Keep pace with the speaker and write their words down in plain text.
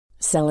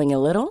Selling a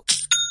little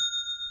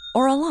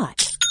or a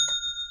lot?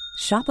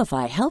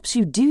 Shopify helps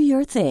you do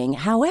your thing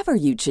however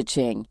you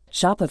cha-ching.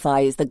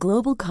 Shopify is the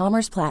global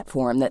commerce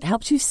platform that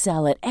helps you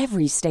sell at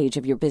every stage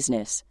of your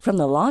business. From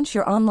the launch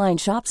your online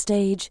shop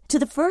stage to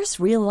the first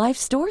real-life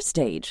store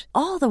stage,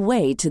 all the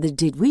way to the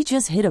did we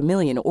just hit a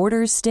million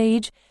orders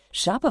stage.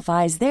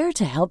 Shopify is there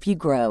to help you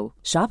grow.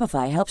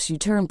 Shopify helps you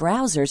turn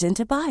browsers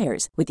into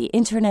buyers with the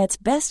internet's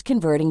best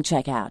converting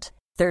checkout.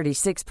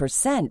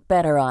 36%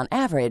 better on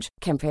average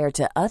compared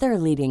to other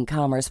leading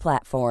commerce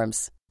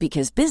platforms.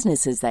 Because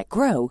businesses that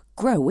grow,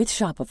 grow with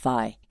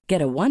Shopify.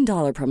 Get a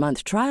 $1 per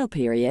month trial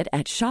period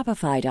at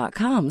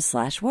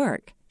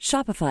shopify.com/work.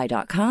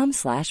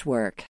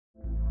 Shopify.com/work.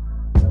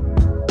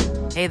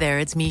 Hey there,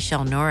 it's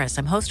Michelle Norris.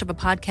 I'm host of a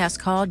podcast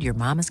called Your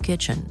Mama's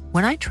Kitchen.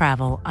 When I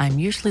travel, I'm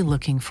usually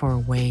looking for a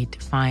way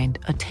to find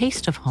a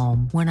taste of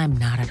home when I'm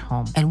not at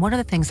home. And one of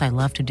the things I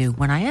love to do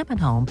when I am at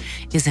home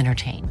is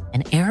entertain.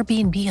 And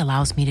Airbnb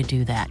allows me to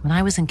do that. When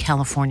I was in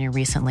California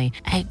recently,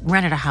 I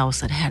rented a house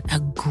that had a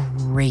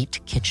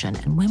great kitchen.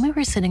 And when we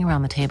were sitting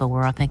around the table, we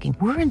were all thinking,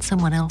 we're in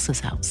someone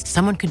else's house.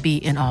 Someone could be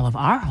in all of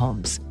our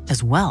homes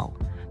as well.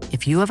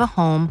 If you have a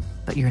home,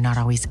 but you're not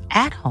always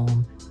at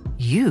home,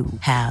 you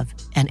have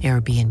an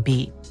Airbnb.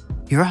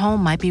 Your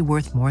home might be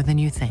worth more than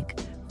you think.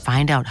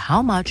 Find out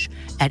how much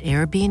at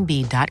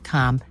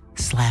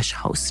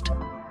airbnb.com/host.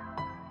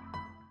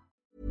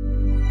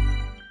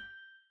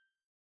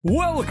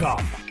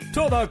 Welcome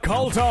to the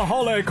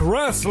Cultaholic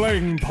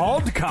Wrestling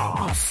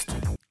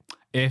Podcast.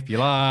 If you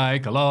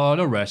like a lot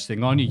of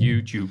wrestling on your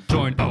YouTube,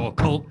 join our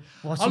cult.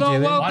 What's he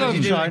doing? Welcome. Why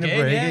did you trying to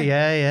break it?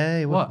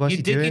 Yeah. What's You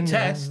he did doing? your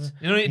test.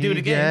 You don't need to do it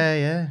again.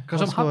 Yeah.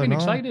 Because I'm happy and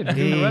excited to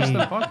do the rest of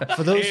the podcast.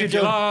 For those who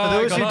don't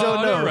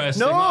know,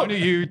 wrestling on your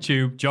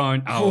YouTube,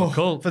 join our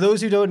cult. For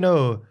those who don't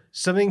know,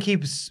 something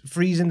keeps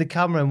freezing the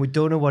camera and we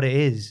don't know what it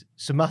is.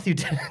 So Matthew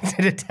did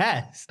a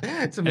test.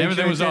 To make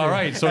Everything was all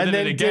right, so I did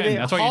it again.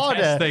 That's why you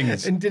test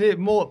things. And did it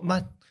more.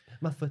 My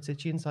foot's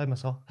itchy inside my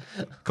sock.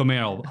 Come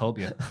here, I'll help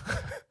you.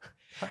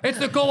 It's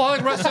the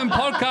Cultaholic Wrestling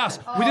Podcast.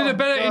 We did a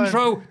better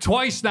intro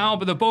twice now,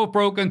 but they're both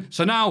broken.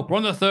 So now we're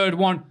on the third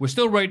one. We're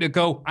still ready to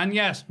go. And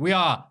yes, we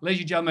are,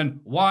 ladies and gentlemen,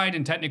 wide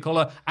in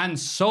Technicolor and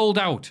sold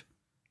out.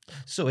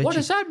 So itchy. What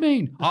does that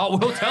mean? Oh,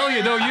 we'll tell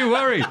you. Don't you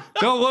worry.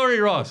 Don't worry,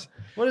 Ross.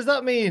 What does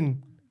that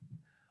mean?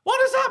 What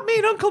does that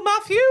mean, Uncle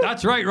Matthew?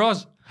 That's right,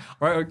 Ross.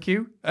 Right on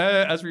cue,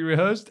 as we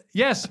rehearsed.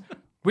 Yes,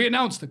 we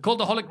announced the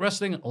Cultaholic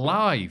Wrestling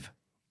Live.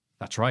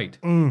 That's right.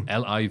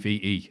 Live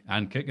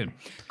and kicking.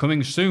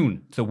 Coming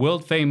soon to the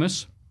world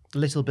famous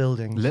Little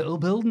Buildings. Little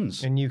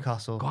Buildings. In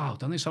Newcastle. Wow,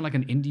 don't they sound like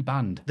an indie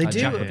band? They that do,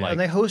 Jack would like? and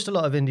they host a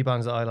lot of indie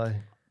bands that I like.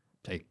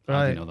 Hey, I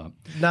Right. didn't know that.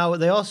 Now,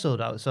 they are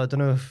sold out, so I don't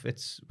know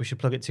if we should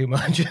plug it too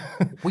much.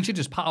 We should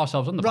just pat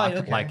ourselves on the Right,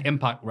 back, okay. like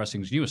Impact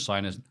Wrestling's newest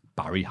signers,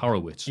 Barry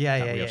Horowitz. Yeah,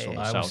 that yeah, we yeah, have sold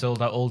yeah. us I out.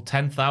 sold out all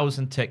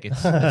 10,000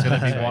 tickets. It's going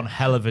to be one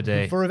hell of a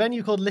day. For a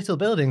venue called Little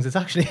Buildings, it's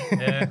actually...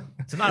 Yeah.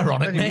 It's an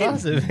ironic Pretty name.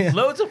 massive, yeah.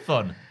 Loads of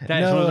fun.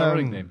 That's one of the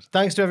ring names.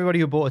 Thanks to everybody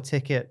who bought a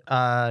ticket,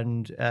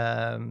 and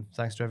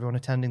thanks to everyone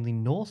attending the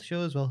North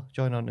show as well.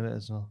 Join on to it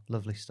as well.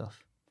 Lovely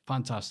stuff.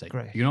 Fantastic.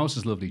 Great. You know this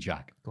is lovely,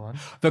 Jack. Go on.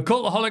 The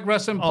Cultaholic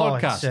Wrestling Oh,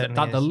 it Podcast certainly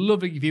that the is.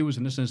 lovely viewers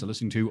and listeners are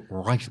listening to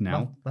right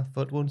now. My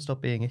foot won't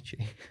stop being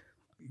itchy.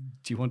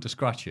 Do you want to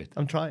scratch it?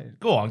 I'm trying.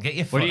 Go on, get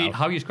your foot out.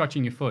 How are you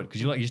scratching your foot?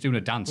 Because you're just doing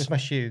a dance. With my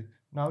shoe.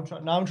 Now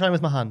I'm trying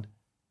with my hand.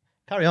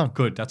 Carry on.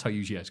 Good, that's how you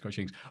usually scratch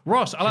things.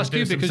 Ross, I'll ask Do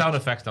you some because... sound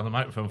effects on the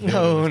microphone. For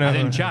No, you. no. And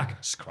then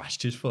Jack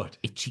scratched his foot.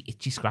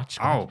 Itchy scratch.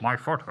 Oh, my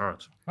foot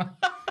hurts.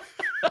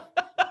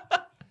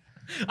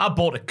 I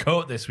bought a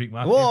coat this week,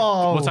 Matthew.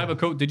 Whoa! What type of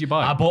coat did you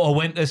buy? I bought a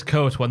winter's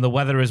coat when the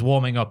weather is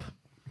warming up.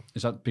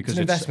 Is that because It's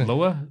an it's investment.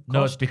 lower?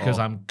 No, it's cost, because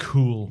or- I'm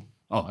cool.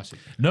 Oh, I see.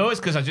 No, it's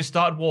because I just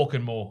started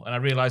walking more and I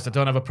realized I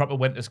don't have a proper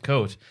winter's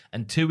coat.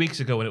 And 2 weeks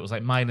ago, when it was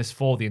like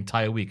 -4 the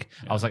entire week,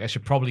 I was like, I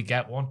should probably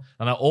get one.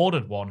 And I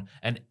ordered one.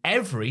 And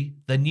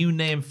the new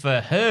name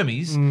for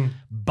Hermes,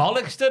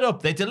 bollocksed it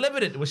up. They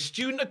delivered it to a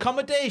student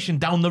accommodation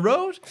down the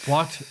road.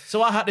 What?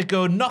 So I had to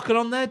go knocking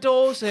on their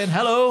door saying,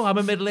 hello, I'm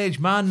a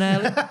middle-aged man now.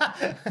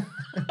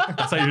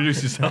 That's how you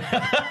introduce yourself.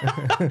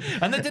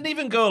 And they didn't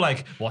even go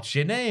like, what's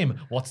your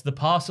name? What's the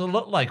parcel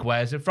look like?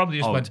 Where's it from? They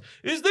just went,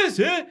 is this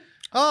it?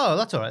 Oh,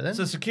 that's all right then.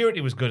 So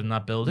security was good in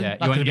that building. Yeah,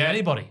 That could have been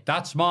anybody.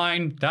 That's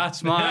mine.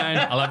 That's mine.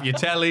 I'll have your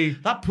telly.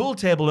 That pool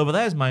table over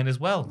there is mine as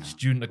well.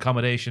 Student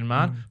accommodation,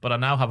 man. But I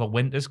now have a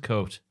winter's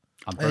coat.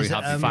 I'm very Is it,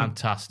 happy.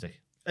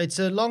 Fantastic. It's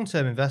a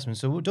long-term investment,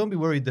 so don't be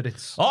worried that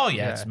it's... Oh,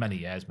 yeah, it's many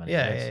years,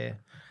 Yeah.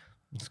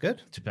 It's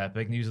good. It's about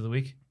big news of the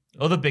week.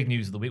 Other big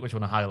news of the week, which I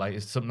want to highlight,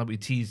 is something that we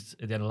teased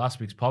at the end of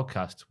last week's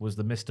podcast, was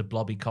the Mr.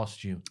 Blobby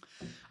costume.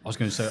 I was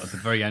going to say it at the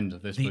very end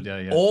of this, The but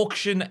yeah.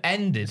 auction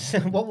ended.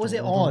 What was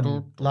it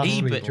on last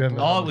week? eBay. Do you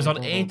remember? Oh, it was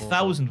on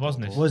 8,000,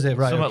 wasn't it? Was it?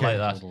 Right, Something okay.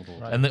 like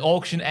that. And the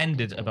auction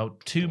ended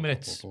about 2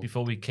 minutes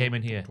before we came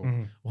in here.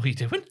 What are you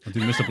doing? I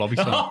do Mr. Blobby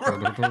style.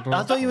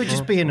 I thought you were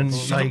just being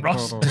like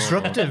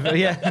disruptive.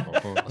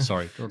 Yeah.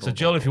 Sorry. So,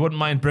 Joel, if you wouldn't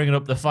mind bringing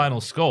up the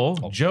final score.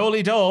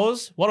 Jolie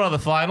Dawes, what are the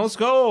final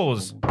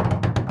scores?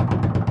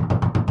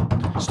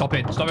 Stop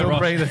it, Don't Ross.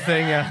 break the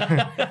thing.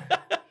 Yeah.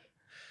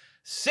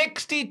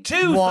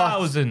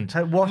 62,000.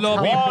 What?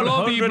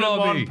 Blobby.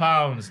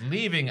 £101,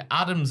 leaving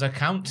Adam's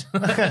account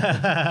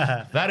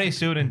very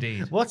soon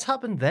indeed. What's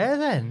happened there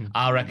then?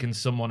 I reckon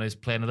someone is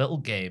playing a little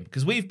game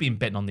because we've been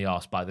bitten on the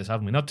arse by this,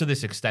 haven't we? Not to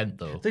this extent,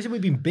 though. They said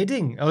we've been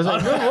bidding. I was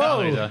like,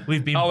 whoa.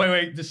 We've been Oh,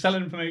 wait. The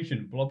selling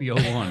information. Blobby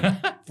 01.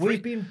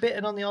 We've been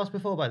bitten on the arse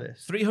before by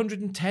this.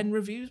 310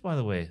 reviews, by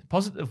the way,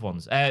 positive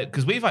ones.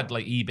 Because we've had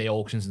like eBay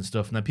auctions and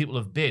stuff, and then people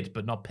have bid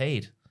but not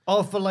paid.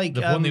 Oh, for like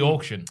They've won the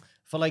auction.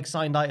 for like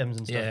signed items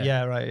and stuff. Yeah.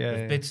 Yeah, right. Yeah, They've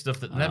yeah. bid stuff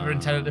that they never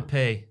intended to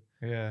pay,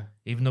 Yeah.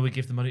 even though we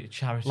give the money to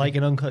charity. Like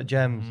an Uncut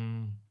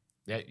Gems.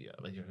 yeah.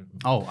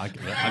 Oh, I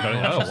got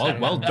it. Oh,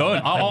 well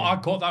done. I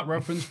caught that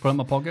reference. Put it in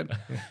my pocket.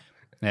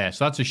 Yeah,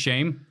 so that's a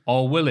shame.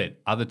 Or will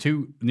it? Are the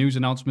two news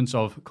announcements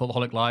of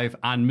Cultaholic Live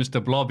and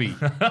Mr. Blobby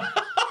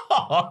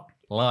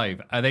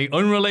Live, are they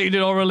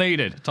unrelated or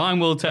related? Time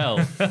will tell.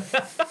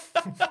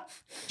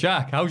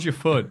 Jack, how's your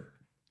foot?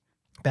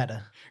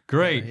 Better.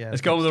 Great. Yeah,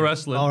 Let's go with the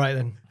wrestling. All right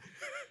then.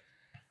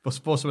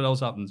 Before something else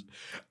happens.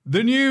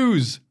 The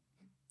news.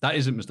 That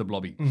isn't Mr.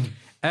 Blobby.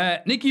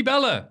 Nikki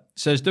Bella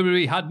says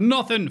WWE had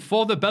nothing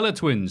for the Bella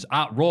twins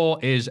at Raw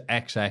is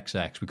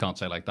XXX. We can't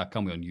say it like that,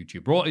 can we, on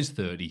YouTube? Raw is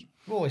 30.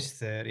 Oh, it's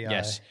 30.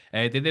 Yes.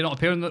 Did they not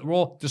appear on the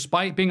Raw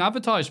despite being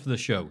advertised for the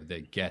show?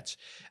 They get.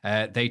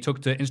 They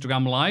took to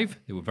Instagram Live.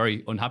 They were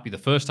very unhappy the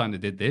first time they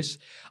did this.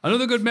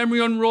 Another good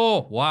memory on Raw.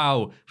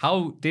 Wow.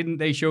 How didn't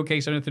they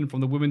showcase anything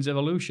from the Women's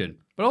Evolution?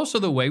 But also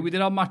the way we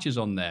did our matches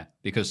on there,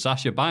 because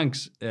Sasha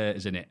Banks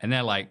is in it. And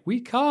they're like, we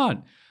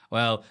can't.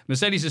 Well,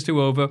 Mercedes is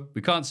too over.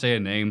 We can't say her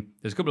name.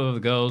 There's a couple of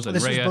other girls. And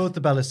This Rhea. was both the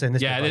Bellas saying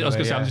this. Yeah, bit, by I was the going to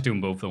way, say, I'm yeah. just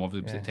doing both of them.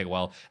 Obviously, it'll take a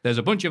while. There's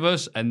a bunch of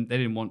us, and they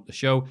didn't want the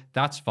show.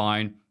 That's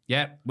fine.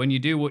 Yeah, when you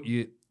do what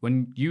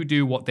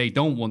they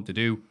don't want to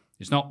do,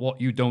 it's not what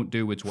you don't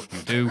do, it's what you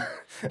do.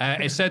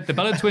 It said the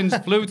Bella twins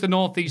flew to the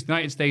Northeast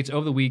United States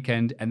over the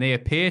weekend, and they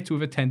appear to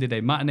have attended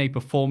a matinee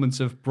performance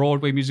of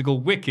Broadway musical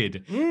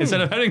Wicked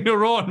instead of heading to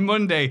Raw on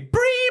Monday.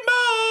 But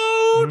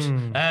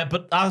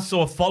I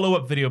saw a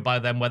follow-up video by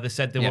them where they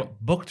said they were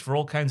booked for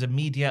all kinds of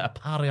media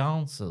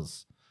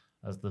appearances,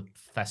 as the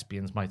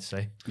thespians might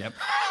say. Yep.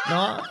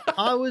 No,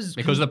 I was.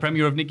 Because the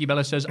premiere of Nikki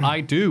Bella Says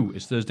I Do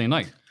is Thursday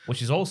night.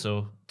 Which is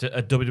also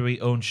a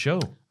WWE-owned show.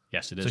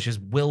 Yes, it is. So she's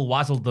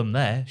will-wazzled them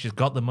there. She's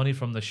got the money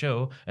from the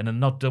show and then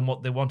not done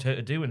what they want her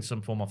to do in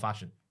some form or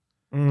fashion.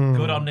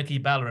 Good on Nikki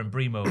Bella and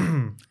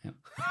Brimo.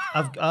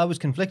 I was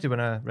conflicted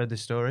when I read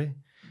this story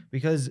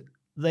because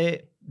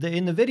they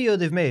in the video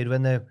they've made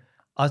when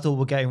I thought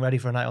we're getting ready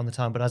for a night on the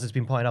town, but as it's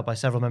been pointed out by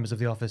several members of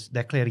the office,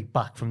 they're clearly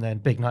back from their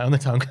big night on the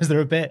town because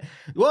they're a bit,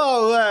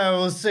 whoa,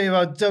 we'll see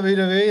about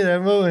WWE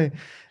then, won't we?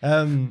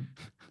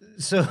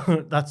 So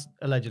that's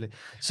allegedly.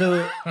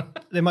 So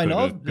they might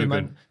not have,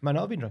 might not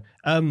have been drunk.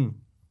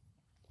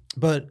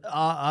 But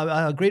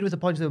I agreed with the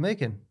points they were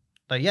making.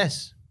 Like,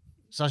 yes,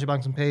 Sasha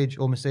Banks and Paige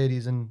or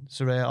Mercedes and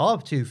Saraya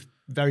are two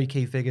very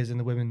key figures in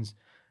the women's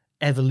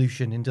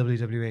evolution in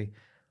WWE,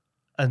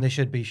 and they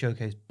should be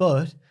showcased.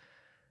 But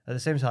at the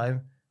same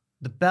time,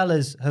 the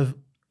Bellas have,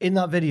 in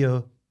that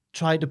video,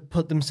 tried to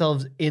put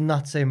themselves in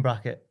that same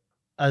bracket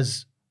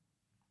as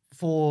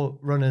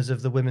forerunners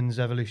of the women's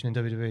evolution in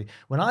WWE.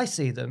 When I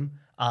see them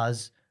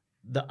as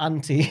the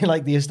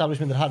like the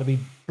establishment that had to be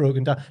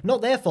broken down.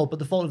 Not their fault, but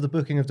the fault of the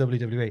booking of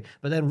WWE.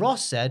 But then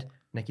Ross said,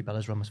 Nikki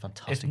Bella's run was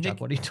fantastic,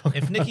 Jack. What are you talking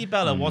If about? Nikki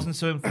Bella wasn't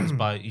so influenced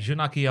by Jun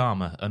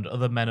Akiyama and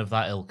other men of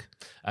that ilk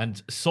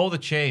and saw the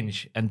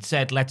change and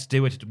said, let's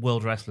do it at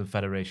World Wrestling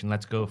Federation,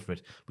 let's go for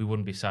it, we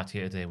wouldn't be sat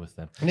here today with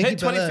them. Nikki Her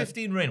Bella-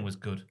 2015 reign was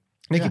good.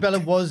 Nikki Bella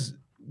was,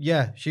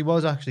 she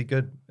was actually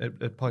good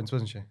at points,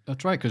 wasn't she?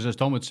 That's right, because as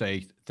Tom would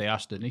say, they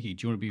asked her, Nikki,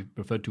 do you want to be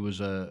referred to as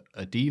a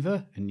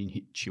diva?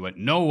 And she went,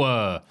 no.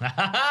 And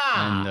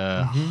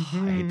I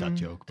hate that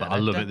joke, but I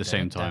love it at the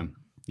same time.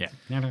 Yeah.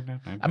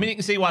 I mean, you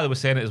can see why they were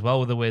saying it as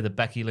well with the way the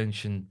Becky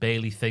Lynch and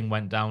Bailey thing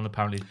went down,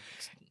 apparently.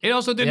 It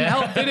also didn't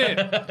help, did it?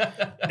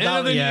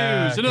 Another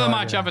news, another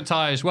match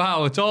advertised.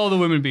 Wow, it's all the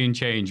women being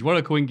changed. What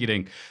a coinky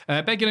ding.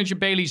 Becky Lynch and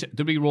Bailey's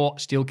WWE Raw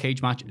Steel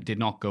Cage match did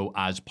not go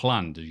as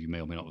planned, as you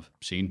may or may not have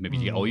seen. Maybe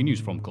you get all your news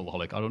from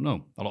Cultaholic. I don't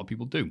know. A lot of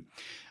people do.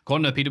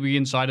 According to PWWE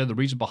Insider, the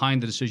reason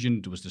behind the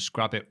decision was to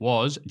scrap it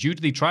was due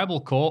to the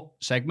Tribal Court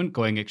segment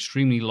going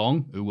extremely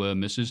long. Who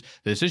misses?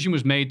 The decision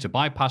was made to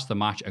bypass the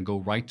match and go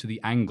right to the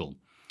angle.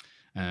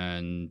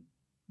 And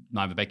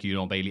neither Becky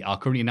nor Bailey are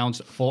currently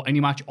announced for any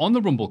match on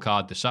the Rumble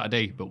card this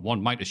Saturday, but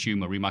one might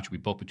assume a rematch will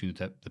be booked between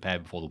the pair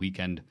before the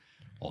weekend,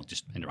 or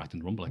just interact in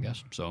the Rumble, I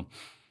guess. So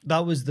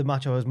That was the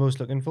match I was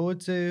most looking forward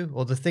to,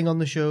 or the thing on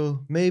the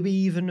show, maybe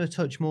even a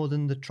touch more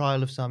than the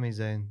trial of Sami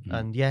Zayn.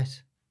 And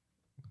yet,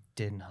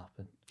 didn't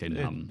happen. didn't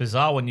happen.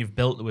 Bizarre when you've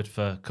built to it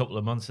for a couple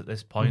of months at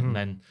this point, and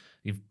then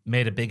you've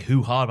made a big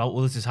hoo-ha about,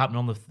 well, this is happening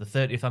on the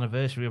 30th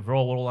anniversary of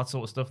Raw, all that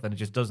sort of stuff. Then it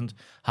just doesn't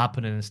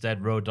happen, and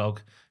instead Road Dogg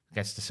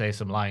gets to say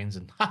some lines,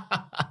 and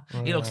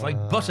he looks like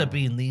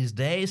Butterbean these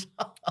days.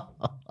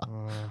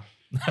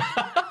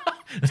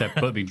 Except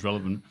Butterbean's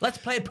relevant. Let's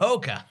play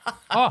poker.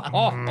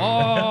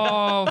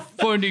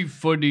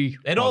 Funny.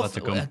 In Oh, all, that's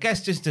a cum. I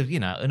guess just to,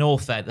 in all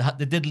fair,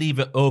 they did leave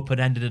it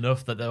open-ended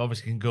enough that they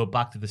obviously can go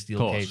back to the steel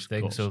Course, cage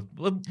thing. course. So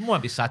we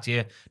won't be sat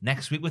here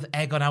next week with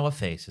egg on our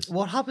faces.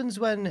 What happens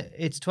when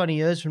it's 20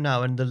 years from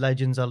now and the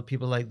legends are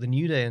people like the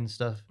New Day and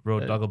stuff?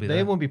 Road Dogg will be They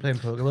there. won't be playing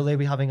poker. Will they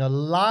be having a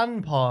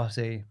LAN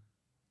party?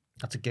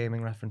 That's a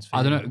gaming reference for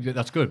I you. don't know.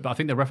 That's good, but I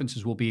think the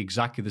references will be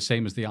exactly the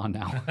same as they are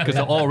now because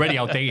they're already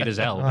outdated as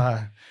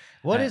hell.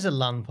 What is a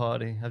LAN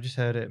party? I've just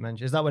heard it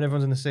mentioned. Is that when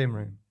everyone's in the same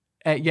room?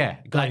 Yeah,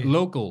 like you.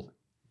 local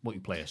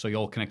multiplayer, so you're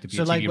all connected to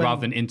your So, TV like, when-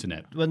 rather than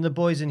internet. When the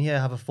boys in here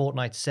have a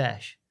Fortnite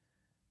sesh,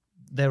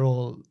 they're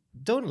all,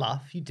 don't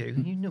laugh, you do.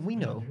 We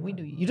know.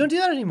 You don't do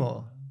that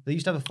anymore. They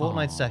used to have a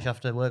Fortnite sesh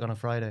after work on a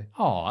Friday.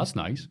 Oh, that's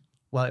nice.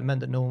 Well, it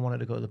meant that no one wanted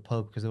to go to the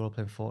pub because they were all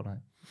playing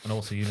Fortnite. And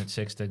also Unit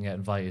 6 didn't get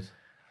invited.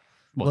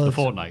 What, Well, the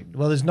it's- Fortnite?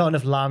 Well, there's not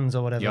enough LANs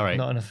or whatever. You're right.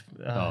 Not enough.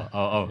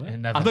 Oh.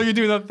 Never. I thought you were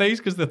doing that face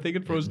because the thing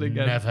had frozen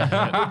again. Never. Would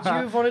you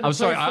have wanted to I'm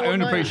sorry, play I don't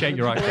Fortnite? appreciate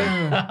your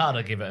accent.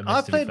 I'd give it a miss.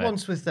 I to be played fair.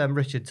 once with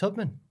Richard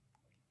Tubman.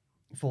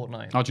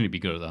 Fortnite. How'd you be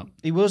good at that?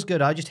 He was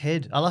good. I just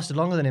hid. I lasted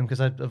longer than him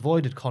because I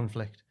avoided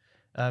conflict.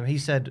 He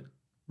said,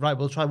 "Right,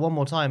 we'll try one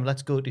more time.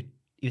 Let's go to."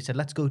 He said,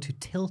 "Let's go to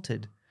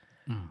Tilted."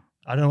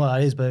 I don't know what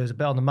that is, but it was a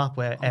bit on the map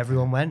where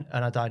everyone went,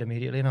 and I died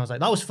immediately. And I was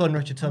like, "That was fun,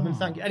 Richard Tubman.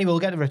 Thank you." Anyway, we'll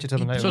get to Richard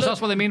Tubman later. So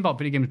that's what they mean about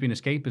video games being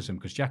escapism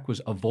because Jack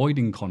was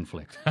avoiding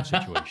conflict in the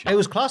situation. It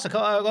was class. I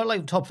got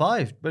like top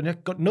 5, but I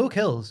got no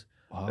kills.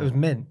 It was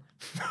mint.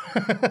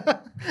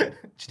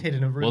 Just hid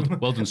in a room.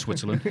 Well done,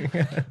 Switzerland.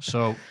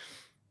 So,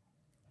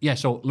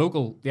 so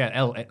local,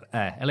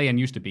 LAN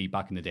used to be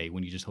back in the day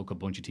when you just hook up a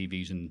bunch of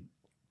TVs and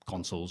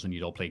consoles and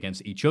you'd all play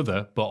against each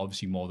other, but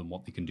obviously more than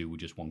what they can do with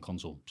just one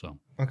console. So,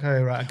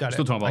 Okay, right. I got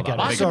Still it. talking about I get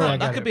that. it. Big Sorry, fan. I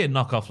That get could it. be a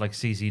knockoff like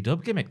CZ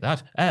Dub gimmick.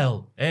 That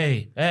LAN.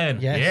 Yes.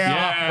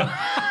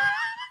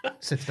 Yeah.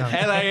 Sits down.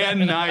 LAN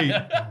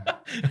night.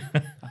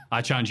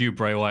 I challenge you,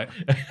 Bray Wyatt.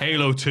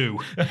 Halo 2.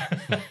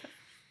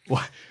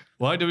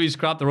 Why do we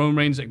scrap the Roman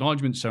Reigns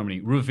acknowledgement ceremony?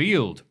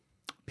 Revealed.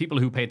 People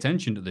who pay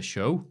attention to the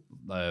show,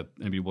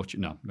 maybe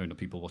watching, no, maybe not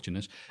people watching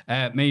this,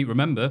 may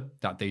remember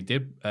that they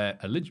did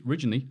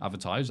originally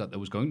advertise that there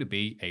was going to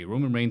be a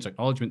Roman Reigns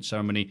acknowledgement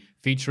ceremony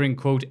featuring,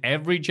 quote,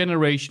 every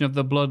generation of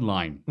the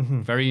bloodline.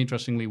 Very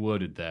interestingly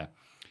worded there.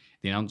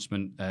 The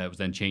announcement was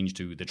then changed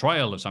to the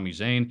trial of Sami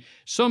Zayn.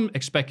 Some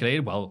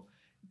speculated, well,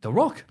 The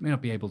Rock may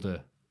not be able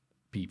to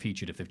be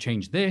featured if they've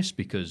changed this,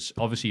 because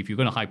obviously if you're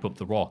going to hype up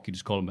The Rock, you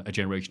just call him a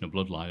generation of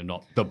bloodline and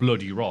not the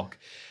bloody Rock.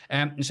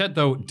 Instead,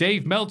 though,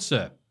 Dave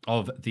Meltzer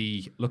of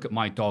the Look at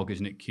My Dog,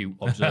 Isn't It Cute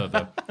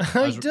Observer.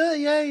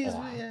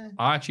 Yeah.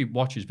 I actually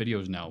watch his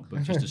videos now,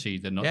 but just to see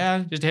they're not,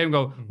 Yeah. just to hear him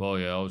go, well,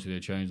 yeah, obviously they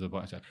changed the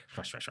button.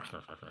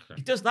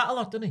 He does that a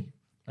lot, doesn't he?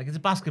 Like it's a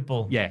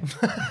basketball. Yeah.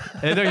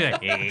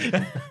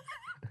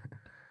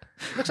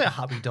 Looks like a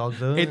happy dog,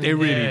 though. It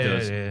really Yeah,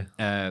 does. yeah.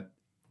 I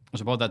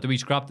was about that. Do we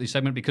scrap the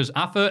segment because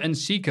Afa and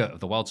Sika of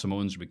the Wild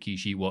Samoans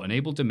Rikishi were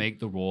unable to make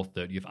the Raw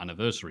 30th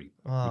anniversary.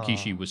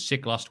 Rikishi was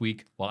sick last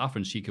week, while Afa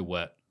and Sika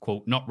were,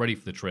 quote, not ready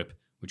for the trip,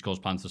 which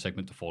caused plans for the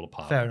segment to fall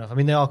apart. Fair enough. I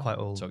mean, they are quite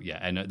old. So, yeah,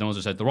 and the ones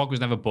that said The Rock was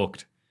never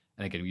booked.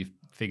 And again, we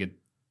figured,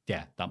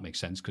 yeah, that makes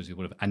sense because he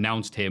would have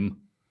announced him.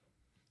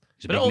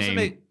 He's a But big also,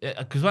 name.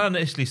 because when I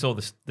initially saw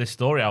this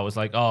story, I was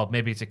like, oh,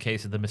 maybe it's a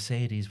case of the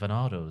Mercedes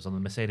Venados on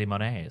the Mercedes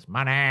Monets.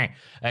 Money!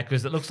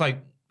 Because it looks like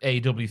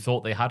AEW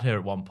thought they had her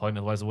at one point,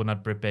 otherwise they wouldn't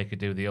have Britt Baker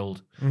do the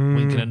old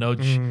wink and a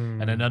nudge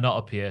and then not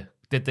appear.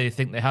 Did they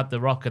think they had The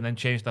Rock and then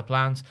change their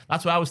plans?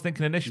 That's what I was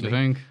thinking initially. You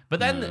think? But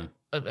then,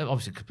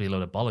 obviously, it could be a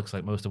load of bollocks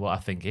like most of what I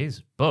think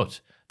is.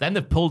 But then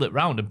they've pulled it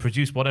round and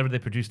produced whatever they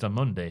produced on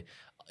Monday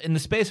in the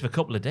space of a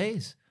couple of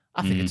days.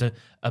 I think it's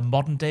a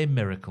modern day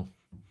miracle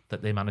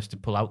that they managed to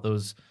pull out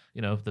those,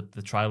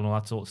 the trial and all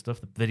that sort of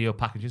stuff, the video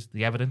packages,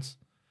 the evidence.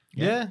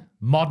 Yeah.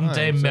 Modern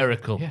day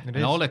miracle. Yeah,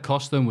 and all it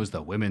cost them was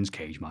the women's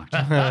cage match.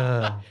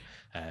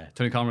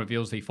 Tony Khan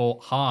reveals they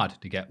fought hard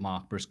to get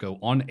Mark Briscoe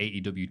on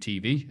AEW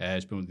TV.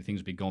 It's been one of the things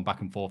that's been going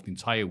back and forth the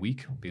entire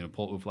week, being a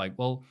report of like,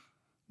 well,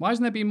 why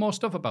hasn't there been more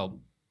stuff about,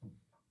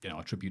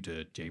 a tribute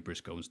to Jay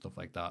Briscoe and stuff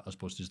like that, as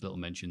opposed to just little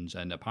mentions.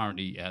 And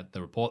apparently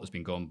the report that's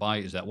been going by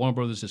is that Warner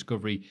Brothers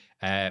Discovery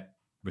banned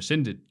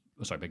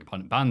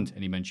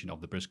any mention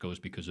of the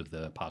Briscoes because of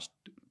the past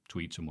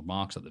tweets and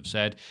remarks that they've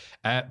said.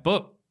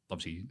 But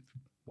obviously,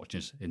 watching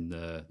this in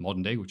the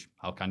modern day, which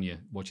how can you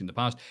watch in the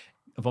past,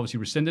 have obviously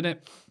rescinded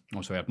it.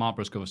 Also, we had Mark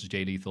Briscoe versus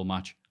Jay Lethal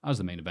match as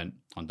the main event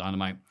on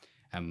Dynamite.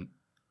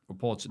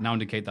 Reports now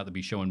indicate that they'll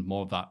be showing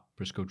more of that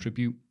Briscoe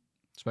tribute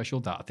special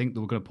that I think they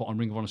were going to put on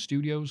Ring of Honor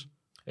Studios.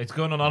 It's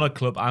going on Honor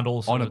Club and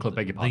also Honor Club,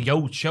 beg your the pardon.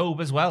 Yo Show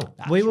as well.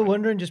 We were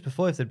wondering just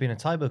before if there'd been a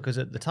typo, because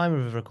at the time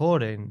of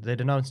recording,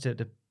 they'd announced it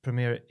to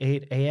premiere at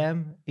 8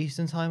 a.m.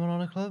 Eastern Time on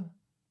Honor Club.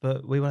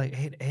 But we were like,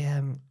 8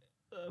 a.m.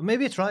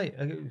 Maybe it's right.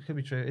 It could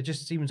be true. It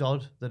just seems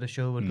odd that a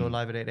show would go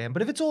live at 8 a.m.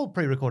 But if it's all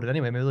pre-recorded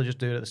anyway, maybe they'll just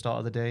do it at the start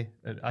of the day,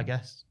 I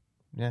guess.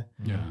 Yeah.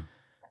 Yeah.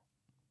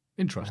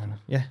 Interesting.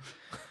 Yeah.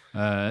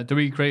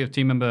 WWE creative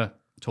team member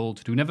told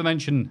to never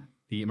mention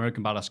the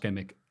American Badass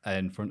gimmick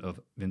in front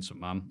of Vince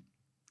McMahon.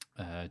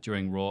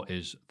 during Raw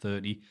is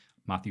 30.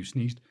 Matthew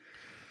sneezed.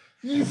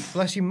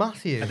 Bless you,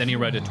 Matthew. And then he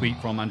read a tweet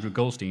from Andrew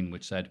Goldstein,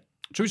 which said,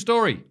 "True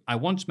story. I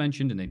once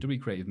mentioned in a WWE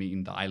creative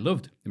meeting that I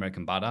loved the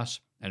American Badass,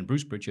 and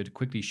Bruce Pritchard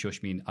quickly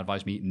shushed me and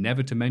advised me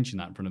never to mention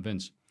that in front of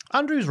Vince."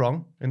 Andrew's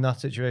wrong in that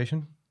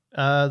situation.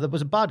 There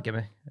was a bad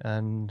gimmick,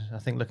 and I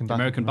think looking back,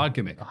 American bad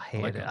gimmick. I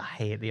hate like it. that. I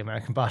hate the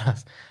American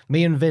Badass.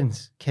 Me and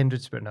Vince,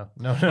 kindred spirit. No.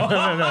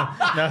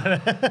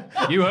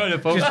 You heard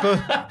it, folks.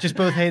 Just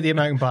both hate the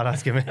American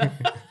Badass gimmick.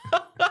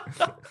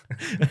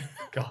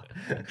 God,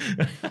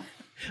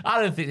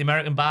 I don't think the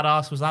American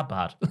Badass was that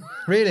bad.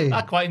 really?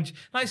 I quite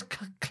nice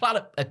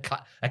Claret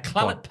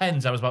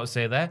Penza. I was about to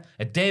say there.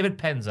 A David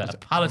Penza, a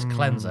palate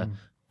cleanser.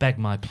 Beg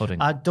my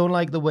pudding. I don't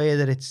like the way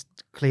that it's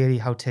clearly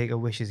how Taker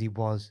wishes he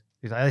was.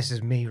 He's like, this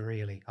is me,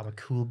 really. I'm a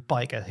cool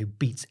biker who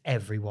beats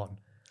everyone.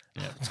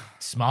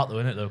 Smart though,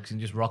 isn't it? Though, because he can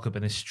just rock up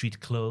in his street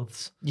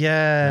clothes.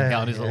 Yeah. And get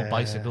on his little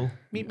bicycle.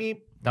 Meep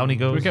meep. Down he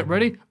goes. We get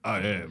ready? I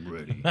am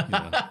ready.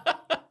 Yeah.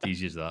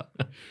 Easy as that.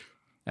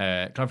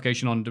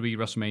 Clarification on WWE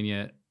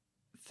WrestleMania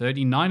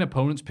 39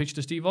 opponents pitched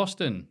to Steve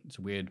Austin. It's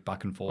a weird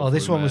back and forth. Oh,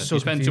 this one was so You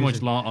spend too much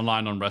confusing.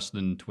 online on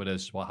wrestling Twitter.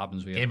 Is what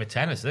happens with you. Game of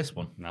tennis, this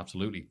one.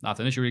 Absolutely.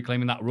 After initially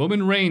claiming that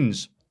Roman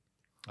Reigns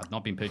had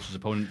not been pitched as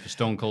opponent for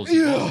Stone Cold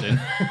Steve Austin,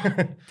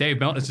 Dave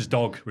Meltzer, it's his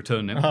dog,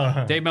 returning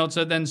him. Dave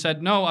Meltzer then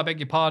said, "No, I beg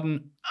your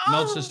pardon."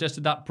 Meltzer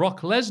suggested that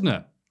Brock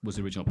Lesnar was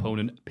the original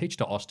opponent, pitched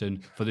to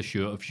Austin for the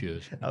shirt of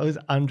shirts. That was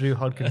Andrew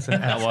Hodgkinson.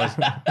 That was.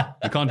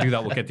 We can't do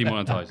that. We'll get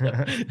demonetized.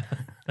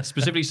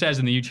 Specifically says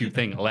in the YouTube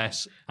thing,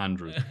 less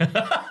Andrew.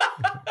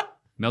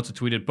 Meltzer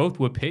tweeted, "Both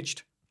were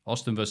pitched.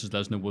 Austin versus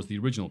Lesnar was the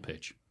original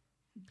pitch."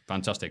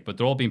 Fantastic. But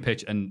they're all being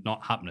pitched and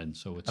not happening.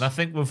 So it's. And I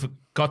think we've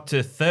got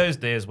to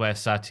Thursday as we're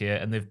sat here,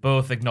 and they've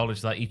both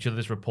acknowledged that each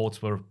other's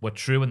reports were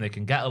true and they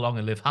can get along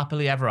and live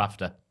happily ever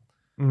after.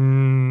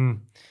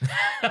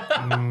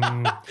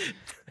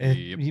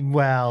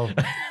 Well,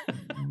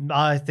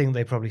 I think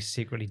they probably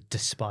secretly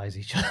despise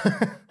each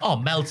other. Oh,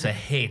 Meltzer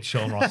hates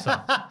Sean Ross. I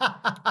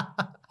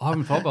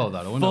haven't thought about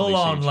that. I wonder how Full they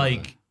see on, each like,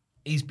 other.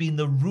 he's been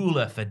the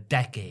ruler for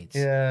decades.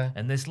 Yeah.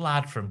 And this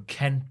lad from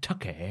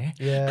Kentucky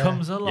Yeah.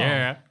 comes along,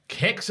 Yeah.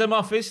 kicks him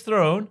off his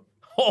throne.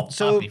 Oh,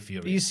 So, I'd be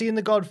furious. you seen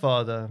The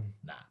Godfather?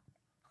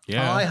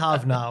 Yeah. I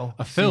have now.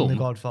 A seen film? The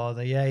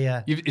Godfather.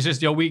 Yeah. Is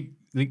this your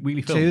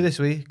weekly film? 2 this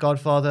week.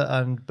 Godfather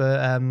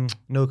and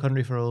No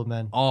Country for Old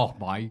Men. Oh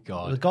my The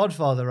God.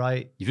 Godfather,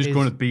 right? You've just is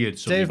grown a beard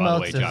suddenly, Dave by the way,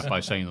 Meltzer's- Jack, by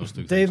saying those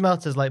two Dave things.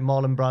 Meltzer's like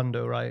Marlon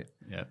Brando, right?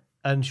 Yeah.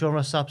 And Sean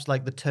Ross Sapp's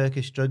like the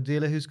Turkish drug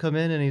dealer who's come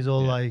in, and he's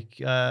all like,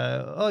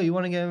 "Oh, you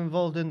want to get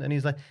involved in?" And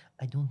he's like,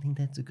 "I don't think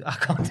that's a good. I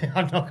can't.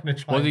 I'm not going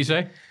to try." What did he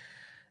say?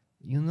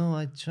 You know,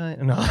 I try.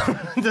 No,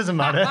 it doesn't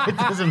matter. It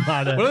doesn't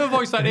matter. Whatever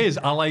voice that is,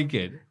 I like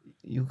it.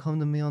 You come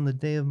to me on the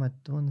day of my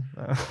daughter.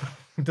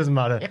 It doesn't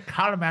matter.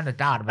 Call him out the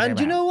dad. And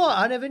do you know what?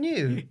 I never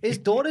knew. His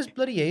daughter's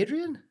bloody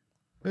Adrian.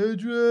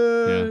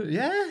 Adrian.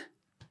 Yeah.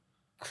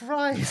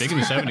 Christ. Big in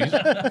the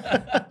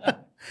 70s.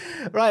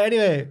 Right.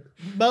 Anyway,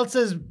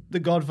 Meltzer's the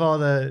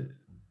Godfather.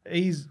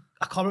 I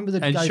can't remember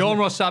the And guy's Sean name.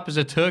 Ross Sapp is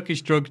a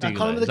Turkish drug I dealer. can't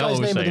remember the Is that guy's what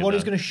we're name, but the saying one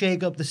who's there? going to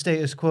shake up the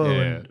status quo.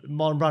 Yeah. And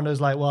Marlon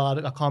Brando's like, well,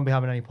 I can't be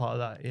having any part of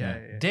that. Yeah.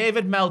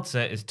 David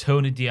Meltzer is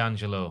Tony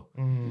D'Angelo,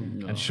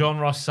 and Sean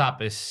Ross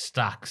Sapp is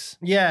Stax.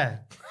 Yeah.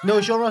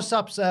 No, Sean Ross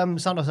Sapp's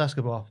Santos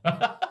Escobar.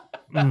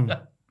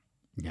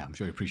 Yeah, I'm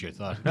sure he appreciates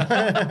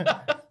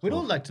that. We'd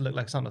all like to look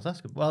like Santos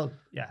Escobar. Well,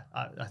 yeah,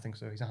 I think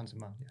so. He's a handsome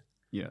man. Yeah.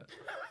 Yeah.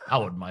 I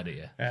wouldn't mind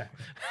it, yeah.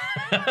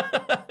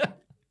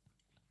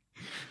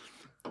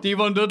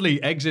 Devon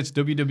Dudley exits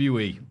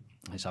WWE.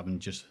 This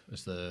happened just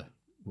as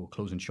we were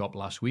closing shop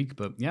last week.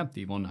 But yeah,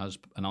 Devon has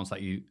announced that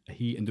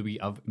he and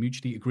WWE have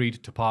mutually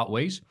agreed to part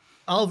ways.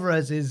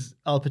 Alvarez is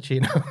Al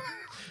Pacino.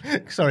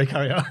 Sorry,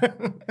 carry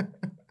on.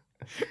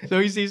 So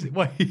he's his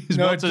No,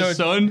 Meltzer's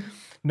son.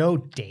 No,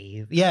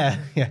 Dave. Yeah.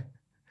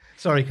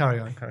 Sorry, carry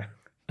on.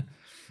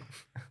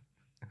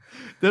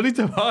 Dudley's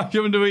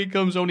departure from WWE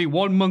comes only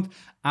 1 month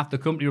after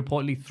the company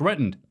reportedly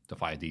threatened to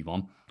fire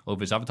Devon over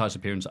his advertised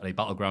appearance at a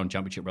Battleground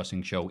Championship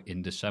Wrestling show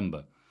in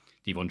December.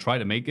 Devon tried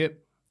to make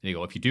it. And you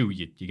go, if you do,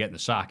 you get in the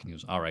sack. And he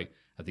goes, all right.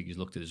 I think he's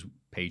looked at his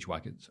page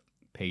wackets.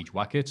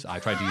 I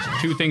tried to use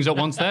 2 things at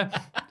once there.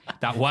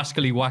 That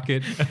wascally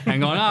wacket.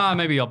 And going,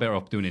 maybe I'll better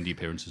off doing indie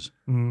appearances.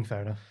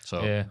 Fair enough.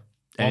 So, Yeah.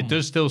 and it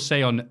does still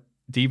say on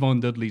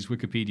Devon Dudley's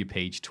Wikipedia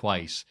page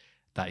twice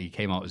that he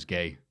came out as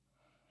gay.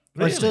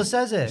 But it still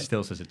says It it.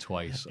 still says it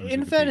twice. on his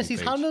In Wikipedia fairness, he's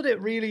page. handled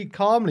it really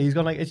calmly. He's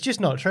gone like, it's just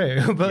not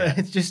true. But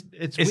it's It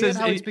weird says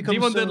how it's become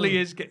Devon so... Dudley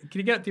is. Can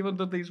you get Devon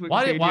Dudley's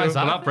Wikipedia Why is for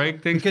that? that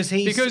break thing? Because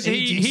he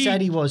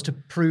said he was to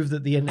prove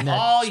that the internet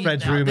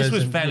spreads rumors. This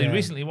was and- fairly yeah.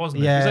 recently,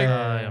 wasn't it? Yeah. It was like,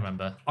 Yeah. I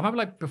remember. I remember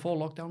like before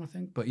lockdown, I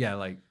think. But yeah,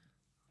 like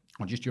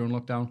or just during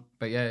lockdown.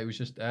 But yeah, it was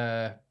just.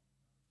 Oh,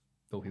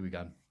 here we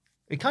go.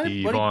 It kind of...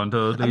 Devon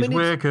Dudley's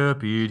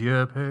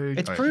Wikipedia page.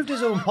 It's Right. proved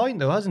his own point,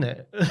 though, hasn't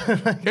it?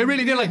 It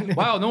really did. Like,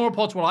 wow, no one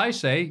reports what I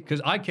say because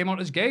I came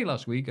out as gay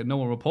last week and no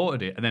one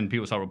reported it. And then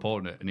people started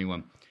reporting it, and he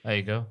went, There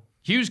you go.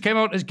 Hughes came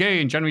out as gay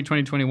in January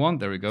 2021.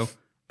 There we go.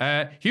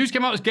 Hughes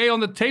came out as gay on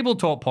the Table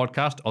Talk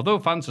podcast, although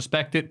fans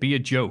suspect it be a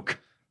joke.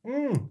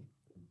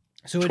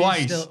 So Twice.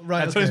 it is still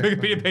right. That's on his Okay.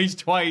 Wikipedia page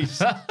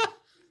twice.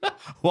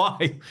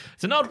 Why?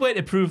 It's an odd way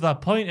to prove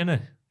that point, isn't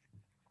it?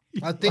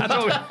 I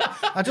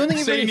don't think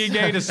he Saying really. you're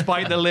gay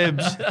despite the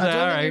libs. I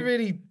don't think he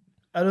really.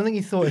 I don't think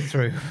he thought it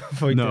through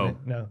before he No. did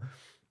it. No.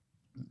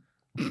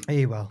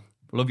 Hey, well.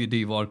 Love you,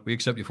 Devon. We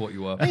accept you for what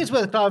you are. I think it's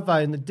worth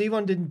clarifying that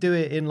Devon didn't do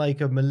it in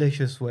like a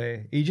malicious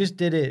way. He just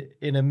did it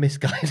in a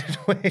misguided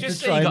way.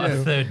 Just to say try you got and a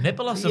do- third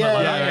nipple or something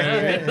like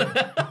that.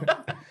 yeah.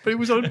 But it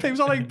was on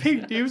like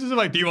Pete. He was just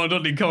like, Devon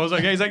Dudley comes.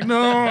 Like, he's like,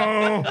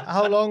 no.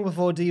 How long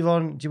before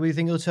Devon, do we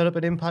think he'll turn up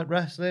at Impact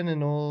Wrestling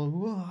and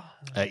all?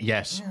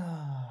 Yes.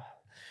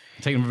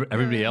 Taking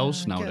everybody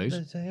else nowadays.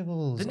 Get the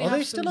tables. Didn't he Are they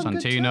have still some- on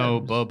good Santino,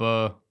 terms?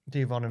 Bubba,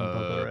 Devon and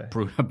Bubba,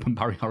 right?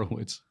 Barry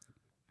Horowitz,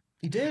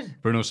 He did?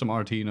 Bruno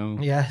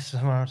Sammartino. Yes.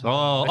 Oh,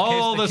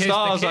 all the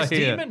stars the are Kiss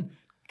here. Demon.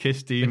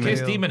 Kiss The Demon.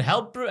 Kiss Demon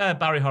helped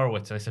Barry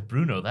Horowitz. I said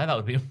Bruno there. That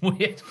would be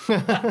weird.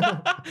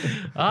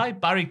 Aye,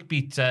 Barry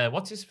beat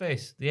what's his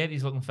face? The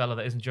 80s looking fella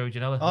that isn't Joey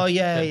Janela. Oh,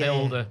 yeah, the yeah.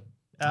 older.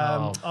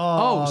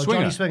 Swinger.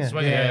 Johnny Swinger.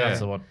 Swinger, yeah, that's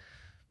the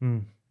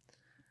one.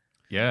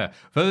 Yeah.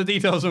 Further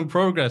details on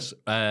progress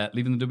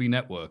leaving the W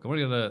Network. I want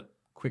to get a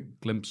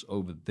quick glimpse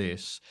over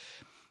this.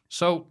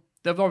 So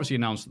they've obviously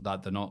announced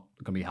that they're not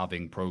going to be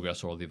having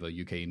Progress or the other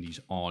UK indies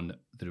on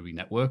the W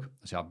Network,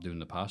 as they have been doing in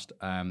the past.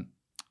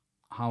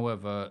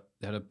 However,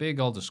 they had a big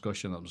old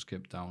discussion that was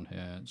skipped down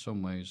here in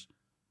some ways.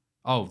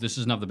 Oh, this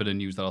is another bit of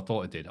news that I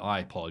thought it did. I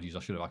apologize. I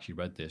should have actually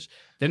read this.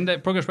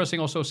 Didn't Progress Wrestling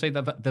also say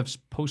that they've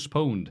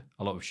postponed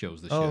a lot of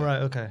shows this year? Oh,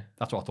 right, okay.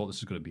 That's what I thought this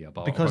was going to be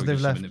about. Because Probably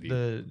they've just some left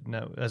interview.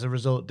 no, as a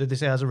result. Did they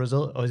say as a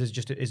result? Or is it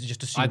just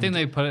assumed? I think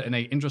they put it in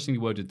an interestingly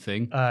worded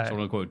thing. So I don't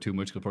want to quote it too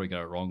much because I'll probably get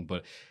it wrong.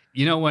 But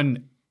you know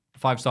when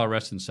 5-Star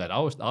Wrestling said,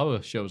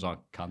 our shows aren't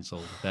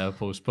cancelled, they're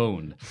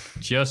postponed.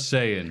 Just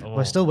saying.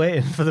 We're still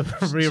waiting for the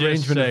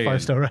rearrangement of saying.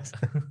 5-Star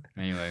Wrestling.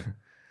 Anyway.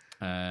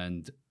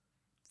 And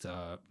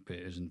it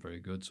isn't very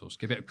good, so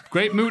skip it.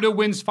 Great Muta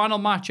wins final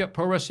match at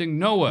Pro Wrestling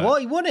Noah.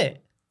 What? He won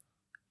it?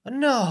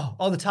 No.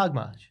 Oh, the tag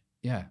match.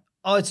 Yeah.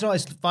 Oh, it's not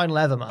his final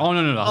ever match. Oh,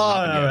 no. That's Oh, not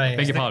happened yet. right.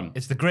 Beg your pardon.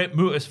 It's the Great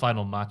Mutas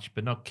final match,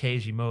 but not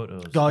Keiji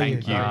Moto's. Got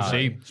Thank you. Right.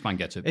 See? This man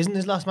gets it. Isn't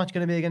his last match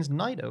going to be against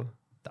Naito?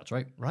 That's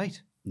right. Right.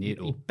 He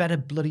Naito. better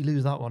bloody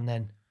lose that one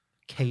then.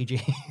 KG.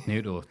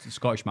 Naito, the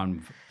Scottish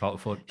man without a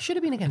foot. Should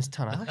have been against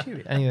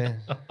Tanahashi. Anyway.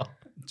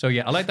 So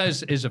yeah, I like that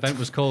his event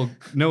was called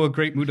Noah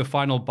Great Muta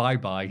Final Bye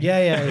Bye.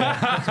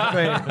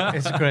 Yeah.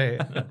 It's great.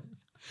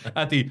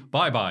 At the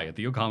Bye Bye at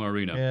the Yokohama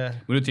Arena. Yeah.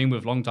 Muta team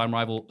with longtime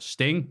rival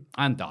Sting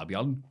and Darby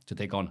Allin to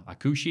take on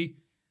Hakushi.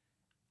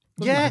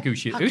 Yeah.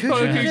 Hakushi. Hakushi Who's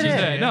called did Hakushi's it.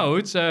 there? No,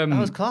 it's That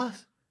was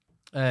class.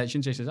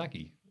 Shinsei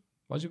Sasaki.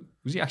 Was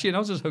he actually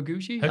announced as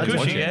Hakushi?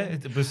 Hakushi, yeah.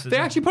 It was, They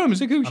actually put him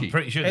as Hakushi. I'm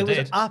pretty sure It they was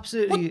did.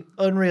 absolutely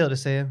unreal to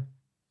see him.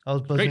 I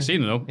was buzzing. Great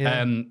seeing though.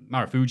 Yeah.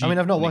 Marufuji. I mean,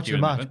 I've not Nick watched the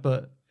Kieran match, event.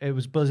 but it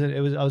was buzzing.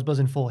 I was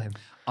buzzing for him.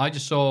 I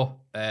just saw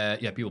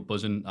people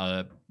buzzing.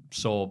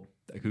 Saw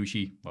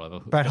Hakushi, whatever.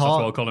 Bret That's what I'll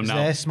Hart call him was now.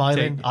 there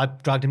smiling. I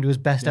dragged him to his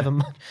best ever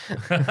match.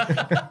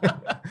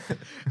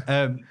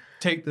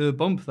 Take the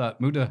bump that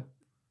Muta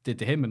did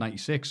to him in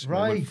 '96. When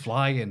he went Right.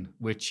 flying,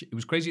 which it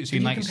was crazy to see Did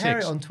in you '96. compare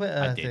it on Twitter?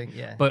 I did. think,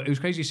 yeah. But it was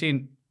crazy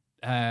seeing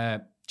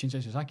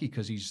Shinsei Sasaki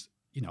because he's,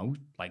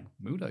 like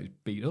Muta, he's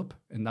beat up,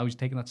 and now he's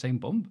taking that same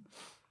bump.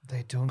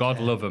 They don't. God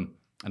care. love him.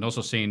 And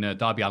also seeing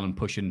Darby Allin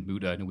pushing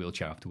Muta in a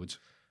wheelchair afterwards.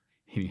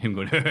 Him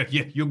going,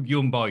 yeah,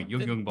 young boy.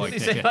 Did he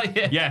say that?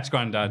 Yeah. Yes,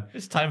 granddad.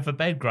 It's time for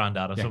bed,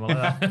 Grandad, or something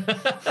like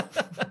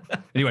that.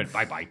 And he went,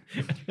 bye-bye.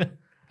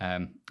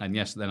 And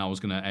yes, then I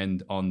was going to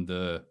end on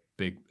the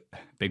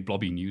big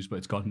blobby news, but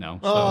it's gone now.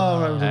 So,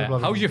 Oh, right, it was a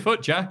blobby. how's your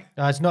foot, Jack?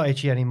 It's not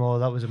itchy anymore.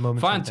 That was a moment.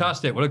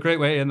 Fantastic. What a great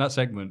way to end that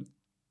segment.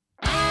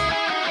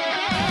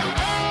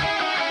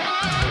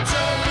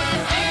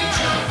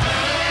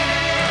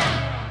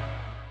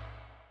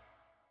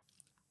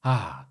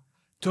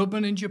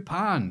 Tubman in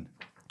Japan.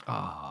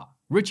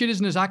 Richard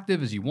isn't as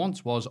active as he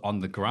once was on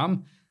the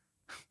gram.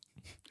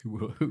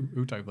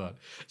 Who typed that?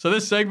 So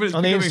this segment is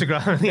On the becoming,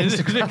 Instagram. On the it's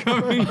Instagram.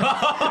 becoming,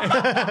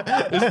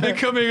 it's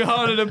becoming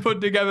harder to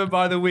put together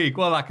by the week.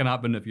 Well, that can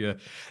happen if you.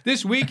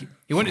 This week,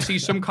 he went to see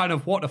some kind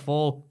of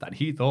waterfall that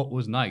he thought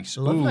was nice.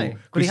 Lovely. Ooh, But he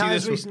could we see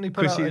has this- recently could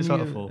put we out see this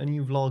waterfall? a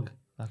new vlog,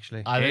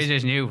 actually. Here's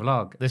his new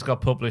vlog. This got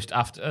published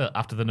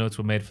after the notes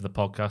were made for the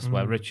podcast,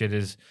 where Richard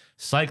is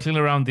cycling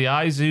around the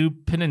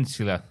Aizu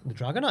Peninsula. The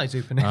Dragon Eyes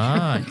opening.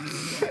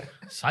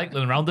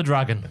 Cycling around the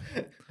dragon.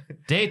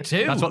 Day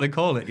 2. That's what they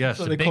call it. Yes.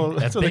 That's what they big- call, a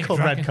that's what they big call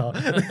Red Car.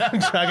 dragon.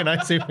 Dragon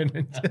Eyes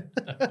opening.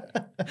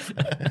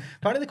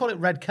 Apparently they call it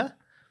Red Car.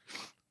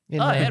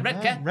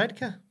 Red Car. Red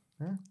Car.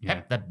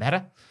 Yep, that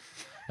better.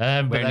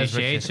 But Wearing there's his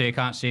shades Richard. so you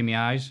can't see my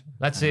eyes.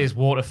 Let's say his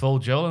waterfall,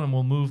 Joel, and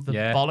we'll move the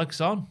Yeah.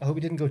 bollocks on. I hope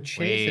he didn't go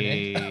chasing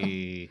it.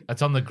 Hey.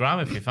 It's on the gram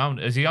if you found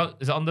it. Is it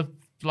on the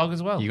vlog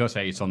as well? You gotta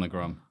say it's on the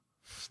gram.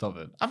 Stop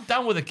it. I'm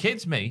down with the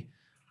kids, me.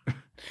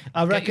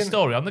 I Get your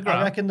story on the ground.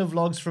 I reckon the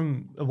vlog's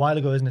from a while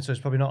ago, isn't it? So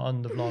it's probably not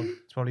on the vlog.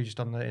 It's probably just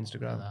on the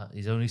Instagram.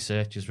 His only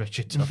search is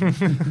Richard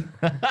Tubman.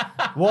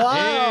 Wow,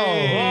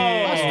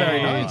 that's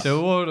very nice. It's a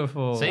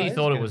waterfall. See, he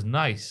thought it was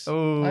nice.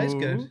 Oh, That is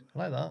good. I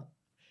like that.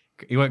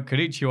 He went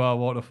Konnichiwa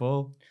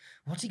waterfall.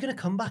 What's he going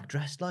to come back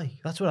dressed like?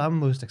 That's what I'm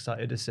most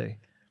excited to see.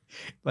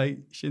 Like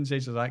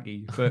Shinsei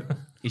Sasaki, but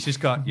he's just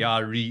got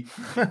Yari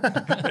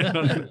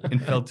in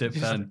felt tip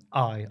pen.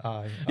 Aye.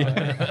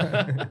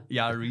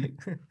 Yari.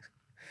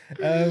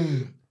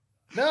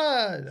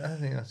 No, I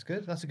think that's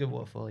good. That's a good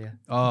waterfall, yeah.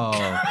 Oh,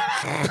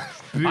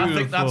 I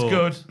think that's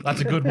good.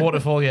 That's a good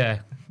waterfall, yeah.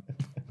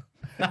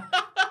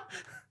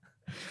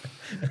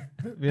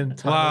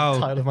 Wow.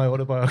 Title of my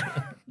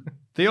autobiography.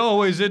 The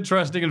always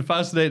interesting and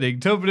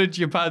fascinating Tubman in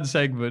Japan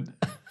segment.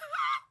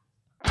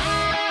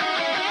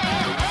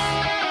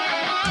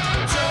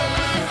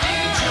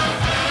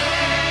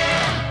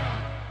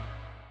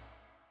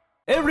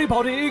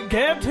 Everybody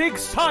get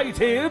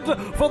excited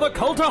for the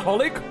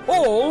Cultaholic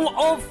Hall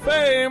of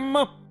Fame!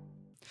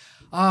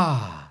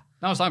 Now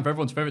it's time for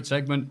everyone's favourite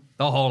segment,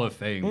 the Hall of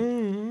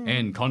Fame.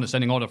 In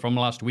condescending order from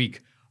last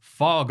week,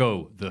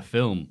 Fargo, the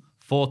film,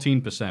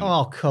 14%.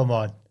 Oh, come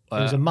on. It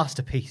was a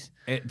masterpiece.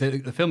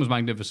 The film was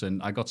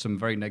magnificent. I got some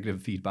very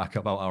negative feedback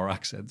about our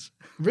accents.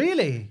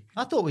 Really?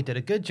 I thought we did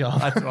a good job.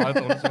 That's what I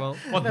thought as well.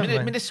 What,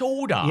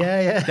 Minnesota?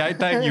 Yeah.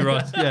 Thank you,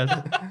 Ross.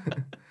 Yes.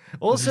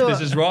 Also, This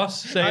is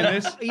Ross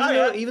saying this.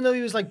 even though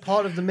he was like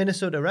part of the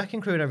Minnesota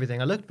Wrecking Crew and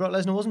everything, I looked. Brock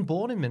Lesnar wasn't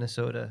born in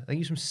Minnesota. I think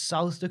he's from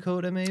South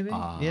Dakota, maybe.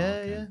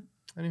 Yeah.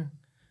 Anyway,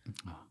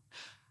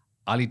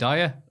 Ali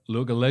Dyer,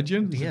 local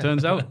legend, as it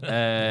turns out.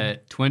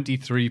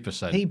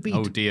 23%. He beat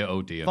Oh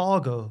dear.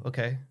 Fargo.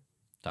 Okay.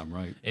 Damn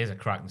right. It is a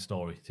cracking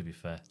story, to be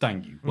fair.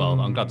 Thank you. Well,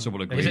 I'm glad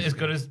someone agrees. Is it as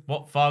good as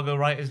what Fargo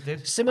writers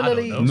did?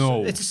 Similarly, I don't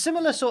know. No. it's a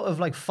similar sort of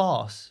like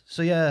farce.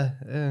 So yeah.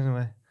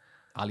 Anyway,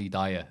 Ali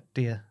Dyer.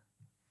 dear.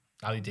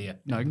 Ali Dia.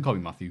 No, you can call me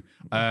Matthew.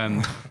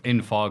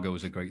 In Fargo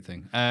was a great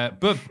thing.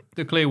 But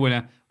the clear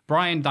winner,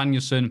 Bryan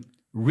Danielson,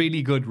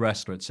 really good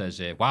wrestler, it says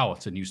here. Wow,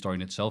 it's a new story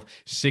in itself.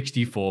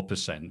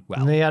 64%.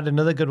 Well, And they had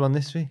another good one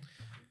this week.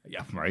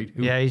 yeah, right.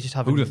 Yeah, he's just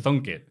having- Who'd have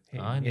thunk it?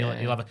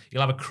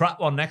 You'll have a crap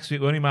one next week,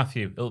 won't you,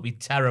 Matthew? It'll be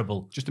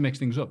terrible. Just to mix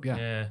things up, yeah.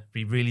 Yeah,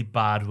 be really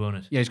bad, won't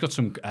it? Yeah, he's got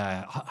some.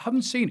 I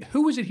haven't seen.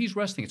 Who is it he's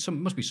wrestling? It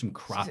must be some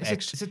crap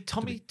ex. Is it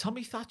Tommy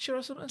Thatcher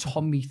or something?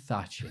 Tommy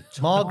Thatcher.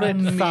 Margaret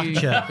Tommy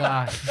Thatcher.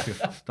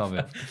 Thatcher. Stop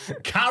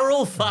it.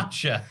 Carol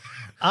Thatcher.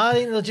 I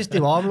think they'll just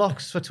do arm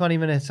locks for 20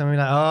 minutes and we're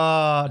like,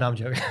 oh, no, I'm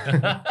joking.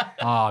 It'd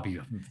be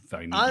a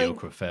very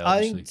mediocre affair, I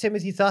obviously. think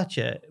Timothy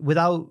Thatcher,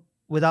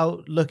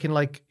 without looking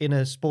like in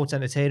a sports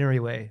entertainery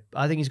way,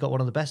 I think he's got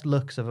one of the best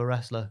looks of a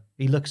wrestler.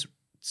 He looks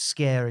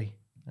scary,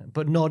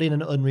 but not in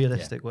an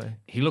unrealistic way.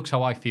 He looks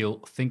how I feel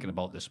thinking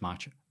about this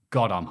match.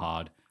 God, I'm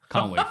hard.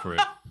 Can't wait for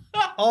it.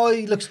 Oh,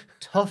 he looks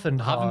tough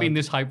and I hard. haven't been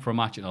this hyped for a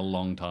match in a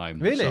long time.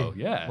 Really? So,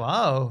 yeah.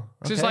 Wow.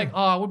 So it's like,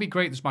 it would be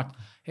great this match.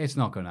 It's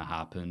not going to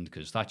happen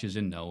because Thatcher's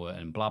in nowhere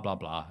and blah, blah,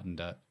 blah.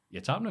 And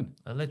it's happening.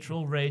 A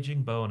literal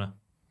raging boner.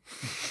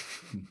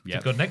 Yeah.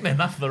 Good nickname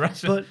that for the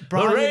rest of But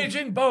Brian- the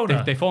raging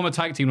boner. They form a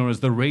tag team known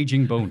as the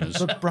Raging Boners.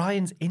 But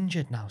Brian's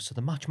injured now, so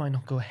the match might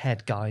not go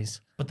ahead,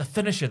 guys. But the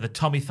finisher that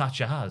Tommy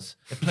Thatcher has,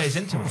 it plays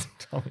into it.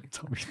 I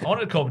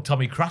wanted to call him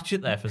Tommy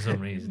Cratchit there for some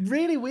reason.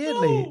 Really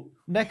weirdly,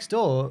 next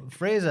door,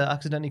 Fraser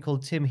accidentally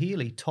called Tim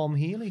Healy Tom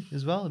Healy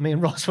as well. Me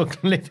and Ross were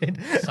livid.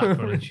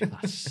 Sacrilege.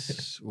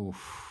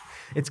 Oof.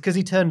 It's because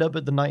he turned up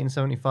at the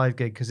 1975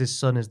 gig because his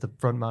son is the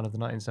front man of the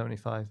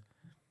 1975.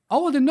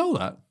 Oh, I didn't know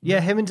that.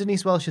 Yeah, him and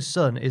Denise Welch's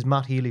son is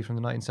Matt Healy from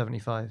the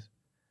 1975.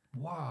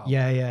 Wow.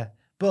 Yeah.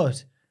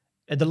 But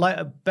the light,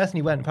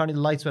 Bethany went, apparently the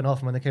lights went off,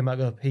 and when they came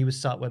back up, he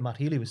was sat where Matt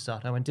Healy was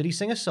sat. I went, did he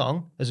sing a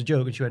song as a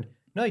joke? And she went,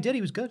 no, he did,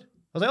 he was good. I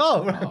was like,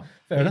 oh, right.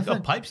 Fair He's enough. got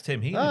then. pipes,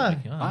 Tim Healy. Ah.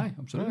 like, yeah. Aye,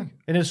 absolutely.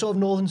 In a sort of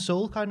Northern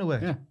Soul kind of way.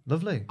 Yeah.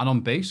 Lovely. And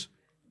on bass,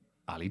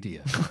 Ali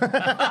Dia.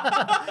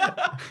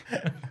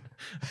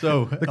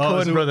 So, The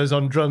Coen brothers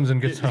on drums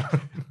and guitar.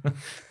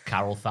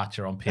 Carol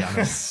Thatcher on piano.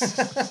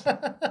 as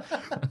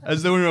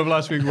the winner of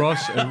last week,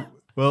 Ross,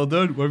 well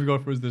done. What have you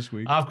got for us this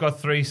week? I've got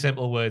 3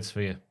 simple words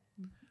for you.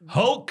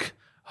 Hulk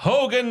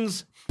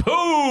Hogan's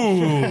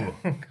poo.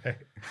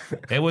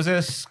 It was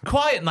a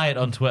quiet night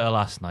on Twitter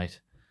last night.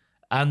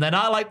 And then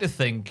I like to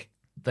think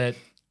that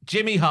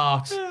Jimmy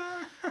Hart,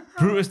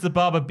 Brutus the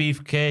Barber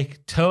Beefcake,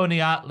 Tony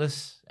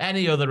Atlas,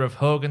 any other of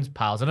Hogan's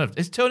pals. I don't know.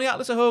 Is Tony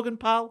Atlas a Hogan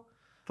pal?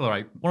 All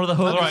right. One of the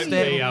Hogan Right,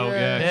 stable. day out,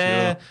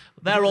 yeah, sure.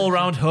 They're all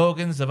round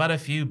Hogan's. They've had a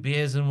few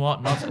beers and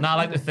whatnot. And I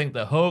like to think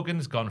that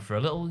Hogan's gone for a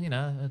little,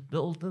 a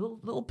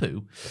little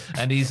poo,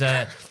 and he's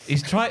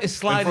tried to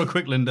slide. Went for a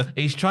quick Linda.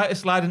 He's tried to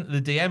slide into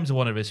the DMs of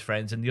one of his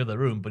friends in the other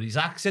room, but he's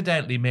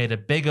accidentally made a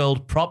big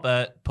old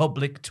proper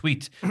public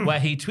tweet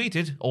where he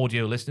tweeted,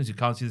 audio listeners who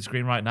can't see the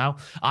screen right now,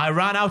 I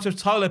ran out of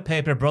toilet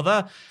paper,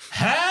 brother.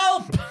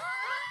 Help!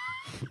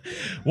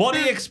 What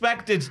he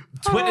expected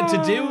Twitter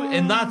to do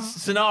in that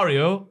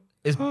scenario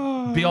is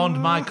beyond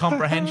my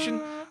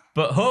comprehension.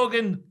 But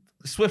Hogan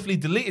swiftly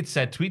deleted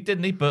said tweet,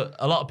 didn't he? But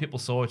a lot of people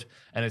saw it,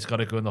 and it's got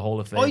to go in the Hall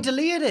of Fame. Oh, he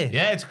deleted it?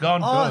 Yeah, it's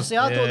gone. Oh, Good. see,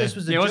 I thought this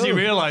was a joke. once he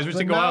realised, we But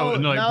to go out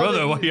and like, now brother,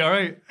 that what, you all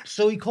right?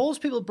 So he calls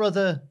people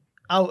brother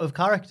out of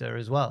character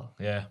as well.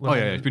 Yeah. Oh,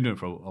 yeah, he's been doing it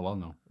for a while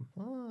now.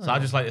 So I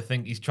just like to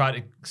think he's tried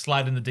to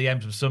slide in the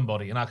DMs of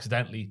somebody and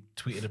accidentally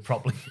tweeted it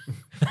properly.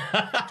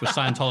 To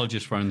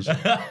Scientologist friends.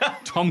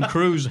 Tom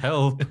Cruise,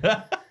 hell.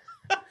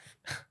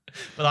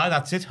 But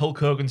that's it. Hulk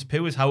Hogan's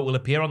poo is how it will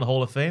appear on the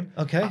Hall of Fame.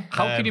 Okay.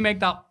 How can you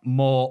make that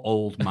more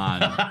old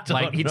man?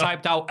 Like, he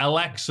typed out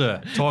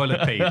Alexa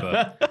toilet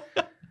paper.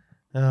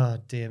 Oh,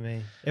 dear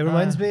me. It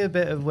reminds me a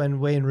bit of when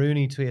Wayne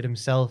Rooney tweeted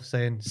himself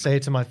saying, "Say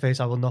it to my face,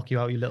 I will knock you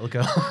out, you little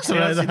girl." Something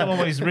Yeah, like see the that. one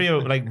where he's Rio,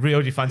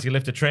 do you fancy a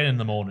lift of train in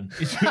the morning?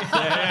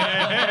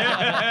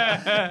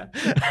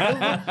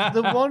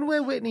 The one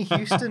where Whitney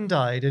Houston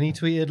died and he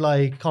tweeted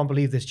like, "Can't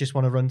believe this, just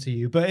want to run to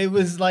you." But it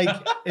was like,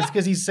 it's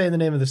because he's saying the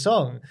name of the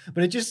song.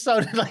 But it just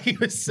sounded like he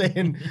was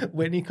saying,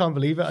 "Whitney, can't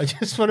believe it, I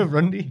just want to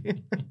run to you."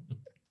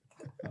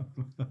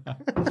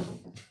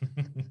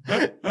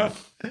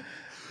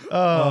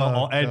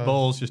 Or Ed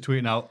Balls just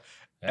tweeting out,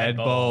 Ed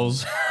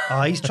Balls.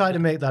 Oh, he's trying to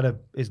make that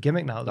his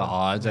gimmick now, though.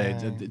 Oh,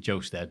 the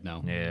joke's dead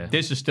now. Yeah.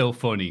 This is still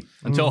funny.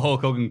 Until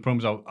Hulk Hogan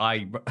comes out,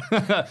 I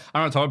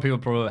don't know, people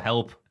probably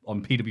help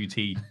on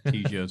PWT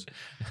t-shirts.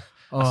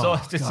 So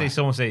I did see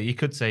someone say, you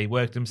could say he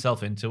worked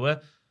himself into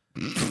a...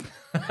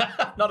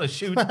 Not a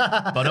shoot,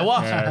 but a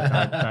what?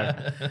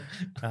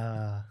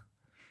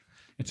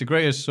 It's the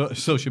greatest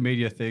social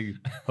media thing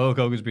Hulk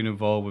Hogan's been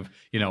involved with.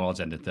 You know,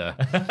 I'll end it there.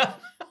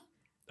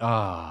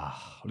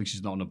 At least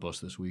he's not on a bus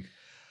this week.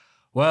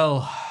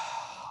 Well,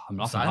 I'm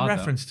not. What's that in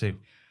reference to?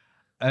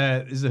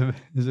 There's a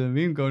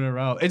meme going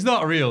around. It's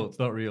not real.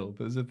 But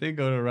there's a thing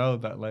going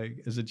around that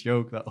like is a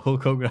joke that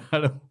Hulk Hogan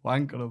had a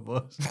wank on a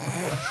bus.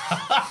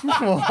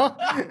 What?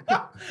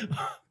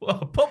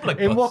 A public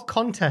bus? In what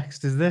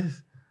context is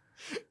this?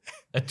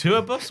 A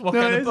tour bus? What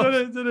No, kind of it's bus?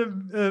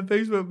 on a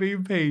Facebook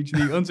meme page,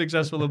 the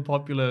unsuccessful and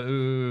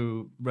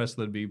popular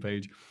wrestling meme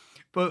page.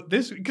 But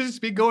this, because it's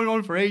been going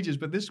on for ages,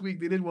 but this week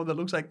they did one that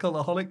looks like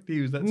Cultaholic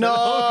News. That said,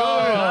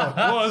 Hulk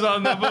Hogan was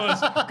on the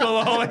bus.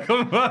 Cultaholic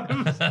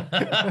confirms.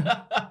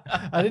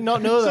 I did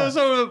not know that.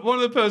 So one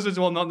of the persons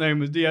who will not name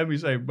was DM me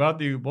saying,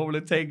 Matthew, what will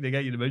it take to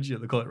get you to mention it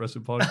at the Cult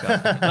Wrestling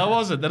Podcast? That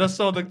wasn't. Then I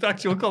saw the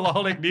actual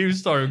Cultaholic News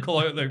story and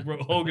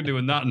Hogan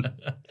doing that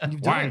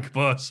and wank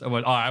bus. I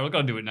went, all right, we're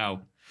going to do it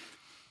now.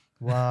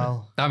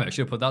 Wow. Damn it, I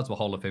should have put that to a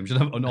Hall of Fame. Should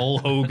have an all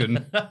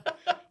Hogan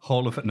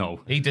Hall of Fame. No.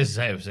 He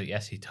deserves it.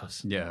 Yes, he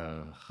does.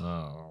 Yeah.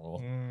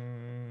 Oh.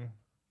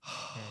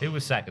 Who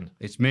was second?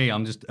 It's me.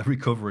 I'm just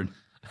recovering.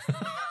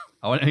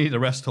 I need the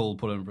rest hold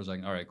put in for a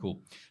second. All right, cool.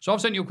 So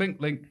I've sent you a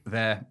quick link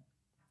there.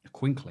 A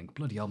quick link?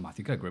 Bloody hell,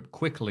 Matthew. Get a grip.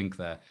 Quick link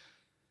there.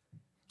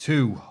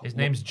 To... His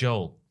name's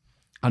Joel.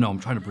 I know, I'm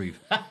trying to breathe.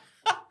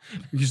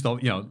 You just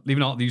thought,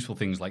 leaving out the useful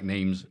things like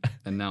names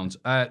and nouns.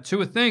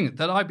 To a thing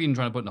that I've been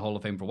trying to put in the Hall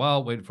of Fame for a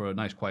while, waiting for a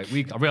nice quiet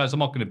week. I realised I'm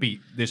not going to beat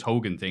this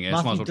Hogan thing. I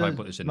just might as well try and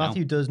put this in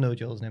Matthew now. does know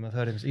Joel's name. I've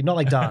heard him. He's not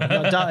like Dan.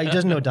 He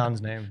doesn't know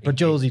Dan's name. But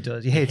Joel's he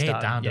does. He hates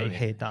Dan. Yeah, don't he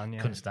hates Dan.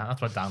 Yeah. Couldn't stand.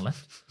 That's why Dan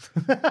left.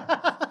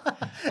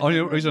 Only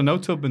reason I know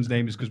Tubman's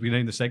name is because we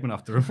named the segment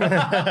after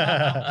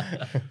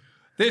him.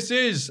 This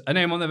is a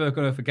name I'm never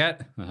going to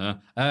forget.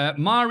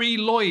 Mari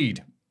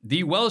Lloyd,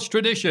 the Welsh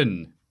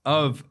tradition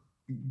of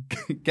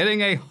getting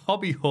a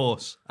hobby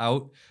horse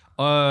out,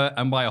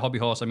 and by a hobby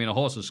horse, I mean a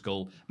horse's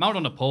skull, mounted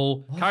on a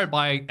pole, carried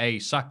by a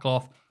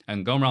sackcloth,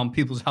 and going around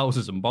people's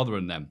houses and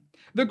bothering them.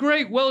 The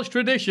great Welsh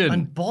tradition.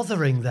 And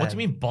bothering them. What do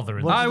you mean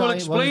bothering? What I does will that-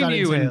 explain what to does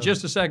you that in entail?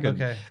 just a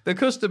second. Okay. The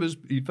custom was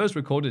first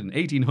recorded in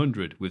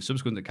 1800, with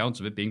subsequent accounts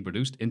of it being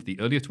produced into the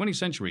earlier 20th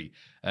century.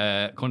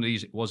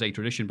 Condies was a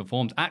tradition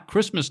performed at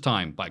Christmas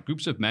time by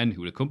groups of men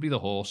who would accompany the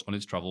horse on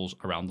its travels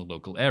around the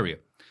local area.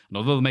 And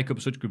although the makeup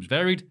of such groups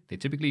varied, they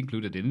typically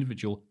included an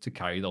individual to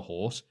carry the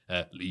horse,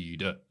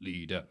 leader.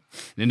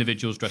 And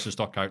individuals dressed as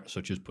stock characters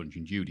such as Punch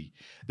and Judy.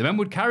 The men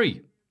would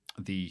carry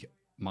the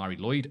Mari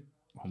Lloyd,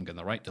 I'm getting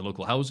that right, to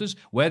local houses,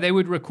 where they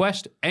would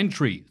request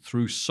entry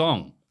through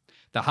song.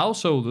 The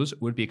householders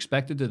would be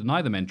expected to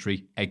deny them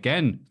entry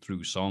again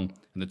through song,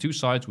 and the two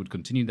sides would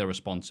continue their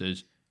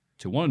responses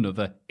to one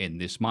another in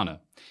this manner.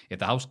 If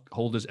the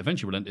householders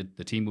eventually relented,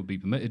 the team would be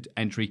permitted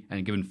entry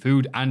and given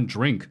food and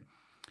drink.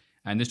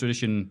 And this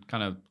tradition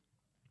kind of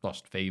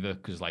lost favour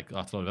because,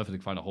 that's a lot of effort to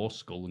find a horse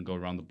skull and go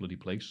around the bloody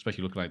place,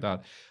 especially looking like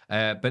that.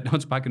 But now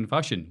it's back in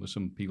fashion with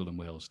some people in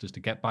Wales, just to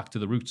get back to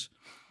the roots.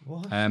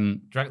 What? Do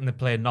you reckon they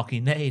play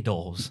Knocky Nay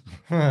Doors?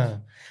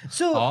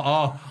 So,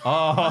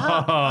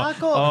 I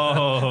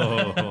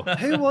got...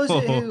 Who was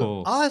it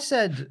who... I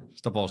said...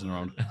 Stop bossing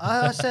around.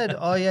 I said,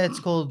 oh yeah, it's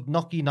called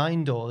Knocky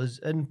Nine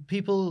Doors, and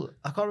people,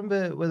 I can't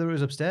remember whether it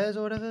was upstairs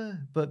or whatever,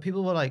 but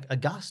people were like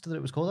aghast that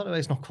it was called that.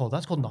 It's not called that.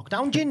 It's called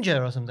Knockdown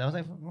Ginger or something. I was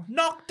like, what?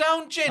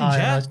 Knockdown Ginger?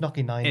 I it's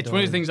Knocky 9 It's one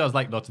of those things that has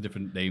like lots of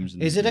different names.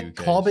 In Is the it a UK,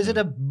 cob? Is so- it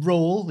a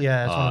roll?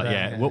 Yeah, it's one of them,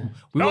 yeah. yeah. We will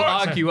No,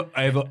 it's argue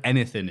over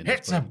anything in this.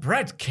 It's a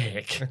bread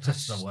cake. It's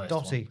That's the worst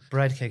Dotty.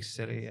 Bread cake's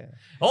silly, yeah.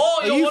 Oh,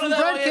 Are you're you one from of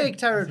them, bread are you? cake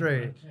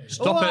territory?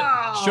 Stop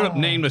it. Shut up,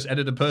 nameless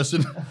editor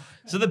person.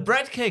 So the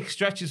bread cake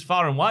stretches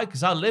far and wide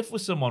because I live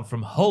with someone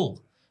from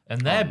Hull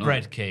and their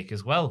bread cake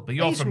as well. But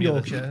you're He's from from the other-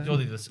 Yorkshire. you're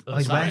the other Oh,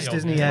 he's side, west, you're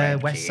isn't he?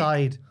 bread West cake.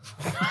 side.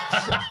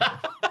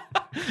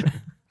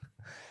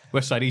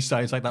 West side, east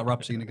side. It's like that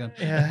rap scene again.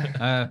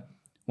 Yeah.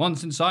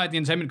 Once inside, the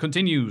entertainment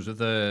continues with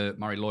the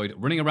Mary Lloyd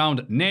running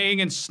around, neighing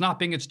and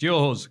snapping its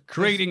jaws,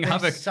 creating This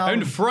havoc sounds-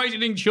 and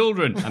frightening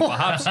children,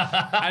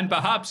 and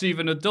perhaps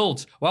even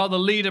adults, while the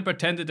leader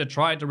pretended to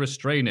try to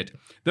restrain it.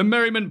 The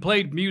merryman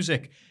played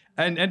music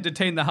and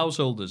entertained the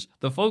householders.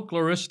 The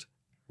folklorist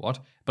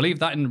believed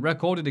that in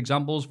recorded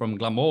examples from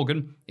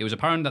Glamorgan, it was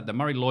apparent that the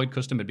Mary Lloyd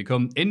custom had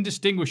become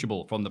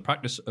indistinguishable from the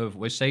practice of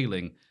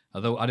wassailing,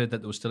 although added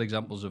that there were still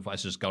examples of,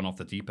 it's just gone off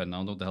the deep end now, I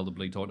don't know what the hell the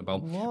bleed talking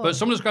about. But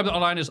someone described it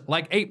online as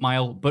like 8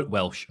 Mile, but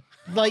Welsh.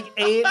 Like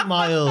 8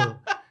 Mile.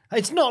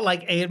 It's not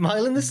like 8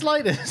 Mile in the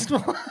slightest.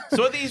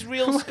 So are these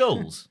real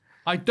skulls?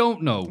 I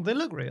don't know. They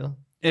look real.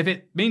 If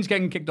it means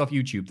getting kicked off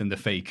YouTube, then they're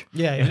fake.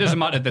 Yeah, If yeah. it doesn't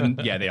matter, then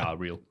yeah, they are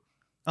real.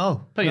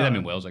 Oh. Plenty of no. them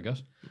in Wales, I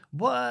guess.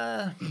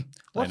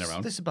 What's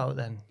around. this about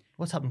then?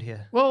 What's happened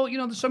here? Well,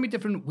 there's so many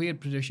different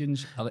weird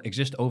traditions that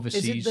exist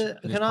overseas Is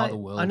it the? in this part of the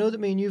world. I know that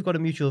me and you've got a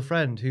mutual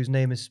friend whose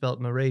name is spelt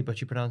Marie, but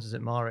she pronounces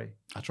it Mari.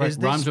 That's right, Is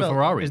this rhymes with spelt-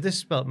 Ferrari. Is this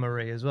spelt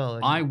Marie as well?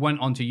 I went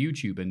onto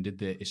YouTube and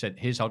it said,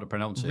 here's how to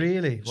pronounce it.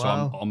 Really? So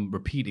Wow. I'm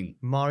repeating.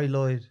 Mari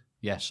Lloyd.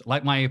 Yes,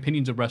 like my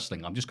opinions of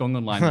wrestling. I'm just going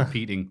online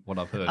repeating what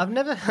I've heard. I've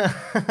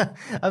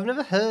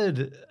never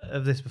heard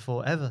of this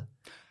before ever.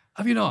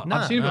 Have you not?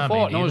 Nah. I've seen it Nah,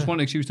 before. me No one's neither. one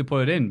excuse to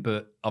put it in,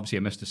 but obviously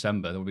I missed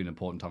December. That would be an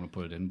important time to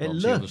put it in. But It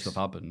obviously other looks stuff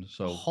happened.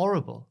 So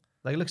Horrible.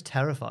 Like it looks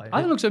terrifying. I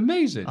think it looks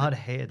amazing. I'd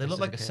hate it. They look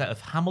like a set of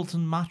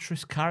Hamilton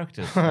mattress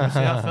characters. You see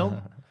that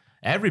film?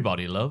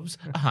 Everybody loves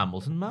a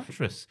Hamilton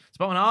mattress. It's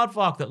about an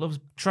aardvark that loves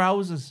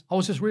trousers. Oh,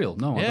 is this real?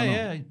 No, I Yeah, don't know.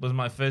 yeah. It was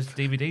my first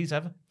DVDs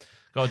ever.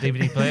 Got a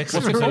DVD player.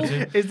 What's it called?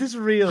 Is this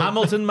real?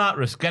 Hamilton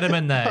mattress. Get him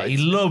in there. He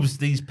loves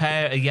these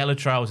pair of yellow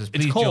trousers.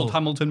 It's Please, called Joel.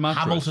 Hamilton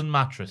Mattress. Hamilton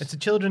mattress. It's a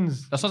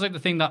children's. That sounds like the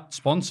thing that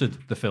sponsored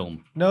the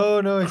film. No.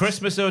 It's...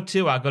 Christmas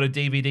 02, I got a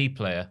DVD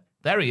player.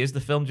 There he is,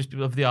 the film just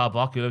of the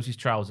aardvark who loves his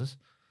trousers.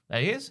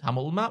 There he is,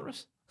 Hamilton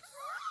mattress.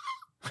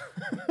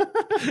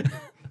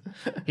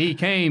 He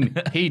came,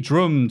 he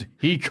drummed,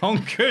 he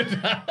conquered.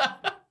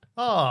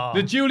 Oh.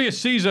 The Julius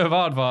Caesar of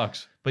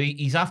aardvarks. But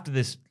he's after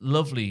this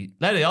lovely.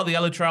 There they are, the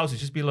yellow trousers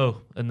just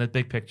below in the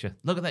big picture.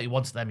 Look at that, he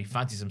wants them. He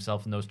fancies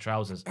himself in those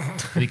trousers.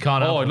 But he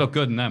can't Oh, have it them. looked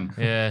good in them.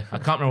 Yeah, I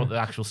can't remember what the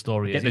actual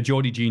story Get is. the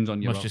Geordie jeans on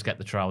You your must just get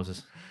the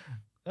trousers.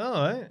 All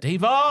right.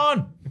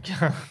 Devon!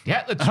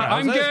 Get the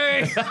trousers. I'm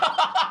gay.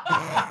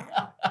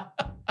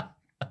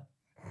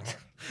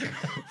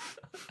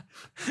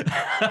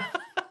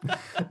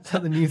 Is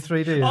that the new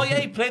 3D? Oh, yeah,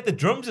 he played the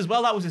drums as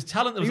well. That was his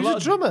talent. There He was was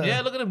lot a drummer? Of,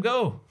 yeah, look at him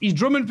go. He's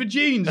drumming for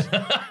jeans.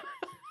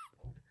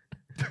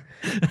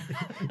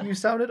 You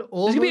sounded There's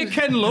almost. gonna be a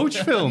Ken Loach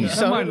film. You Never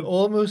sounded mind.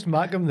 almost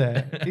Macam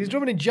there. He's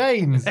drumming in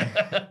Janes.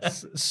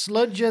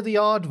 Sludger the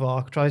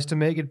Aardvark tries to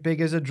make it big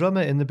as a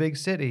drummer in the big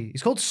city.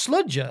 He's called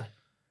Sludger.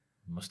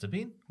 Must have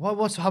been.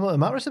 What's Hamilton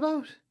Mattress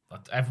about?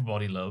 That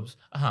everybody loves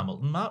a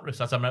Hamilton mattress.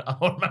 That's what I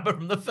remember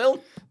from the film.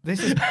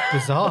 This is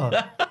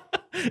bizarre.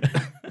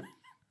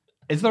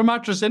 Is there a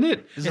mattress in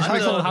it? Is it I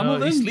something don't called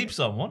Hamilton? He sleeps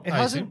on one. It I assume.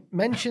 hasn't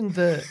mentioned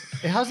the.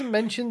 It hasn't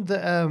mentioned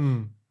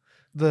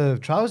the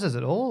trousers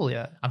at all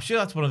yet. I'm sure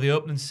that's one of the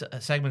opening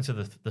segments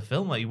of the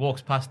film. Like he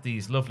walks past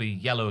these lovely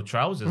yellow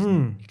trousers Hmm.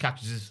 and he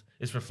catches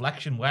his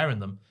reflection wearing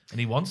them and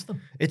he wants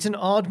them. It's an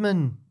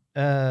Aardman.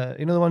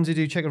 You know the ones who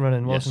do chicken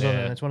running. Yes, Walton's yeah.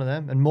 Running? It's one of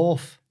them. And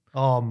Morph.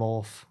 Oh,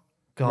 Morph.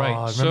 God, Right,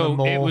 remember so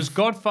Morph? it was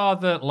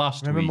Godfather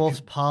last Remember week.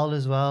 Morph's pal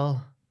as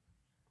well.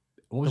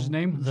 What was his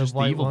name? the Just the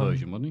white evil one.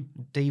 version,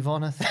 wasn't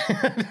Devon, I think.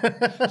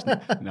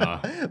 he? No.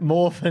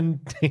 Morph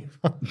and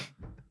Devon.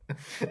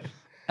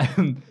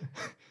 I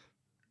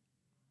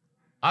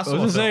I was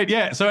gonna say,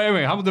 yeah. So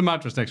anyway, Hamilton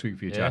Mattress next week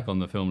for you, Jack, Yeah. on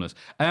the film list.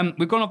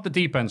 We've gone off the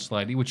deep end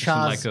slightly, which isn't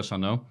Chaz. like us, I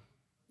know.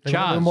 They were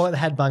Chaz, more like the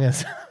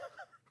Headbangers.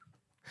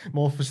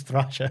 Morph was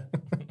Thrasher.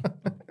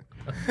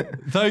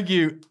 thank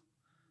you.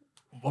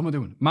 What am I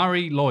doing?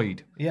 Mary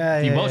Lloyd. Yeah,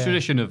 The yeah, Welsh yeah.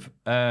 tradition of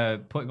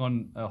putting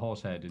on a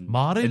horse head and,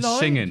 Mary and Lloyd?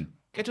 singing.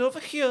 Get over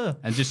here.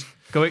 And just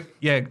going,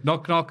 yeah,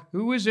 knock, knock.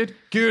 Who is it?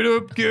 Get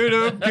up, get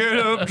up, get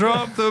up,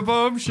 drop the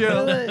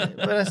bombshell.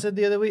 When I said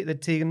the other week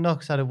that Tegan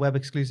Knox had a web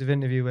exclusive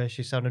interview where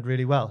she sounded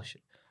really Welsh,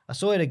 I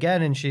saw it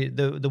again and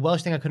the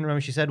Welsh thing I couldn't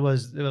remember she said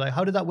was, they were like,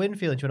 how did that win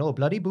feel? And she went, oh,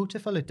 bloody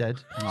beautiful it did.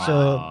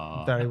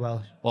 So, very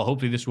Welsh. Well,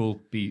 hopefully this will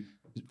be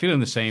feeling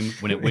the same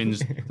when it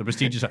wins the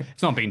prestigious.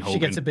 It's not being Hogan. She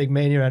gets a big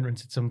Mania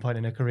entrance at some point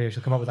in her career.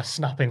 She'll come up with a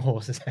snapping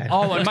horse's head.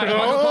 Oh, and Michael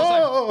Clark's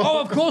like,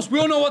 oh, of course, we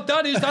all know what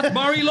that is. That's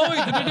Mary Lloyd,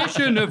 the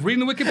tradition of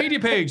reading the Wikipedia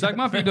page like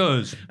Matthew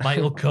does.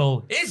 Michael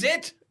Cole. Is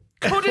it?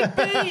 Could it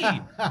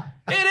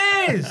be?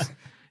 It is.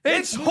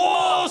 It's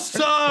horse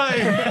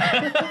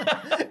time!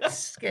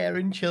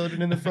 Scaring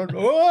children in the front.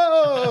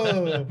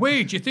 Whoa!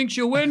 Wait, do you think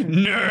she'll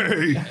win?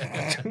 No.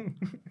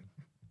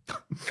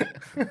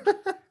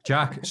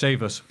 Jack,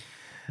 save us.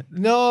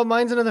 No,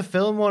 mine's another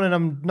film one, and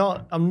I'm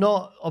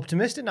not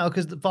optimistic now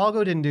because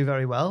Fargo didn't do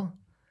very well,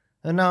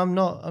 and now I'm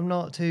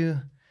not too.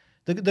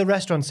 The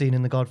restaurant scene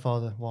in The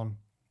Godfather one.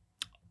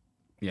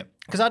 Yep.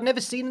 Because I'd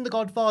never seen The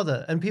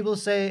Godfather, and people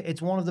say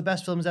it's one of the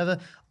best films ever.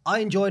 I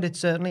enjoyed it,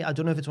 certainly. I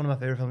don't know if it's one of my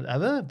favorite films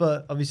ever,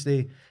 but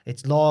obviously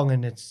it's long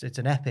and it's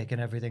an epic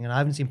and everything. And I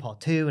haven't seen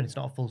part 2, and it's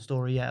not a full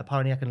story yet.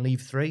 Apparently, I can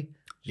leave 3.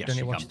 Yes, Don't need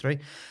to you watch can. 3.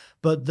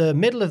 But the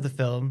middle of the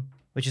film,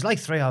 which is like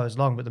 3 hours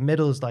long, but the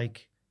middle is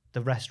like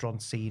the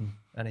restaurant scene,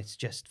 and it's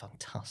just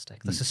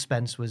fantastic. The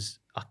suspense was,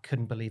 I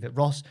couldn't believe it.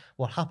 Ross,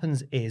 what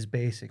happens is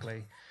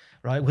basically,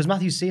 right, because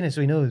Matthew's seen it,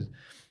 so he knows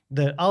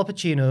that Al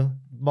Pacino,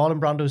 Marlon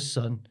Brando's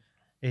son,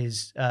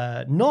 is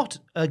not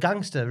a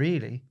gangster,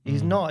 really.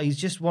 He's not. He's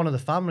just one of the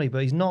family,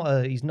 but he's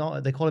not.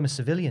 They call him a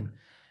civilian,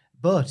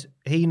 but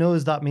he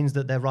knows that means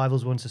that their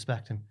rivals won't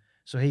suspect him,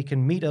 so he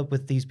can meet up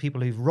with these people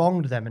who've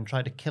wronged them and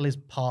try to kill his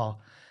pa.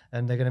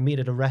 And they're going to meet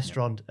at a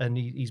restaurant, and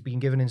he's been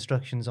given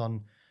instructions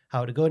on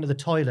how to go into the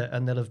toilet,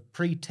 and they'll have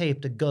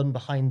pre-taped a gun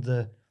behind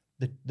the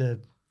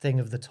thing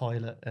of the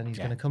toilet, and he's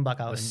going to come back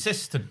out.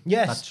 Assistant.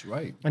 Yes, That's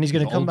right. and he's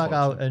going to come Old back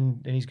boss. out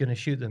and he's going to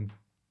shoot them.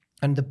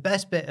 And the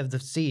best bit of the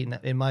scene,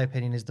 in my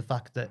opinion, is the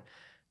fact that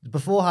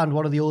beforehand,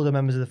 one of the older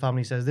members of the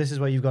family says, "This is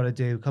what you've got to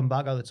do. Come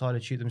back out of the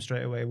toilet, shoot them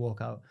straight away,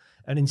 walk out."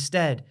 And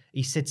instead,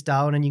 he sits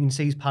down and you can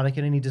see he's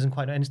panicking and he doesn't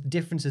quite know. And it's the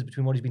differences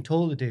between what he's been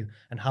told to do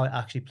and how it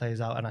actually plays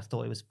out. And I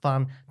thought it was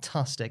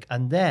fantastic.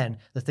 And then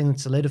the thing that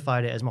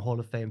solidified it as my Hall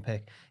of Fame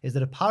pick is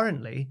that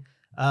apparently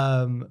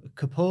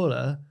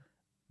Coppola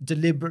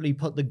deliberately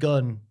put the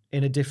gun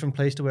in a different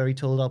place to where he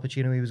told Al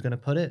Pacino he was going to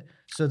put it,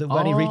 so that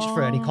when he reached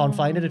for it and he can't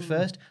find it at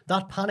first,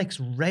 that panic's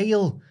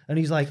real. And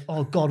he's like,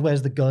 "Oh God,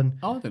 where's the gun?"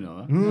 Oh, I didn't know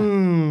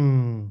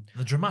that.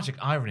 The dramatic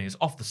irony is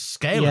off the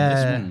scale in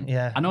this one.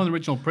 Yeah. I know in the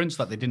original Prince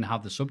that they didn't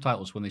have the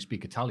subtitles when they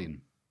speak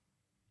Italian.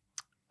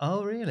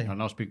 Oh, really? I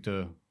now speak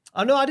to...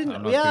 Oh no, I didn't.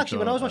 I'm not Yeah, speak actually, to,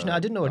 when I was watching it, I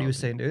didn't know what he was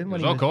saying to him. He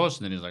When goes, he of course.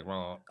 And then he's like,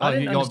 well... I Oh,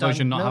 didn't your understand.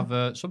 version not No.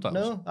 have subtitles?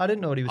 No, I didn't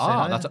know what he was saying.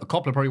 Ah, either. that's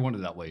Coppola probably wanted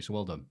it that way, so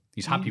well done.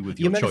 He's happy with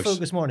You're your meant choice. to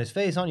focus more on his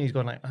face, aren't you? He's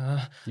going like,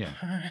 Yeah.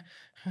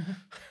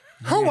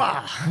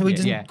 "Hoa!" We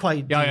didn't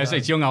quite. do Yeah, that.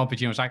 it's young Al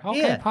Pacino. It's like, okay,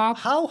 Yeah. Pop.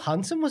 How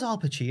handsome was Al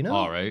Pacino?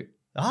 All right.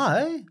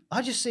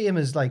 I just see him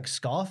as like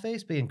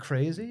Scarface being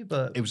crazy,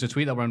 but It was a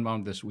tweet that went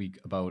around this week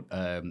about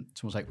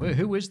someone's like, "Wait,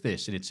 who is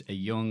this?" And it's a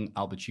young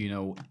Al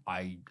Pacino.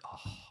 I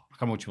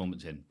can't remember which film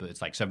it's in, but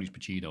it's like 70s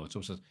Pacino. And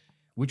someone says,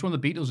 "Which one of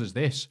the Beatles is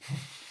this?"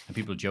 And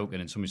people are joking,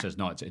 and somebody says,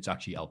 "No, it's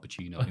actually Al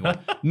Pacino." And he went,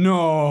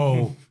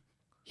 "No,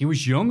 he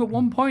was young at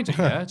one point." It's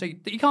like, yeah, it's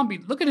like, you can't be.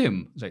 Look at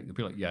him. It's like, they'll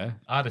be like, "Yeah."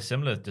 I had a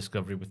similar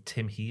discovery with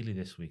Tim Healy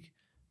this week.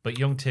 But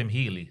young Tim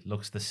Healy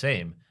looks the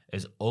same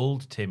as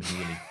old Tim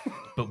Healy,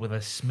 but with a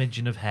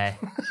smidgen of hair.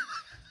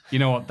 You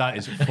know what? That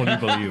is fully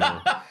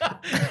believable.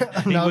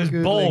 He Now was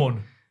Googling.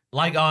 born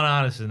like Arn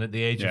Anderson at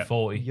the age Yeah. of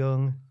 40.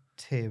 young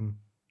Tim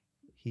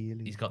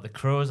Healy. He's got the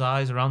crow's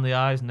eyes around the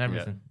eyes and Yeah,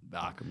 everything.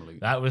 I can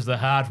believe. That was the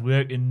hard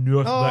work in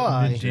North Oh,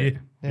 back in the aye. day.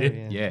 There he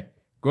is. Yeah,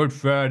 Good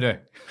Friday.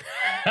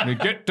 We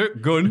get the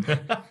gun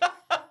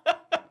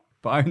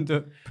behind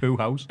the poo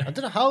house. I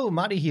don't know how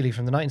Matty Healy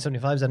from the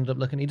 1975s ended up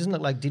looking. He doesn't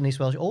look like Denise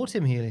Welsh or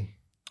Tim Healy.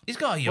 He's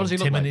got a young does he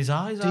look Tim in like? his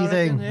eyes. Do you I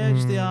reckon. think? Yeah,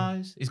 just the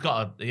eyes.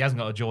 He hasn't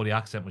got a Geordie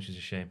accent, which is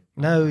a shame.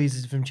 No,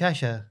 he's from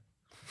Cheshire.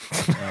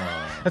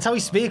 That's how he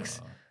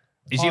speaks.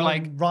 Is he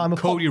like I'm a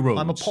Cody pop,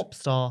 Rhodes I'm a pop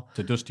star.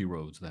 to Dusty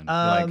Rhodes? Then,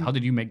 like, how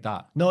did you make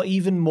that? Not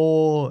even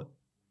more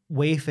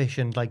wayfish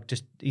and like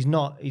just he's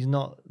not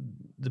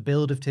the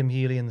build of Tim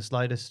Healy in the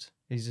slightest.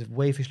 He's a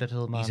wayfish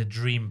little man. He's a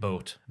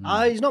dreamboat.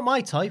 He's not my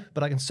type,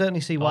 but I can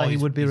certainly see why he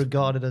he's- would be he's-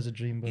 regarded as a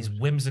dreamboat. He's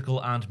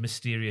whimsical and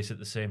mysterious at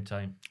the same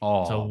time.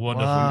 Oh, It's a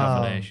wonderful wow.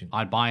 combination.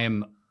 I'd buy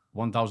him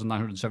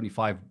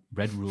 1,975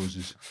 red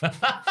roses.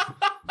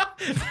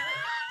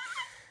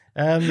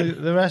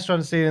 The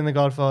restaurant scene in The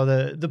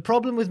Godfather. The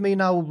problem with me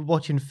now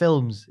watching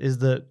films is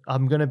that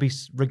I'm going to be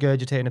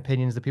regurgitating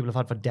opinions that people have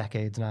had for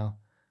decades now.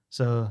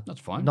 So That's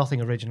fine.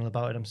 Nothing original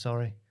about it. I'm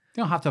sorry.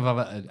 You don't have to have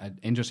an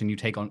interesting new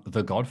take on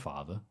The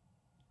Godfather.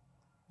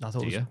 I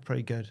thought it was you?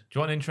 pretty good. Do you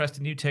want an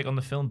interesting new take on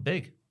the film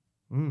Big?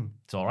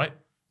 It's all right.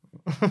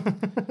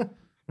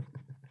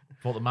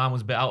 Thought the man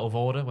was a bit out of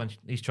order when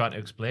he's trying to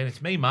explain.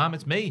 It's me, ma'am.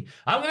 It's me.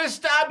 I'm going to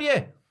stab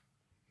you.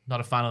 Not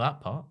a fan of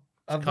that part.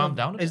 Calm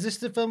down a bit. Is this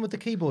the film with the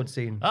keyboard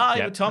scene?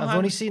 Yeah, with Tom I've Hanks.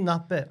 only seen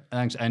that bit.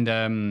 Thanks. And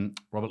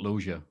Robert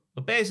Loggia.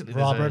 But basically,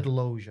 Robert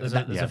Loggia. there's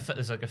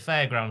like a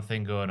fairground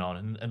thing going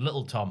on, and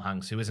little Tom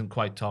Hanks, who isn't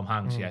quite Tom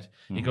Hanks yet,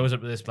 he goes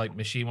up to this like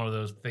machine, one of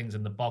those things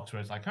in the box where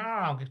it's like,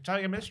 I'll tell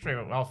you a mystery,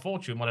 or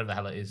fortune, whatever the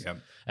hell it is. Yep.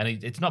 And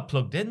it's not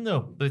plugged in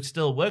though, but it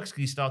still works because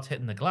he starts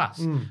hitting the glass,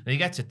 and he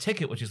gets a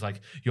ticket which is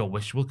like, your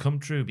wish will come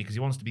true, because he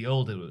wants to be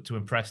older to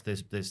impress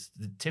this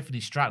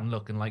Tiffany Stratton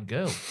looking like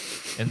girl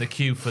in the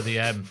queue for the.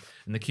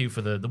 And in the queue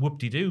for the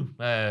whoop-de-doo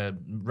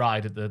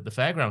ride at the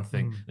fairground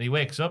thing. And he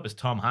wakes up as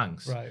Tom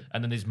Hanks. Right.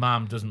 And then his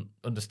mom doesn't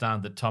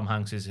understand that Tom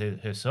Hanks is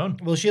her son.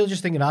 Well, she'll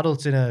just think an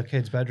adult's in her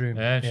kid's bedroom.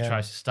 Yeah, she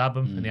tries to stab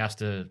him, and he has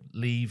to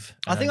leave.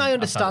 I think I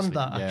understand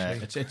that, Yeah,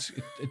 actually. it's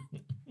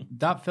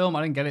that film.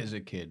 I didn't get it as a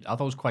kid. I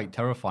thought it was quite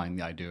terrifying,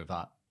 the idea of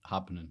that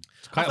happening.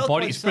 It's quite a felt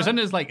body. quite It's sad.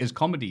 presented as like as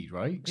comedy,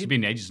 right? It's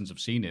been ages since I've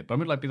seen it, but I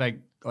would like be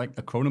like a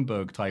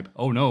Cronenberg type.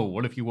 Oh no,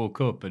 what if you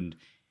woke up and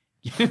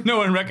no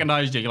one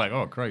recognized you? You're like,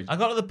 oh Christ. I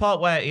got to the part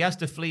where he has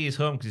to flee his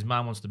home because his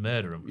mom wants to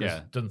murder him.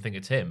 Yeah. Doesn't think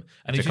it's him.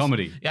 And It's a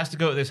comedy. He has to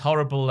go to this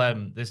horrible,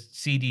 this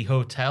seedy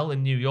hotel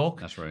in New York.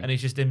 That's right. And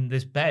he's just in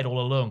this bed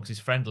all alone because his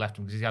friend left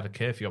him because he had a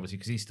curfew, obviously,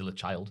 because he's still a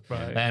child.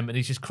 Right. And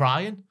he's just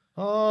crying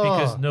Oh,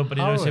 because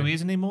nobody knows who Howard. he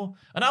is anymore.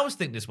 And I was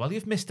thinking as well,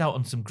 you've missed out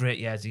on some great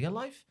years of your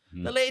life.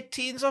 The late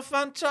teens are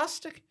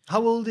fantastic.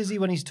 How old is he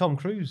when he's Tom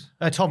Cruise?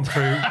 Tom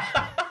Cruise.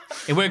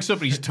 He wakes up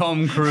and he's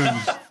Tom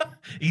Cruise.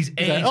 He's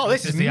aged. Oh,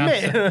 this is the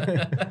answer.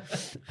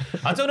 me.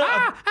 I don't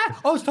know.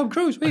 Oh, it's Tom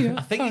Cruise. I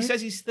think he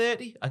says he's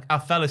 30. I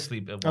fell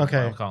asleep. At one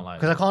Okay. point, I can't lie.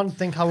 Because I can't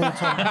think how old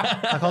Tom.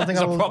 I can't think It's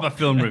how a old. proper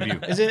film review.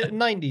 Is it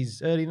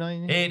 90s, early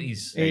 90s?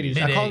 80s. 80s.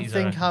 I can't Mid-80s,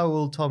 think reckon. how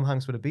old Tom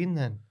Hanks would have been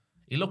then.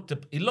 He looked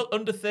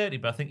under 30,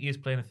 but I think he is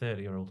playing a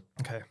 30-year-old.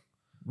 Okay.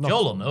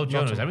 Joel will know.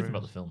 Joel not knows Tom everything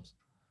Cruise. about the films.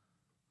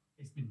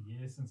 It's been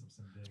years since I've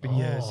seen Big. It's been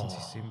years since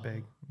he's seen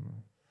Big.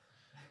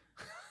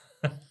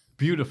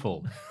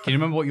 Beautiful. Can you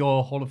remember what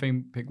your Hall of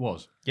Fame pick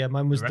was? Yeah,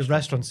 mine was the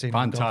restaurant scene. in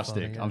Fantastic.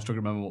 Godfather, yeah. I'm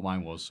struggling to remember what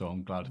mine was, so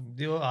I'm glad.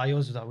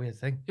 Yours was that weird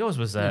thing. Yours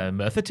was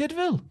Merthyr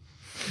Tydfil.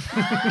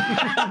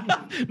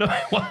 No,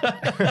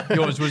 what?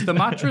 Yours was the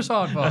mattress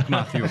aardvark,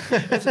 Matthew.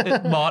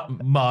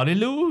 Mary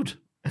Lloyd.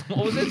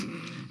 What was it?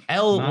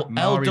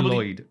 Mary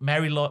Lloyd.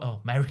 Mary Lloyd. Oh,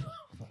 Mary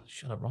Lloyd.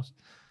 Shut up, Ross.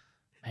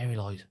 Mary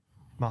Lloyd.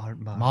 Mary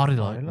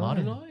Lloyd.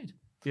 Mary Lloyd.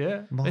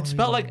 Yeah. It's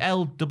spelled like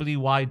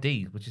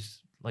LWYD, which is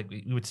like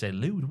we would say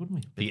lewd,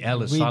 wouldn't we? The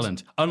L is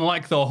silent.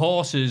 Unlike the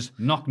horses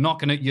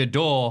knocking at your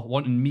door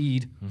wanting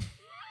mead.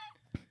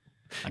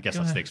 I guess that's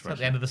the It's at expression.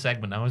 the end of the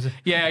segment now, is it?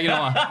 Yeah, you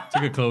know what? It's a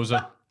good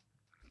closer.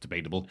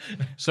 Debatable.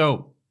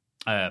 So,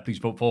 please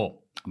vote for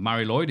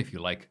Mary Lloyd if you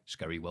like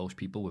scary Welsh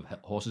people with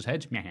horses'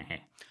 heads.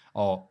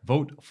 Or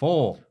vote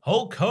for...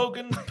 Hulk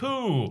Hogan's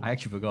poo. I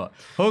actually forgot.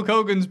 Hulk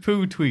Hogan's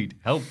poo tweet.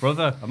 Help,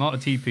 brother. I'm out of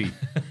TP.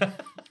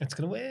 It's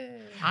going to win.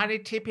 I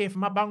need TP for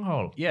my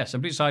bunghole. Yeah,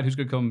 somebody decide who's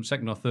going to come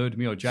second or third,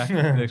 me or Jack,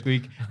 next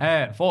week.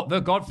 For The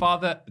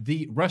Godfather,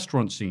 the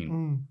restaurant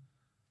scene.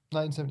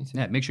 1972.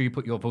 Yeah, make sure you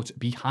put your votes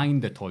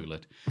behind the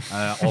toilet.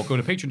 Or go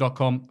to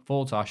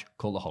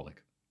patreon.com/cultaholic.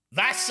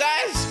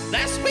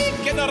 This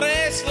week in the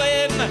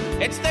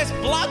wrestling. It's this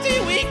bloody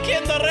week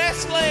in the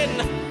wrestling.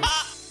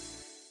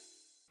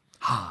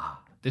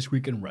 This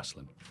week in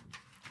wrestling.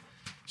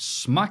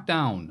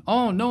 SmackDown.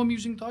 Oh, no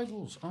amusing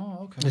titles.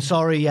 Oh, okay.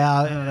 Sorry,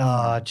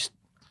 yeah.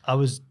 It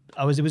was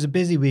a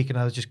busy week and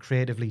I was just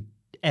creatively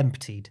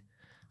emptied.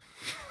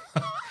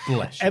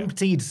 Bless you.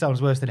 Emptied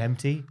sounds worse than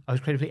empty. I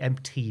was creatively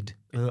emptied.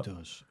 It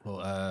does. Well,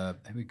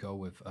 here we go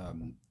with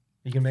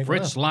You can make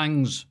Fritz it up.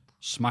 Lang's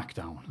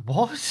SmackDown.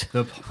 What?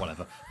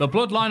 Whatever. The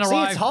Bloodline See,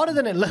 arrived. it's harder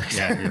than it looks.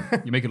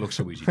 Yeah, you make it look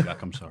so easy,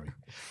 Jack. I'm sorry.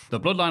 The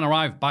Bloodline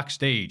arrived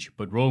backstage,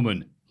 but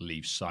Roman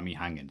leaves Sammy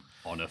hanging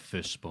on a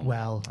fist bump.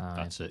 Well,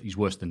 That's it. He's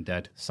worse than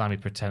dead. Sammy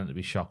pretending to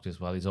be shocked as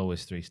well. He's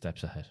always 3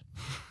 steps ahead.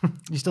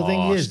 you still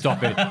think he Oh, is?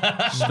 stop it.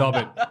 Stop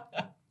it.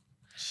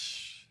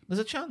 There's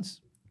a chance.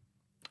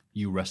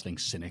 You wrestling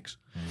cynics.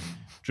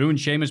 Drew and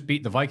Sheamus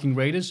beat the Viking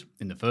Raiders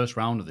in the first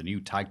round of the new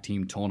tag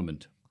team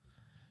tournament.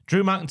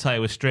 Drew McIntyre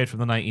was straight from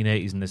the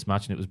 1980s in this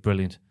match, and it was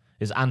brilliant.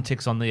 His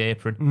antics on the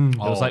apron. It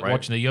was Oh, like right.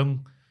 watching a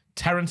young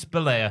Terence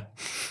Bollea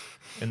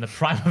in the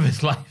prime of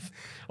his life.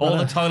 All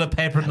the toilet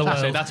paper in the That's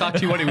it. world. That's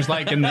actually what it was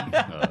like in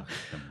the...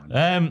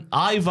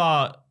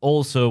 Ivar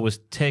also was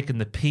taking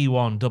the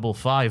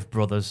P155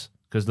 brothers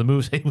because the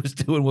moves he was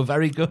doing were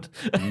very good.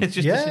 It's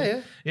just Yeah, a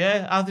shame.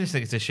 Yeah, I just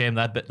think it's a shame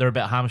that they're a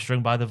bit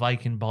hamstrung by the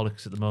Viking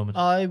bollocks at the moment.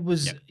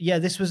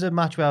 This was a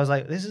match where I was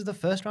like, this is the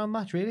first round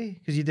match, really?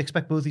 Because you'd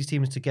expect both these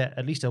teams to get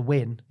at least a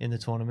win in the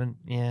tournament.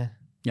 Yeah.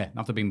 Yeah,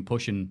 after being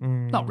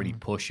pushing, not really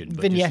pushing,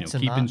 but Vignettes just,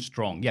 and keeping that.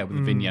 strong. Yeah, with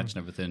the vignettes and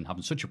everything,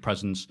 having such a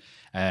presence.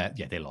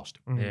 They lost.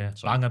 Yeah,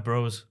 Banger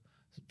Bros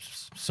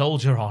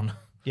soldier on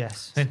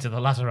Yes. into the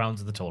latter rounds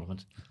of the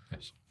tournament.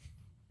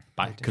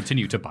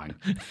 Continue to bang.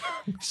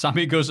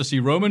 Sammy goes to see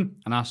Roman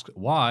and asks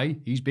why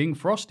he's being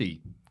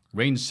frosty.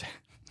 Reigns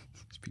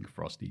he's being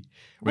frosty.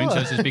 Reigns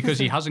says it's because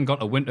he hasn't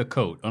got a winter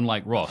coat,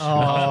 unlike Ross.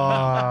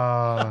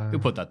 Who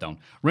put that down?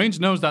 Reigns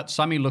knows that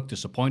Sammy looked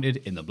disappointed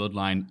in the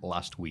Bloodline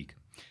last week.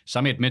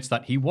 Sammy admits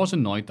that he was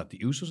annoyed that the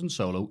Usos and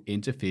Solo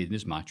interfered in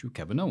his match with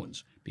Kevin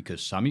Owens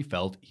because Sammy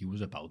felt he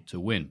was about to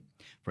win.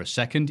 For a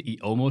second, he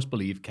almost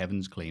believed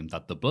Kevin's claim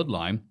that the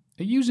Bloodline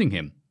are using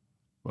him.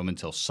 Roman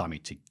tells Sammy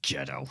to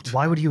get out.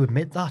 Why would you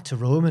admit that to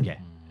Roman? Yeah,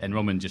 and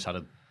Roman just had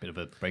a bit of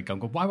a breakdown.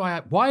 Go,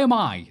 why am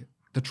I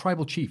the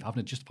tribal chief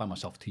having to justify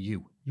myself to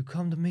you? You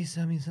come to me,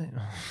 Sami Zayn.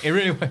 It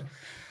really went.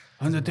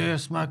 On the day of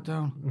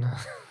SmackDown,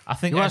 I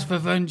think you ask for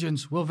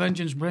vengeance. Will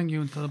vengeance bring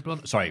you into the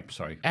blood? Sorry.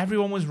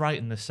 everyone was right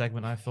in this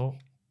segment, I thought.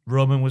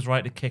 Roman was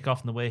right to kick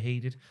off in the way he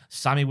did.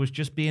 Sammy was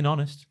just being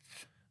honest.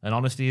 And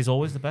honesty is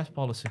always the best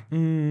policy.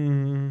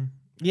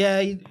 Yeah.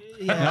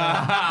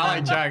 I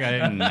like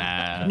Jack.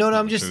 Nah. No,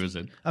 I'm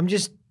cruising.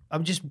 just.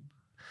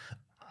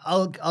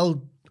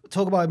 I'll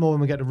talk about it more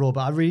when we get to Raw.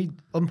 But a really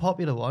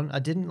unpopular one. I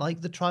didn't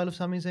like the trial of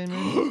Sami Zayn.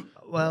 Really.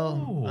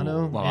 Well, I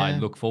know. Well, yeah. I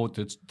look forward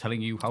to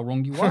telling you how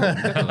wrong you are.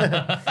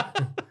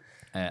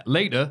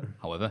 Later,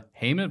 however,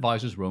 Heyman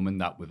advises Roman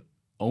that with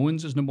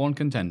Owens as number one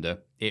contender,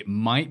 it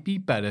might be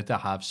better to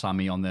have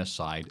Sami on their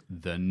side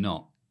than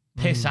not.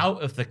 Piss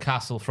out of the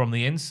castle from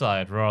the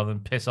inside rather than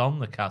piss on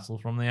the castle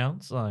from the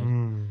outside.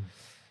 In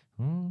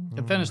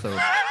fairness, though,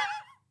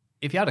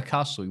 if you had a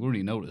castle, you wouldn't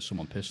really notice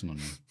someone pissing on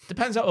you.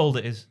 Depends how old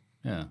it is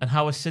Yeah. and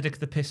how acidic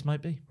the piss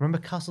might be. Remember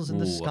Castles in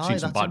the Ooh, I've Sky? seen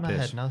some That's in bad my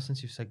piss. head now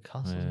since you've said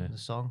Castles in the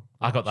song.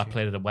 I got that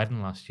played at a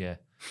wedding last year.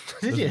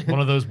 Did you? One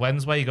of those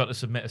weddings where you got to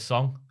submit a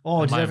song.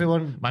 Oh, And did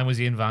everyone- Mine was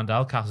Ian Van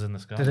Dahl, Castles in the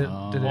Sky. Did it?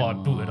 I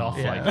booted off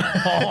like.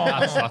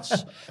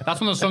 That's one of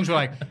those songs where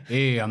like,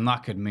 hey, I'm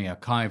knackered, me. I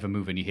can't even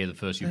move, and you hear the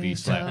first few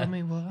beats Tell like,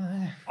 me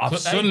why. I've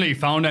suddenly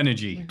found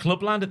energy.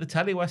 Clubland at the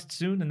Telly West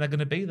soon, and they're going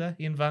to be there.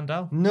 Ian Van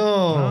Dahl.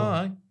 No.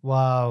 Aye.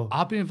 Wow.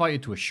 I've been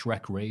invited to a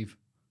Shrek rave.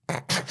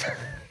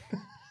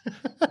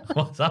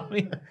 What's that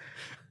mean?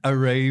 A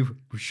rave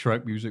with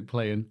Shrek music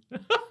playing.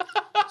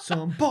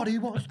 Somebody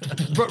wants.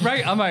 But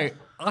right, I'm like,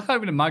 I can't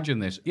even imagine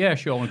this. Yeah,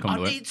 sure, I want to come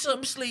to it.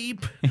 some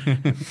sleep.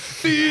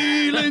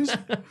 Feelings.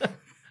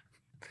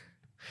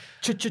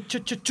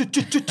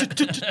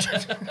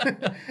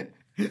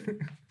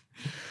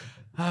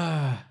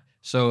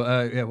 So,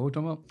 yeah, what were we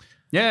talking about?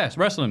 Yeah, it's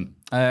wrestling.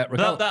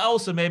 That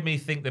also made me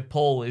think that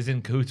Paul is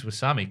in cahoots with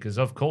Sammy, because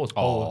of course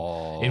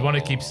Paul he'd want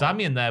to keep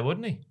Sammy in there,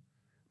 wouldn't he?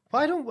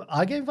 Why don't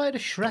I get invited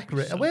to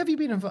Shrek? Where have you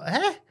been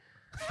invited?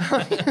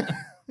 Eh?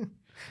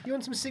 You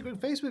on some secret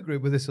Facebook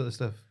group with this sort of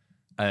stuff?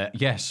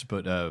 Yes,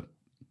 but well,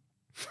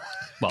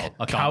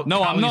 I Cow- can't.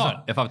 No, I'm Cowies not.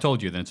 are- If I've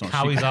told you, then it's not.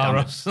 Cowies secret, are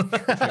damn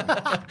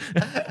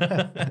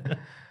it. us.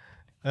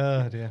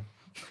 Oh dear.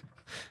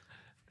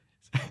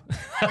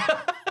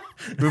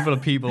 Group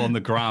of people on the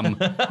gram.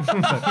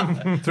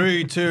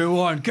 3, 2,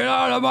 1. Get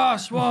out of my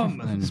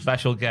swamp. And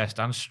Special guest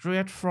and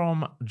straight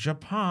from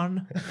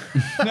Japan.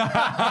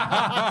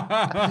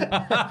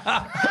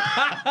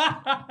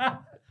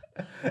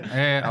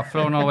 hey, I've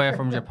flown away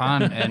from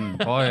Japan, and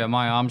boy, are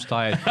my arms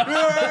tired.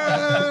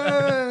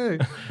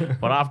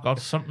 But I've got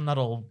something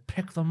that'll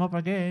pick them up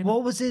again.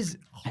 What was his?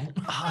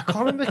 I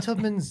can't remember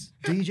Tubman's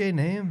DJ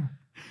name.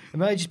 It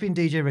might have just been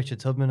DJ Richard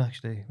Tubman,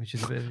 actually, which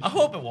is a bit. I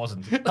hope it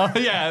wasn't. Oh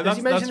yeah, Has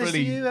he mentioned this to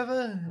you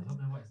ever?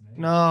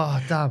 No,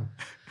 damn.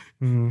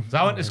 So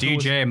I went to school.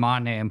 DJ. My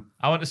name.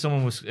 I went to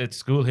someone at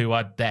school who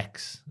had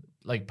decks,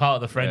 like part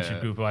of the friendship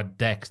Yeah. group who had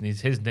decks, and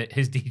his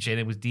DJ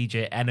name was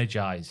DJ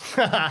Energize,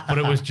 but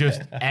it was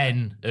just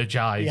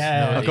Energize.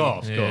 Yeah. Of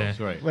course,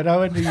 right. When I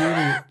went to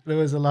uni, there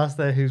was a lass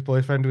there whose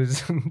boyfriend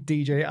was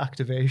DJ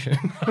Activation.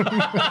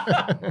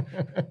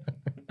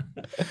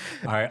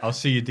 All right, I'll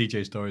see your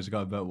DJ stories. I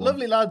got a better one.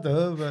 Lovely lad,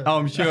 though. But Oh,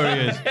 I'm sure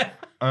he is. There's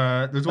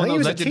I one think he on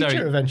was Legendary. a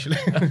teacher eventually.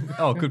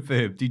 Oh, good for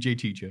him. DJ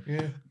teacher.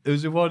 Yeah. There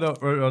was one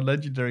on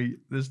Legendary,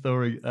 this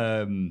story,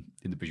 in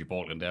the Bishop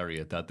Auckland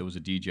area, that there was a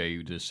DJ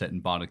who did a set in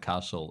Barnard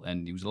Castle,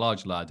 and he was a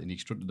large lad, and he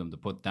instructed them to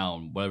put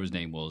down, whatever his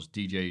name was,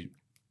 DJ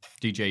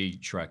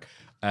Shrek,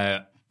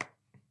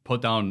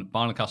 put down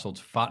Barnard Castle's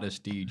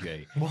fattest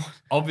DJ. What?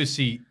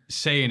 Obviously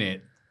saying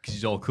it, because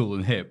he's all cool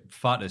and hip,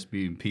 fattest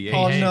being PA.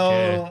 Oh, Hey,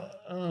 no.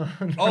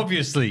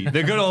 Obviously,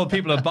 the good old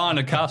people at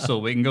Barnard Castle,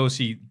 we can go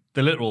see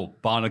the literal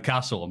Barnard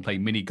Castle and play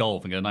mini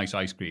golf and get a nice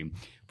ice cream.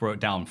 Brought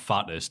down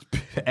fattest,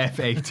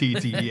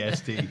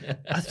 F-A-T-T-E-S-T.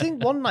 I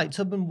think one night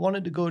Tubman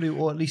wanted to go to,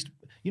 or at least,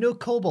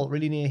 Cobalt,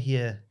 really near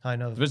here,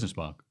 kind of. The business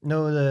park.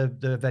 No,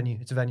 the venue.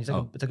 It's a venue. It's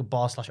like a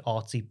bar /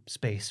 artsy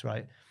space,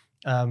 right?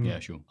 Yeah,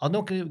 sure. I'm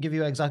not going to give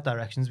you exact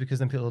directions because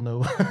then people will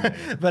know.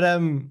 But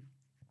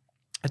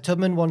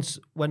Tubman once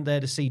went there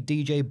to see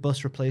DJ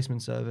Bus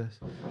Replacement Service.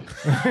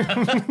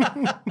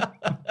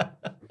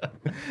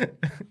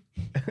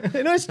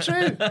 It's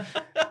true.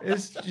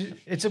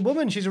 It's a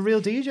woman. She's a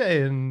real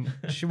DJ, and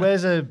she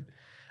wears a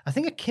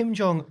Kim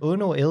Jong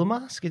Un or Il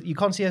mask. You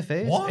can't see her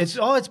face. What?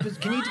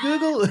 Can you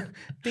Google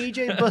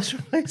DJ Bus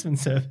Replacement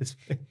Service?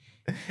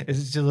 Is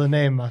it still the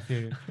name,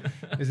 Matthew?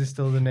 Is it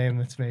still the name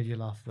that's made you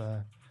laugh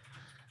there?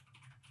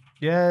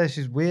 Yeah,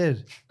 she's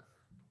weird.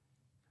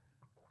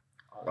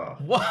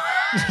 What?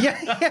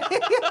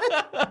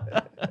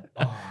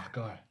 Oh,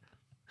 God.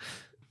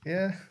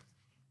 Yeah.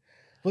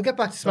 We'll get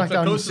back to That's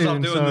SmackDown close as I'm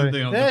soon. doing Sorry. the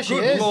thing. There The she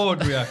good is.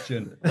 Lord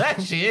reaction. There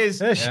she is.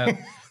 There she Yeah. is.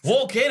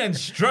 Walk in and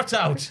strut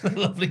out.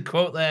 Lovely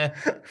quote there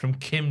from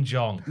Kim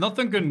Jong.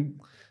 Nothing can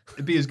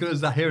be as good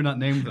as that hearing that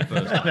name for the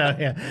first time. No,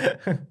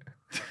 yeah.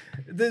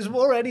 That's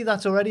already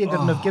a good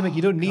enough gimmick.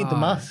 You don't need the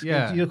mask.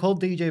 yeah. You're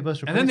called DJ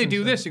Bus Replacement. And then they do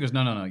Service. this. He goes,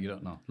 no, you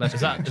don't know. Let's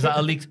Is that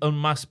a leaked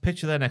unmasked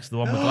picture there next to the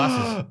one with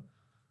glasses?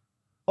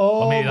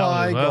 Oh maybe that one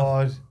my as well.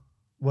 God.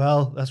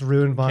 Well, that's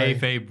ruined my...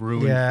 kayfabe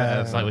ruined.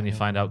 Yeah. It's like when you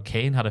find out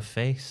Kane had a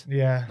face.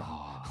 Yeah.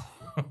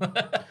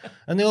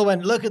 And they all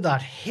went, look at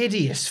that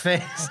hideous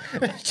face.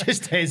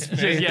 Just his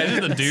face. Yeah,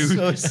 just the dude.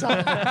 So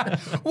sad.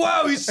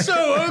 Wow, he's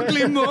so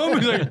ugly, Mum.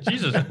 He's like,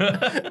 Jesus.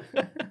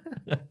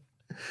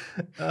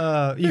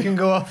 You can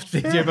go off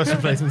DJ Bus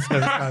Replacement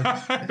Service.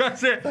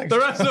 That's it. The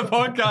rest of the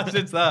podcast,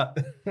 it's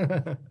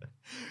that.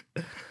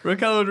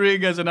 Raquel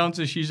Rodriguez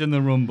announces she's in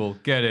the Rumble.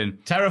 Get in.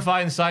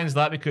 Terrifying signs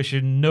that because you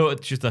know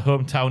she's the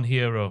hometown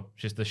hero.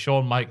 She's the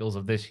Shawn Michaels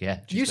of this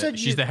year.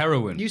 She's the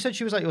heroine. You said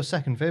she was like your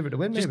second favourite to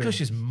win, Just maybe? because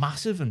she's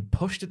massive and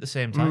pushed at the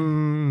same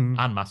time.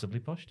 And massively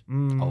pushed.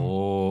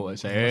 Oh,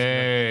 it's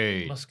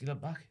hey. Muscular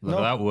back. Look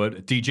at that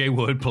word. DJ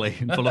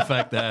Wordplay in full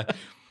effect there.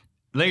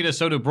 Later,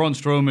 so do Braun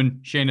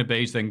Strowman, Shayna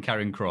Baszler,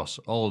 Karen Cross.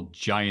 All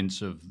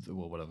giants of,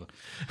 well, whatever.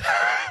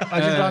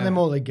 I just ran them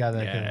all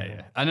together.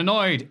 Yeah. An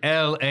annoyed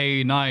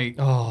LA Knight.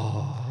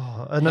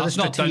 Oh, That's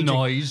not the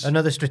noise.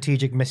 Another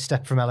strategic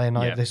misstep from LA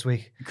Knight this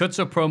week. Cuts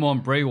a promo on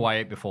Bray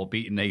Wyatt before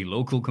beating a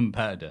local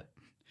competitor.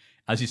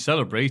 As he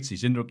celebrates,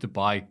 he's interrupted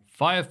by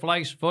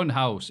Firefly's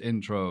Funhouse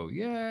intro.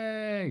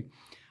 Yay!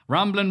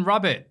 Ramblin'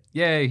 Rabbit.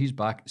 Yay, he's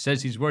back.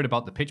 Says he's worried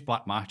about the pitch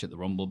black match at the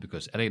Rumble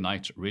because LA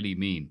Knight's really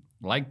mean.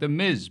 Like The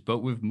Miz, but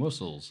with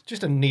muscles.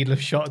 Just a needless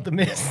shot at the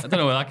Miz. I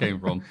don't know where that came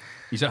from.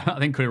 I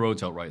think Cody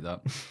Rhodes outright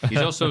that. He's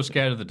also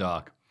scared of the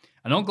dark.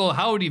 An Uncle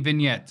Howdy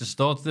vignette to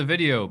start the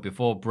video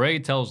before Bray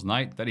tells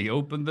Knight that he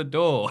opened the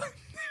door.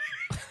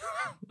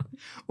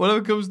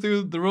 Whatever comes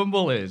through the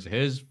Rumble is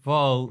his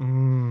fault.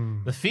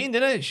 The Fiend,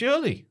 innit?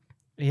 Surely.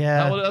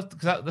 Yeah.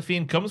 The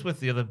Fiend comes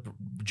with the other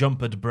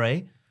jumpered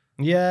Bray.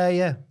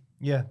 Yeah.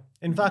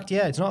 In fact,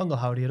 it's not Uncle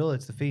Howdy at all.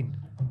 It's the Fiend.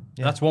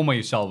 Yeah. That's one way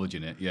you're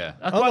salvaging it, yeah.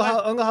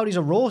 Uncle Howdy's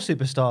a Raw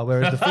superstar,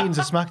 whereas the Fiend's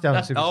a SmackDown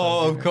superstar.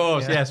 Oh, of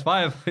course, yes.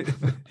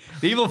 The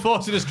evil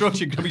force of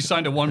destruction can be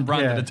signed to one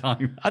brand at a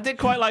time. I did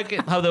quite like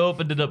it how they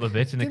opened it up a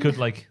bit, and it could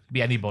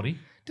be anybody.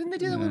 Didn't they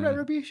do that with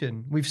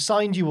Retribution? We've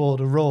signed you all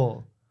to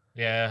Raw.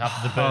 Yeah,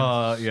 after the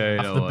burn.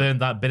 After they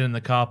burned that bin in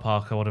the car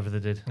park or whatever they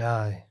did.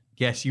 Aye.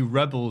 Yes, you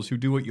rebels who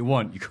do what you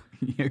want.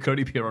 You could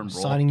appear on Raw.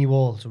 Signing you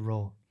all to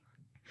Raw.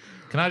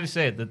 Can I just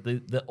say that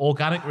the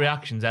organic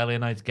reactions LA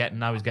Knight's getting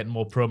now is getting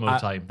more promo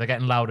time. They're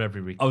getting louder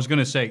every week. I was going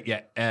to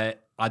say,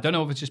 I don't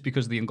know if it's just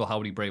because of the Uncle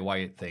Howdy Bray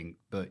Wyatt thing,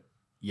 but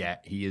yeah,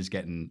 he is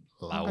getting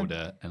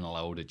louder and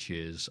louder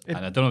cheers. And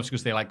I don't know if it's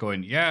because they like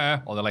going,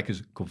 yeah, or they like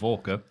his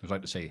Kavorka, who's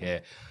like to say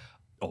here,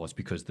 oh, it's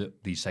because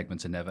these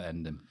segments are never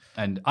ending.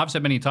 And I've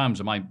said many times,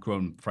 and my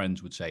grown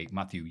friends would say,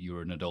 Matthew,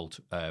 you're an adult,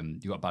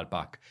 you got a bad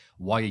back.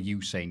 Why are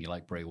you saying you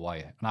like Bray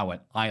Wyatt? And I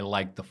went, I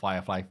like the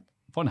Firefly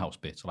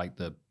Funhouse bits. I like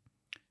the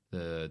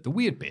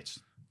weird bits.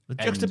 The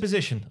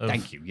juxtaposition of,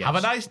 thank you, yes. Have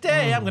a nice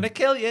day, I'm going to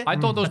kill you. I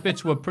thought those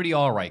bits were pretty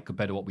all right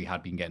compared to what we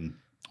had been getting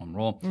on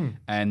Raw.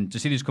 And to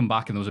see this come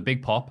back, and there was a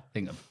big pop, I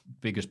think the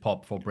biggest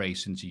pop for Bray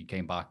since he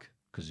came back,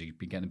 because he'd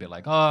been getting a bit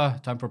like,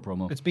 time for a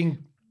promo. It's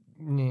been...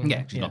 Yeah,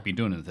 because he's not been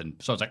doing anything.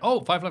 So it's like,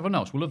 Firefly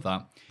Funhouse, we'll love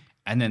that.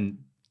 And then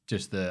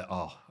just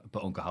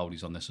but Uncle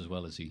Howdy's on this as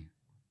well, is he?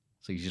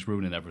 So he's just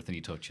ruining everything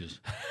he touches.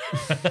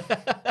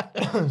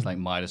 It's like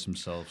Midas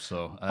himself.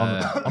 So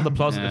on the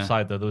positive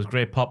side, though, there was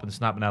great pop and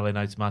snap in LA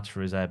Knight's match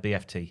for his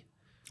BFT.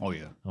 Oh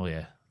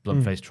yeah.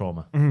 Blood-faced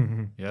trauma.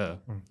 Yeah.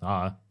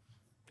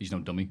 He's no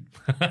dummy.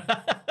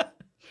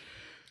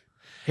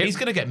 He's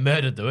going to get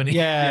murdered, though, isn't he?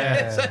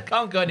 Yeah. It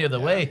can't go any other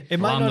way. It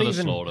might Land not of the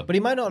even... slaughter. But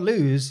he might not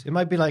lose. It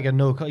might be like a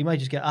no... He might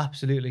just get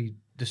absolutely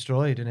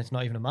destroyed and it's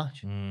not even a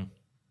match.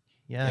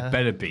 Yeah. It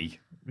better be.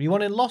 You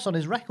want a loss on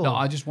his record? No,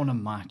 I just want a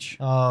match.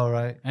 Oh,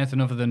 right.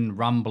 Anything other than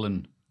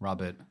Ramblin'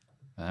 Rabbit.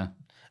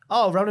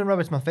 Ramblin'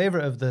 Rabbit's my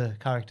favourite of the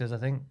characters, I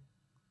think.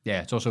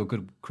 Yeah, it's also a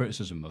good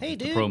criticism of the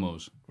dude.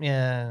 promos.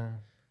 Yeah.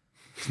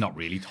 It's not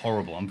really. It's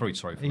horrible. I'm very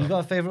sorry for You that.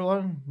 got a favourite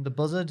one? The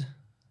Buzzard?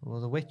 Or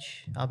the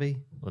Witch? Abby?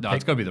 No,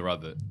 it's got to be the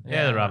Rabbit.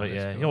 Yeah, the rabbit,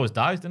 yeah. He always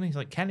dies, doesn't he? He's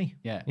like Kenny.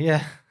 Yeah.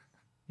 Yeah.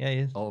 Yeah, he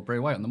is. Oh, Bray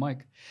Wyatt on the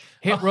mic.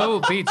 Hit Row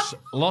beats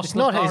Los It's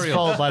not his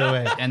fault, by the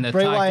way. And the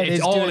Bray tag, Wyatt it's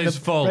is all doing his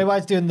fault. Bray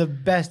Wyatt's doing the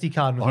best he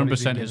can. With what he's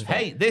 100% been his doing. fault.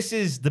 Hey, this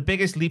is the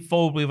biggest leap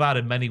forward we've had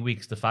in many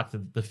weeks. The fact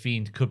that the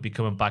Fiend could be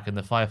coming back and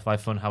the Firefly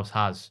Funhouse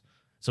has.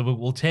 So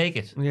we'll take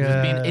it. Yeah.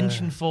 It's been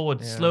inching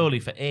forward slowly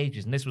for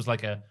ages. And this was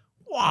like a,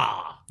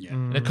 wow. Yeah.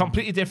 In a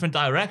completely different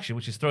direction,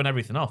 which is throwing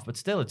everything off. But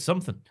still, it's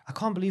something. I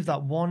can't believe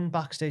that one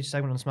backstage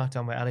segment on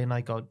SmackDown where LA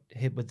Knight got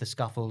hit with the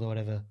scaffold or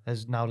whatever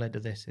has now led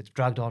to this. It's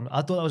dragged on.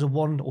 I thought that was a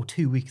 1 or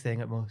 2 week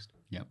thing at most.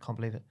 Yeah. Can't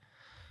believe it.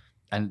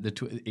 And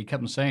he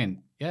kept on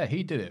saying, yeah,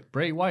 he did it.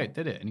 Bray Wyatt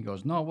did it. And he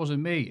goes, no, it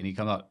wasn't me. And he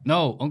came out,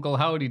 no, Uncle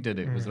Howdy did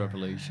it, was the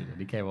revelation. And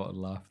he came out and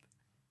laughed.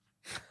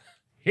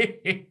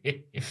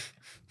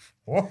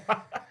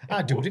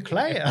 I do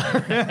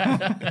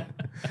declare.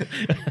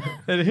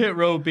 And Hit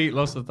Row beat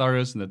Los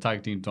Lotharios in the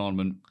tag team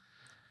tournament,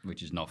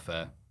 which is not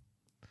fair.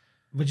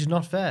 Which is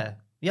not fair.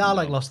 Yeah, I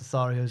like Los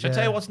Lotharios. Shall I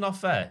tell you what's not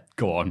fair?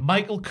 Go on.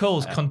 Michael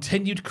Cole's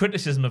continued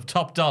criticism of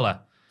Top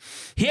Dollar.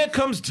 Here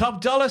comes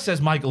Top Dollar,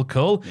 says Michael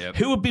Cole. Yep.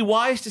 Who would be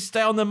wise to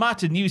stay on the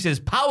mat and use his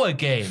power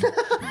game?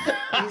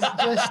 He's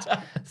just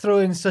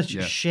throwing such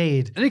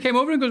shade. And he came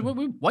over and goes,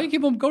 why you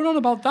keep on going on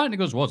about that? And he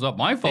goes, what's that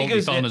my fault?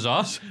 He's on his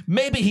ass.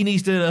 Maybe he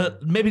needs to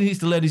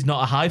learn he's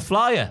not a high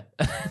flyer.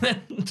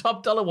 Then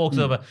Top Dollar walks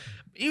over.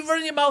 You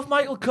run your mouth,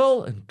 Michael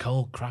Cole. And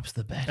Cole craps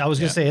the bed. I was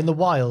going to say, in the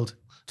wild,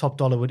 Top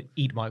Dollar would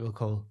eat Michael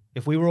Cole.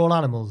 If we were all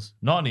animals,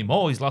 Not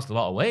anymore. He's lost a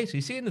lot of weight.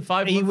 You see in the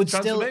 5 he month would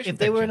still, transformation if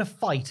they were in picture. a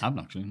fight,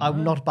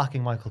 I'm not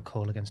backing Michael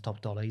Cole against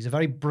Top Dollar. He's a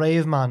very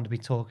brave man to be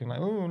talking like,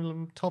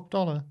 oh, Top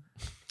Dollar.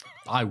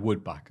 I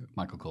would back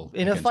Michael Cole.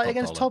 In a fight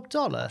against Top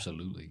Dollar?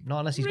 Absolutely. Not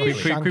unless he's got We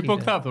Shanky.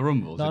 booked that for the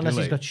Rumbles. Not unless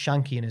he's got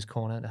Shanky in his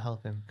corner to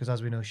help him. Because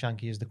as we know,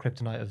 Shanky is the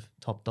kryptonite of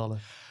Top Dollar.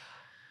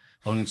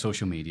 Only on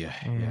social media.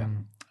 Yeah.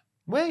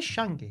 Where's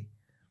Shanky?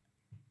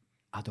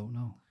 I don't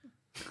know.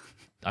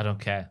 I don't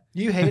care.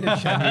 You hated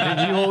Shanky,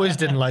 didn't you? You always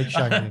didn't like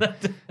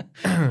Shanky.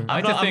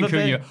 I had to think,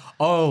 couldn't you?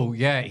 Oh,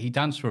 yeah, he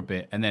danced for a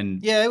bit. And then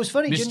Yeah, it was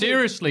funny.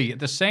 mysteriously, at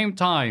the same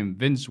time,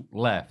 Vince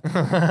left.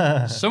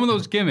 Some of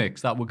those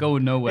gimmicks that were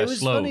going nowhere It was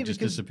slow funny just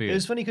because disappeared. it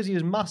was funny because he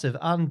was massive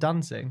and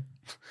dancing,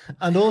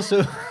 and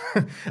also,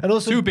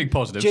 Two big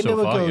positives Jinder so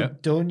would far, go, yeah.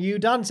 "Don't you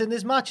dance in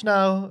this match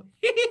now?"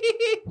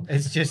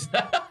 It's just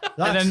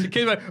And then the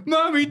kid went,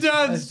 Mom, he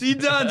danced,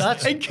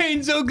 that's- and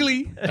Kane's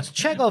ugly. it's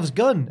Chekhov's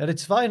gun at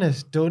its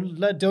finest.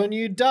 Don't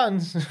you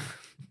dance?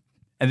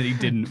 And then he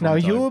didn't. Now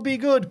one time. you will be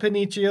good,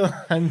 Penicio,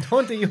 and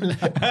don't you?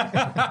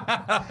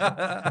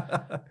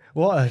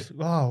 What?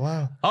 Oh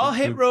wow! Are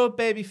Hit Row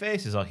baby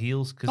faces or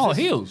heels?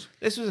 Heels.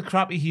 This was a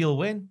crappy heel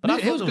win. But I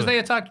thought Heels they because were- they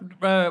attacked,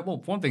 well, for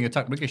one thing,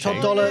 attacked Ricochet.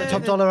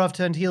 Top dollar have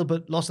turned heel,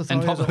 but Lost And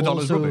Authorities Top are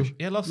Dollar's also rubbish.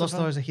 Yeah, Lost Lost Authorities.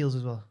 Authorities are heels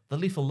as well. the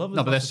Lethal Lovers.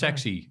 No, but they're lost the time.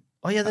 sexy.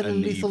 Oh yeah, they're the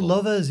And lethal evil.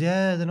 lovers.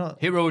 Yeah, they're not.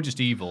 Hero are just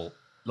evil.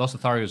 Lost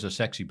Authorities are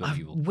sexy but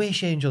evil.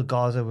 Wish Angel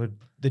Garza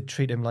they'd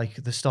treat him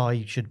like the star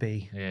he should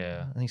be.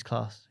 Yeah. And he's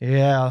class.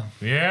 Yeah.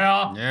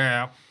 Yeah.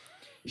 Yeah.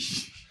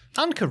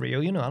 And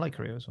Carrillo, I like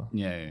Carrillo as well.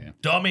 Yeah.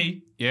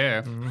 Dummy.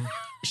 Yeah.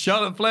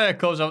 Charlotte Flair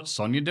calls out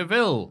Sonya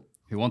Deville,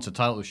 who wants a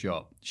title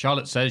shot.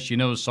 Charlotte says she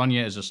knows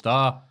Sonya is a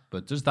star,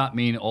 but does that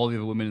mean all the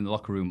other women in the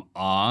locker room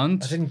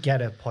aren't? I didn't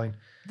get a point.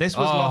 This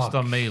was lost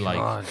on me.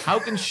 Like, how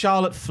can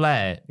Charlotte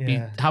Flair be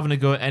Yeah. having to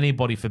go at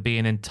anybody for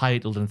being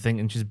entitled and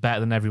thinking she's better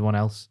than everyone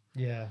else?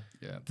 Yeah.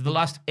 Do the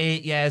last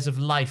 8 years of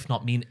life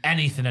not mean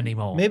anything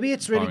anymore? Maybe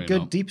it's really Probably good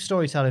not. deep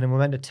storytelling and we're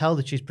meant to tell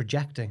that she's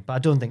projecting, but I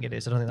don't think it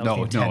is. I don't think that was No,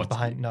 the intent no, it's-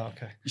 behind. No,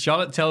 okay.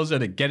 Charlotte tells her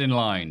to get in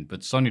line,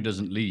 but Sonya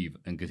doesn't leave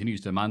and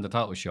continues to demand a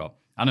title shot.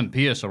 Adam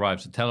Pearce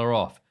arrives to tell her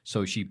off,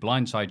 so she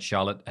blindsides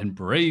Charlotte and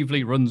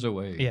bravely runs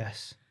away.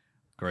 Yes.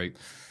 Great.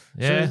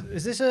 Yeah. So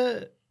is this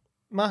a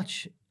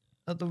match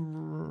at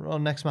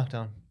on next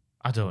SmackDown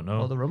I don't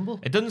know. or the Rumble?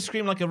 It doesn't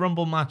scream like a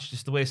Rumble match,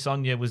 just the way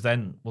Sonya was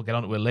then. We'll get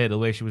onto it later. The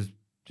way she was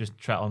just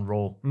tread on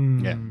Raw.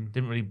 Yeah.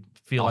 Didn't really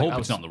feel I like hope that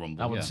it's was- not the Rumble,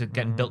 That was yeah.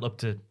 getting built up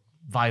to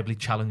viably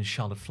challenge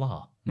Charlotte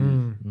Flair.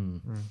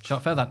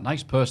 Charlotte Flair, that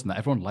nice person that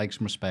everyone likes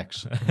and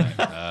respects.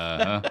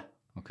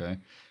 Okay.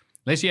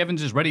 Lacey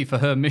Evans is ready for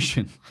her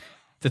mission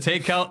to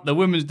take out the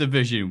women's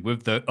division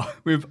with the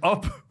women's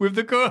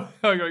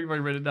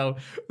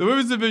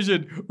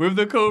division with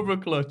the Cobra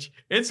Clutch.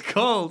 It's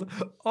called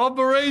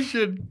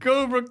Operation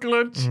Cobra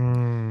Clutch.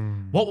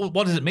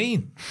 What does it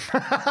mean?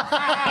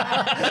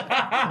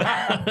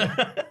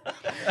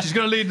 She's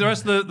going to lead the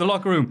rest of the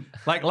locker room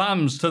like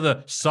lambs to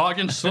the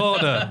Sergeant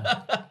Slaughter.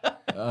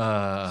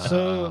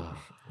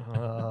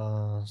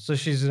 So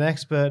she's an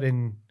expert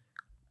in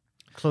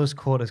close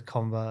quarters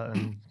combat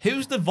and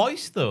Who's the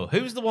voice, though?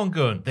 Who's the one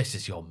going, this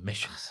is your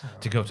mission,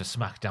 to go to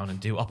SmackDown and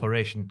do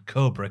Operation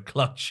Cobra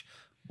Clutch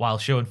while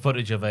showing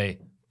footage of a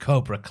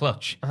Cobra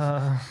Clutch?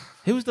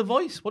 Who's the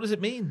voice? What does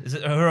it mean? Is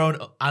it her own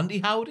Andy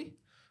Howdy?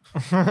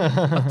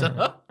 I don't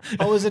know.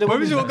 oh, is it a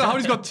Maybe women's-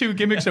 Howdy's got two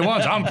gimmicks at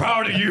once. I'm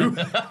proud of you.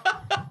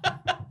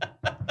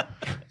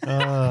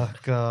 Oh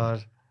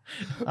god.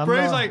 I'm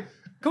Bray's not- like,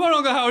 come on,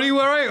 Uncle Howdy,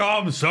 where are you? Oh,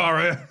 I'm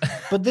sorry.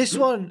 But this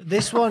one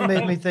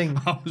made me think.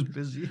 I was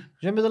busy.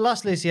 Remember the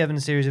last Lacey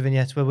Evans series of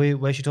vignettes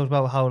where she talked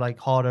about how like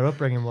hard her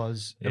upbringing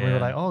was, and we were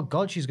Yeah. like, oh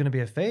god, she's going to be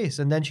a face,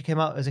 and then she came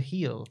out as a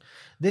heel.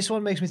 This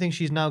one makes me think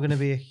she's now going to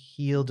be a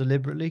heel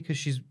deliberately because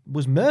she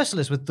was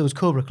merciless with those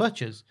Cobra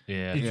clutches.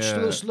 Yeah.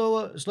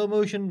 Slow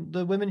motion,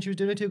 the women she was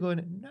doing it to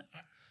going,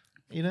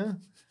 nah,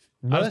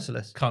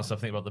 merciless. Can't stop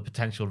thinking about the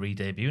potential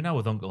re-debut now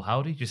with Uncle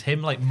Howdy. Just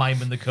him like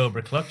miming the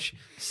Cobra Clutch,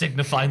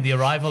 signifying the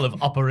arrival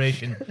of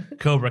Operation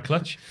Cobra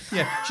Clutch.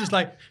 Yeah, she's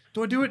like,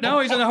 do I do it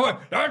now? He's in the Howdy.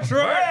 That's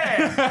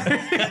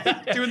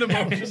right. Doing the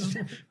motions.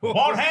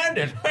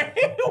 One-handed.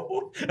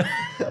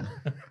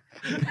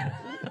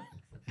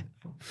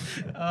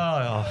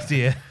 oh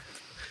dear.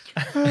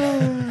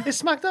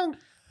 Is SmackDown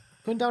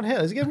going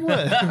downhill? Is it getting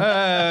worse?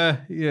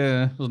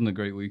 Yeah, wasn't a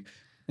great week.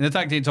 In the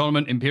tag team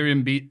tournament,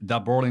 Imperium beat the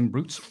Brawling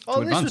Brutes to Oh,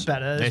 this advance. was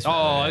better. This-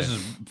 This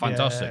is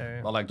fantastic.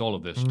 Yeah. I liked all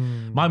of this.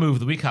 My move of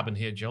the week happened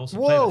here, Joel. So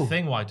play Whoa. the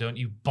thing, why don't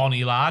you,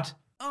 Bonnie lad?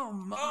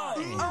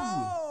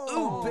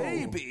 Oh,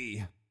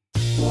 baby.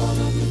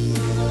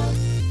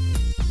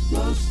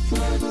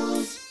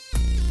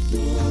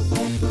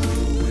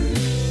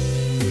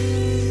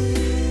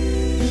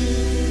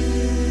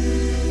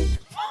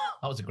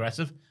 was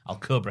aggressive. I'll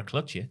Cobra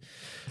clutch you.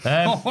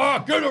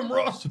 Oh, get him,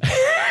 Ross.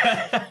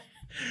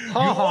 You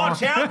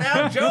watch out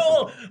now,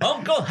 Joel.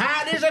 Uncle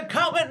Hat is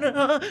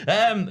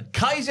a-coming.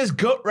 Kaiser's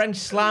gut wrench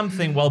slam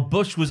thing while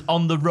Bush was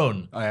on the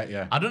run. Oh,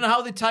 yeah. I don't know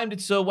how they timed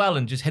it so well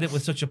and just hit it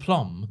with such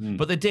aplomb,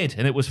 but they did,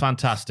 and it was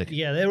fantastic.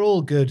 Yeah, they're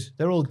all good.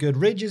 They're all good.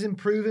 Ridge is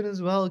improving as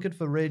well. Good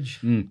for Ridge.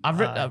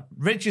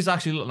 Ridge is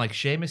actually looking like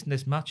Sheamus in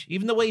this match.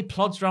 Even the way he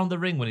plods around the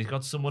ring when he's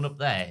got someone up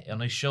there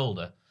on his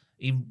shoulder.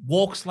 He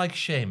walks like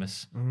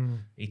Sheamus.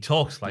 He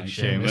talks like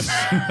Sheamus.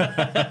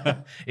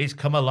 He's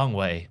come a long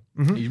way.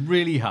 He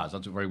really has.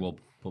 That's a very well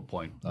put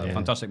point.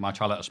 Fantastic match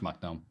highlight of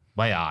SmackDown.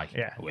 Way aye.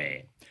 Yeah.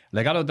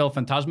 Legado del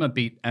Fantasma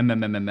beat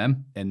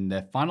MMMM in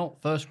their final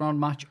first round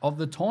match of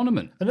the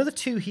tournament. Another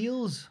 2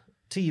 heels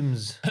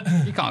teams.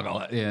 You can't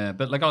go, yeah,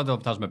 but Legado del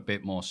Fantasma a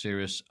bit more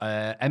serious.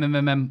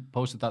 MMMM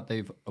posted that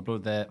they've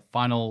uploaded their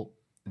final,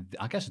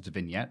 I guess it's a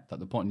vignette that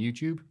they put on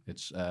YouTube.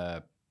 It's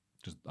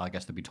just, I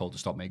guess they'd be told to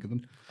stop making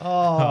them.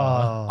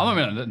 Oh. I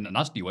mean, in a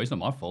nasty way, it's not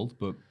my fault,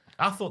 but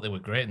I thought they were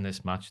great in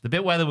this match. The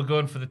bit where they were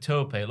going for the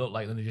tope, it looked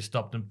like they just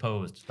stopped and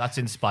posed. That's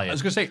inspired. I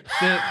was going to say,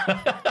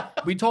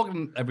 we talk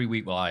every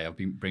week, well, I've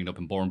been bringing up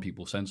and boring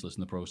people senseless in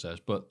the process,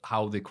 but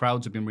how the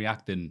crowds have been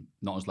reacting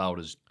not as loud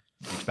as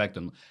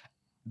expecting.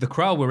 The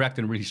crowd were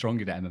reacting really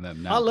strongly to MMM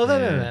now. I love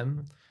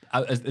MMM.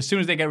 As soon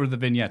as they get rid of the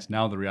vignettes,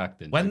 now they're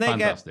reacting. When they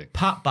fantastic. get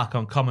Pat back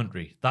on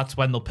commentary, that's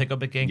when they'll pick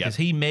up again, because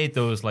he made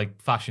those like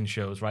fashion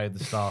shows right at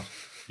the start.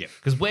 Yeah.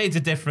 Because Wade's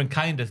a different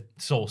kind of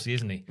saucy,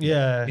 isn't he?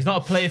 Yeah. He's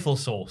not a playful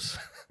sauce.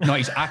 No,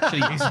 he's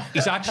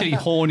actually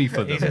horny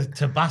for them. He's a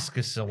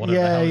Tabascus or whatever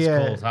the hell it's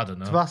called. I don't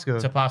know.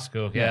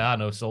 Tabasco. Yeah, I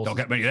know sauce. Don't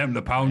get many of them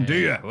the pound, do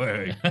you?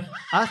 Hey.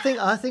 I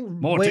think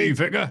More Wade, tea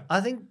figure.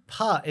 I think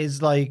Pat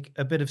is like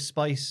a bit of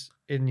spice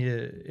in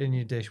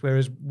your dish,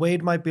 whereas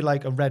Wade might be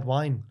like a red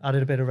wine.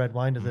 Added a bit of red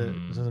wine to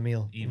the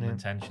meal. Evil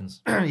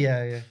intentions.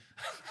 Yeah.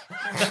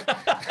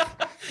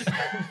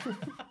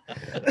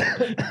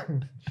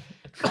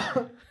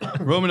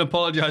 Roman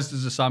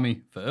apologizes to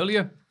Sami for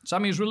earlier.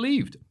 Sami is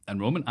relieved,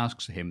 and Roman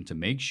asks him to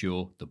make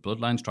sure the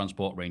Bloodline's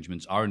transport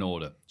arrangements are in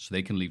order so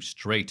they can leave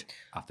straight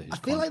after his I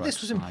feel like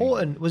contract's this was signed.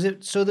 important. Was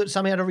it so that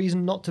Sami had a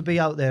reason not to be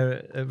out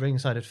there at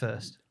ringside at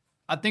first?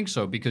 I think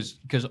so, because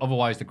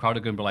otherwise the crowd are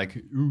going to be like,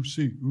 ooh,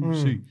 see.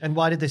 And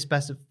why did they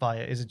specify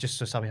it? Is it just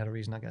so Sami had a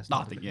reason, I guess? No,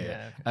 I think,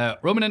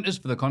 Roman enters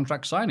for the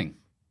contract signing.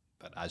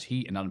 But as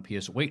he and Adam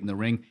Pearce wait in the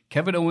ring,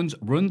 Kevin Owens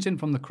runs in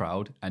from the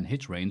crowd and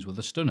hits Reigns with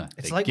a stunner.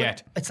 It's like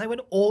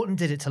when Orton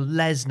did it to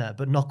Lesnar,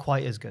 but not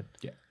quite as good.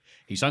 Yeah.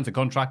 He signs the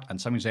contract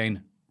and Sami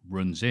Zayn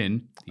runs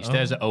in. He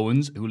stares at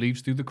Owens, who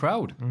leaves through the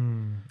crowd.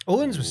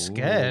 Owens was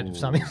scared of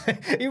Sami.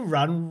 He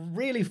ran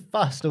really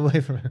fast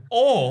away from him.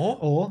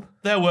 Or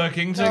they're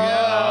working together.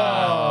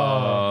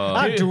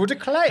 I do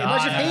declare.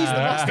 Imagine if he's the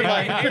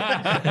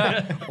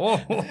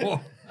mastermind.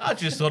 I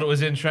just thought it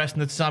was interesting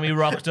that Sami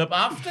rocked up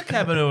after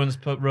Kevin Owens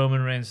put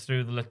Roman Reigns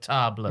through the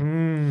table.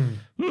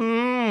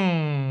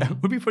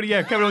 Would be funny,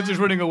 yeah. Kevin Owens just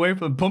running away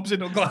from him, bumps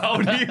into Uncle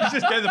Howdy. He's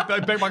just getting a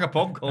big bag of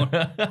popcorn.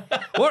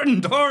 What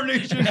in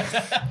tarnation?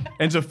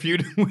 Ends up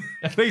feuding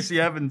with Lacey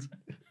Evans.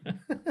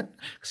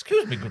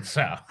 Excuse me, good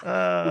sir.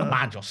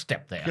 Mind your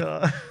step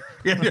there.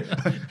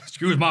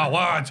 Excuse my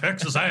wild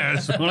Texas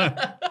ass.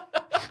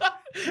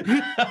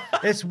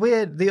 It's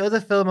weird. The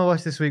other film I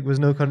watched this week was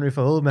No Country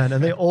for Old Men,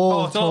 and they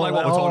all it's all like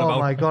what we're talking about.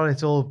 Oh my god,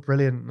 it's all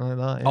brilliant like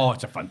that. Yeah. Oh,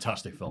 it's a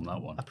fantastic film,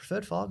 that one. I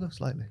preferred Fargo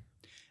slightly.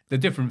 The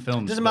different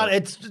films. Doesn't matter.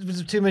 It's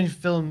too many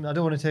film. I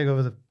don't want to take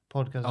over the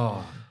podcast.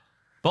 Oh.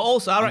 But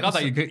also, I Not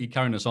that you're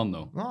carrying us on,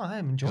 though. No, I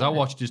am Because enjoying I it.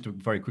 watched, just to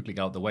very quickly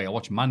get out of the way, I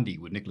watched Mandy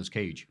with Nicolas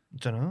Cage.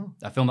 Don't know.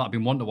 A film that I've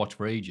been wanting to watch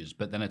for ages,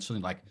 but then it's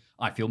something like,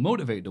 I feel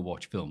motivated to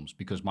watch films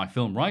because my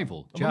film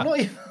rival, I'm Jack. not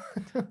even...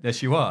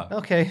 Yes, you are.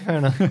 Okay, fair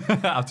enough.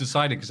 I've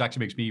decided because it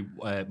actually makes me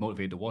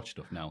motivated to watch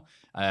stuff now.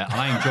 And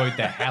I enjoyed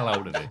the hell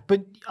out of it.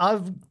 But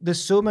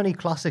there's so many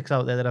classics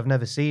out there that I've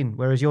never seen,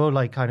 whereas you're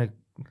like kind of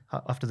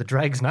after the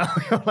dregs now.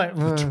 You're like,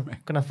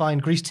 can I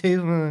find Grease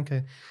 2?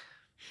 Okay.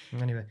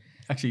 Anyway.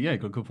 Actually, yeah,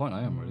 good point.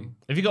 I am really.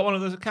 have you got one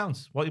of those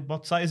accounts?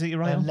 What site is it you're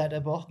right on?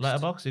 Letterboxd.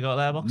 Letterbox? You got a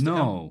letterbox?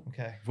 No.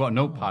 Okay. I've got a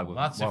notepad with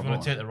That's if you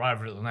want to take the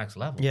rivalry to the next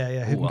level.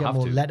 Yeah. Who Ooh, can I'll get have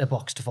more to.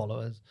 Letterboxd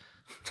followers?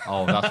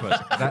 Oh, that's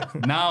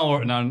what now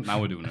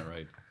we're doing it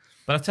right.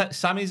 But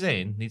Sami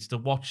Zayn needs to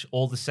watch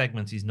all the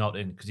segments he's not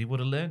in because he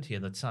would have learned here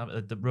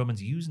that the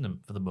Roman's using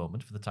them for the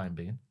moment, for the time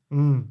being.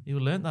 He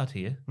would have learned that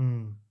here.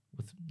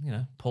 With,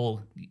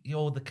 Paul,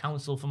 you're the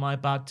counsel for my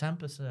bad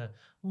temper, sir.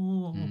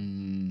 Ooh.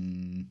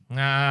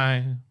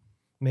 Aye.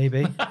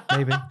 Maybe. I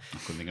couldn't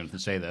think of anything to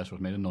say there, so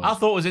it made a noise. I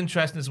thought it was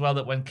interesting as well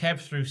that when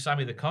Kev threw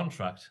Sammy the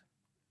contract,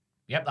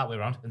 that way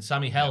around, and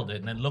Sammy held it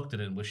and then looked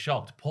at it and was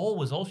shocked. Paul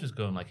was also just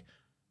going like,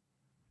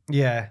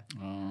 Yeah.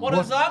 what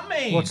does that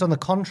mean? What's on the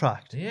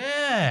contract?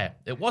 Yeah.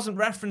 It wasn't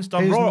referenced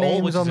on Whose Raw,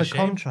 name's which on the is a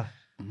shame. contract?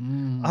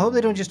 I hope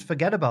they don't just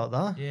forget about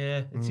that.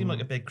 Yeah, it seemed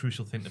like a big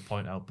crucial thing to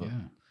point out, but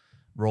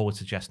Raw would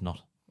suggest not.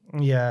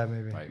 Yeah,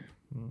 maybe. Right.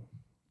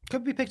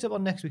 Could be picked up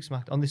on next week's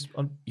SmackDown.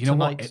 You know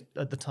what? tonight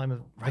at the time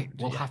of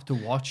We'll have to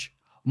watch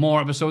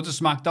more episodes of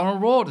SmackDown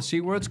and Raw to see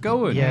where it's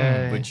going.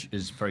 Yeah. Which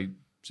is very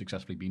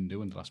successfully been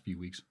doing the last few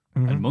weeks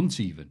and months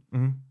even.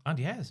 And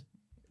yes.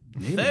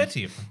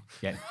 30 of them.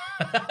 Yeah.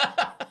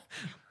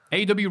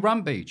 AEW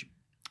Rampage.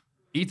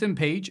 Ethan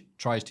Page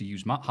tries to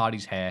use Matt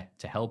Hardy's hair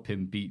to help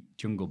him beat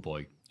Jungle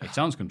Boy. It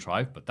sounds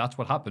contrived, but that's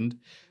what happened.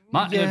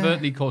 Matt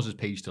inadvertently causes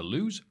Page to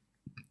lose.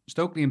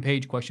 Stokely and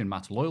Page question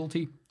Matt's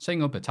loyalty,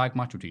 setting up a tag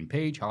match between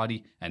Page,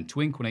 Hardy, and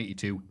Twink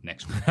 182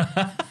 next week.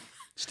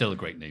 Still a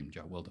great name,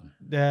 Joe. Well done.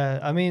 Yeah,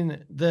 I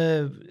mean,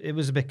 it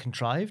was a bit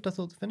contrived, I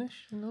thought, the finish.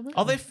 A little bit.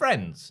 Are they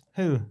friends?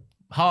 Who?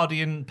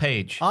 Hardy and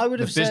Page. I would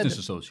have The said business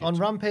associates. on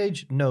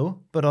Rampage,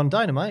 no, but on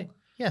Dynamite,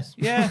 yes.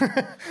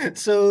 Yeah.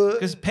 So,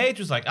 Because Page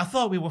was like, I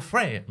thought we were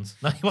friends.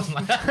 No, he wasn't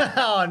like,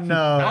 oh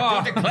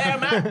no, don't declare,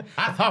 man.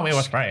 I thought we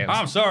were friends.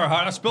 I'm sorry,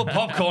 Hardy. I spilled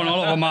popcorn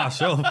all over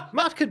myself.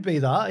 Matt could be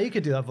that. He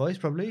could do that voice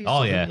probably.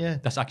 Oh, yeah. yeah,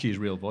 That's actually his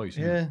real voice.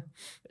 yeah.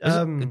 It was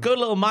a good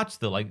little match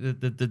though. Like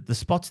the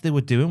spots they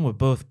were doing were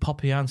both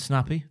Poppy and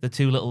Snappy, the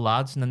two little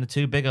lads, and then the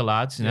two bigger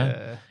lads. You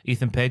know,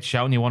 Ethan Page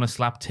shouting, "You want to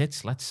slap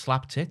tits? Let's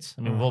slap tits."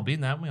 I mean, we've all been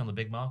there, haven't we, on the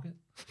big market?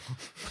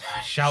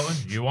 Shouting,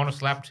 "You want to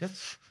slap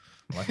tits?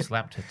 Let's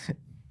slap tits."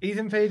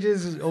 Ethan Page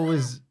is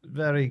always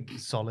very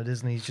solid,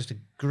 isn't he? He's just a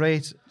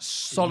great,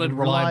 Solid,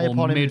 rely reliable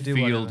upon him to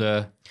do whatever.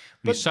 midfielder.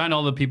 You sign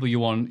all the people you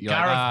want. You're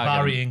Gareth like,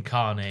 Barry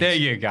incarnate. There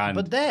you go.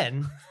 But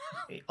then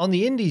on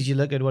the indies, you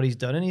look at what he's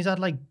done, and he's had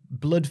like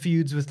blood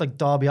feuds with like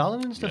Darby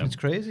Allin and stuff. Yeah. It's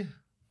crazy.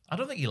 I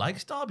don't think he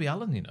likes Darby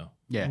Allin, you know.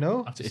 yeah.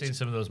 No? After seeing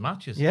some of those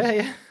matches. Yeah,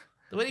 yeah.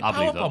 The way he I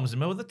believe power that. bombs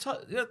him over the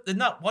top, in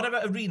that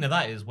whatever arena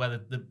that is, where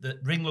the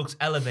ring looks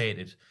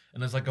elevated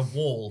and there's like a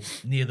wall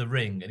near the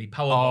ring, and he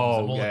power bombs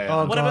them all. yeah.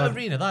 Oh, Whatever God.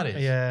 arena that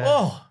is. Yeah.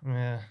 Oh,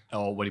 Yeah.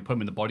 Or when he put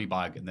him in the body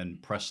bag and then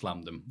press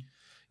slammed him.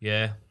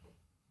 yeah.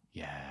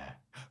 Yeah.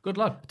 Good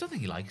lad. I don't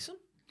think he likes him.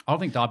 I don't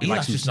think Darby He's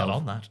likes just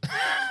himself. not on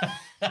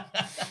that.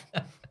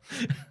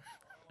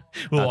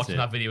 We're That's watching it.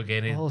 that video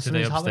game Oh,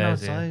 today something's happening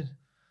upstairs. Yeah. outside.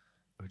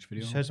 Which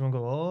video? Just heard someone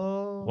go,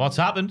 oh. What's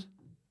happened?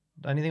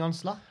 Anything on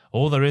Slack?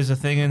 Oh, there is a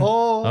thing in.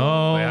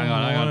 Oh. Wait, hang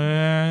on.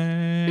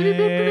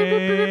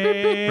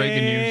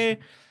 Breaking news.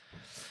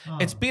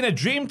 It's been a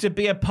dream to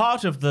be a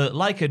part of the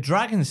Like a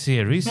Dragon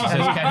series, says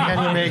Kenny.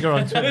 Kenny Omega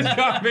on Twitter. It's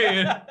got me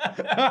in.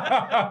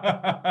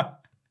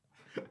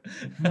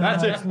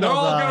 That's it. They're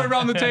all that. going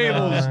around the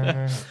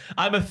tables.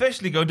 I'm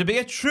officially going to be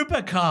a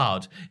trooper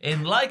card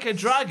in Like a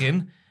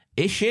Dragon.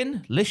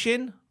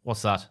 Lishin?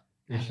 What's that?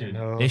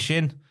 No.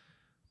 Ishin.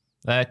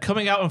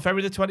 Coming out on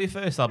February the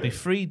 21st. That'll be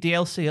free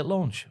DLC at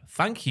launch.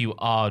 Thank you, RGG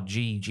I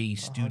don't know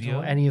Studio.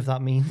 what any of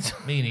that means.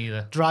 Me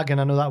neither. Dragon,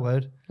 I know that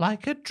word.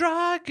 Like a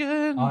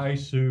dragon. I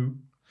suit.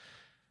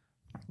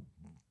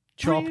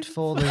 Chopped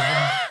for the.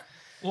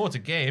 Oh, it's a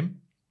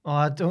game. Oh,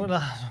 I don't.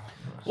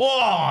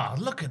 Whoa,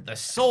 look at the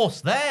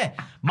source there.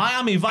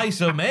 Miami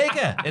Vice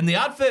Omega in the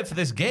advert for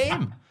this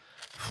game.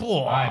 Whoa.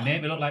 All right,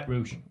 make me look like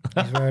Rouge.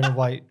 He's wearing a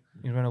white.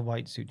 He's wearing a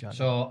white suit jacket.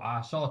 So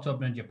I saw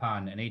Tubman in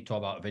Japan and he talked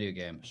about a video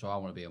game, so I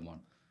want to be in one.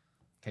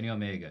 Kenny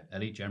Omega,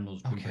 Elite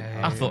Generals. Okay.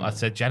 I thought I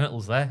said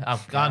genitals there. I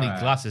need Alright.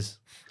 glasses.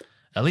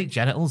 Elite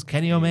genitals,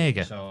 Kenny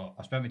Omega. So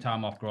I spent my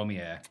time off growing my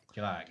hair.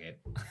 Do you like it?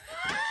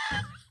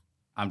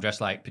 I'm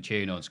dressed like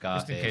Pacino and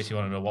Scarface. Just in case you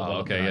want to know what we're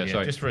looking okay, at, yeah, yeah.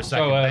 sorry. Just for a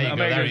second. There you go,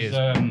 there he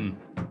is.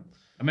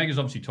 Omega's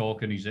obviously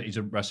talking. He's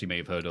a wrestling may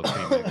have heard of.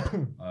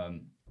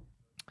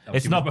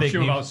 It's not big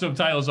sure news. about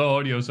subtitles or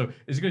audio. So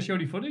is it going to show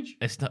any footage?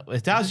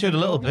 It does show a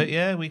little bit,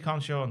 yeah. We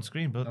can't show on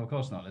screen, but No, of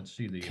course not. Let's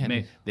see the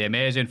Kenny. the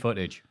amazing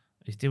footage.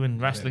 he's doing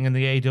wrestling in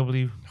the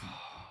AW.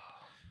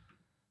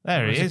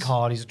 There he He's a is.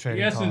 card. He's a The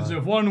trading essence card.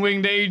 of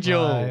one-winged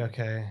angel, Right,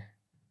 okay.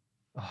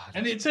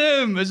 and it's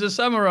him as a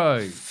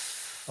samurai.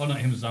 Oh, not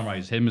him as a samurai.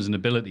 It's him as an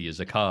ability,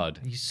 as a card.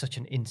 He's such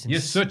an insincere.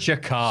 You're such a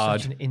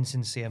card. Such an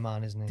insincere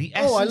man, isn't he? The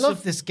Oh, I essence love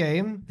of- this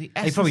game. the He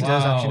essence- probably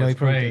does Wow, actually. No, he it's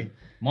probably great. did.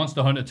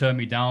 Monster Hunter turned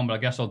me down, but I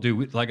guess I'll do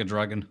it like a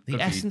dragon. The Good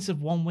for you. essence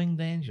of one winged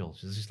angel.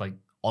 It's just like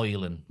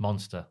oil and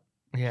monster.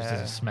 Just as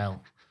Yeah. a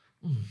smell.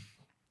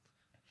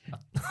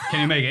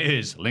 Can you make it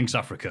is Lynx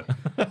Africa?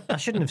 I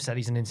shouldn't have said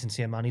he's an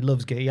insincere man. He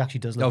loves games. He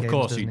actually does love Of games.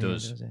 course he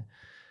doesn't does.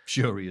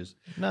 Sure he is.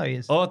 No, he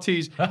is.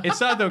 Ortiz. It's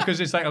sad though because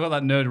it's like I've got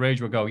that nerd rage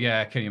where I go,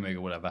 yeah, Kenny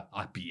Omega, whatever.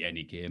 I'd beat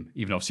any game,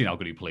 even though I've seen how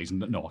good he plays. And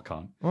no, I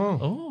can't.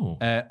 Oh.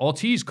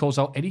 Ortiz calls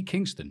out Eddie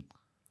Kingston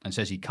and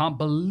says he can't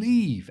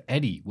believe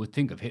Eddie would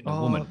think of hitting a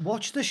woman.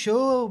 Watch the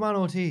show, man,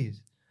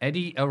 Ortiz.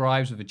 Eddie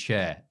arrives with a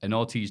chair and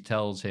Ortiz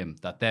tells him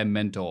that their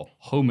mentor,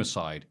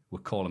 Homicide,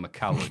 would call him a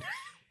coward.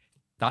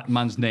 That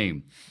man's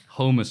name,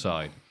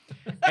 Homicide.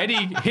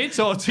 Eddie hits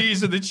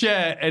Ortiz with the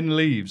chair and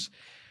leaves.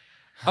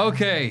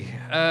 Okay.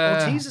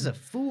 Ortiz is a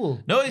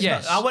fool. No, he's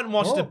Yes. not. I went and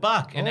watched Oh. it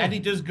back, and Oh. Eddie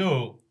does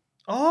go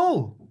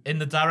Oh, in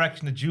the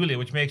direction of Julia,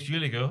 which makes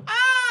Julia go,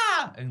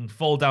 ah, and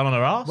fall down on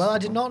her ass. well, I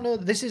did not know.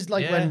 This is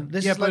like Yeah. when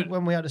this Yeah, is like but-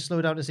 when we had to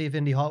slow down to see if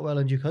Indy Hartwell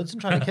and Duke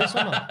Hudson tried to kiss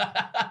or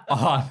not,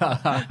 Oh,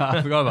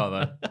 I forgot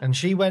about that. and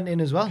she went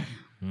in as well.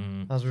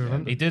 As we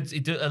remember. He did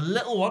a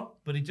little one,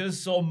 but he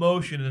does saw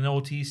motion and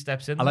Ortiz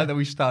steps in. I like that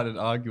we started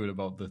arguing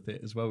about the thing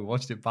as well. We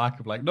watched it back.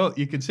 I'm like, no,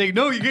 you can see.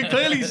 No, you can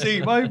clearly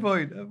see my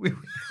point. We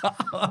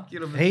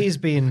argued about He's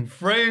been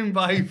frame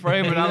by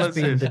frame He has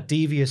analysis. been the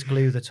devious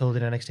glue that's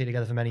holding NXT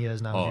together for many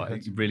years now. Oh,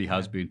 it really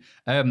has been.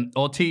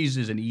 Ortiz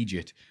is an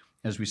idiot,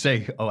 as we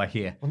say. Oh, I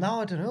hear. Well,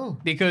 now I don't know.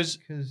 Because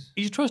 'Cause-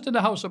 he's trusting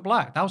the House of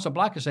Black. The House of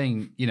Black are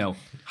saying,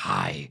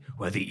 hi,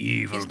 we're the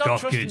evil He's not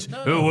goth trusting- kids no.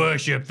 who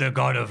worship the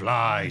god of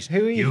lies.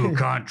 Who are you?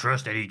 can't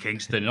trust Eddie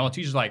Kingston. And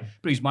Ortiz is like,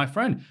 but he's my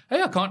friend.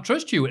 Hey, I can't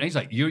trust you. And he's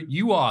like,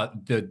 you are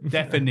the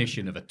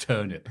definition of a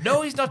turnip.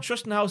 No, he's not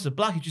trusting the House of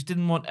Black. He just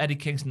didn't want Eddie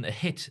Kingston to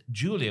hit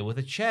Julia with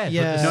a chair.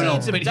 Yeah. But the No,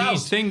 seeds of but doubt,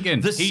 he's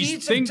thinking- The he's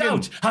seeds thinking.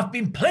 of doubt have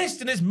been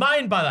placed in his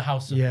mind by the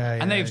House of Black.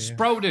 Yeah, And they've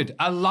sprouted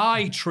a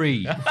lie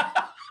tree.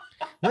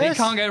 He Yes.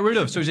 can't get rid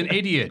of, so he's an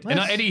idiot. And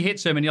Yes. Eddie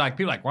hits him, and you're like,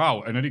 people are like,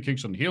 wow, an Eddie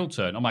Kingston heel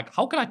turn. I'm like,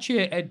 how can I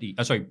cheer Eddie?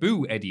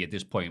 Boo Eddie at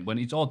this point when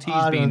it's Ortiz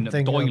I being don't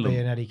think it'll be doiling.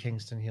 an Eddie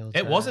Kingston heel.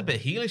 It turn. was a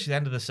bit heelish at the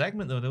end of the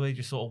segment, though, the way he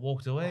just sort of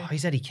walked away. Oh,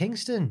 he's Eddie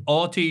Kingston.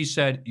 Ortiz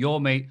said,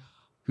 your mate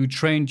who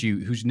trained you,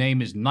 whose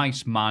name is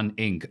Nice Man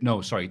Inc.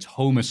 No, sorry, it's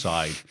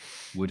Homicide,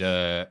 would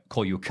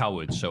call you a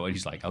coward. So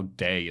he's like, how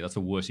dare you? That's the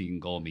worst he can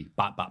call me.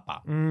 Bat, bat,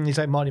 bat. He's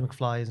like Marty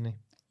McFly, isn't he?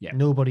 Yeah.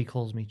 Nobody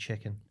calls me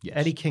chicken. Yes.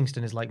 Eddie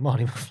Kingston is like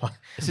Marty McFly.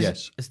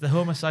 Yes. Is the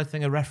homicide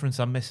thing a reference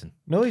I'm missing?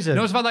 No, he's a.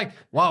 No, it's about like,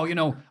 wow,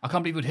 I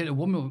can't believe we'd hit a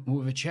woman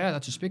with a chair.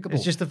 That's despicable.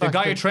 It's just the fact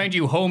guy who that- trained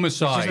you,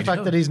 Homicide. it's just the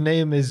fact that his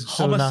name is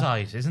so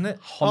Homicide, isn't it?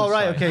 Oh,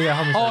 right, okay, yeah,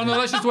 homicide. Oh, no,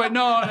 let's just wait.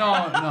 No.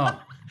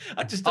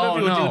 I just thought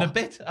we were doing a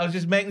bit. I was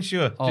just making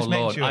sure. Oh, just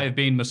making Lord, sure. I have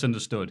been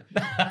misunderstood.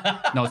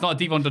 No, it's not a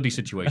Devon Dudley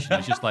situation.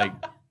 It's just like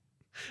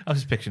I was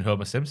just picturing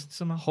Homer Simpson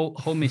somehow.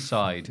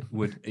 Homicide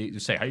would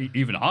say, hey,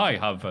 even I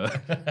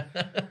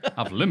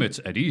have limits,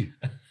 Eddie.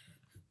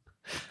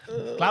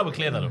 Glad we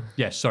cleared that up.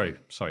 Yes, sorry,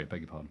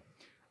 beg your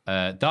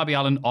pardon. Darby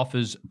Allin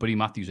offers Buddy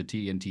Matthews a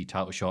TNT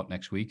title shot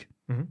next week.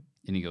 And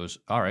he goes,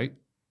 all right.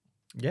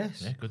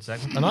 Yes. Yeah, good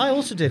segment. And I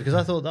also did because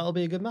I thought that'll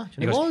be a good match.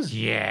 And He it goes, was.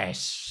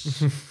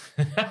 yes.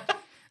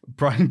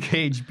 Brian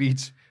Cage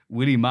beats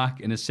Willie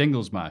Mack in a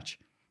singles match,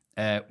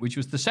 which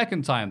was the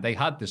second time they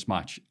had this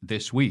match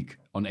this week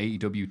on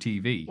AEW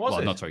TV. Was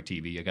it? Not sorry,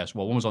 TV, I guess.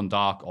 Well, one was on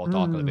Dark or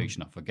Dark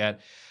Elevation, I forget.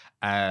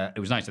 It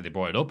was nice that they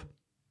brought it up.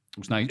 It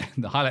was nice.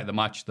 The highlight of the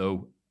match,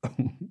 though,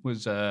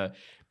 was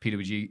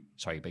PWG,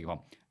 sorry, beg your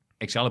pardon,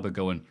 Excalibur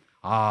going,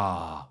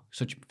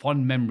 such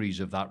fond memories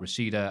of that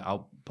Reseda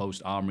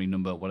Outpost Armory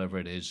number, whatever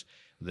it is,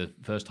 the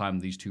first time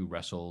these two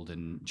wrestled,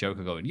 and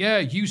Jericho going,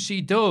 yeah,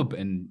 UC Dub,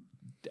 and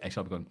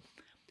Excalibur going,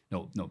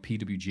 no,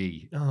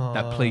 PWG,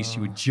 that place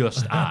you were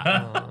just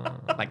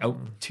at, like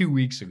 2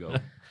 weeks ago.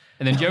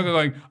 And then Jericho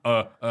going,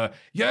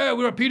 yeah,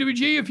 we were at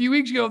PWG a few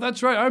weeks ago.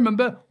 That's right, I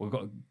remember. We've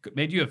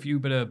made you a few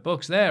bit of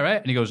bucks there, eh?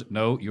 And he goes,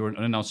 no, you were an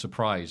unannounced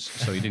surprise,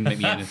 so you didn't make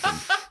me anything.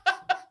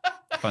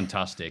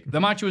 Fantastic.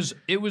 The match was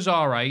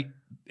all right.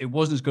 It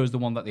wasn't as good as the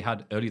one that they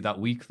had earlier that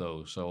week,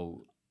 though.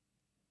 So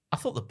I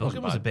thought the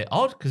booking was a bad. bit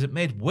odd because it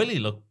made Willie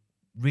look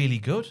really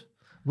good.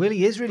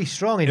 Willie is really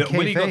strong in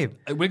Willie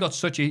kayfabe. got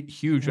such a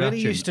huge Willie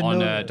used to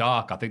reaction on know-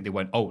 Dark. I think they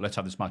went, oh, let's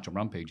have this match on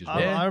Rampage as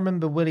well. I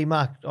remember Willie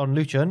Mack on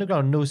Lucha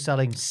Underground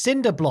no-selling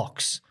cinder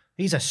blocks.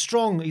 He's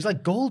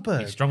like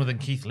Goldberg. He's stronger than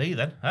Keith Lee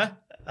then, huh?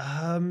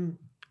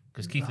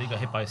 Because Keith Lee got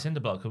hit by a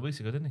cinder block a couple weeks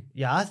ago, didn't he?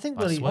 Yeah, I think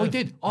I Willie. swear. Oh, he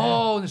did.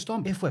 Oh, the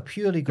Stomp. If we're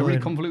purely A going,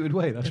 really convoluted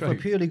way, that's if right. we're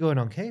purely going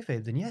on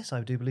kayfabe, then yes,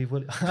 I do believe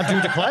Willie. I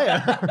do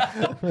declare.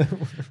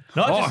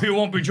 No, I, Oh, just, he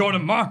won't be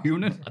joining my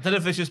unit. I don't know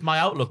if it's just my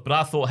outlook, but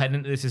I thought heading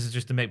into this is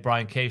just to make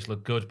Brian Cage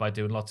look good by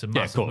doing lots of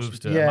Yeah, of massive course. moves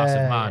to Yeah, a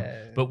massive man.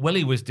 yeah. But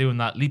Willie was doing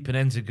that leaping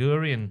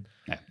enziguri and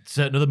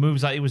certain other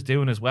moves that he was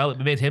doing as well. It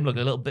made him look a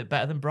little bit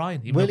better than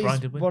Brian, even though Brian Willie's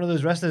did win. one of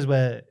those wrestlers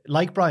where,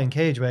 like Brian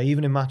Cage, where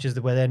even in matches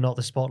where they're not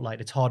the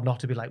spotlight, it's hard not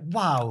to be like,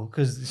 wow,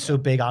 because it's so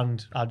big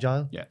and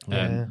agile. Yeah.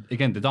 Yeah.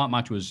 Again, the Dark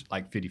match was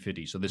like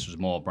 50-50, so this was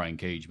more Brian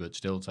Cage, but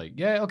still it's like,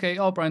 yeah, okay,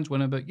 Brian's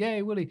winning, but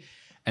yay, Willie.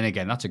 And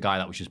again, that's a guy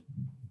that was just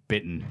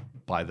bitten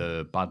by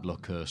the bad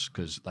luck curse,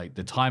 because like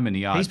the time in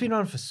the He's been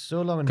on for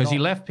so long. because he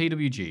left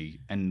PWG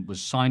and was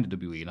signed to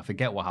WWE, and I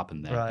forget what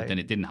happened there, but Right. then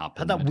it didn't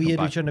happen. had that and come weird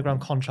back. Lucha Underground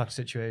contract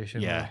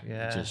situation. Yeah,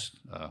 where- it just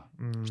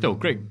still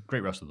great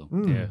wrestler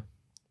though.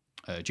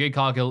 Yeah. Jade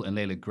Cargill and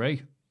Layla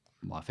Gray,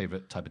 my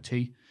favorite type of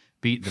tea,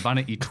 beat the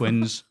Vanity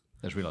Twins.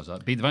 Let's realize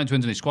that beat the Vanity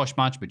Twins in a squash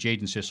match, but Jade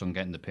insists on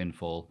getting the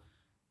pinfall.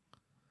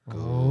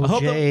 Oh, I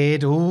hope that-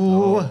 Jade.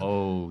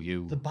 Oh,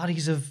 You the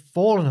bodies have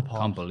fallen apart.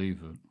 can't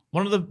believe it.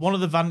 One of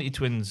the Vanity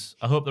Twins,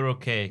 I hope they're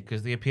okay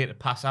because they appear to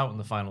pass out in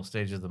the final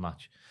stages of the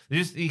match. They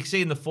just you can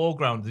see in the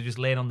foreground they're just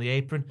laying on the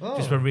apron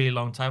just for a really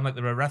long time, like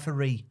they're a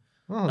referee.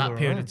 Oh, that they're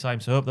period alright. of time,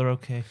 so I hope they're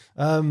okay.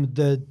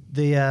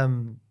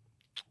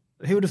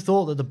 Who would have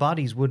thought that the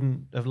bodies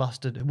would have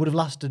lasted?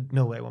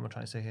 No, wait, what am I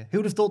trying to say here? Who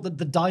would have thought that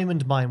the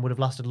diamond mine would have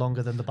lasted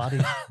longer than the bodies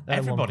at one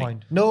Everybody.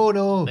 point?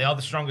 No. They are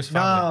the strongest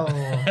family.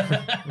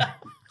 No.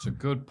 It's a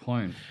good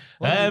point.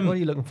 What are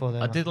you looking for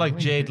there? I did Matthew? like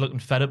Jade looking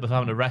fed up with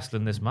having to wrestle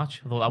in this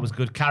match. I thought that was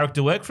good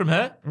character work from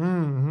her.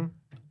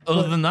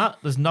 Other than that,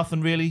 there's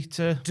nothing really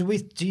to. Do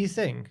you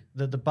think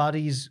that the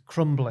baddies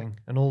crumbling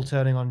and all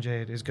turning on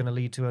Jade is going to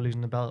lead to her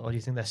losing the belt, or do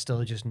you think they're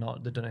still just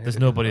not? They don't know. Who There's to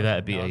do nobody the there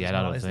belt? to beat her No, yet, there's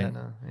I not, don't is there? think.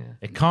 No, yeah.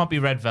 It can't be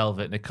Red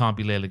Velvet and it can't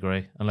be Layla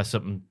Grey unless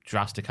something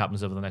drastic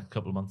happens over the next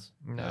couple of months.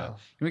 No.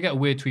 You get a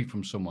weird tweet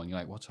from someone. You're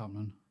like, what's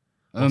happening?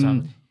 What's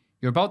happening?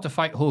 You're about to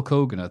fight Hulk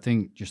Hogan. I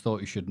think just thought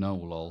you should know,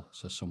 lol.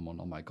 Says someone.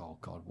 I'm like, oh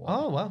God, what?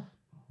 Oh well.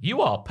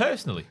 You are,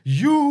 personally.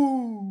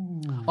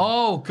 You.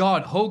 Oh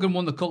God, Hogan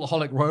won the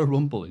Cultaholic Royal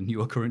Rumble and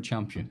you are current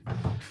champion.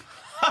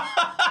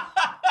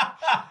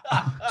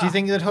 Do you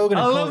think that Hogan?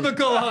 I Had love the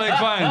Cultaholic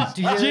fans.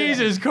 Do you-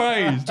 Jesus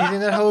Christ. Do you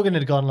think that Hogan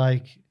had gone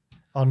like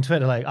on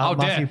Twitter like, How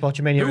Matthew dare.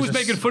 Botchamania? Who was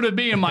making fun of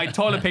me in my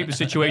toilet paper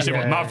situation?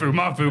 Yeah.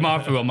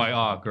 Mafu. I'm like,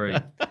 oh,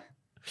 great.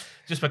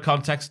 Just for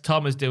context,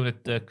 Tom is doing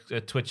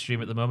a Twitch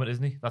stream at the moment,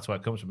 isn't he? That's where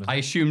it comes from. Isn't I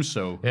assume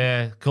so. it?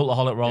 Yeah,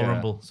 Cultaholic Royal Yeah.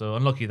 Rumble. So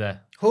unlucky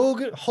there. Hulk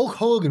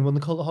Hogan won the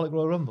Cultaholic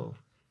Royal Rumble.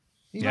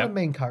 He's Yep. not a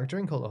main character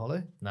in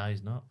Cultaholic. No,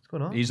 he's not. What's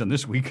going on? He's on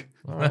this week.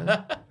 All right,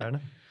 fair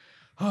enough.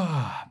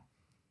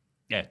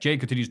 Yeah, Jade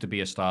continues to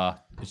be a star.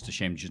 It's a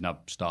shame she doesn't have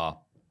star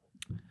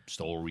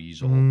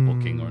stories or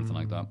booking or anything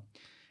like that.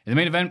 In the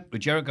main event,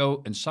 with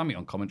Jericho and Sammy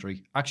on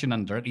commentary, Action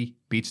Andretti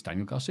beats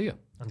Daniel Garcia.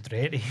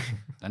 Andretti.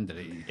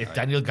 Andretti. If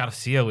Daniel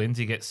Garcia wins,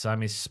 he gets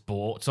Sammy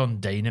Sports on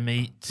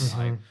Dynamite.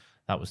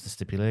 That was the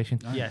stipulation.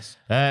 Yes.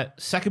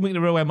 Second week in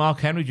a row where Mark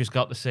Henry just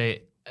got to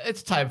say,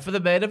 it's time for the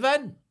main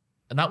event.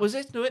 And that was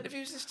it. No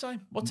interviews this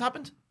time. What's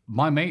happened?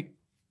 My mate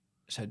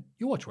said,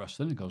 you watch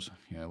wrestling? He goes,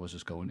 yeah, where's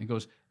this going? He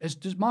goes,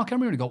 does Mark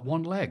Henry only got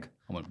one leg?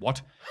 I went,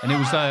 what? And it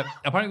was,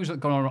 apparently it was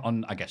going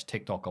on, I guess,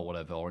 TikTok or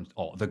whatever,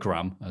 or the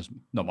gram.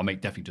 No, my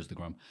mate definitely does the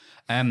gram.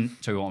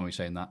 So why am I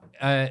saying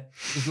that?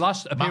 His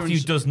last appearance... Matthew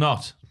does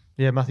not.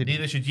 Yeah, Matthew.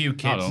 Neither should you, I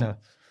kids. don't.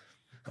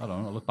 I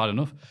don't know. I look bad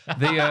enough.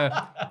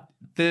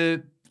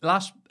 The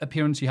last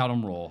appearance he had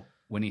on Raw,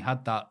 when he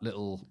had that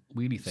little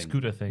wheelie thing.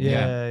 Scooter thing.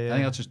 Yeah. I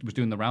think that's just was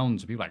doing the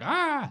rounds. And people were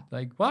like,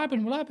 like, what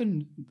happened? What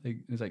happened? Like,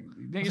 it's like,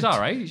 he's all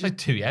right. He's It's just, like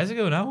 2 years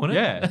ago now, wasn't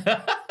it?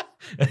 yeah.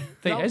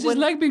 Has his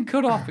leg been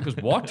cut off? Because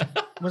what?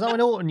 Was that when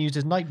Orton used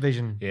his night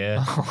vision? Yeah,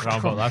 around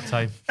about that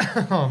time.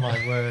 Oh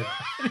my word.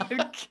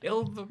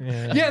 Killed them.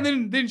 Yeah. And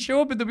then didn't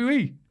show up in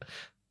WWE.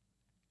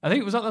 I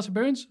think was that last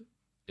appearance.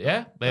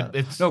 Yeah,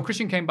 it's No,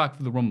 Christian came back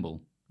for the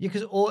Rumble. Yeah,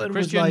 because Orton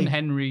was Christian, like,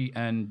 Henry,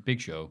 and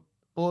Big Show.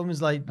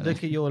 look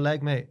at your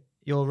leg, mate.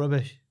 You're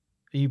rubbish.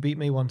 You beat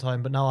me one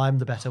time, but now I'm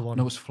the better one.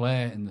 No, it was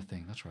Flair in the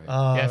thing. That's right.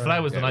 Oh, yeah.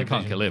 Flair was Yeah, the we night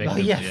can't vision kill him. victim,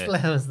 Oh, yeah,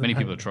 Flair was the Many night-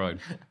 people have tried.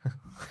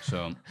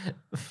 So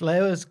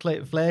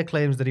Flair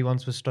claims that he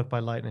once was struck by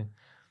lightning.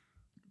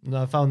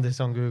 No, I found this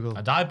on Google.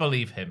 And I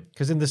believe him.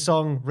 Because in the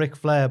song Ric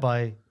Flair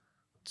by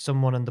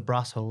someone and the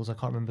Brass Holes, I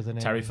can't remember the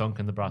name. Terry Funk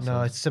and the Brass No,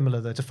 Holes. it's similar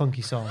though. It's a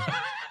funky song.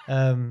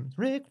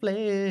 Ric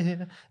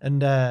Flair.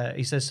 And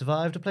he says,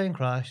 survived a plane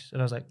crash.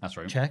 And I was like, That's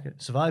right. Check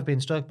it. Survived being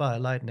struck by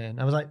lightning.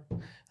 I was like,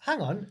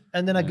 hang on.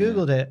 And then I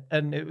Googled it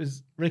and it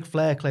was Ric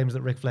Flair claims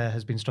that Ric Flair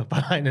has been struck by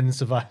lightning and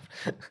survived.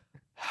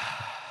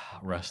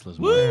 wrestlers,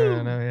 Yeah, man.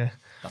 I know, yeah.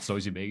 That's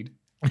noise he made.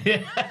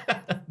 Yeah.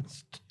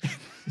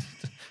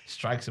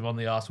 Strikes him on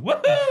the arse.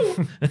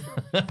 Woohoo!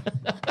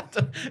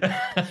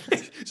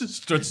 Just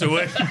struts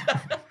away.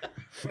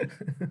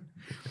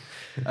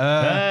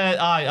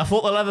 I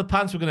thought the leather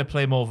pants were going to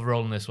play more of a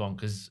role in this one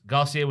because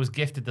Garcia was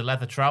gifted the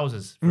leather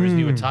trousers for his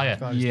new attire.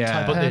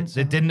 Yeah. But Pants,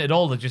 they didn't at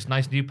all. They're just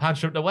nice new pants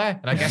for him to wear.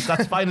 And I guess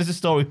that's fine as a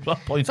story plot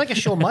point. It's like a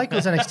Shawn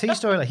Michaels NXT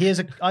story. Like, here's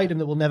an item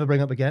that we'll never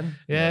bring up again.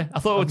 Yeah, I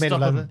thought it would Made of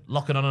stop them leather.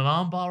 locking on an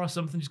armbar or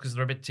something just because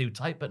they're a bit too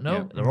tight, but no,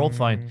 Yeah. they're all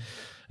fine.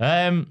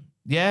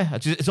 Yeah,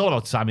 it's all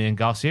about Sammy and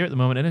Garcia at the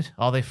moment, isn't it?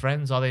 Are they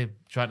friends? Are they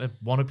trying to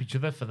one-up each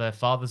other for their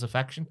father's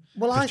affection?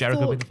 Well, Does I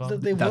Jericho being the thought father?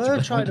 that they That's a were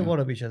good trying point, to yeah.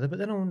 one-up each other, but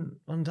then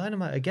on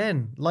Dynamite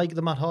again, like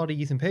the Matt Hardy,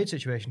 Ethan Page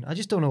situation, I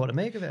just don't know what to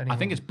make of it anymore. I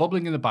think it's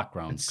bubbling in the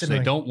background It's because they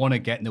simmering. don't want to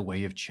get in the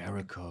way of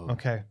Jericho.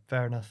 Okay,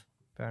 fair enough.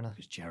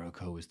 Because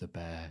Jericho is the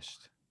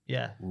best.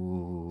 Yeah.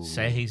 Ooh.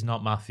 Say he's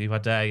not Matthew, I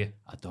dare you.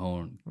 I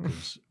don't,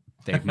 because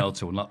Dave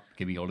Meltzer will not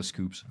give me all the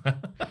scoops.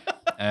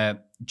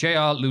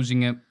 JR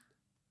losing it.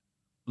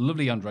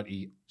 Lovely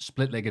Andretti,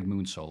 split-legged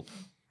moonsault.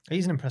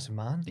 He's an impressive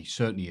man. He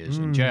certainly is.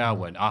 And JR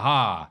went,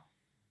 aha.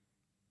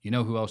 You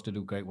know who else did a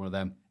great one of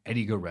them?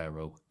 Eddie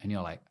Guerrero. And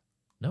you're like,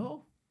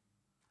 No.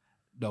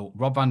 no,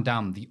 Rob Van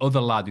Dam, the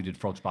other lad who did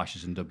frog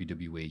splashes in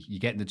WWE. You're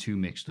getting the two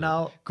mixed up.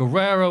 Now,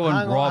 Guerrero and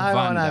hang Rob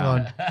Van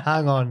Dam.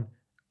 hang on.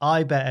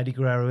 I bet Eddie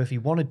Guerrero, if he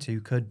wanted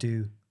to,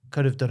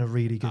 could have done a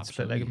really good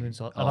split-legged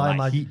moonsault. And Oh, I like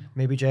imagine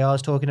maybe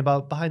JR's talking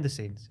about behind the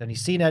scenes, and he's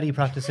seen Eddie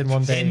practicing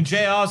one day. In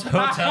JR's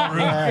hotel room.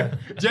 Yeah.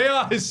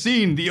 JR has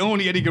seen the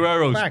only Eddie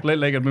Guerrero Crack.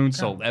 split-legged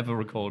moonsault ever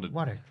recorded.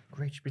 What a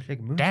great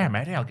split-legged moonsault. Damn,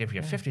 Eddie, I'll give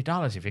you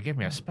 $50 if you give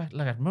me a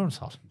split-legged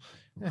moonsault.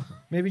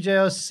 Maybe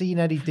JR's seen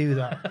Eddie do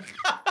that.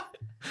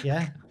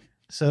 Yeah.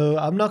 So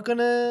I'm not going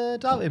to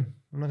doubt him.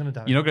 I'm not going to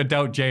doubt You're him. not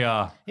going to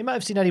doubt JR. He might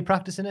have seen Eddie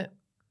practicing it.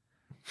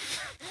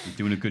 He's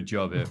doing a good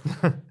job here.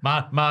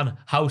 Man,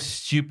 how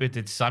stupid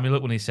did Sammy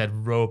look when he said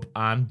rope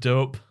and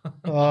dope?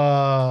 Oh,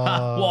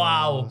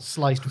 Wow.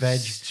 Sliced veg.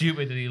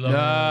 Stupid did he look?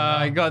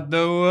 I got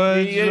the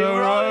words You're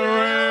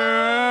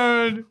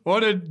wrong.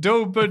 What a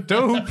dope.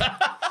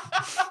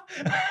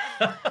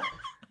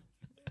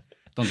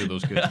 Don't do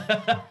those kids.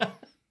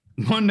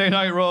 Monday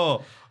Night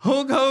Raw.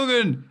 Hulk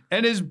Hogan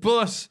and his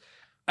bus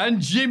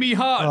and Jimmy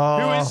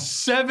Hart, who is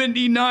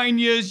 79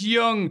 years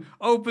young,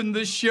 opened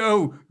the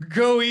show.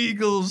 Go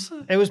Eagles.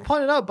 It was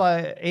pointed out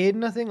by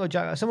Aiden, I think, or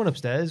Jack, someone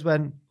upstairs,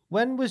 when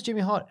was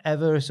Jimmy Hart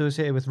ever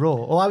associated with Raw?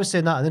 Oh, I was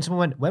saying that, and then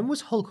someone went, when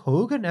was Hulk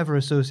Hogan ever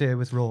associated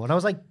with Raw? And I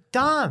was like,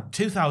 damn.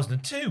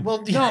 2002.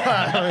 Well, he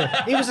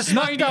was a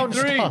SmackDown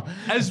 93. star.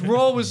 As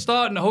Raw was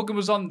starting, Hogan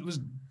was on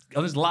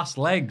his last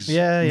legs.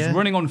 Yeah, he was yeah.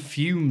 running on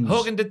fumes.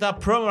 Hogan did that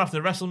promo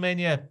after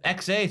WrestleMania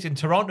X8 in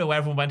Toronto where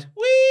everyone went,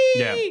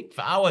 wee,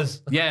 for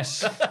hours.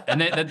 Yes,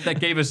 and that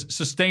gave us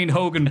sustained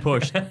Hogan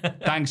push.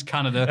 Thanks,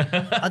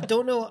 Canada. I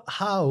don't know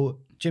how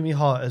Jimmy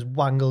Hart has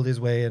wangled his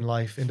way in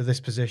life into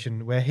this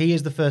position where he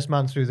is the first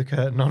man through the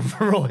curtain on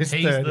for Raw. He's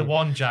the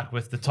one, Jack,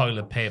 with the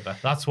toilet paper.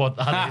 That's what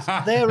that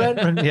is. Their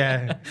entrance,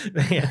 yeah,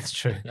 it's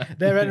true.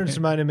 Their entrance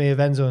reminded me of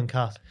Enzo and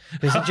Cass.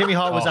 Because Jimmy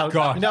Hart was out.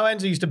 God. You know,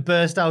 Enzo used to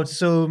burst out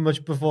so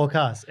much before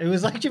Cass. It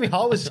was like Jimmy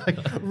Hart was like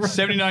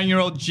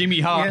 79-year-old Jimmy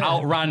Hart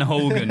outran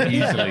Hogan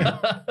easily.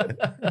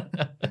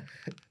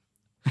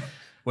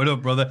 What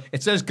up, brother?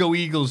 It says go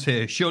Eagles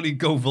here. Surely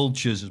go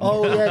Vultures.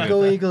 Oh yeah,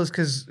 go Eagles,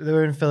 because they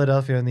were in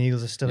Philadelphia and the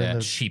Eagles are still in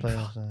the cheap,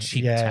 playoffs.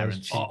 cheap yeah,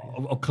 Terrence. cheap.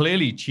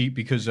 Clearly cheap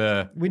because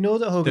We know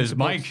that Hogan's there's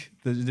Mike.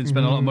 They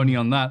spent a lot of money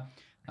on that.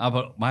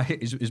 But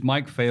his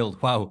mic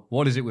failed. Wow,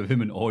 what is it with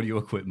him and audio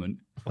equipment?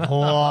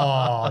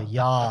 Oh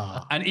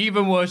yeah. And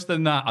even worse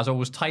than that, as I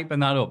was typing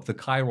that up, the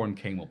Chiron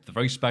came up, the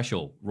very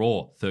special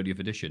Raw 30th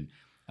edition.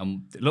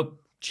 And it looked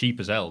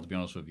cheap as hell, to be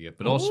honest with you.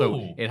 But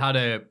also, it had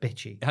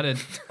Bitchy. It had an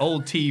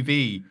old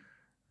TV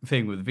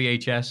thing with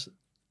VHS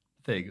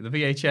thing. The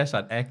VHS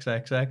had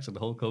XXX and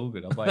Hulk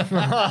Hogan. I'm like,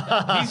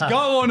 he's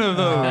got one of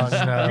those.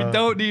 Oh, no. We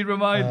don't need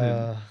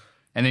reminding.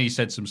 And then he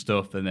said some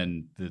stuff, and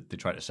then they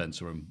tried to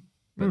censor him.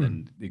 But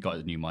then he got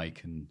a new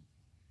mic, and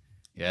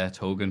yeah, it's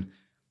Hogan.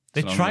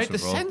 They Synonymous tried to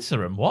with Raw.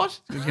 censor him. What?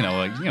 You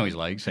know, he's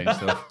like saying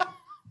stuff.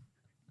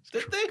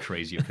 Did they?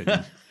 Crazy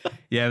opinions.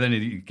 Yeah, then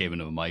he gave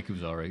another mic. It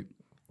was all right.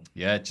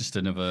 Yeah, just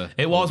another.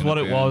 It was Hogan what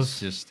it appearance. was.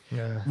 Just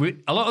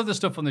a lot of the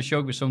stuff on the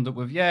show was summed up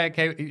with, yeah,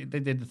 okay, they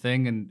did the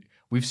thing, and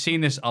we've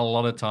seen this a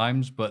lot of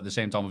times. But at the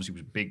same time, obviously, it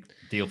was a big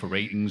deal for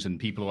ratings, and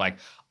people are like,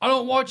 I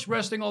don't watch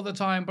wrestling all the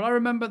time, but I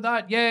remember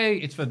that. Yay,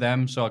 it's for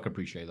them, so I can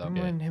appreciate that.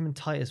 When him and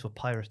Titus were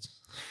pirates.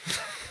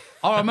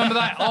 Oh, I remember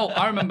that. Oh,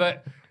 I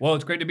remember. Well,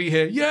 it's great to be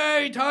here.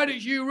 Yay,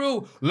 Titus, you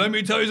rule. Let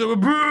me tell you something.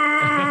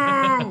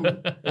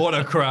 Boo! What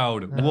a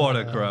crowd. What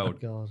a crowd.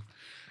 God.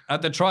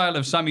 At the trial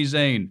of Sami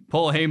Zayn,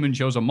 Paul Heyman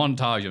shows a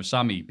montage of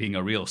Sami being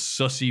a real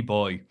sussy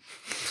boy.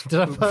 Did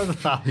I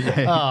put that?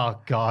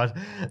 Oh God.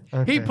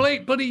 Okay. He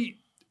played, buddy.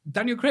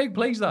 Daniel Craig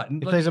plays that. He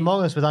plays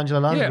Among Us with Angela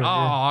Lansbury. Yeah,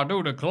 I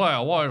do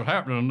declare what is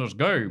happening in this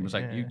game. It's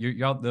like,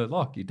 you're out the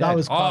lock, you're dead. That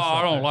was class,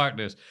 I that, don't like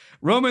this.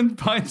 Roman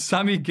finds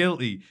Sami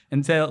guilty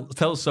and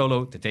tells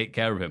Solo to take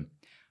care of him.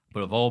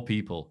 But of all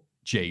people,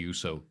 Jey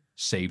Uso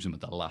saves him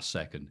at the last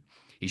second.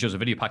 He shows a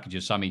video package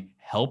of Sami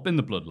helping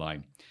the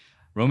bloodline.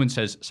 Roman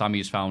says Sami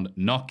is found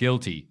not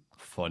guilty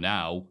for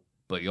now,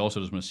 but he also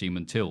doesn't want to see him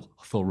until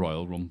the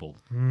Royal Rumble.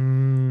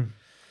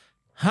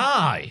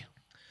 Hi.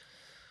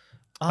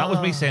 That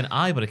was me saying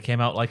I, but it came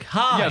out like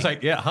hi. Yeah, it's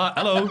like, hi,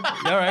 hello, you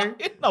all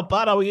right? Not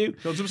bad, how are you?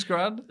 Got some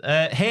scrad?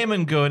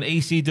 Heyman going,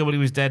 ECW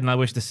was dead and I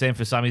wish the same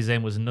for Sami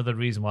Zayn was another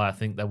reason why I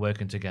think they're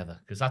working together.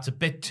 Because that's a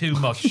bit too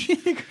much.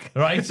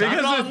 Right?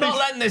 I'm not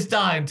letting this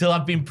die until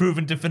I've been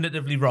proven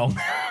definitively wrong.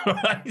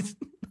 Right?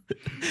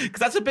 Because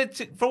that's a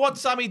bit, for what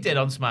Sami did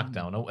on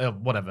SmackDown, or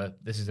whatever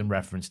this is in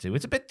reference to,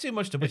 it's a bit too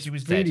much to wish he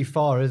was Really dead.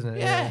 far, isn't it?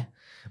 Yeah.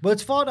 But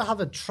it's far to have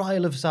a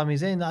trial of Sami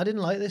Zayn. I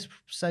didn't like this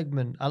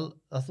segment. I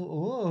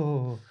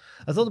thought,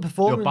 I thought the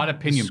performance. Your bad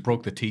opinion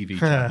broke the TV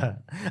channel.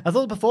 I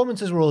thought the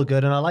performances were all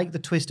good, and I like the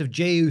twist of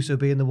Jey Uso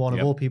being the one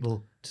Yep. of all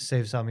people to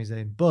save Sami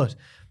Zayn. But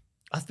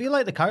I feel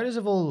like the characters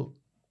have all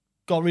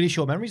got really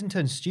short memories and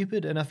turned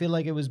stupid, and I feel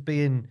like it was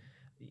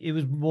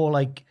more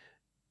like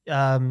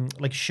a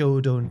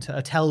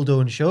tell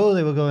don't show.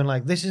 They were going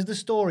like, this is the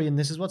story and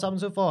this is what's happened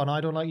so far, and I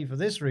don't like you for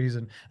this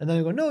reason. And then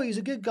they go, no, he's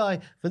a good guy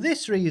for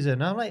this reason.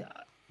 And I'm like,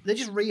 they're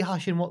just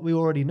rehashing what we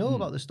already know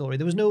about the story.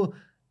 There was no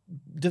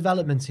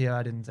developments here,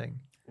 I didn't think.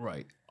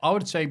 Right. I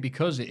would say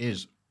because it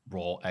is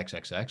Raw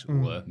XXX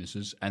or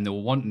Mrs. and they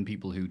were wanting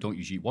people who don't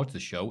usually watch the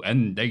show,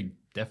 and they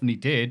definitely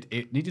did,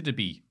 it needed to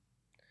be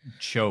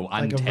show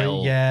and Like a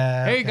tell.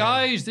 yeah, Hey okay.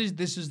 guys,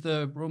 this is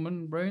the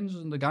Roman Reigns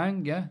and the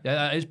gang. Yeah,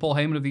 that is Paul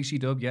Heyman of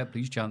ECW. Yeah,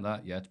 please chant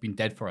that. Yeah, it's been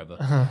dead forever,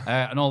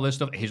 and all this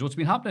stuff. Here's what's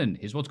been happening.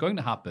 Here's what's going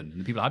to happen.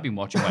 And the people had been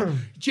watching went,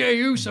 Jey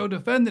Uso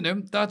defending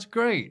him. That's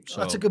great.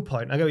 So, That's a good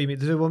point. I get what you mean.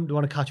 They want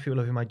to catch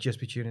people who might just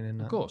be tuning in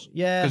now. of course.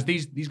 Yeah. because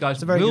these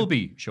guys a very will good-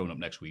 be showing up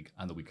next week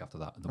and the week after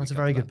that. And the That's a week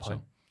very after good that,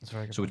 point. so. That's a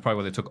very good So it's probably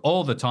why they took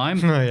all the time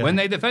Yeah. when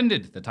they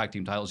defended the tag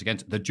team titles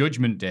against the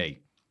Judgment Day.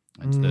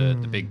 It's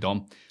the Big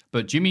Dom.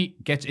 But Jimmy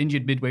gets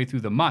injured midway through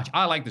the match.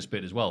 I like this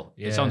bit as well.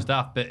 Yeah. It sounds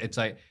daft, but it's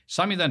like,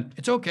 Sami then,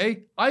 it's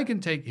okay. I can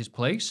take his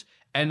place.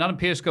 And Adam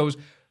Pearce goes,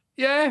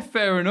 Yeah,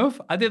 fair enough.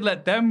 I did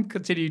let them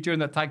continue during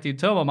that tag team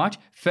turmoil match.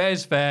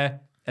 Fair's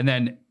fair. And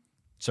then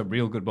some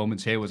real good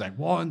moments here was like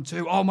 1,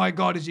 2. Oh my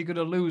God, is he going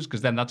to lose?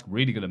 Because then that's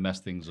really going to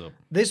mess things up.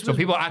 So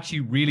people are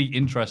actually really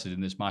interested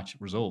in this match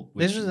result.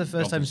 This was the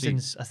first time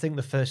since, I think,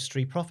 the first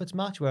Street Profits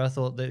match where I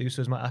thought the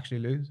Usos might actually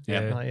lose.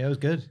 Yeah. Like, it was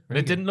good. But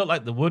it didn't look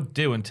like they would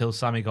do until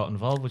Sammy got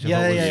involved, which I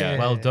Yeah, thought was yeah,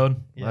 well yeah.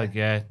 done. Yeah. Like,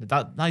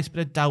 that nice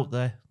bit of doubt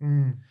there.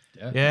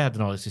 Yeah. Yeah, I don't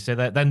know what to say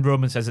there. Then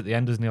Roman says at the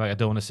end, doesn't he, like, I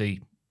don't want to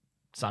see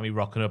Sammy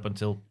rocking up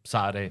until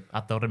Saturday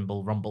at the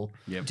Rumble.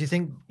 Yep. Do you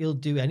think he'll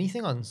do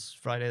anything on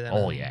Friday then?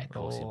 Oh, yeah, of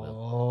course he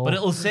will. But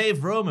it'll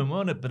save Roman,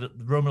 won't it? But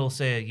Roman will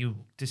say, you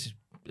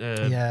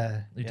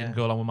didn't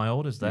go along with my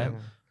orders there.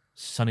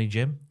 Sonny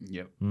Jim.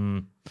 Yep.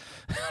 And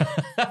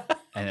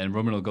then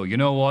Roman will go, you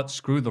know what?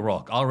 Screw The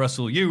Rock. I'll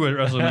wrestle you at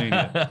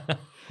WrestleMania.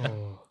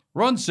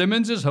 Ron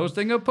Simmons is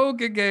hosting a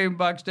poker game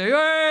backstage.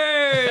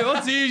 Hey,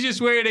 what's the easiest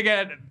way to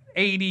get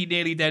 80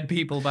 nearly dead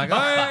people back?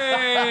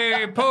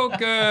 Hey,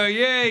 poker,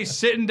 yay,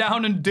 sitting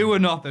down and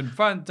doing nothing.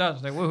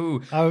 Fantastic,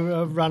 woohoo.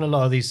 I ran a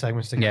lot of these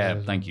segments together.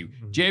 Yeah, thank you.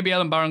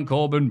 JBL and Baron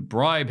Corbin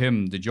bribe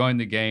him to join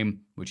the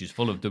game, which is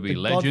full of WWE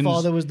legends.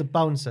 Godfather was the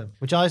bouncer,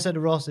 which I said to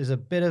Ross is a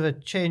bit of a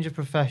change of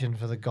profession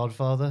for the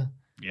Godfather.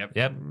 Yep.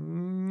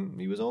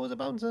 He was always a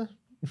bouncer.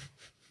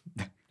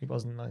 He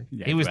wasn't like...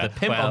 Yeah, He was the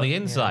pimp on the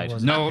inside. Yeah,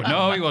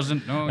 No, he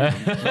wasn't. No, he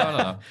wasn't.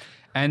 No.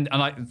 And I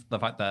like the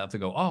fact that I have to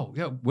go, oh,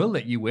 yeah, we'll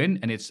let you in.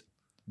 And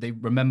they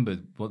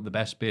remembered what the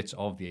best bits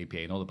of the APA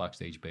and all the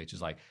backstage bits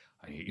is like,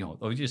 you know,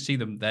 or you just see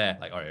them there,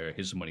 like, all right,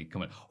 here's some money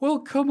coming. Well,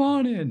 come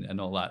on in and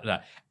all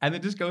that. And they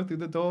just go through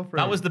the door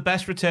frame. That was the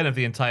best return of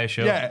the entire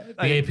show. Yeah,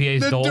 the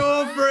APA's door. The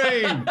door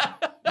frame.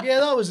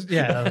 that was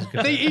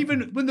good. They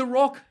even, when The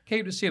Rock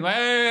came to see him, like,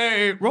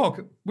 hey, Rock,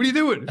 what are you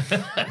doing?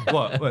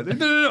 What?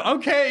 No.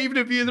 Okay, even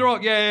if you're The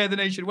Rock, yeah, the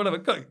nation, whatever.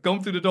 Go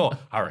through the door.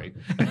 All right.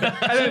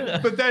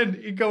 But then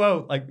he'd go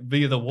out, like,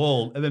 via the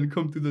wall and then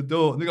come through the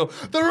door and they go,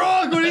 The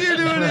Rock, what are you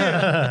doing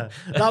here?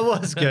 That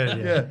was good,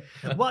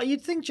 yeah. Well,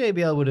 you'd think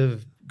JBL would have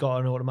got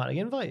an automatic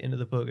invite into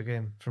the poker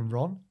game from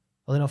Ron.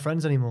 Are they not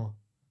friends anymore?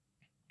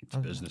 It's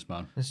business,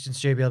 man.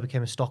 Since JBL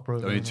became a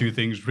stockbroker. Only two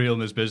things real in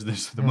this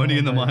business, the money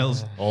and the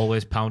miles.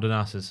 Always pounding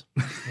asses.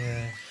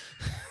 Yeah.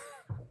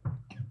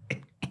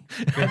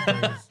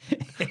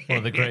 One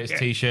of the greatest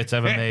T-shirts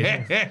ever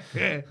made.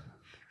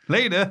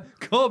 Later,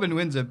 Corbin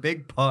wins a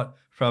big pot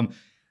from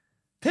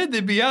Ted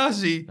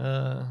DiBiase.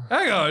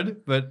 Hang on.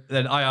 But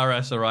then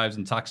IRS arrives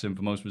and tax him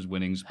for most of his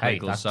winnings. Hey,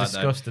 Pickles that's sat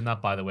there. disgusting,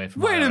 that, by the way.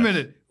 From Wait a IRS.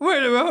 minute.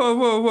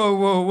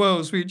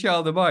 Whoa, sweet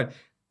child of mine.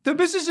 The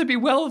Mississippi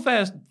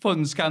Welfare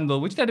Fund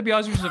scandal, which Ted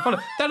DiBiase was a fan of,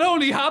 that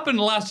only happened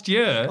last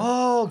year.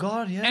 Oh,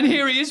 God, yeah. And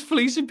here he is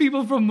fleecing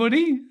people for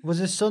money. Was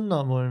his son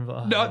not more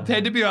involved? No,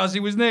 Ted DiBiase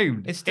was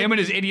named. Him and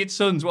his idiot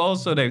sons were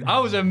also named.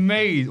 I was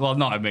amazed. Well,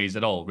 not amazed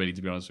at all, really,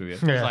 to be honest with you.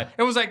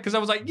 It was like, because I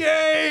was like,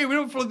 yay, we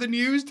don't follow the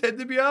news, Ted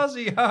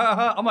DiBiase.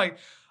 I'm like,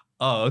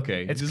 oh,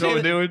 okay. It's This is what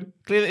we're doing.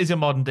 Clearly, he's a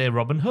modern day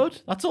Robin Hood.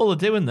 That's all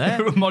they're doing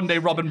there. Monday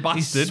Robin He's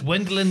Bastard.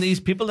 swindling these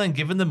people and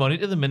giving the money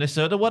to the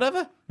Minnesota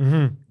whatever.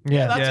 Yeah.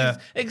 That's Yeah.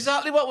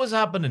 Exactly what was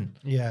happening.